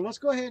 so let's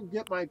go ahead and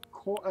get my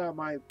koi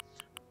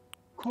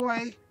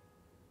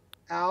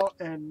out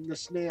and the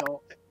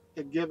snail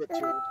and give it to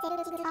him.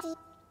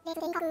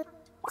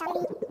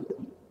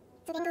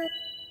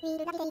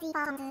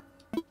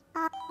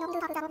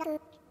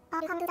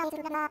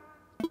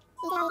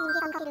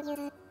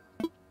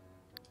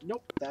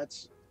 Nope,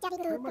 that's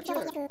pretty much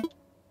it.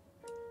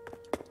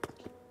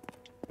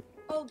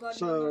 Oh god,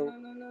 so,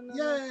 no.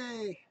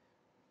 Yay!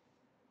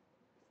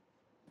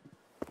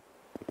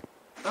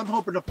 I'm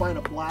hoping to find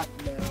a black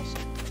mask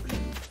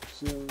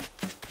soon.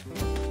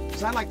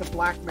 Because I like the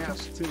black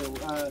mask too.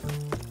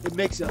 It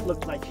makes it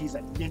look like he's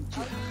a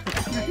ninja.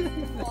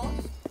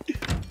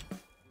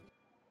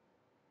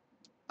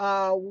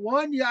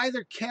 One, you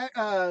either get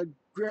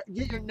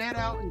your net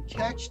out and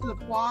catch the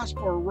wasp,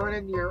 or run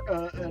in your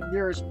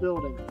nearest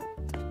building.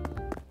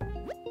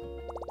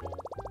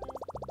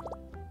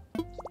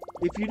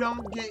 If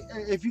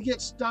you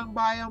get stung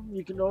by them,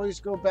 you can always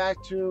go back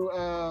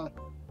to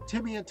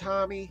Timmy and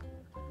Tommy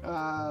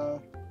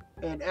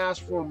and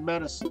ask for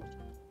medicine.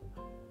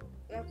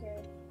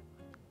 Okay.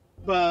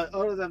 But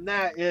other than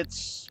that,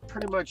 it's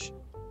pretty much,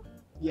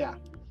 yeah.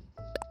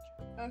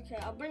 Okay,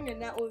 I'll bring the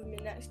net with me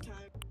next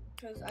time.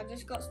 Because I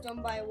just got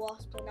stung by a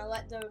wasp and I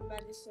left the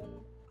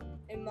medicine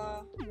in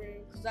my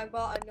room. Because I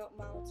bought a nut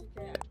mount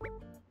ticket.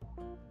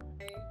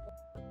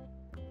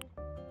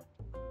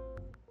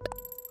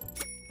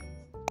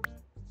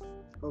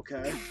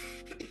 Okay.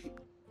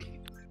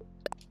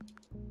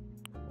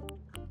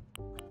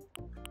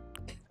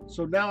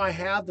 So now I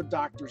have the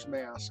doctor's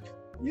mask.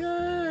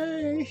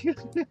 Yay!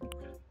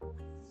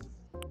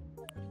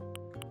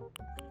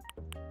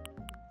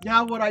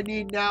 Now what I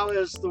need now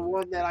is the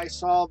one that I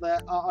saw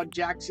that on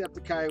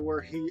Jacksepticeye, where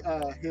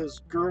his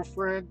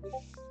girlfriend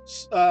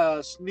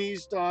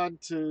sneezed on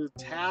to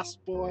Task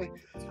Boy,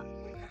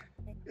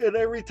 and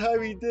every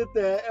time he did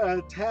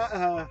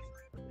that,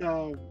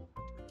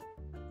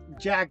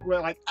 Jack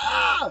went like,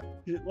 ah!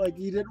 Like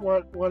he didn't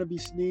want to be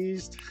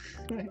sneezed.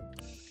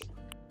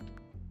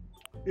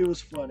 It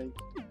was funny.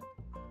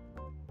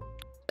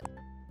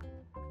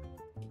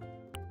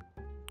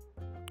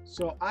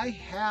 So I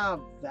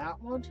have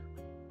that one.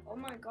 Oh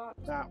my god.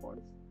 That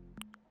one.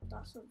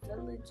 That's a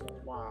villager.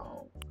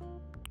 Wow.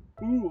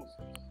 Ooh.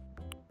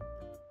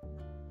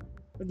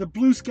 And the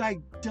blue sky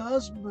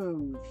does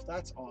move.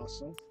 That's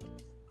awesome.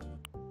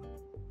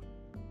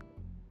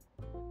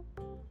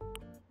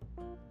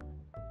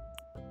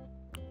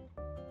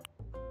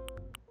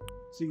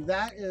 See,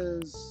 that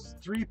is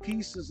 3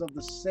 pieces of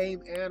the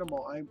same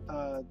animal. I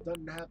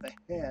doesn't have the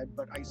head,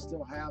 but I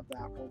still have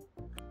that one.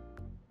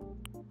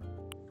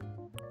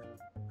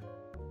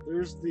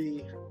 There's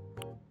the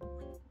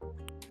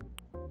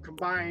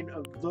combine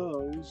of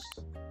those.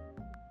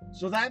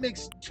 So that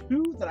makes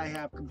 2 that I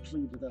have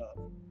completed up.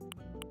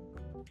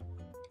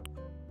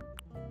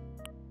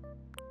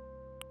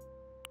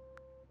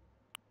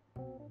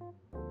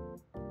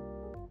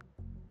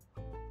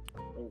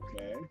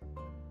 Okay.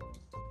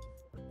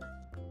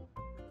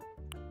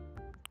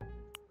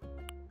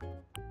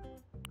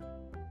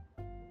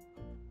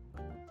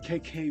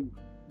 KK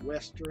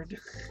Western.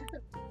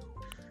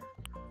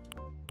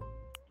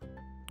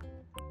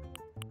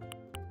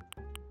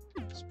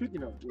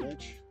 Speaking of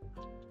which,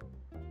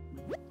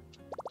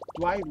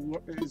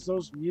 is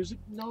those music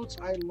notes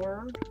I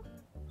learned?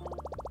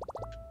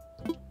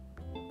 Do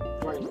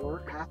I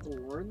have to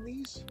learn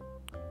these?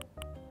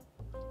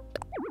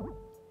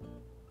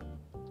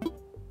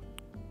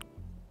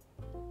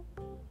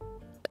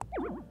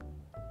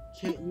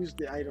 Can't use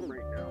the item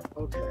right now.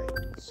 Okay,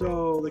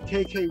 so the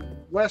KK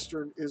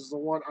Western is the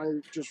one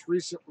I just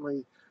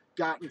recently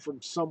gotten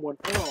from someone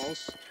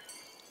else,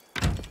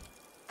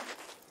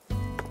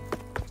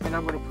 and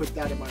I'm going to put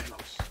that in my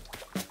house.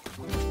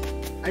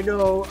 I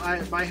know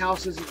my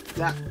house isn't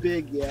that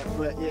big yet,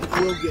 but it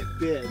will get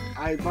big.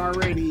 I've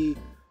already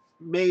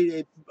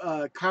made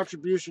a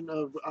contribution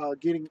of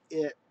getting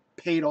it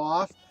paid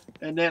off,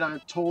 and then I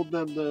told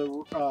them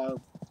to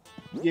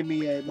give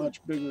me a much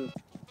bigger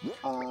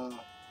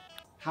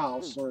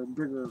house or a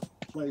bigger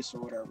place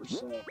or whatever.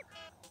 So,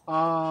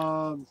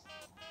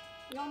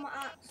 No, my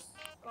axe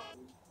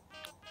gone.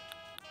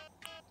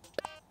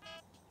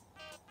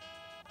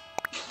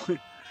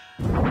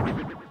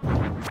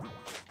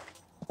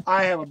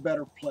 I have a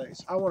better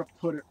place. I want to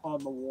put it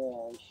on the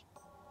walls.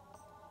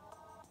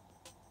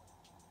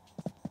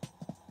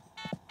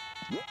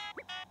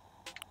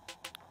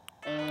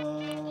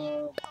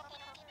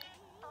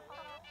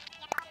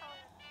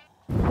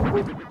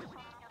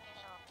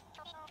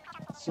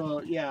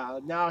 So yeah,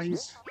 now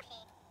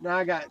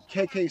I got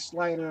KK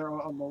Slider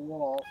on the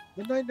wall.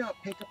 Didn't I not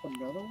pick up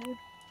another one?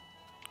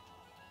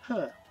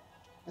 Huh.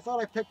 I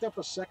thought I picked up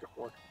a second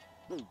one.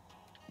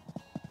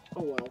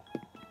 Oh well.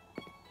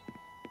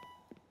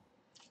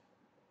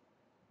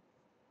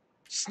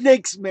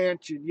 Snake's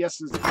Mansion. Yes,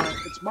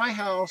 it's my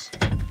house.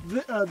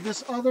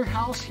 This other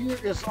house here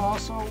is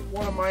also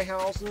one of my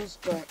houses,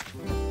 but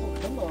oh,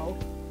 hello.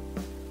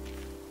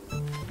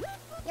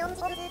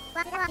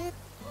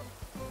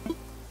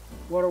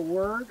 What a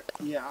word.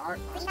 Yeah,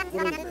 this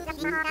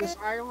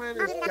island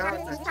has got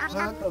a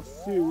ton of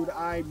food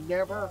I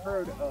never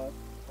heard of.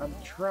 I'm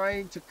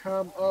trying to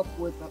come up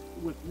with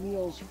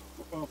meals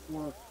for...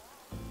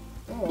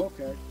 Oh,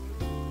 okay.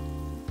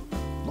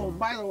 Oh,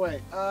 by the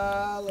way,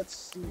 let's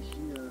see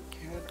here.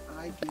 Can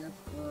I give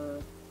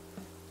her...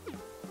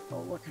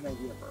 Oh, what can I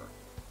give her?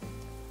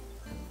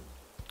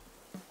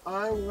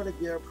 I want to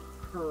give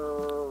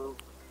her...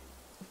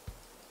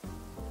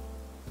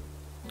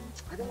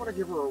 I don't want to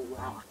give her a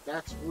rock.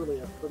 That's really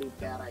a pretty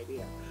bad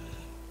idea.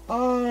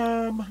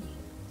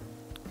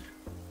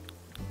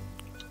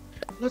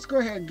 Let's go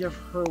ahead and give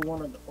her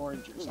one of the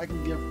oranges. I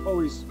can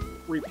always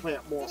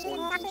replant more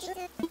oranges.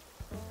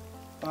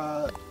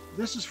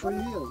 This is for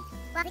you.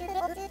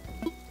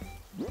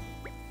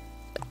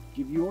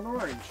 Give you an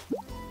orange.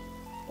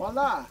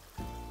 Voila!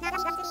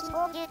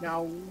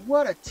 Now,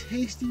 what a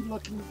tasty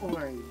looking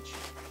orange.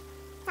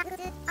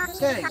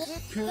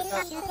 Thanks.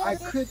 I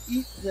could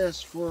eat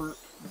this for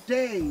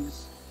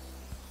days.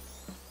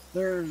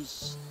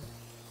 There's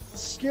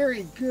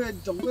scary,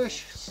 good,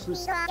 delicious,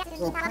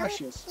 or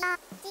precious.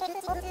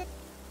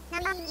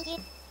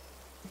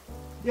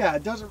 Yeah,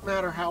 it doesn't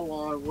matter how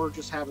long, we're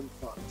just having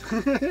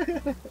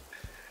fun.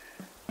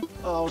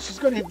 Oh, she's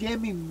going to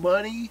give me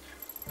money.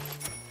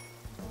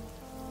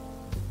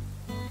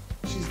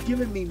 She's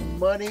giving me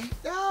money.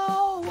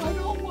 No, I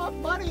don't want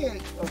money.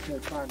 Okay,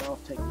 fine, I'll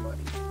take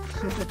money.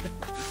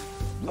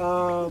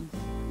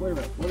 Wait a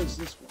minute, what is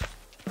this one?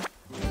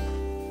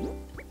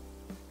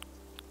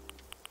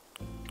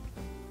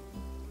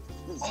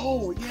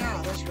 Oh,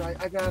 yeah, that's right.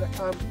 I got it.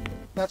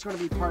 That's going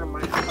to be part of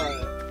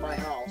my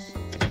house.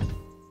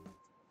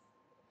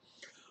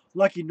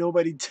 Lucky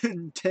nobody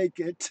didn't take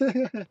it.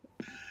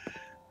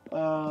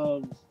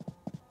 I'm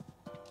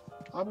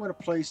going to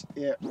place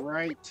it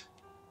right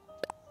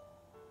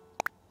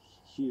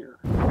here.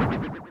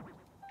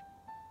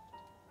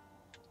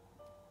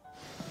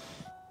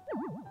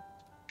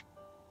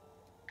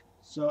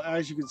 So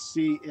as you can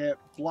see, it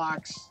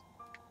blocks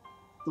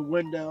the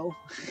window.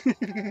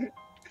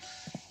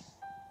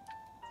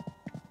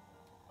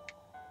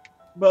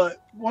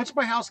 But once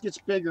my house gets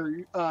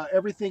bigger,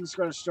 everything's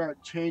going to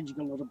start changing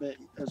a little bit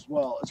as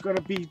well. It's going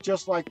to be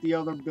just like the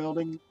other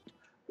building.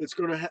 It's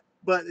going to,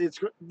 but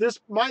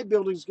my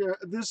building's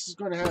this is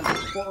going to have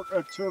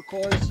a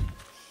turquoise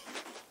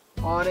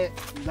on it,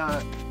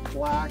 not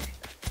black.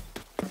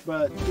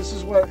 But this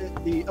is what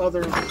the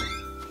other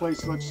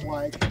place looks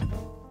like.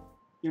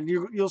 And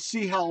you'll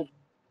see how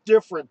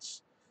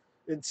different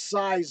in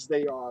size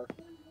they are,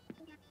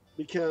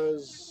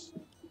 because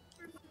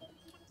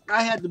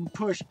I had to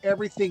push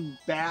everything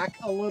back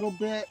a little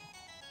bit,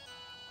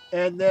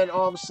 and then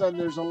all of a sudden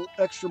there's an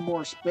extra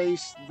more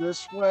space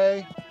this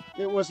way.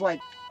 It was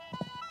like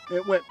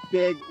it went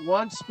big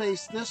one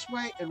space this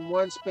way and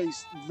one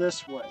space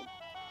this way,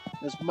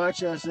 as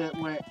much as it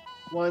went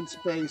one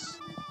space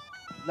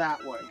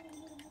that way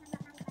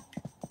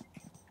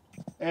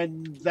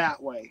and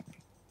that way.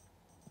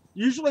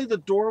 Usually the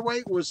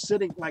doorway was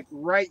sitting like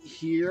right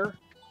here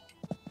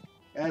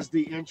as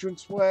the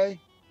entranceway,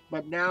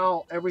 but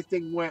now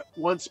everything went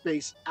one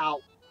space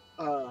out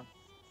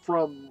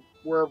from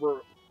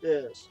wherever it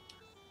is.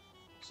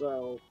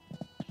 So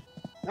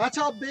that's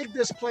how big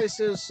this place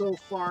is so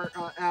far,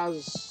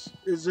 as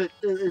it's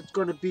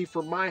going to be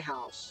for my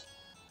house.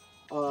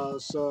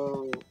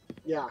 So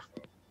yeah.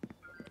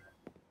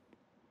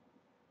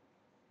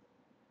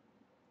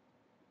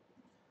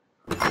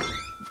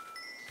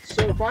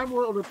 So if I'm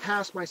willing to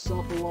pass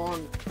myself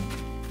along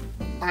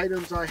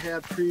items I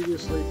had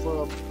previously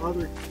from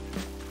other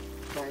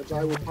times,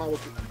 I would probably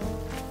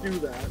do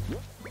that.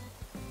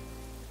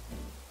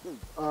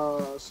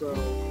 So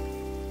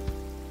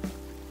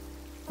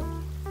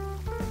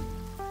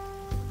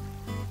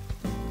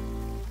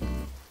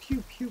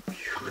pew pew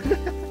pew.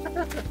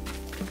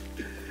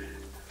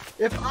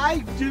 If I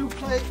do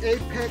play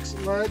Apex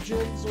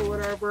Legends or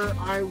whatever,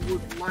 I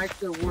would like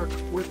to work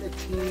with a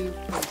team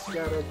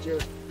instead of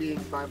just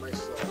being by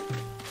myself.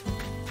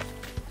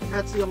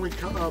 That's the only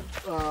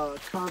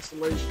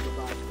consolation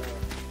about that.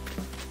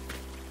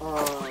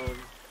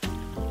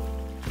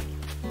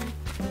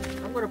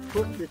 I'm going to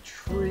put the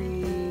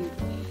tree in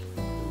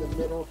the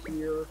middle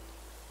here.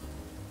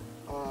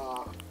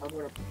 I'm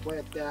going to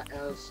plant that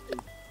as a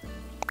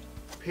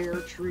pear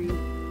tree.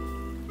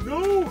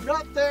 No,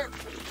 not there.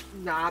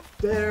 Not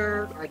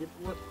there. I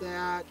didn't want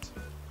that.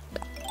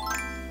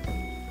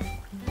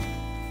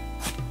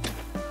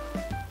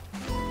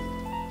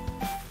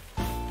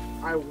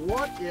 I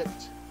want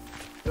it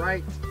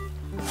right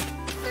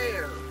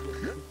there.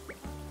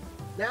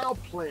 Now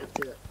plant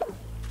it.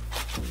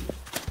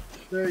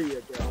 There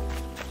you go.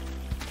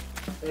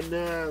 And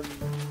then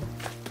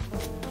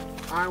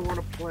I want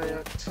to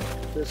plant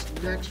this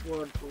next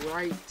one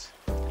right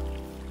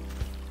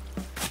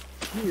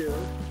here.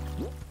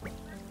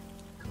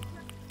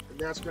 And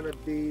that's going to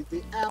be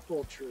the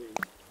apple tree.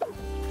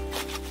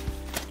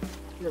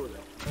 Here we go.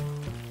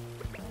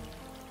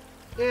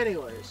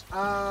 Anyways,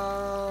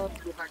 go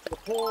back to the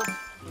poll.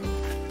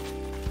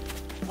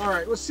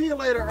 Alright, we'll see you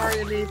later,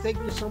 RNE. Thank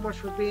you so much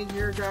for being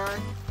here, guy.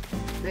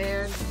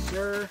 Man,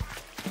 sir.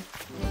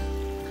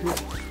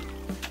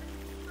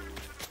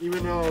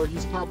 Even though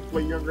he's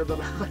probably younger than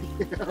I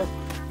am.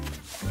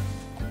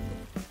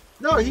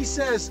 No, he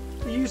says,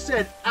 you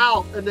said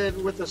out and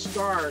then with a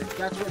star.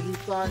 That's what he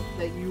thought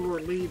that you were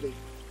leaving.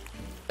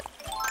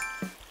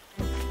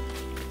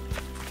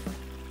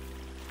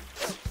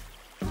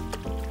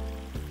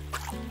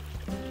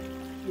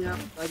 Yeah,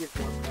 I get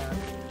want that.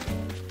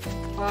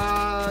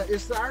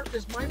 Is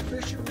my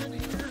fisherman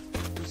here?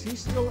 Is he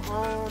still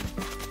on?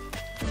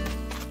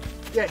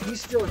 Yeah,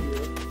 he's still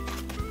here.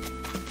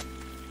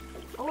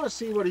 I want to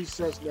see what he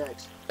says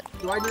next.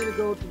 Do I need to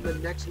go to the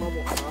next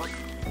level up?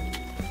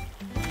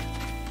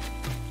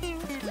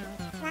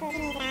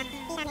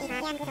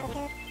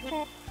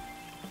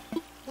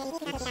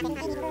 Let's see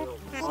here.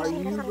 Are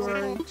you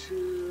going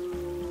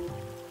to...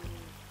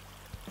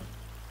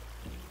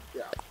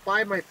 Yeah,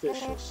 buy my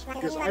fishes,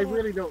 because I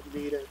really don't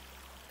need it.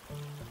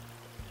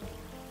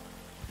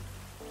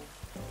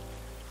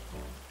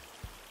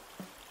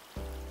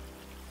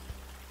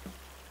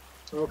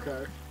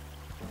 Okay.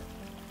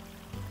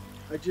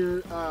 I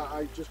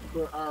just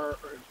put out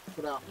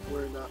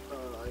where not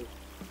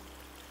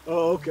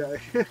oh, okay.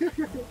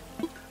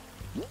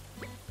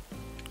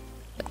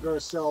 I'm gonna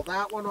sell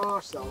that one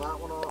off, sell that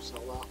one off, sell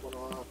that one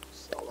off,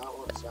 sell that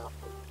one, sell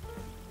that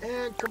one,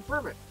 and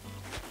confirm it.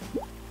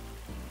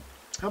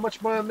 How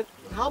much more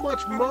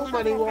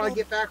money will I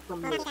get back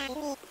from this?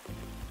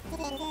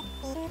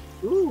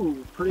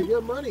 Ooh, pretty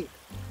good money.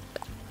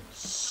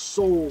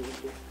 Sold.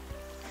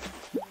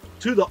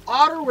 To the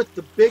otter with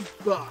the big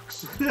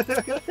bucks.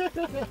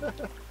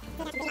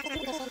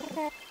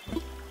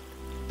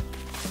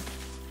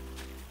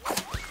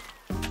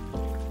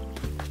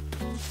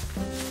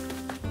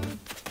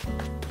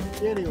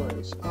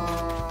 Anyways,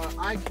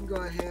 I can go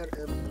ahead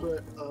and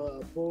put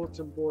a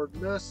bulletin board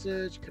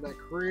message. Can I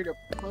create a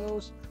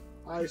post?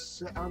 I'm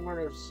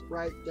going to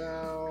write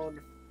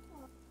down.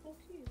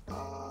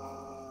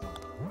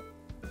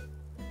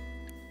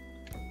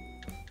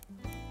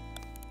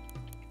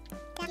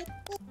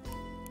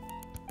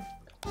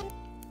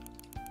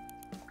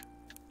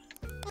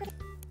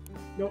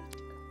 Nope.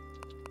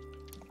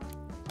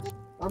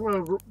 I'm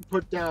going to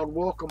put down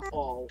welcome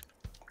all.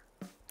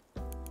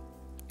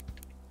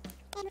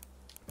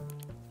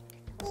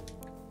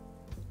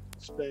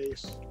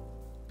 Space.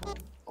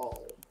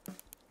 All.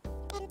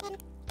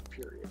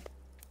 Period.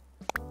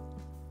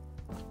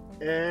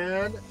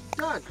 And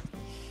done.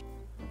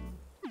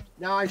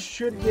 Now I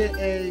should get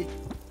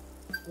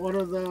one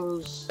of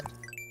those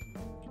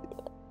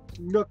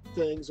Nook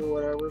things or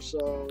whatever,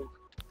 so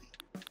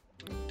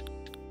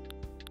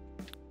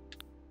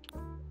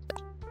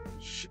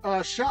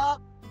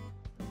shop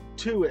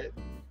to it.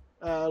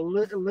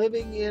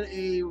 Living in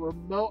a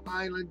remote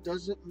island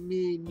doesn't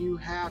mean you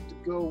have to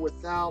go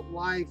without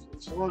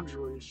life's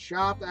luxuries.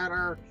 Shop at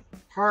our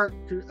park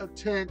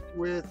tent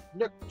with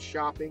Nook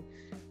shopping,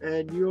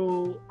 and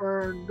you'll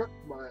earn Nook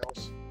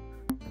miles.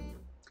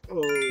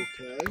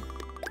 Okay.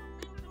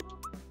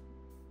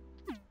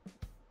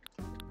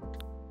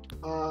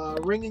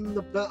 Ringing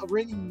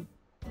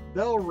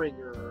bell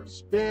ringer.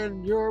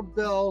 Spin your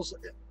bells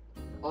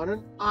on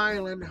an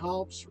island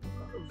helps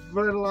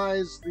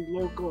vitalize the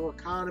local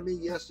economy.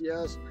 Yes,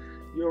 yes.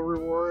 Your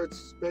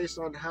rewards based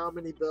on how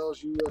many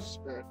bells you have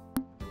spent.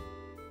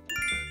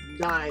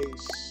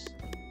 Nice.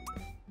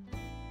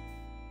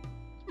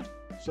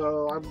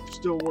 So I'm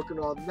still working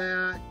on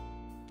that.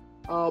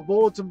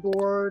 Bulletin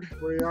board.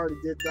 We already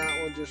did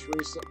that one just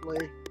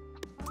recently.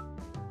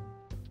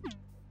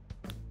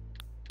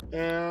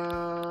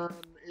 And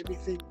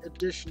anything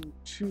addition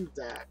to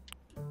that?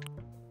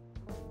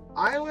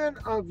 Island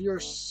of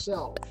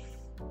yourself.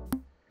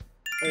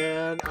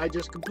 And I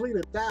just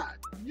completed that.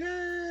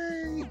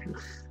 Yay!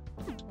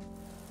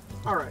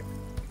 Alright,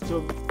 so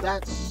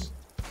that's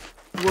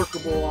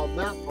workable on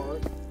that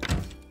part.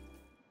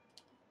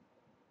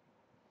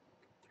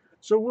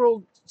 So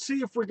we'll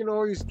see if we can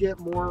always get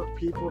more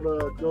people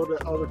to go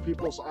to other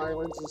people's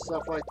islands and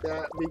stuff like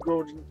that. We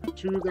go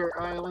to their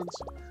islands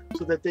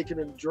so that they can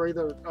enjoy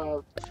their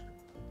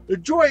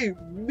enjoy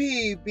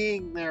me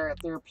being there at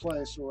their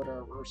place or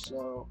whatever.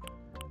 So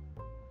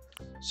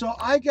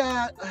I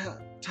got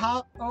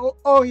top.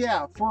 Oh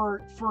yeah,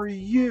 for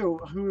you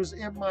who's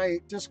in my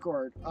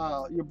Discord,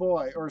 your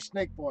boy or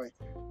Snake Boy.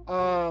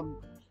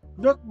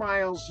 Nook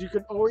Miles, you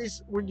can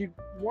always, when you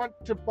want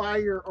to buy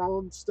your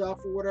own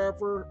stuff or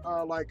whatever,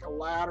 like a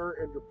ladder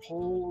and a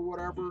pole or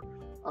whatever,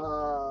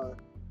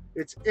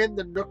 it's in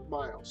the Nook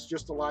Miles,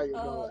 just to allow you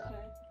to know that.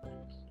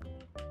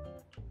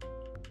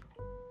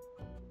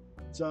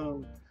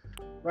 So,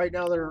 right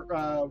now they're,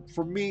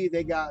 for me,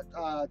 they got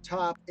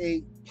top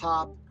 8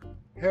 pop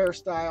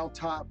hairstyle,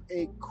 top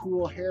 8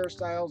 cool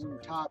hairstyles,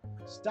 and top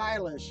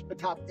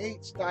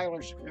 8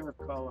 stylish hair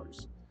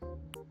colors.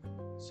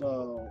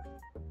 So...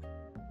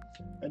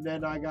 And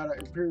then I got an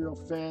Imperial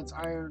Fence,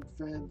 Iron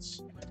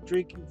Fence,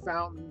 Drinking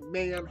Fountain,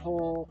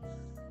 Manhole,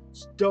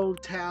 Stone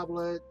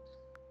Tablet,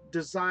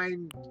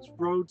 Designed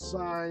Road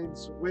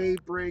Signs,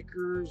 Wave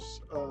Breakers,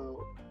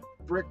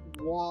 Brick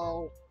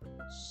Wall,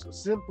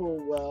 Simple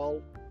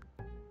Well,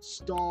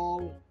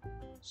 Stall,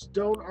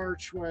 Stone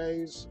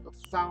Archways, a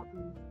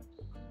Fountain,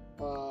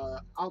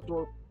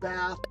 Outdoor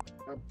Bath.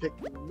 I'm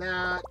picking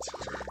that.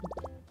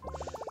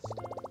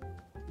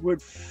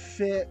 Would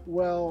fit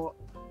well.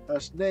 A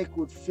snake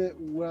would fit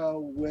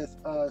well with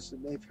us,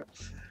 and maybe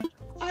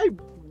I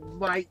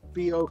might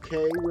be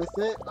okay with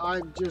it.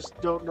 I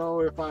just don't know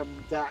if I'm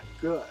that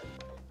good.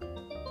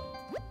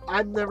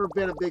 I've never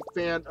been a big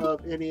fan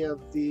of any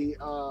of the,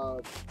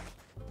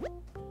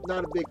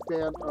 not a big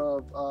fan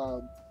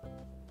of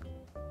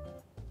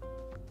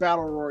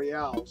battle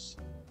royales,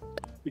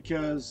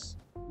 because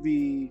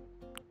the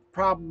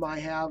problem I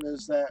have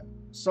is that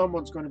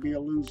someone's going to be a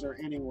loser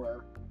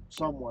anywhere,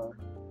 somewhere.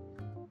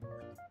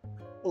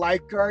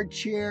 Lifeguard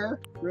chair,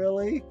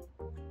 really?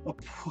 A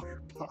porta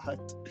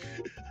pot,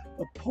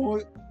 a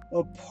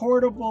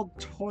portable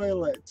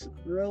toilet,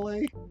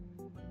 really?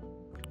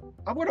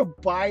 I'm gonna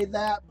buy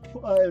that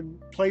and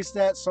place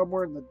that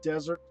somewhere in the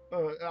desert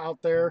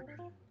out there,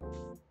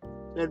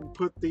 and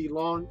put the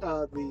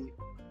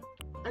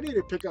I need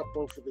to pick up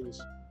both of these.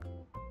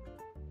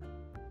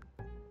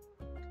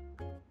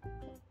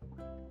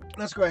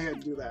 Let's go ahead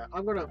and do that.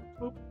 I'm gonna.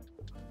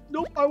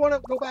 Nope, I want to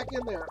go back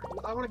in there.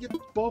 I want to get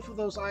both of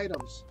those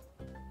items.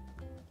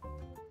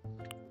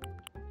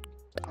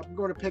 I'm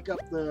going to pick up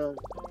the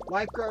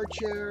lifeguard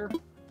chair.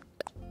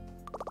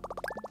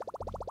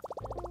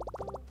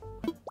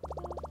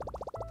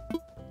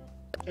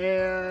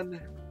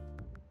 And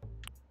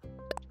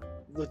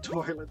the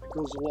toilet that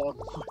goes along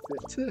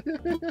with it.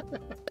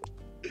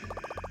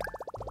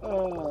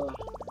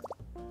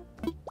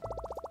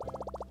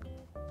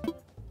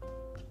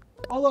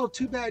 Although,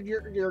 too bad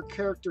your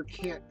character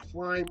can't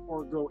climb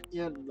or go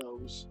in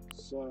those.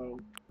 So,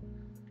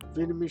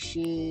 vending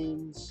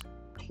machines,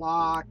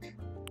 clock,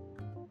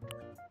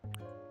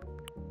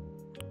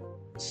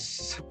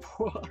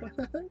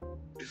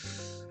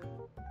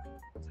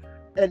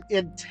 an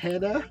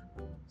antenna,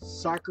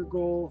 soccer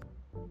goal.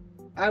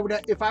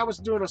 If I was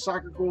doing a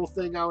soccer goal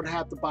thing, I would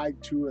have to buy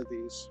 2 of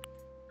these.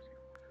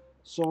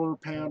 Solar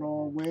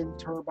panel, wind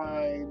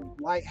turbine,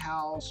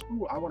 lighthouse.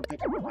 Ooh, I want to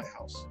pick up a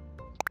lighthouse.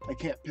 I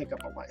can't pick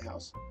up a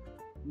lighthouse.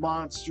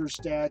 Monster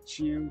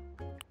statue,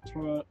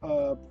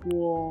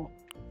 pool.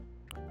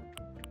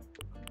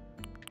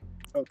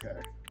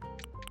 Okay.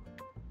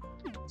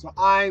 So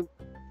I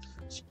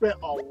spent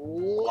a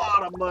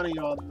lot of money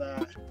on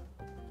that.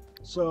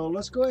 So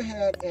let's go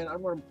ahead and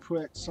I'm going to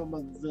put some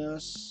of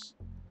this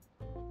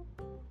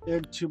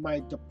into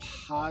my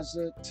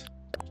deposit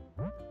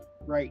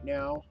right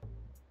now.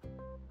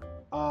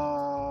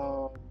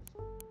 I'm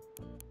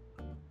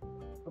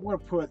going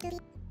to put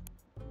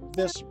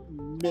this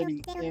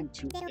many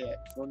into it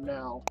for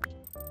now.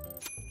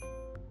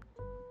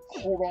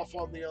 Hold off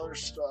on the other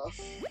stuff.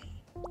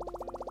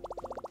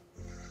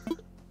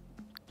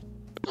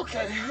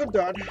 Okay, I'm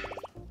done.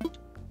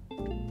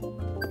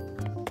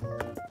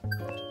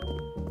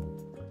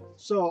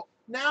 So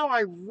now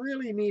I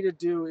really need to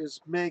do is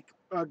make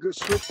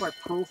switch my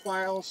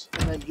profiles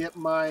and then get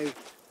my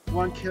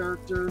one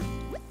character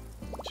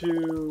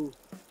to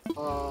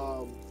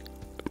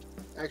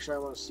actually I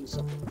want to see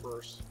something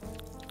first.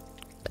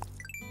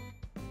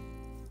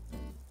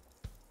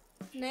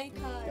 Snake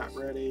Eyes. Got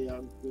ready.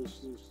 I'm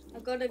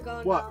gonna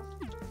go what?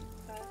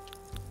 Now.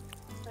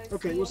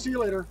 Okay, we'll see you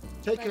later.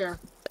 Take care.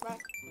 Bye.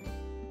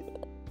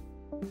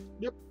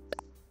 Yep.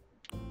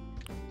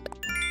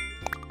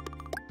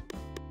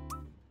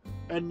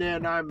 And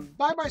then I'm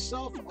by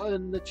myself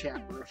in the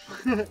chat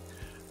room.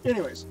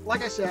 Anyways,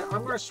 like I said,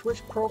 I'm going to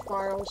switch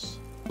profiles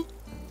and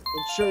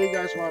show you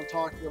guys what I'm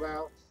talking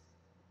about.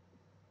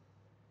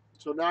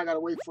 So now I got to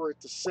wait for it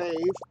to save.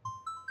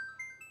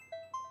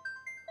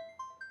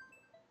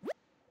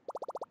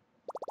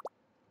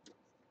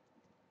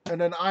 And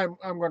then I'm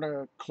going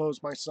to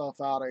close myself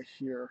out of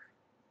here.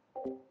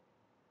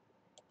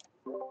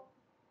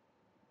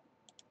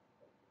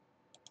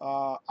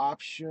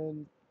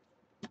 Option,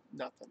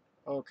 nothing.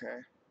 Okay.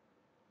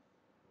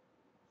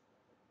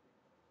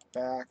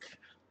 Back.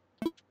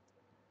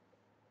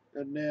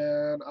 And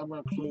then I'm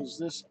going to close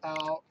this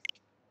out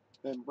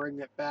and bring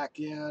it back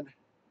in.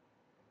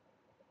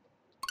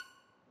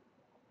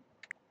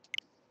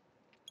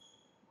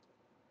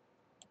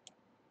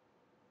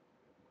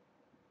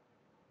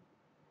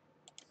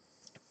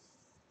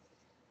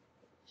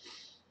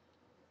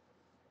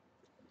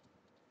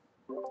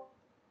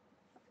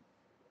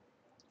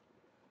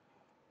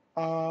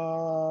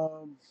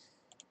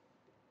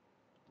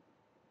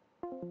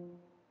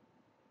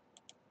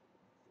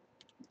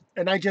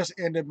 And I just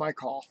ended my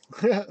call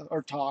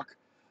or talk.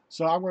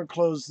 So I'm going to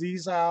close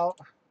these out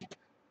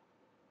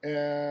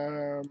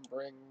and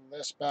bring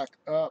this back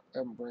up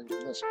and bring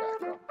this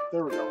back up.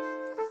 There we go.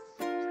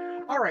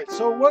 All right,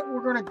 so what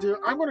we're going to do,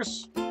 I'm going to,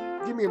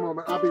 give me a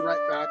moment, I'll be right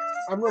back.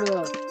 I'm going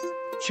to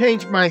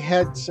change my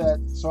headset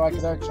so I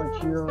can actually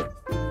hear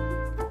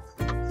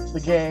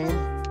the game.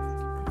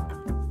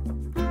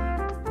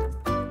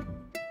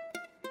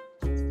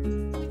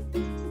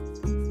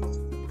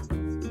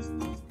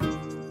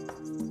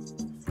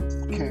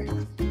 Okay.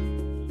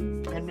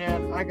 And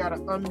then I got to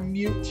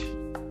unmute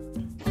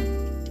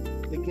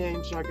the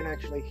game so I can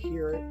actually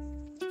hear it.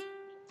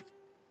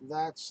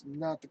 That's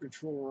not the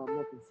controller I'm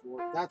looking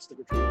for. That's the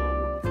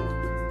controller I'm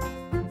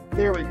looking for.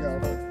 There we go.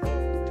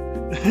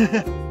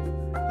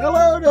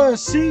 Hello to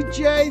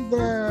CJ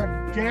the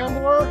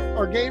Gambler,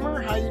 or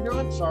Gamer. How you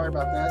doing? Sorry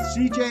about that.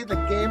 CJ the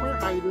Gamer.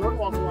 How you doing?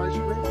 Welcome to my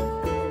stream.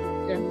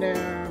 And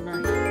then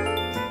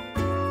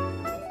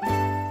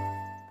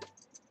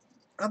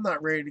I'm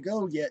not ready to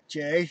go yet,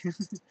 Jay.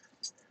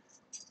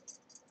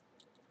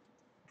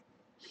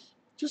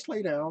 Just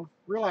lay down.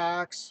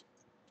 Relax.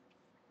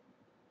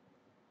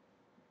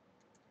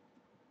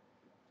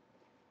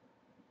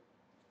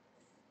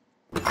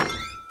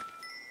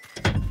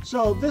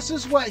 So this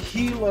is what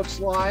he looks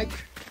like.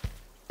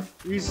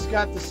 He's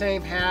got the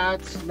same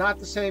hats, not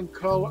the same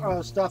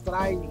color stuff that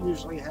I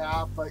usually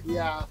have, but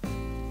yeah.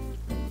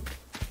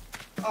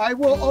 I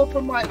will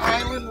open my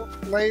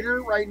island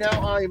later. Right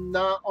now I'm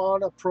not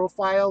on a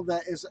profile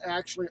that is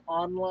actually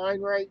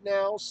online right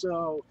now,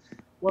 so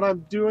what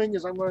I'm doing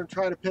is I'm going to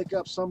try to pick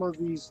up some of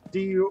these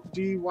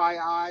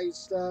DIY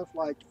stuff,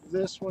 like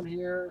this one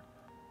here.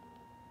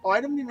 Oh,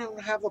 I didn't even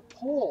have a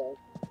poll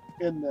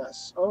in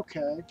this.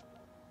 Okay.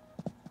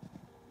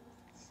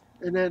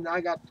 And then I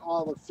got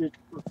all the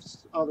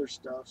other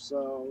stuff,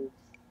 so,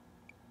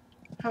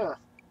 huh.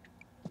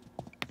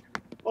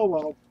 Oh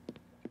well.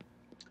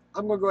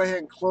 I'm going to go ahead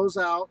and close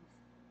out,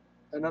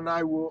 and then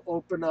I will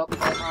open up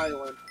my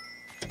island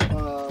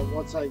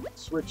once I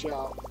switch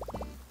out.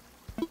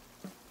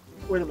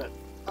 Wait a minute.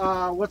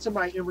 What's in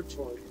my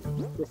inventory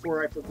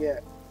before I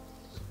forget?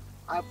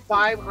 I have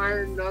 5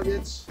 iron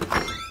nuggets.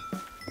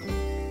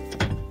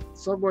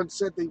 Someone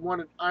said they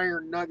wanted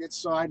iron nuggets,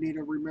 so I need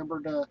to remember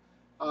to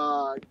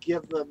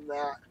give them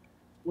that.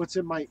 What's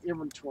in my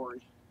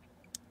inventory?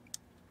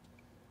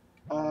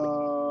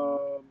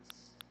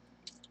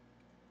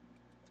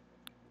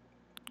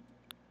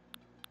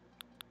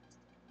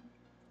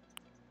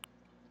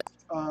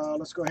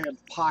 Let's go ahead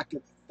and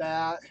pocket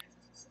that.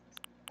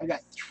 I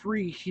got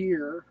 3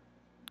 here.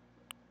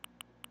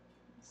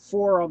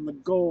 4 on the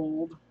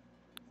gold.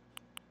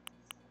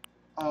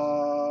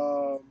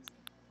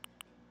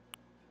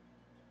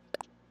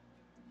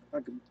 I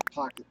can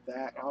pocket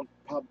that. I'll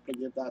probably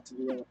give that to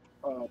the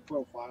other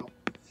profile.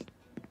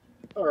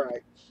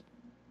 Alright.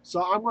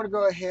 So I'm going to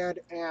go ahead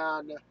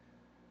and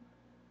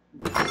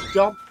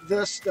dump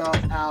this stuff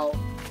out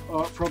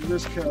from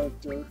this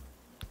character.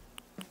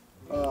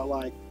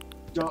 Like,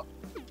 dump,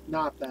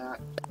 not that.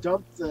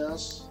 Dump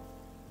this.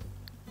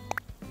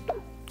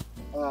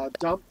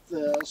 Dump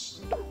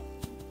this.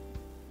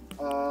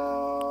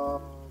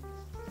 Hold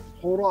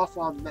off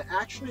on that.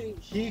 Actually,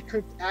 he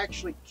could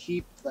actually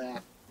keep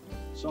that.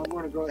 So I'm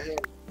going to go ahead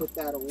and put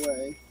that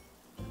away.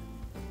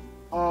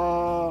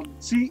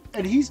 See,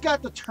 and he's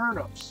got the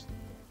turnips.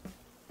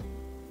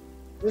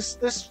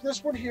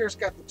 This one here's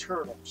got the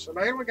turnips, and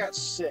I only got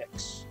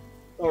 6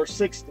 or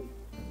 60.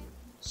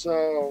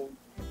 So,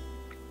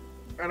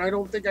 and I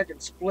don't think I can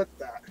split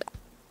that.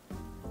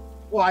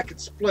 Well, I could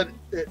split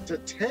it to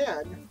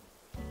 10,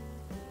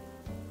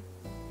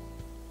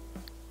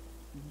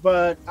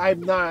 but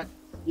I'm not.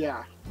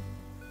 Yeah.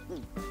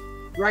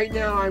 Right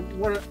now,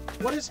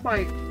 what is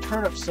my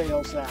turnip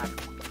sales at?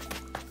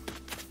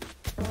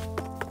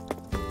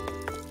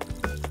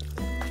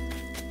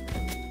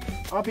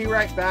 I'll be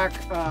right back.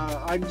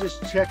 I'm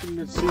just checking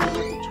to see what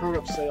the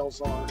turnip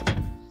sales are.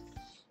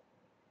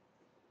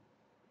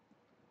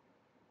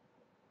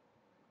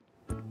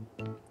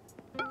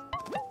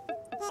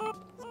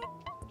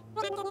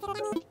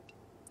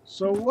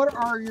 So what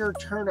are your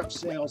turnip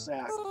sales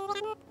at?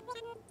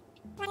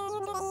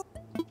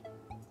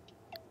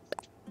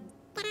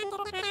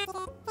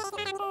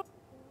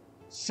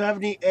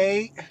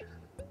 $78.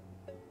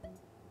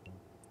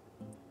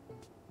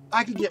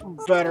 I could get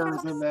better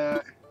than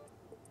that.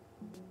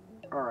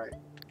 Alright.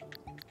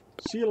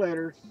 See you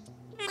later.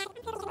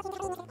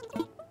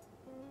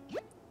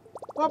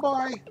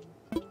 Bye-bye.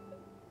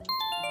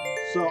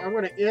 So I'm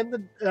going to end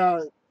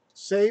the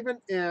save and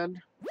end.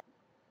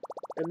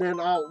 And then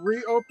I'll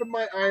reopen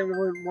my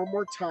island one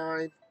more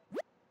time.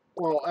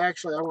 Well,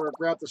 actually, I want to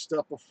grab the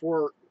stuff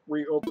before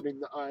reopening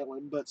the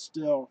island, but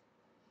still.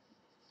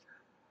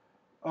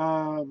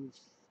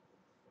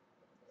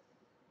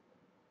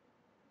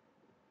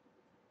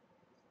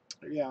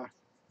 Yeah.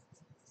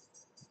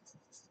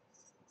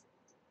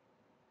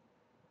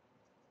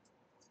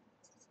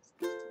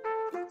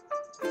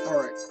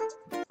 Alright.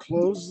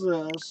 Close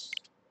this.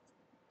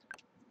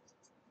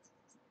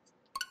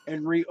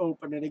 And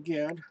reopen it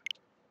again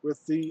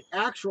with the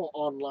actual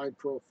online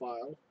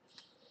profile.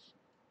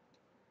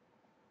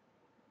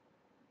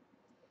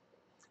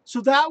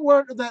 So that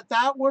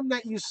one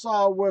that you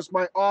saw was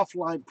my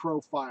offline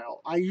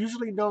profile. I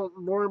usually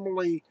don't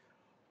normally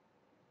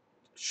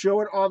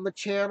show it on the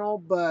channel,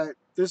 but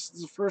this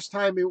is the first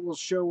time it will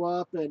show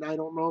up, and I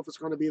don't know if it's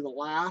going to be the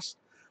last.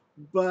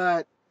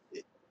 But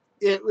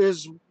it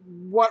is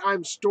what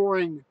I'm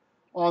storing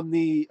on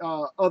the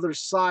other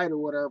side or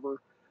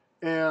whatever,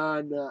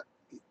 and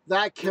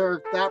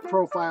that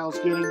profile is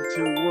getting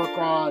to work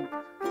on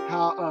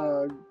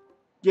how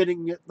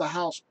getting the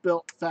house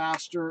built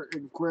faster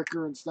and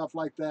quicker and stuff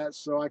like that,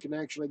 so I can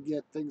actually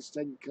get things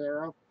taken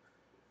care of.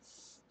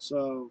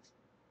 So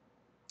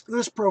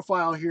this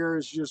profile here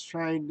is just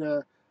trying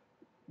to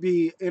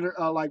be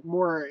like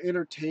more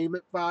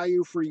entertainment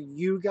value for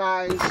you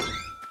guys,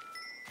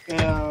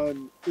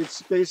 and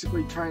it's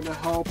basically trying to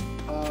help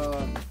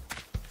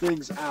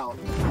things out.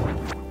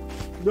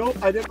 Nope,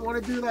 I didn't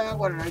want to do that.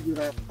 Why did I do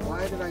that?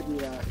 Why did I do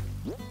that?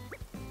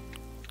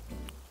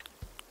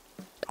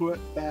 Put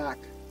back.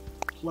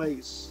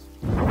 Place.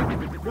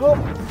 Nope.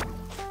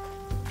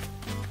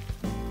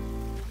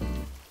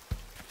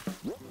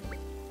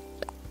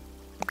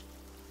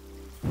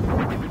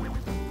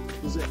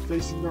 Is it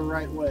facing the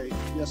right way?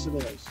 Yes, it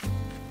is.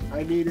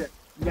 I need it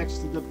next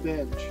to the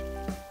bench.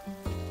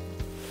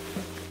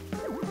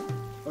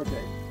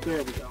 Okay,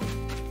 there we go.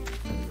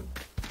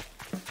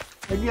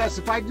 And yes,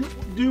 if I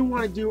do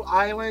want to do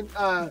island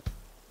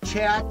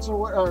chats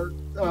or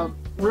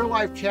real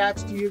life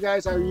chats to you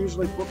guys, I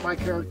usually put my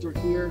character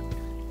here.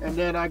 And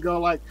then I go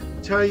like,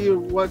 tell you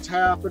what's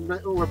happened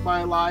with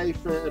my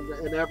life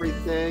and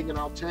everything, and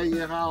I'll tell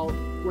you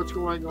what's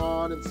going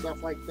on and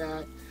stuff like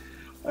that.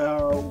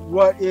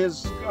 What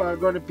is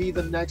going to be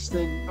the next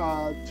thing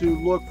to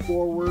look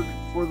forward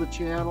for the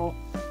channel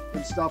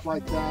and stuff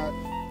like that.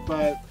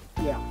 But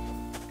yeah,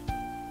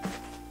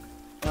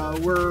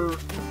 we're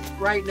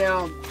right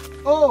now.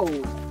 Oh,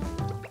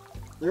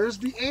 there's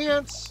the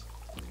ants.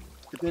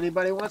 If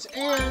anybody wants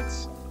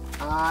ants,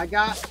 I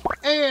got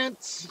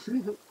ants.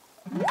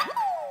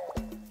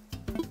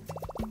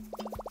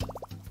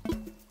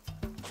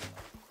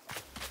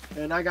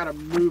 And I gotta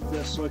move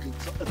this so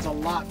it's a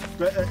lot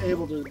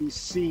able to be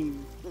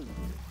seen.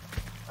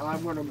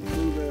 I'm gonna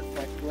move it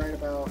like right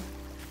about,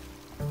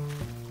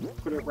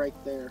 put it right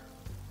there.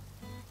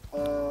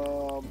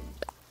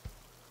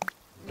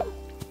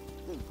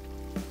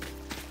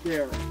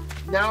 There.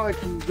 Now it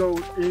can go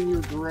in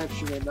your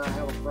direction and not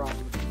have a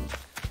problem.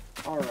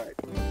 Alright.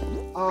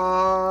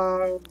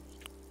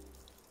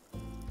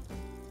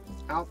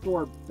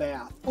 Outdoor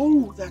bath.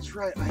 Oh, that's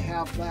right. I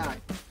have that.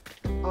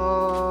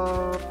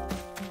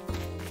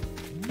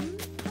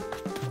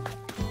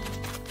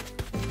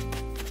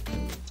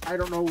 I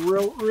don't know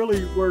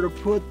really where to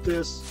put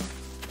this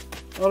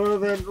other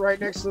than right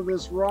next to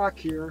this rock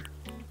here.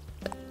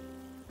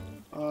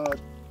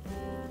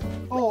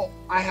 Oh,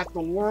 I have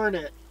to learn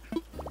it.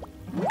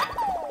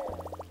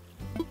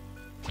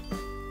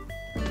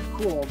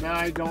 Cool. Now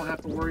I don't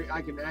have to worry.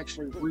 I can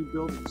actually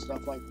rebuild and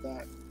stuff like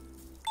that.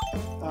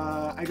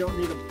 I don't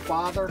need to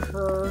bother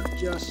her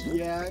just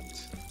yet.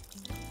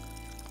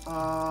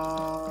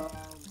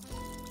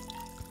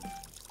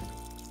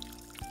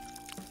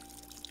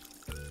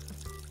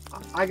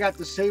 I got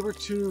the saber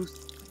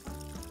tooth.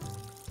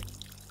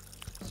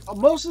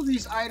 Most of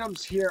these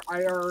items here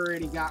I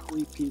already got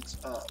repeats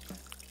of.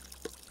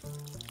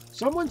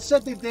 Someone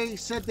said that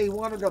they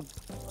wanted a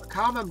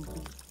common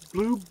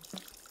blue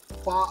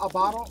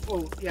bottle.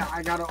 Oh yeah,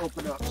 I gotta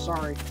open up.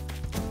 Sorry.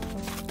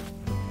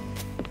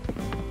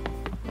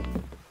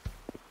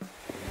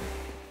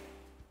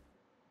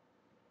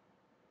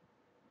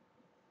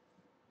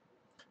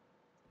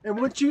 And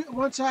once you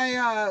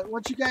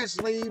guys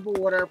leave or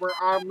whatever,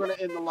 I'm gonna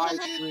end the live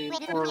stream,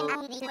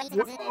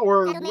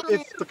 or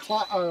if the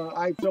clock,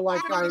 I feel like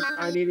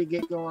I need to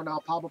get going, I'll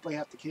probably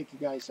have to kick you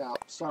guys out.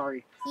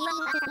 Sorry,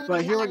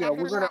 but here we go.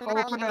 We're gonna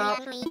open up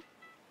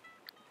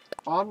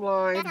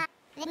online.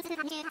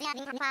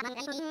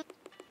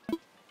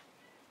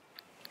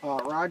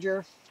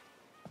 Roger.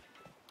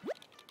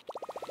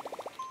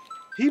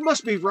 He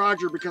must be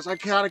Roger because I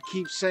gotta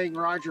keep saying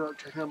Roger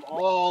to him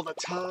all the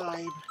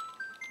time.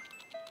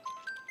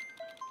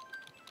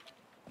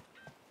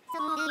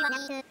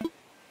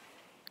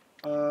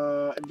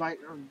 invite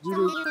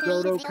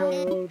dodo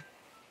code.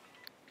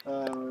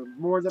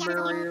 More the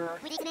merrier.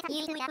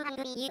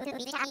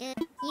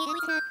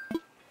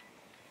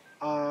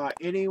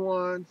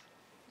 Anyone?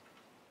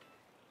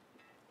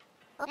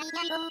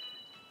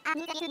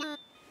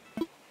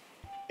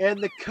 And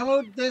the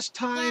code this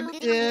time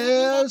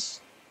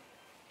is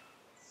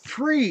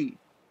 3x810.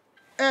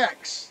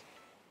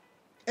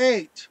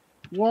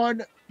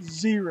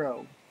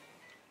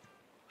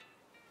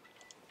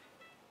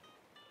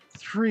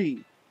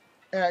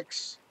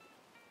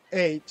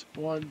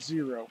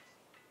 3x810.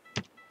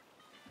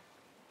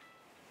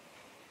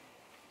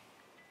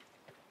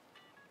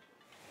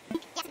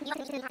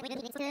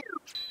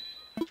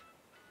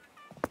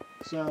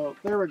 So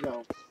there we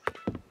go.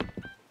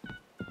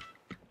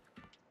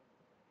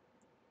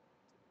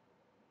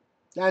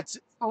 That's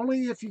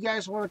only if you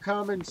guys want to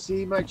come and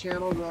see my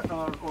channel,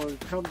 or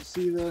come to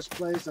see this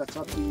place. That's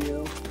up to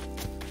you.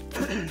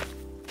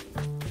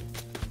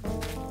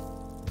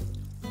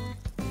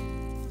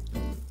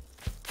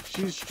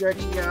 She's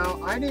stretching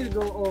out. I need to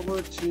go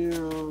over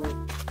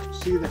to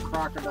see the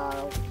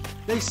crocodile.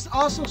 They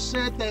also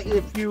said that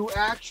if you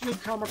actually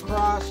come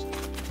across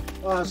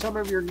some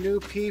of your new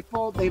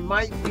people, they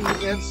might be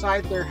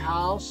inside their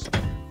house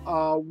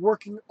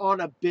working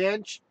on a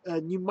bench,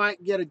 and you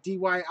might get a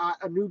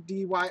new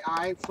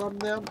DIY from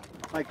them,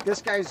 like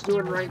this guy's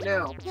doing right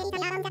now.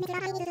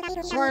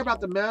 Sorry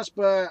about the mess,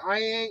 but I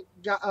ain't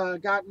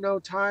got no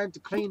time to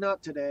clean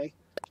up today.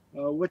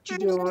 What you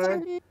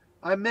doing?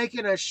 I'm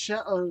making a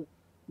shell.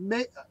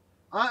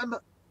 I'm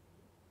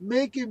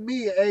making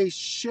me a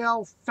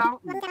shell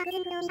fountain.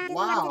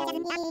 Wow.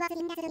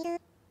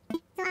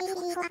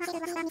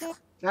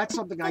 That's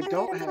something I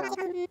don't have.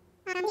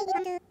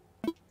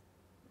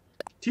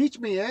 Teach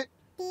me it.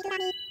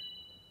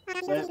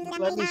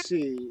 Let me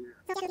see.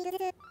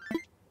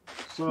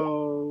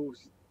 So,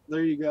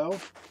 there you go.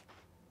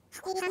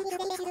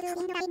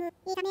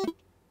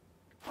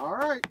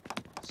 Alright.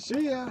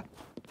 See ya.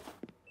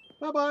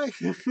 Bye-bye.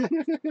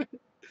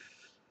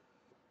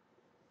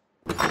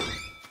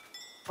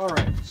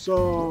 Alright,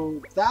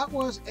 so that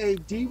was a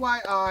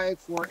DIY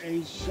for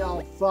a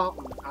shell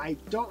fountain. I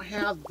don't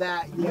have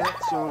that yet,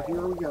 so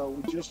here we go.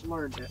 We just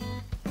learned it.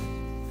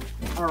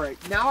 Alright,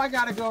 now I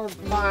gotta go and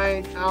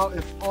find out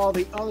if all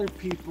the other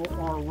people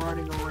are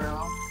running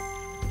around.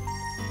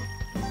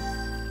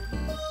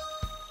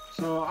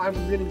 So I'm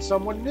getting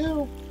someone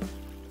new.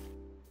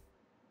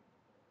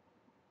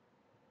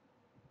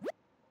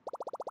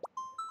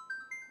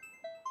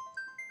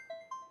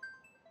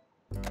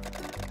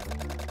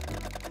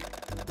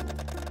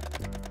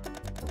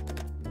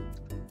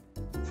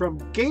 From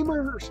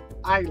Gamers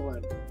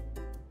Island,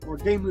 or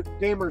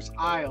Gamers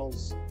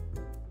Isles.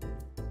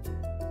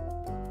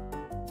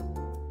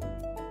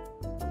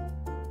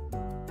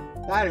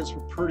 That is a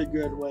pretty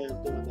good way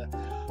of doing that.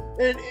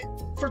 And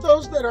for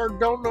those that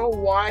don't know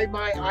why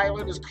my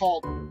island is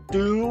called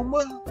Doom,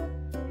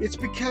 it's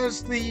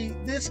because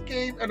this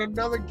game and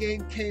another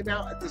game came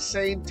out at the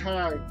same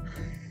time.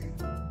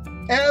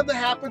 And it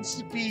happens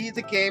to be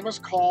the game is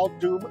called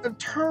Doom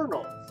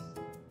Eternal.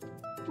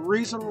 The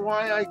reason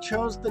why I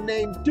chose the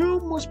name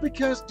Doom was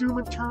because Doom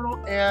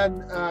Eternal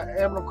and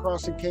Animal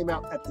Crossing came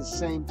out at the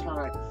same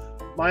time.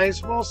 Might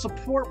as well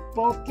support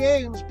both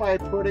games by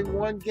putting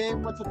one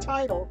game with the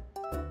title.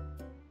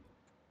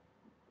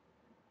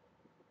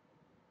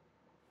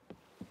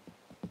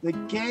 The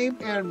game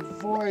and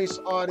voice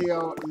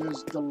audio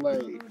is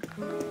delayed.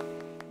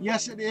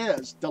 Yes, it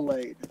is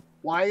delayed.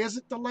 Why is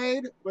it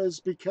delayed? It was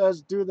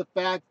because due to the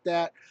fact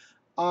that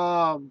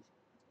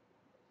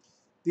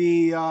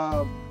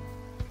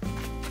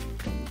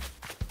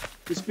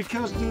it's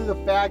because due to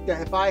the fact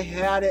that if I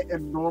had it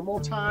in normal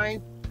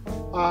time,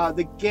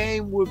 the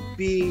game would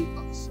be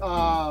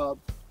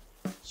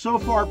so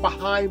far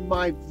behind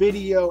my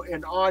video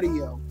and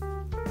audio.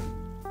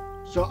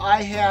 So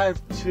I have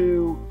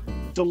to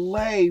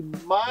delay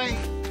my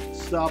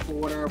stuff or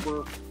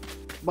whatever,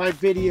 my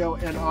video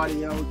and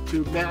audio,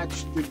 to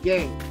match the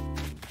game.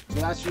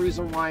 So that's the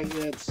reason why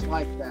it's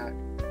like that.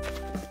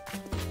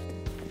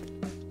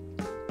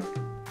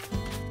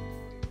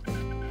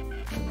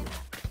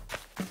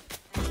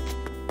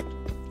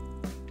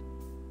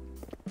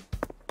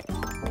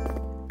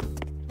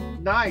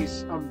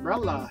 Nice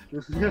umbrella.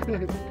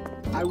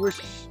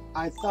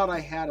 I thought I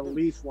had a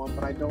leaf one,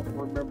 but I don't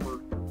remember.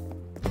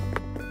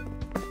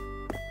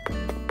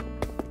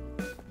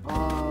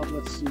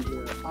 Let's see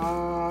here.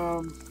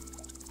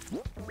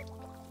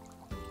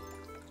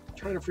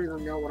 Trying to figure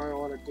out what I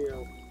want to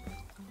do.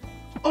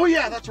 Oh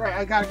yeah, that's right.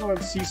 I gotta go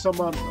and see some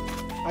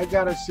I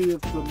gotta see if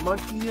the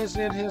monkey is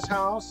in his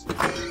house.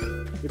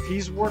 If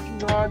he's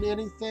working on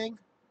anything.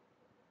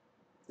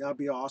 That'd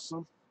be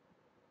awesome.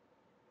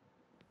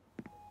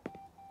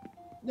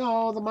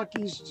 No, the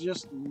monkey's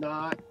just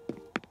not.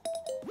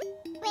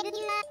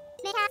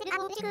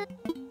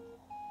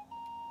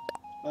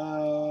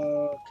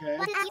 Okay.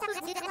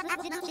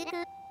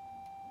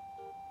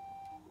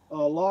 A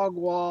log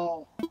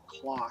wall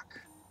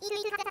clock.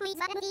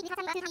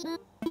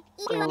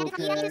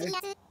 Okay.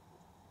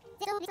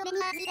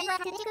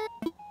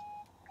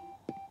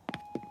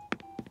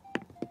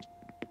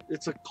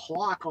 It's a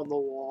clock on the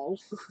wall.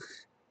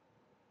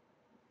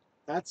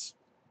 That's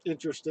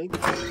interesting.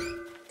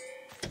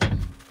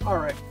 All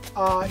right.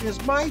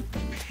 Is my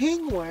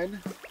penguin...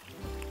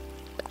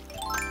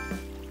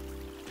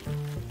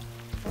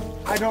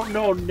 I don't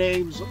know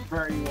names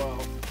very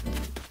well.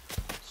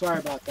 Sorry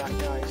about that,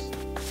 guys.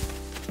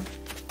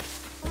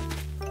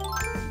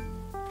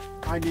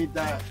 I need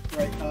that,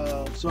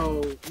 right?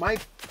 So I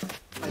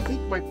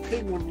think my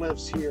penguin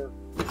lives here.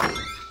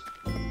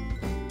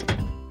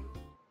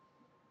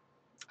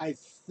 I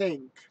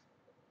think.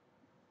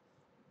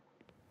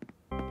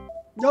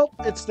 Nope,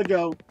 it's the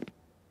goat.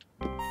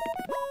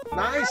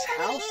 Nice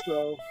house,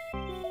 though.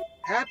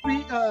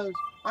 Happy,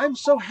 I'm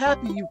so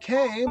happy you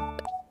came.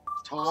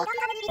 Talk.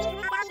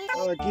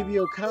 Give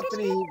you a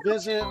company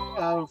visit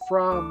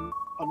from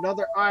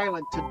another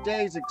island.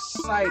 Today's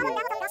exciting.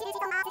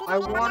 I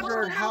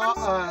wondered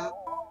how,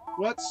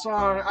 what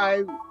song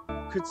I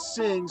could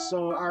sing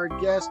so our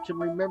guests can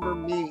remember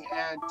me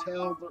and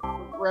tell the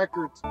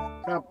records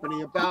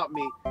company about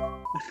me.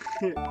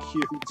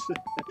 Cute.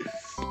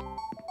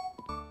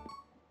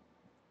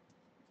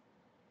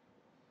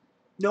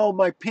 No,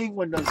 my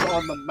penguin is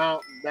on the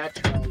mountain.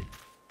 That's right.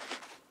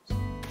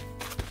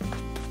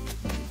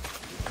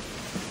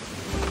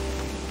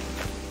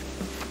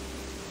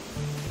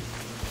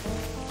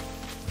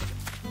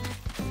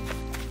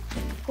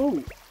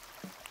 Oh,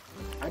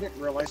 I didn't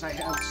realize I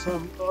had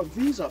some of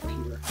these up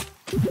here.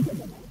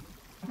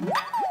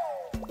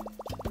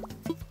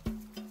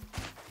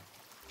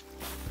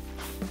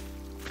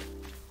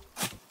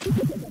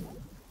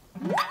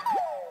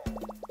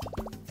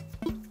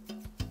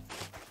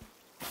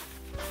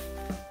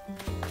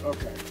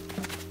 Okay.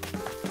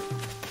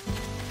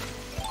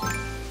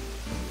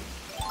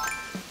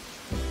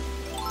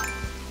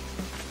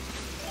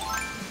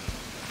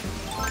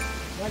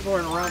 Am I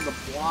going around the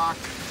block?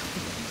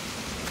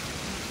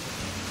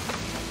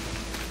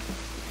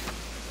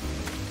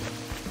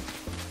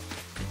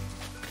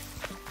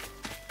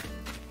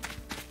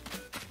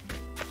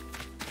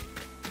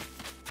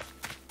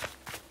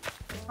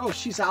 Oh,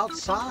 she's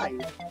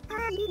outside.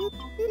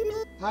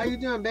 How you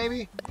doing,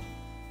 baby?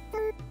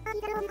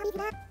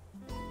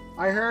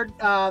 I heard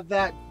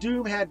that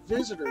Doom had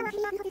visitors.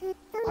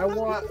 I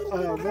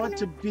want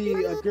to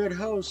be a good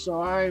host,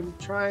 so I'm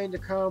trying to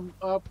come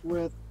up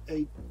with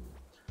a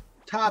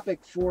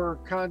topic for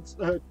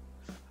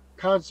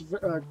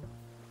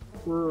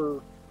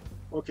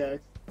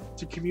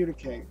to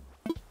communicate.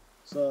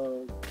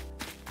 So,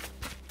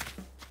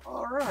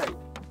 all right.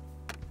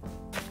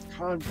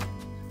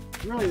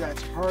 Really,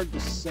 that's hard to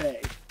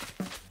say.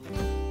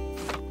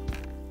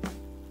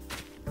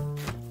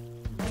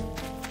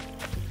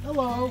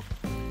 Hello.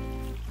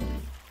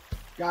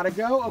 Gotta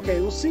go?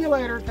 Okay, we'll see you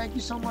later. Thank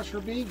you so much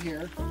for being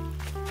here.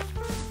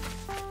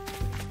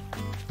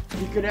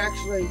 You could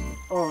actually...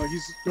 Oh,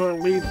 he's going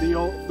to lead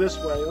this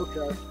way.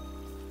 Okay.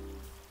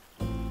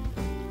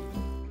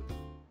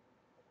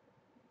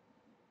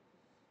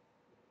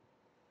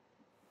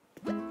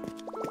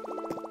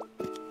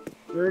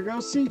 There you go,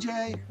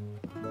 CJ.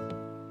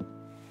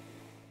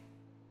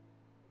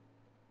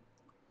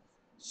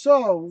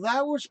 So,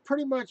 that was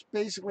pretty much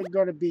basically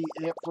going to be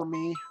it for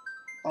me.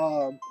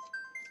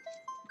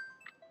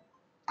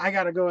 I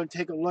got to go and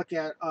take a look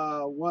at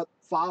what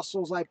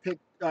fossils I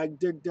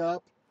digged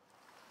up.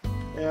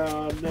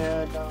 And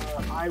then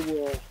I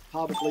will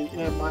probably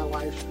end my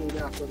live stream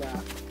after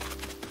that.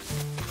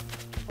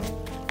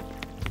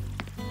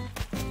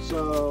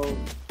 So,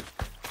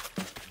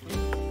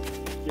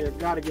 yeah,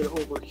 got to get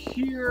over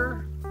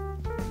here.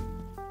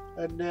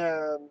 And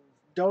then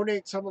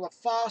donate some of the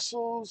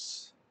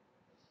fossils.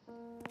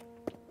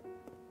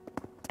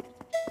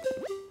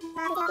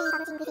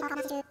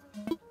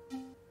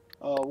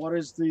 What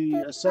is the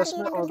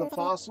assessment of the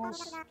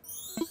fossils?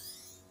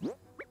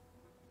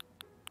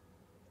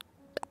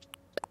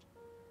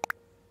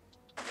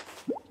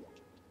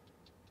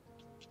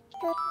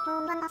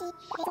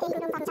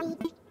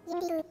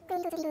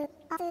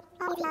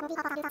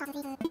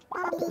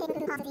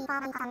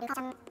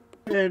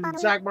 And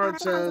Zach Martin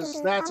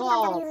says, that's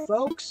all,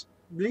 folks.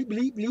 Bleep,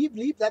 bleep, bleep,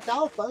 bleep. That's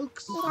all,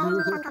 folks.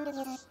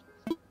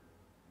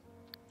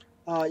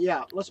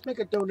 Yeah, let's make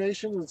a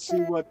donation and see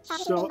what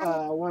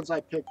ones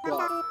I picked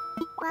up.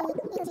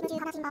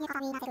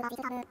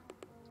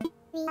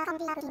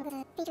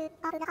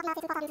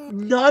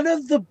 None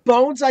of the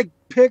bones I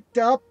picked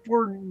up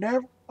were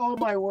never... Oh,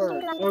 my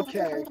word.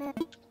 Okay.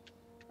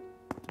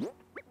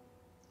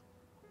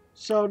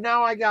 So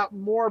now I got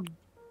more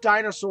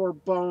dinosaur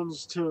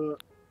bones to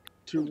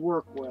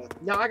work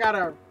with. Now I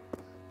gotta...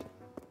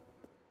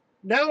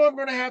 Now I'm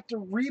gonna have to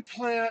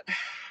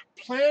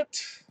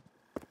plant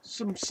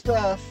some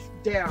stuff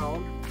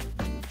down.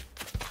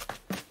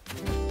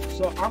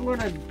 So I'm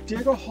gonna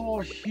dig a hole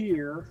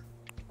here.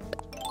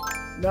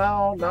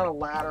 No, not a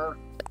ladder,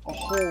 a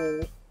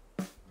hole.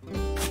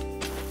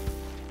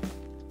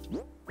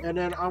 And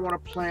then I want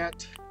to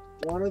plant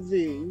one of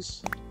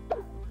these.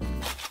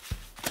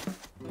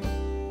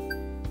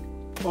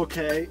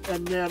 Okay,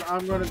 and then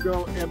I'm gonna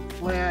go and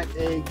plant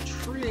a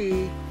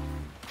tree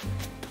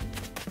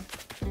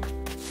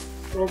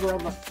over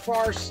on the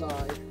far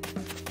side.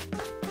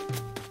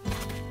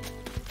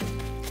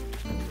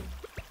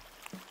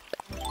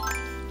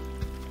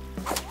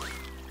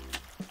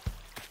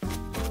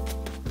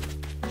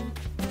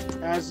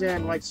 As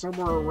in, like,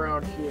 somewhere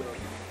around here.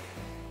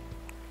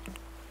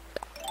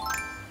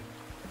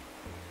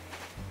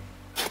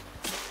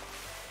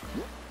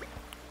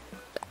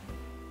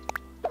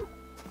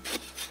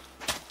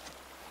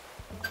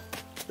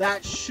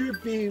 That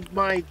should be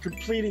my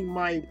completing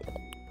my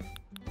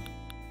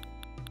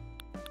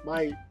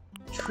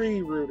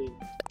tree rooting.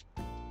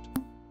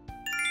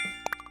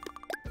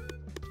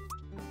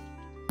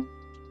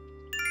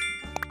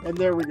 And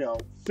there we go.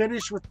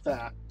 Finish with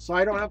that. So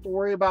I don't have to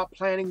worry about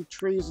planting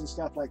trees and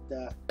stuff like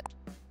that.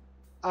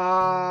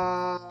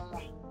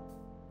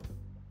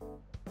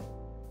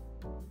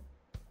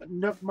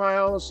 Nook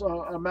miles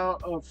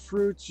amount of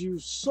fruits you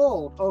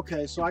sold.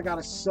 Okay, so I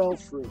gotta sell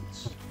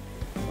fruits.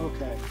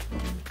 Okay.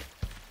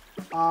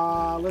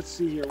 Let's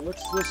see here.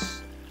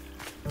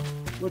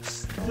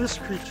 What's this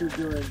creature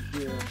doing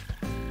here?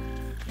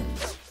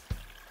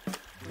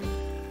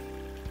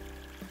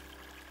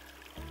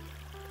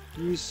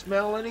 Do you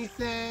smell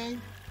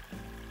anything?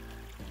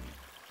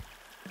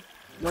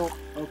 Nope.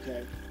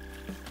 Okay.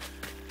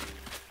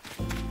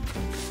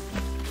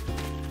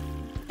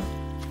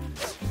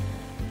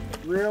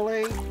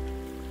 Really?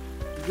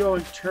 You go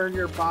and turn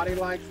your body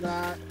like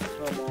that?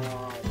 Come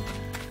on.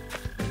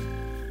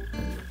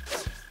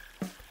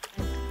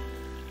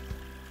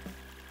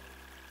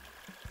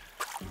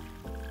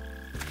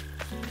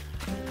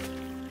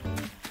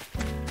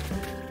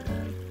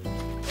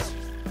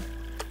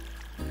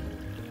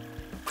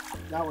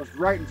 That was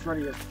right in front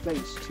of your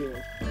face, too.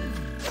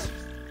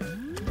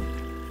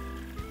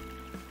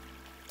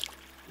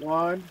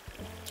 1,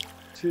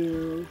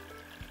 2.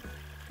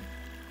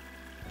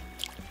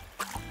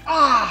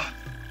 Ah!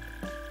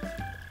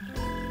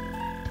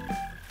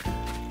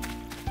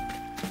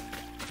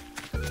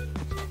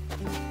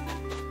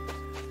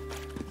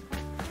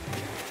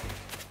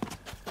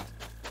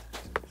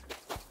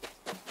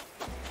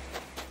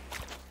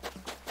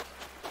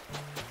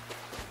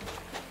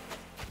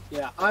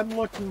 Yeah, I'm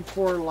looking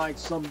for like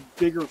some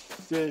bigger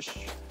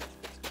fish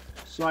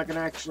so I can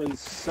actually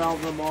sell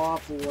them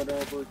off or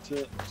whatever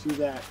to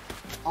that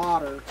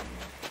otter.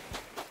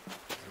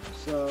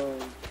 So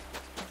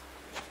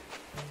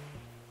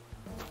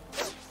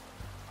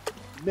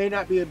may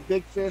not be a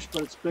big fish,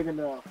 but it's big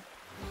enough.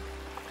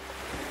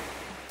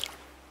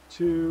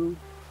 2,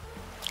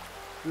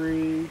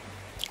 3,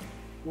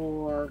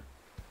 4.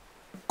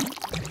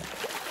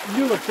 I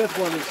knew the 5th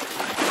one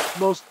is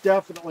most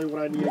definitely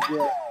what I need to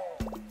get.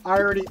 I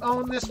already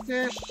own this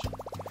fish.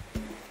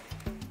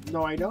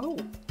 No, I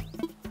don't.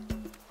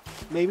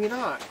 Maybe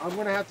not. I'm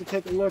gonna have to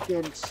take a look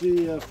and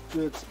see if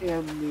it's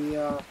in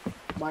the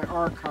my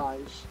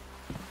archives.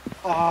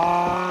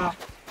 Ah!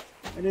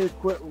 I need to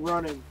quit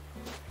running.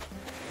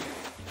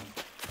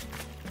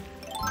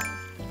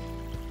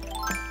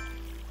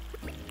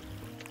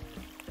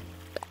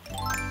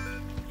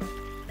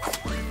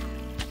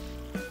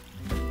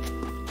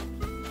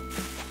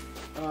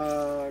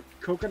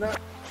 Coconut,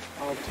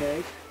 I'll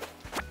take.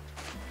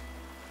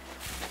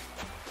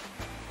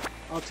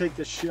 I'll take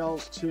the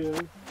shells too.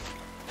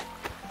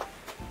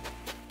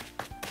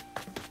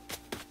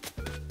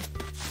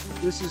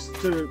 This is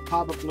to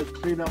probably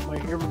clean up my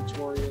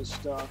inventory and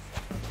stuff.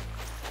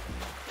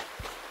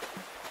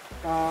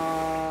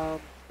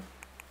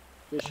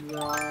 Fishing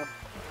rod.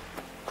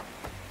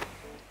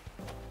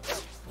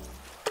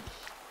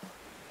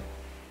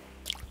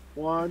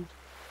 One,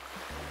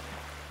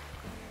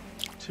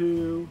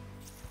 2,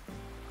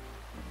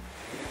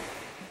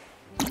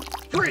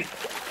 3.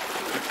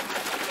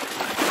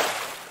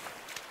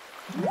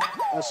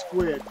 A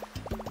squid.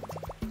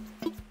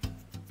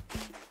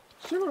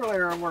 Sooner or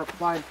later, I'm going to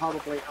find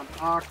probably an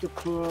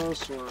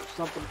octopus or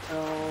something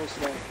else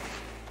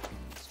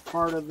that's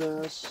part of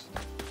this.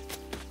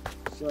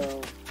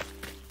 So,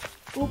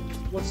 oop,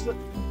 what's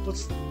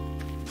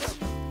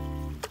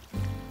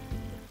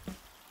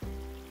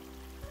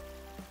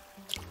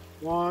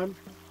 1,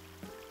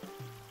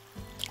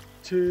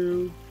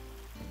 2,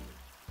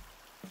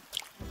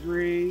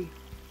 3,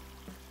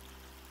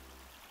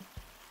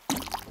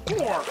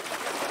 4.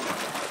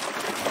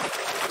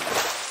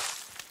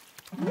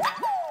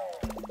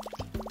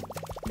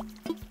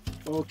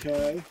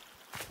 Okay.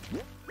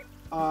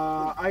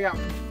 I got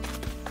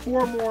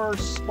 4 more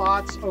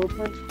spots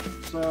open,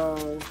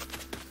 so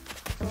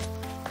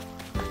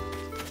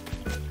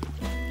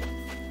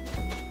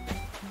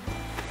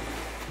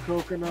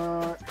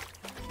coconut.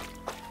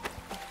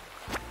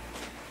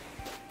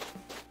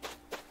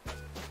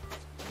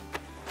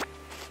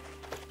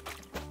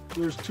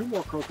 There's 2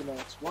 more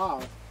coconuts.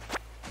 Wow.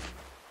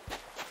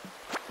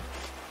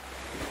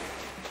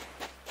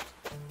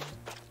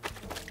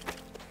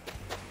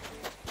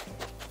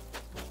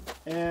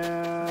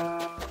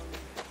 And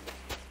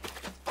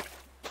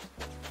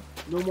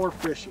no more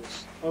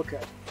fishes.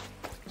 Okay.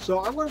 So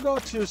I'm going to go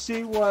to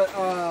see what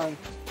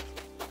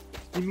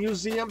the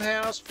museum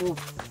has for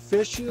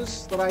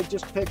fishes that I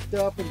just picked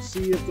up and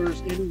see if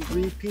there's any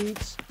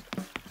repeats.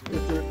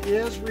 If there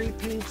is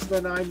repeats,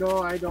 then I know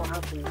I don't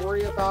have to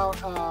worry about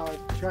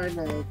trying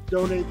to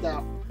donate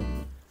that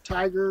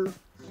tiger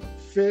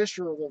fish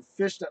or the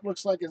fish that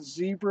looks like a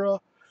zebra.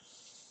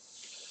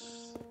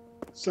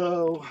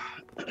 So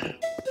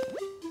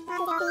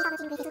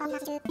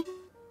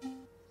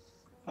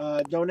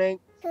donate.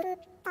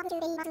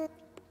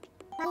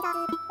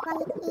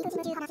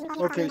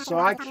 Okay, so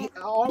I can't,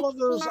 all of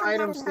those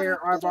items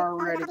there I've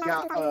already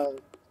got.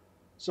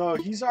 So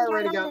he's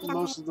already gotten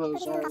most of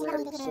those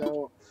already.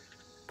 So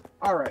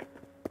all right.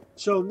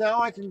 So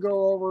now I can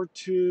go over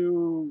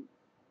to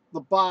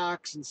the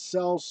box and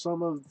sell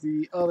some of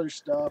the other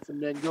stuff,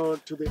 and then go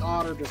to the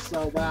otter to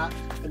sell that,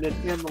 and then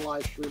end the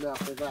live stream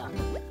after that.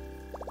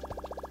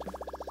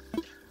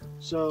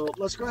 So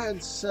let's go ahead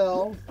and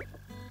sell.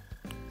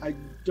 I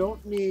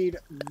don't need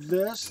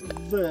this,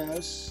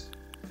 this,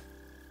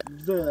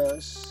 and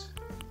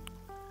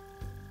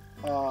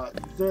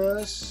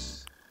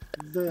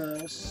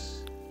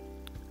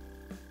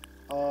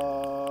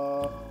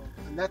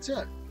that's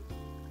it.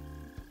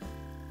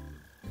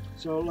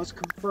 So let's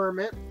confirm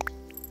it.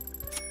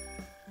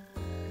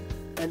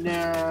 And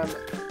then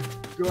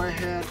go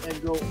ahead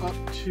and go up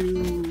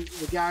to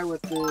the guy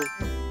with the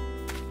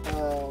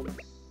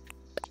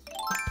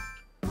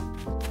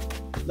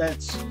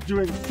that's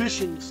doing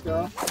fishing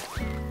stuff.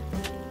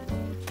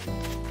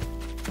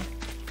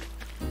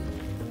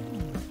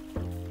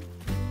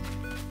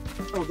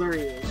 Oh, there he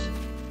is.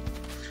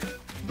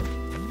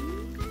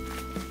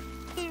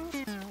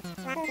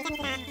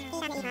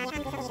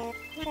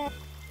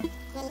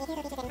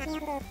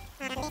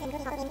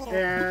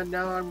 And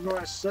now I'm going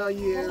to sell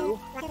you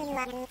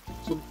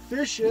some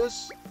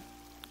fishes.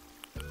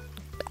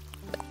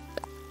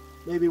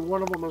 Maybe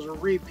one of them is a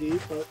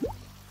repeat, but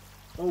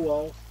oh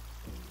well.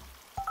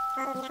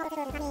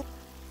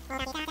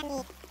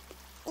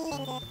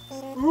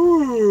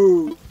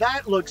 Ooh,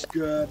 that looks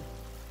good.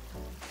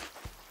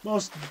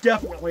 Most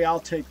definitely I'll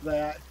take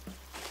that.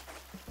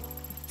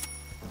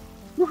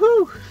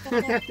 Woohoo!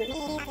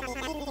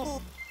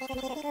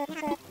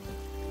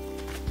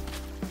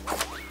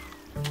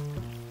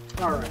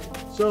 Alright,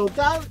 so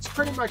that's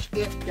pretty much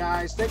it,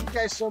 guys. Thank you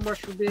guys so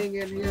much for being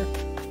in here.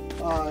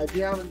 If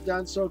you haven't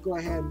done so, go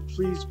ahead and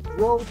please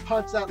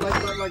punch that like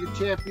button like a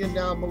champion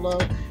down below.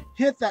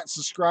 Hit that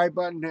subscribe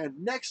button, and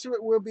next to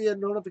it will be a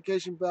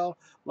notification bell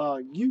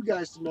allowing you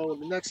guys to know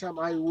when the next time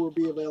I will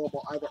be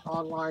available, either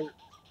online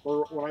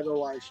or when I go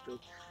live stream.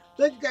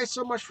 Thank you guys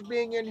so much for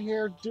being in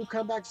here. Do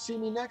come back to see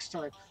me next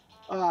time.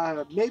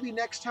 Maybe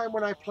next time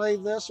when I play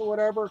this or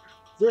whatever,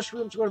 this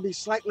room's going to be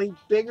slightly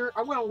bigger.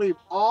 I'm going to leave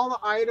all the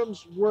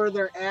items where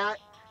they're at,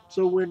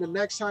 so when the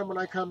next time when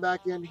I come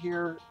back in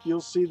here,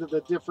 you'll see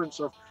the difference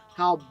of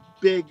how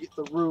big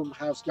the room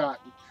has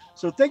gotten.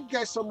 So thank you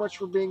guys so much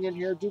for being in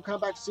here. Do come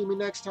back to see me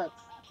next time.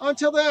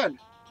 Until then,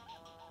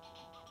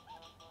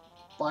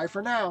 bye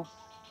for now.